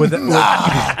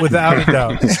 Without a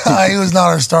doubt. He was not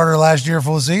our starter last year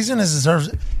full season. This is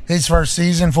his first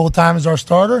season full time as our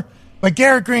starter. But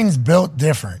Garrett Green's built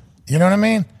different. You know what I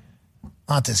mean?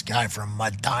 Not this guy from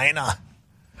Medina.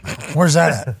 Where's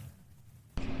that at?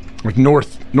 Like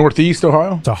northeast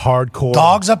Ohio? It's a hardcore.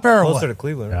 Dogs up there or Closer what? to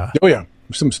Cleveland. Yeah. Oh, yeah.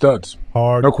 Some studs.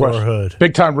 Hardcore No question. hood.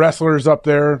 Big time wrestlers up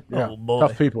there. Yeah. Oh, boy.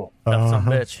 Tough people. Some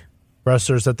bitch.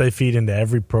 Wrestlers that they feed into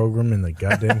every program in the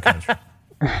goddamn country.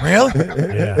 Really?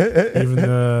 Yeah.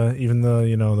 Even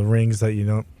the the rings that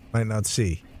you might not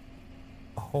see.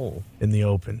 Oh. In the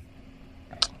open.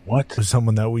 What? For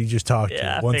someone that we just talked to.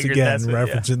 I Once figured again, that's what-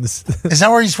 referencing this. Is that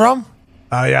where he's from?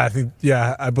 I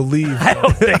believe. I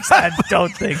don't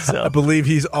think so. I believe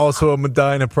he's also a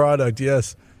Medina product,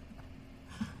 yes.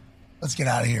 Let's get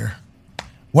out of here.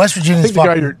 West Virginia's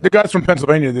I think the guy's from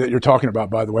Pennsylvania that you're talking about,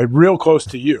 by the way, real close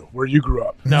to you, where you grew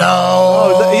up.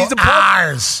 No. He's a pub.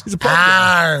 Ours. He's a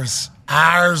pub.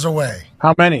 Hours away.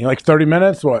 How many? Like 30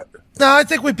 minutes? What? No, I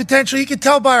think we potentially, you could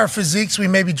tell by our physiques, we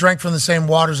maybe drank from the same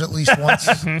waters at least once.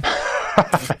 You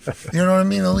know what I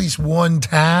mean? At least one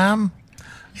time.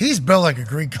 He's built like a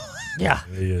Greek. Yeah.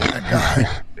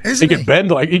 That guy. He could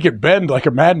bend like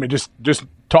a madman just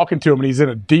talking to him, and he's in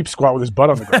a deep squat with his butt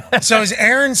on the ground. So is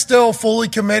Aaron still fully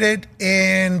committed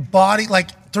in body,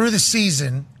 like through the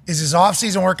season? Is his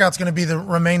off-season workouts going to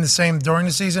remain the same during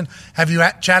the season? Have you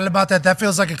chatted about that? That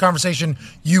feels like a conversation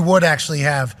you would actually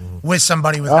have with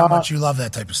somebody with how much you love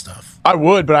that type of stuff. I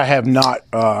would, but I have not.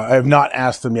 I have not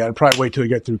asked him yet. I'd probably wait till we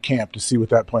get through camp to see what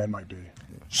that plan might be.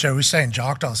 So are we saying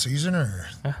jocked all season, or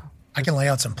I can lay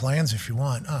out some plans if you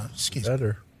want. Oh, excuse me.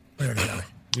 We already got it.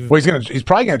 Well, he's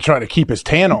probably going to try to keep his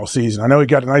tan all season. I know he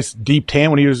got a nice deep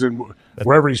tan when he was in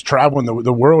wherever he's traveling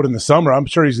the world in the summer. I'm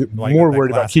sure he's more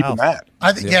worried about keeping that.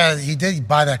 I think he did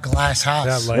buy that glass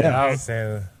house. It's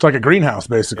like a greenhouse,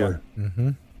 basically.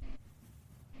 Man,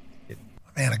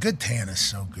 a good tan is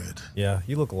so good. Yeah,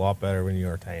 you look a lot better when you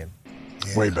are tan.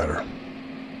 Yeah. Way better.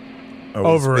 Are we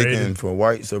Overrated. speaking for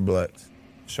whites or blacks?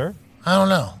 Sure. I don't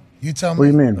know. You tell me. What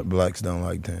do you mean? Blacks don't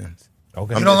like tans.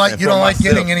 Okay. You don't like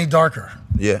getting any darker.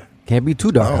 Yeah. Can't be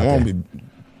too dark. I don't want to be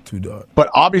too dark. But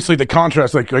obviously the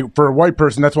contrast, like for a white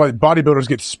person, that's why bodybuilders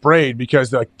get sprayed, because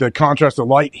the contrast of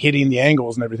light hitting the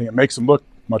angles and everything, it makes them look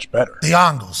much better. The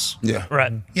angles. Yeah.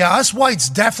 Right. Yeah, us whites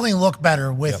definitely look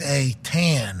better with a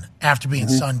tan after being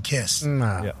sun-kissed.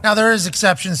 Nah. Now, there is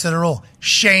exceptions to the rule.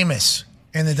 Sheamus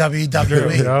in the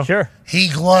WWE. Sure. He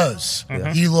glows.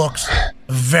 He looks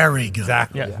very good.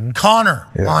 Exactly. Yeah. Connor,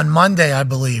 on Monday, I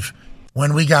believe,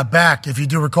 when we got back, if you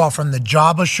do recall from the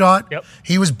Jabba shot,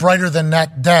 he was brighter than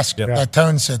that desk that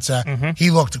Tone sits at.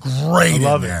 He looked great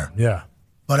in there. Yeah.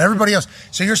 But everybody else.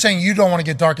 So you're saying you don't want to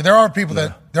get darker. There are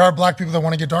black people that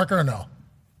want to get darker or no?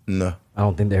 No. I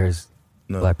don't think there's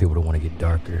black people that want to get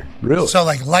darker. Really? So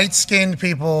like light-skinned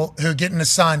people who get in the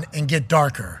sun and get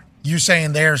darker. You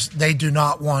saying they do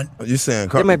not want. You saying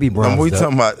they might be bronzed we up.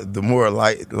 talking about the more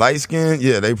light skin?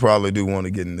 Yeah, they probably do want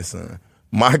to get in the sun.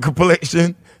 My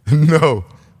complexion, no.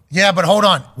 Yeah, but hold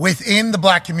on. Within the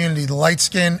black community, the light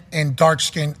skin and dark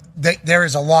skin, there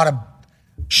is a lot of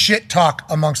shit talk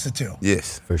amongst the two.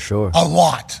 Yes, for sure. A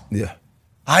lot. Yeah.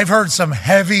 I've heard some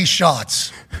heavy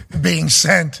shots being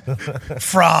sent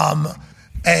from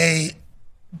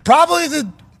probably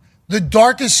the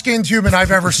darkest skinned human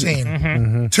I've ever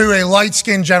seen to a light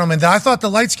skinned gentleman that I thought the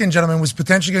light skinned gentleman was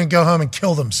potentially going to go home and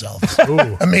kill themselves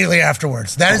immediately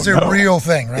afterwards. That is a real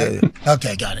thing, right? Yeah.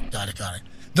 Okay, got it.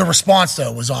 The response,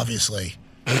 though, was obviously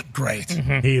great.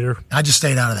 Heater. I just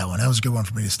stayed out of that one. That was a good one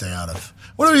for me to stay out of.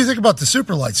 What do you think about the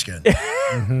super light skin? All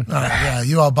right, yeah,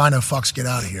 you albino fucks, get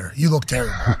out of here. You look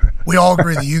terrible. We all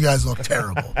agree that you guys look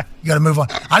terrible. You got to move on.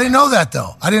 I didn't know that,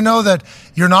 though. I didn't know that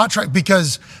you're not trying,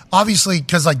 because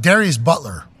like Darius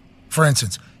Butler, for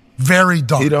instance, very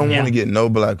dark. He don't want to get no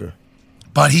blacker.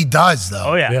 But he does,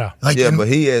 though. Oh, yeah. But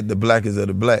he had the blackest of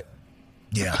the black.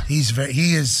 Yeah, he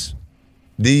is.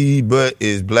 D-Butt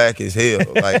is black as hell.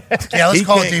 Like, yeah, let's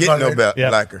call it D-Butt. No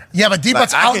blacker. Yeah, but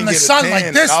D-Butt's out in the sun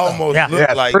like this. Almost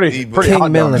look like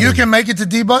D-Butt. You can make it to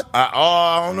D-Butt?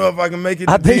 I don't know if I can make it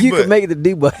to I D-Butt. think you can make it to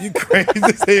D-Butt. You crazy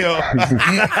as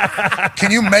hell. Can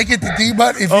you make it to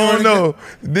D-Butt? Oh, no.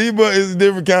 D-Butt is a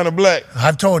different kind of black.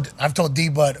 I've told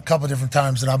D-Butt a couple of different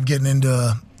times that I'm getting into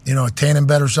a tanning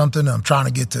bed or something. I'm trying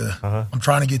to get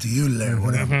to you there,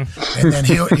 whatever. And then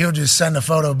he'll just send a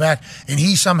photo back, and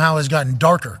he somehow has gotten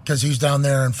darker because he's down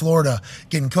there in Florida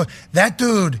getting cooked. That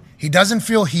dude, he doesn't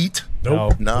feel heat.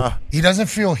 Nope. Nah. He doesn't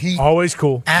feel heat. Always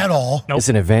cool. At all. Nope. It's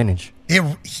an advantage.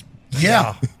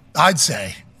 Yeah, I'd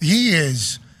say. He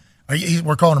is.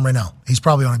 We're calling him right now. He's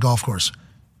probably on a golf course.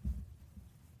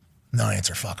 No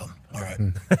answer. Fuck him. All right.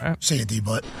 See you,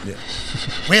 D-Butt. Yeah.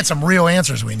 We had some real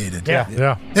answers we needed.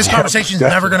 Yeah. This conversation's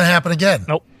never going to happen again.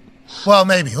 Nope. Well,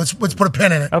 maybe. Let's put a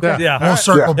pin in it. Okay. Yeah. We'll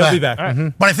circle back. He'll be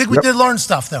back. But I think we did learn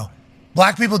stuff, though.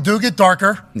 Black people do get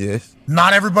darker. Yes.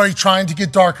 Not everybody trying to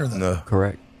get darker, though. No.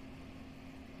 Correct.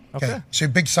 Okay. So,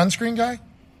 big sunscreen guy?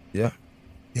 Yeah.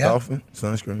 Yeah. Dolphin,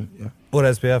 sunscreen, yeah. What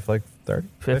SPF, like 30?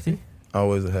 50?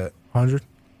 Always a hat. 100.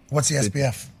 What's the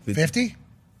SPF? 50?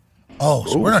 Oh,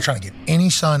 so we're not trying to get any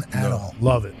sun at all.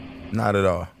 Love it. Not at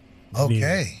all.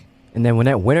 Okay. And then when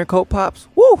that winter coat pops,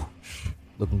 woo,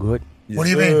 looking good. Yes, What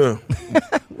do you mean?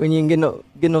 When you can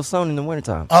get no sun in the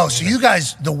wintertime. Oh, so you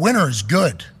guys, the winter is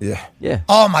good. Yeah. Yeah.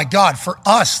 Oh, my God. For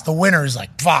us, the winter is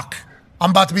like, fuck. I'm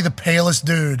about to be the palest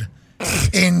dude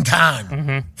in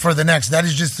town for the next. That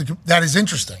is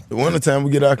interesting. The wintertime, we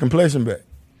get our complexion back.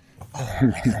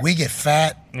 We get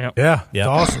fat. Yeah. It's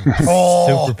awesome.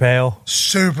 Oh, Super pale.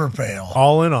 super pale.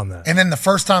 All in on that. And then the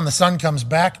first time the sun comes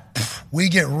back, we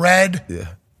get red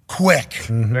quick.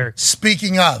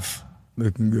 Speaking of,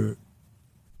 Looking good.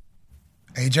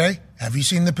 AJ, have you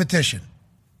seen the petition?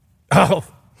 Oh.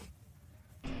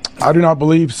 I do not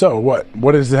believe so. What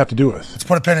does it have to do with? Let's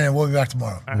put a pin in it. We'll be back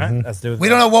tomorrow. Let's do it. We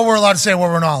don't know what we're allowed to say, what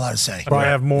we're not allowed to say. Probably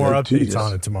have more updates Jesus.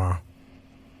 on it tomorrow.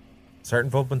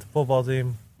 Certain football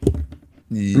team.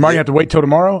 Yeah. Am I going to have to wait till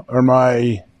tomorrow, or am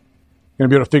I going to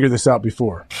be able to figure this out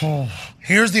before?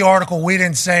 Here's the article. We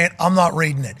didn't say it. I'm not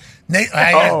reading it.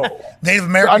 Native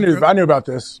American I knew about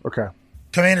this. Okay.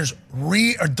 commanders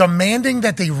are demanding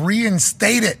that they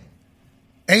reinstate it.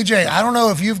 AJ, I don't know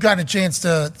if you've gotten a chance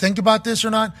to think about this or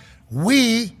not.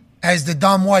 We, as the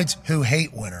dumb whites who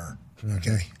hate winter,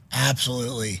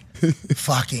 absolutely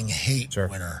fucking hate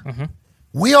winter.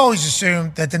 We always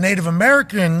assumed that the Native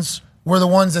Americans were the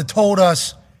ones that told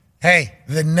us, hey,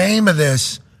 the name of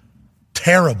this,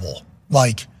 terrible,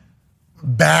 like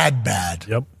bad.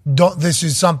 Yep. This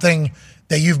is something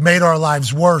that you've made our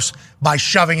lives worse by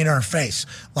shoving it in our face,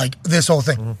 like this whole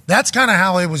thing. That's kind of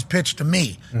how it was pitched to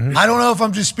me. I don't know if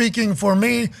I'm just speaking for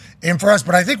me and for us,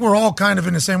 but I think we're all kind of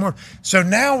in the same world. So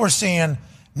now we're seeing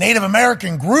Native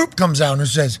American group comes out and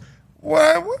says,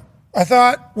 what? I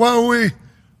thought,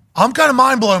 I'm kind of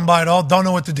mind blown by it all. Don't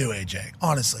know what to do, AJ.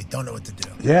 Honestly, don't know what to do.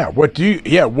 Yeah. What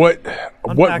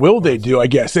will they do? I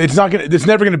guess it's not gonna. It's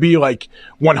never gonna be like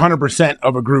 100%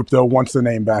 of a group though. Once the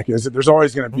name back is, there's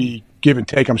always gonna be give and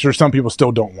take. I'm sure some people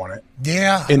still don't want it.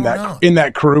 Yeah, in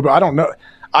that crew, but I don't know.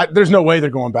 There's no way they're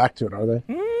going back to it, are they?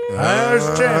 There's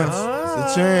a chance.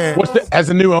 It's a chance. Has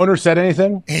the new owner said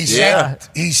anything? He said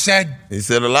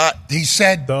a lot. He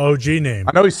said the OG name.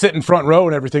 I know he's sitting front row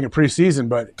and everything at preseason,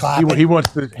 but he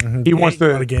wants to he wants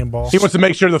to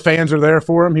make sure the fans are there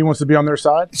for him. He wants to be on their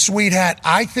side. Sweet hat.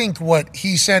 I think what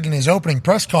he said in his opening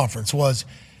press conference was,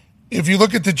 if you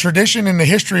look at the tradition and the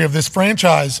history of this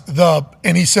franchise,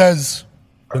 and he says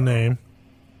the name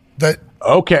that.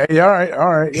 Okay, all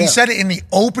right. He said it in the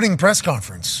opening press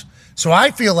conference. So I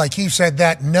feel like he said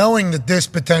that knowing that this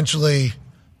potentially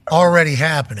already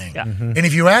happening. Yeah. And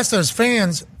if you ask those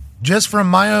fans, just from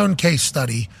my own case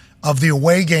study of the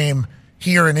away game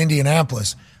here in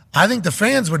Indianapolis, I think the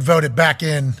fans would vote it back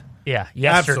in. Yeah,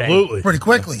 yesterday. Absolutely. Pretty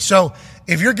quickly. So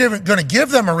if you're going to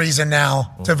give them a reason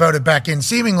now to vote it back in,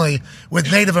 seemingly with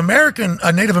a Native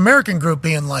American group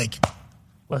being like,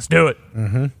 let's do it.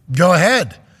 Go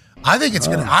ahead. I think it's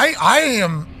going to, I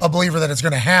am a believer that it's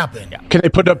going to happen. Yeah. Can they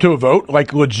put it up to a vote?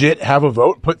 Like legit have a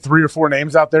vote? Put 3 or 4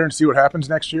 names out there and see what happens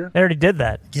next year? They already did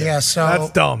that. Yeah, so.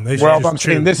 That's dumb. I'm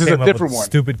saying this is a different one.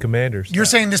 Stupid Commanders. You're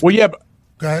saying this. Well, yeah. But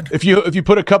go ahead. If you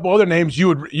put a couple other names,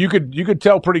 you could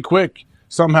tell pretty quick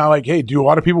somehow, like, hey, do a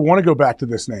lot of people want to go back to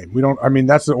this name?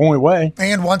 That's the only way.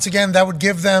 And once again, that would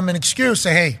give them an excuse.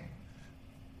 Say, hey,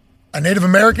 a Native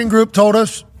American group told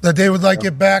us that they would like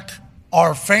it back.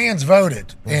 Our fans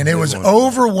voted, and it was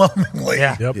overwhelmingly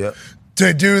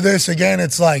to do this again.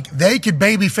 It's like they could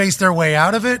babyface their way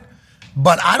out of it,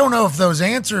 but I don't know if those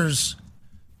answers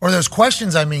or those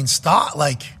questions, stop.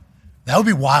 Like, that would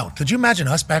be wild. Could you imagine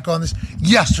us back on this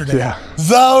yesterday?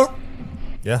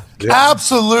 Yeah.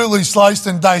 Absolutely sliced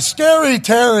and diced. Scary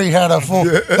Terry had a full.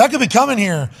 That could be coming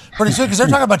here pretty soon because they're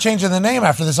talking about changing the name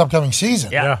after this upcoming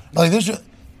season. Yeah. Like this.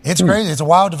 It's crazy. It's a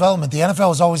wild development. The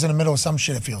NFL is always in the middle of some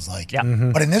shit, it feels like. Yeah.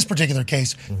 But in this particular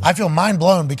case, I feel mind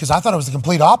blown because I thought it was the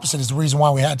complete opposite is the reason why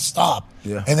we had to stop.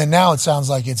 Yeah. And then now it sounds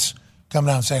like it's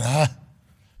coming out and saying,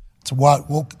 it's what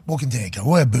we'll continue.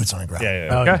 We'll have boots on the ground.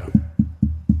 Yeah. Okay.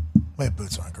 We have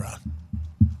boots on the ground.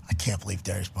 I can't believe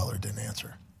Darius Butler didn't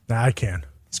answer. Nah, I can.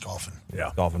 He's golfing. Yeah.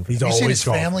 Golfing. He's You always seen his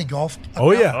golfing. family golf?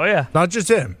 Oh, yeah. Oh, yeah. Not just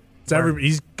him. It's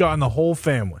he's gotten the whole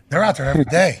family. They're out there every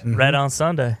day. Red on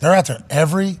Sunday. They're out there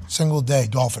every single day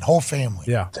golfing, whole family.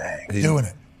 Yeah. Doing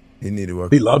it. He need to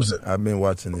work. He loves it. I've been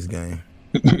watching this game.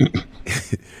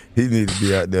 He needs to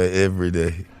be out there every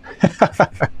day.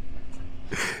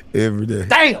 Every day.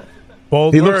 Damn.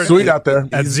 Bold He word. looks sweet out there.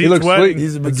 At He Zeke's looks wedding, sweet.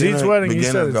 He's a at Zeke's beginner- wedding, he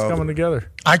beginner said it's golfer. coming together.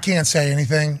 I can't say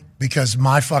anything because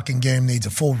my fucking game needs a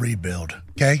full rebuild.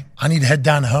 Okay? I need to head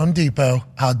down to Home Depot,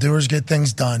 how doers get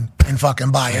things done, and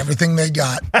fucking buy everything they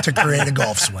got to create a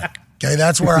golf swing. Okay?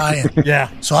 That's where I am. Yeah.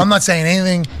 So I'm not saying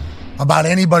anything about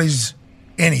anybody's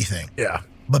anything. Yeah.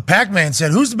 But Pacman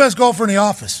said, who's the best golfer in the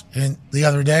office? And the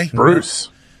other day? Bruce.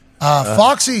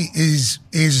 Foxy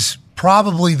is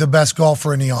probably the best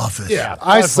golfer in the office. Yeah.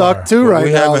 I suck too right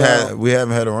we now.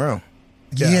 haven't had a round.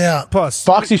 Yeah. Plus,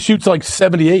 Foxy shoots like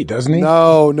 78, doesn't he?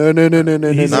 No. Not in from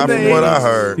the what I 80s.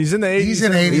 heard. He's in the 80s. He's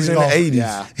in the 80s. He's in the golfer. 80s.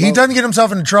 Yeah. He doesn't get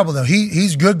himself into trouble, though.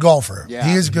 He's a good golfer. Yeah.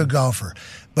 He is a good golfer.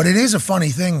 But it is a funny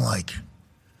thing, like,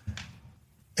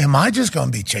 am I just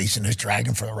going to be chasing this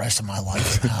dragon for the rest of my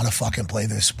life and how to fucking play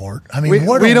this sport? I mean,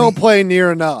 We don't play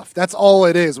near enough. That's all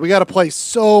it is. We got to play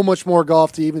so much more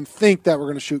golf to even think that we're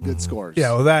going to shoot good scores.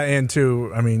 Yeah, well, that and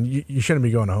too, I mean, you shouldn't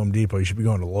be going to Home Depot. You should be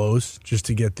going to Lowe's just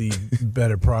to get the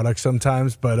better product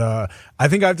sometimes. But I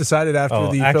think I've decided after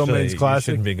the Philman's you Classic.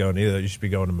 shouldn't be going either. You should be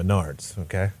going to Menards,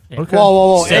 okay? Okay.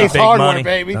 Whoa. Save Ace big Hardware, money.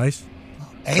 baby. Nice.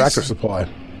 Ace, Tractor Supply.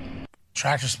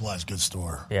 Tractor Supply is a good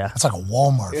store. Yeah. It's like a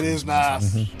Walmart. It is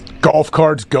nice. Golf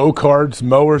carts, go-karts,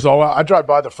 mowers, all out. I drive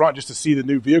by the front just to see the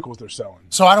new vehicles they're selling.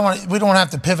 So we don't have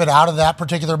to pivot out of that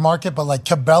particular market, but like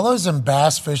Cabela's and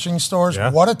Bass fishing stores,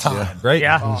 Yeah. what a time. Great.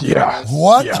 Yeah. Yeah.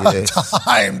 What a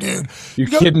time, dude. You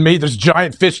kidding me? There's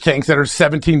giant fish tanks that are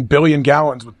 17 billion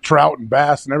gallons with trout and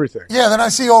bass and everything. Yeah, then I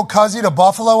see old Cuzzy the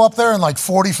Buffalo up there and like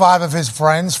 45 of his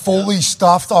friends fully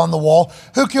stuffed on the wall.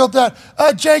 Who killed that?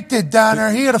 Jake did down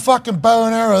there. He had a fucking bow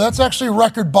and arrow. That's actually a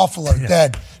record buffalo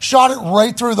dead. Shot it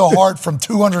right through the heart from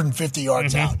 250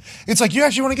 yards out. It's like, you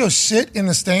actually want to go sit in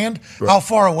the stand, how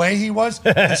far away he was,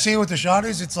 and see what the shot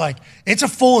is? It's like, it's a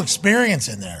full experience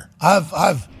in there.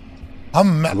 I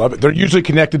love it. They're usually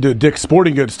connected to Dick's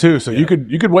Sporting Goods too, so you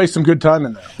could waste some good time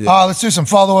in there. Let's do some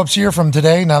follow-ups here from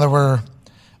today, now that we're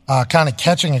kind of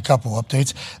catching a couple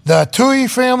updates. The Tui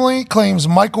family claims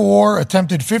Michael Orr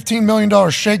attempted $15 million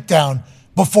shakedown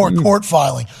before court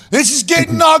filing. This is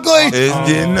getting ugly. It's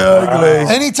getting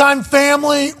ugly. Anytime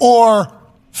family or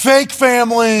fake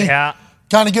family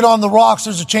kind of get on the rocks,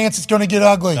 there's a chance it's going to get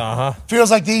ugly. Uh-huh. Feels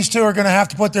like these two are going to have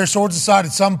to put their swords aside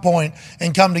at some point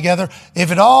and come together.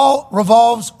 If it all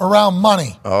revolves around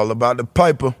money. All about the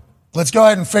piper. Let's go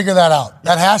ahead and figure that out.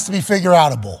 That has to be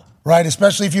figure-outable, right?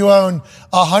 Especially if you own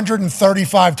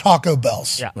 135 Taco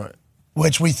Bells. Yeah. Right.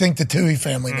 Which we think the Tui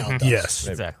family now does. Yes.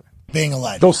 Exactly. Being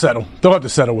alleged. They'll settle. They'll have to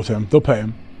settle with him. They'll pay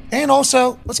him. And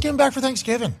also, let's get him back for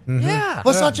Thanksgiving. Yeah.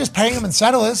 Let's not just pay him and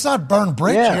settle it. Let's not burn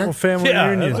bridge here. Well, family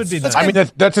reunion. That would be Let's nice. I mean,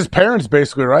 that's his parents,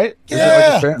 basically, right? Is Yeah.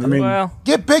 that like his I mean, Well,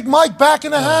 Get Big Mike back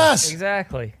in the house.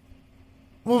 exactly.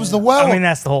 What was the well? I mean,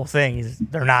 that's the whole thing. Is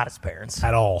they're not his parents.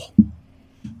 At all.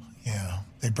 yeah,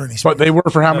 they Britney Spears. but they were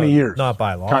for how many years? Not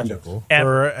biological.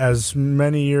 For as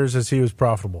many years as he was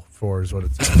profitable for is what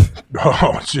it says.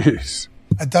 Oh, jeez.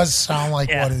 It does sound like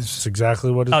Yeah. what It's is.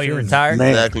 exactly what it Oh, you're is. retired? Man.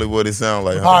 Exactly what it sounds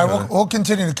like. All right, we'll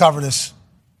continue to cover this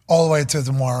all the way to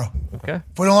tomorrow. Okay.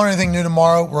 If we don't learn anything new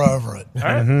tomorrow, we're over it. All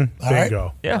right. All right?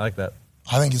 Bingo. Yeah. I like that.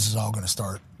 I think this is all going to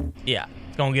start. Yeah.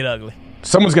 It's going to get ugly.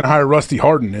 Someone's going to hire Rusty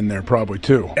Harden in there probably,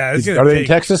 too. Yeah, it's Are gonna they in take-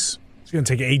 Texas? It's going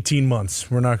to take 18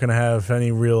 months. We're not going to have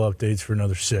any real updates for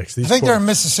another 6. I think they're in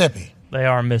Mississippi. They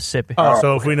are in Mississippi.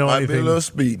 So if we know Might be a anything, little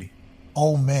speedy.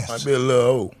 Ole Miss. Might be a little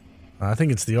old. I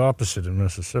think it's the opposite in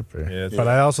Mississippi. Yeah, but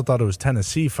I also thought it was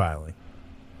Tennessee filing.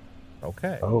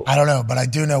 Okay. I don't know, but I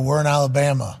do know we're in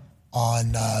Alabama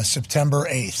on September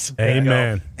 8th,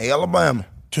 Amen. Hey, Alabama.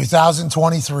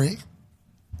 2023.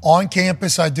 On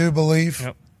campus, I do believe.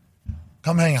 Yep.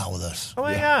 Come hang out with us. Oh,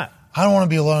 my God. I don't want to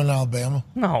be alone in Alabama.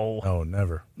 No. Oh,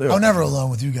 never. I'm never alone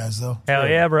with you guys, though. Hell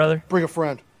yeah, brother. Bring a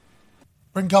friend.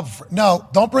 Bring a couple friends. No,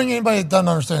 don't bring anybody that doesn't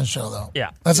understand the show, though.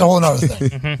 Yeah. That's a whole other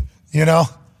thing. You know?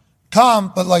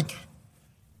 Come, but like,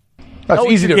 That's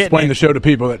what easy you're to getting explain at. the show to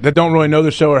people that don't really know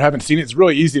the show or haven't seen it. It's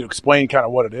really easy to explain kind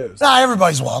of what it is. nah,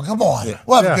 everybody's welcome. Come on.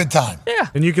 We'll have a good time. Yeah.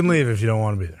 And you can leave if you don't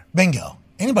want to be there. Bingo.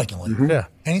 Anybody can leave. Yeah.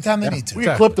 Anytime they need to. We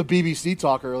clipped the BBC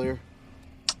talk earlier.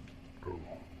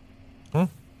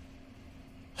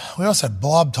 We also had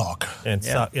blob talk. And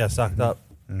sucked up.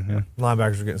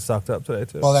 Linebackers are getting sucked up today,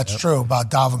 too. Well, that's true about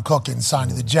Dalvin Cook getting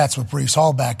signed to the Jets with Brees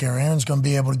Hall back there. Aaron's going to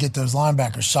be able to get those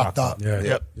linebackers sucked up. Yeah.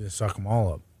 Yep. You suck them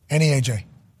all up. Any AJ.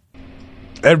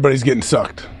 Everybody's getting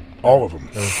sucked. All of them.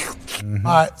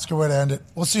 All right, it's a good way to end it.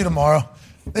 We'll see you tomorrow.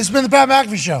 This has been the Pat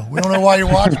McAfee Show. We don't know why you're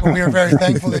watching, but we are very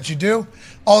thankful that you do.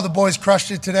 All the boys crushed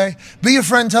it today. Be a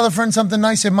friend. Tell a friend something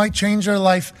nice. It might change their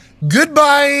life.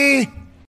 Goodbye.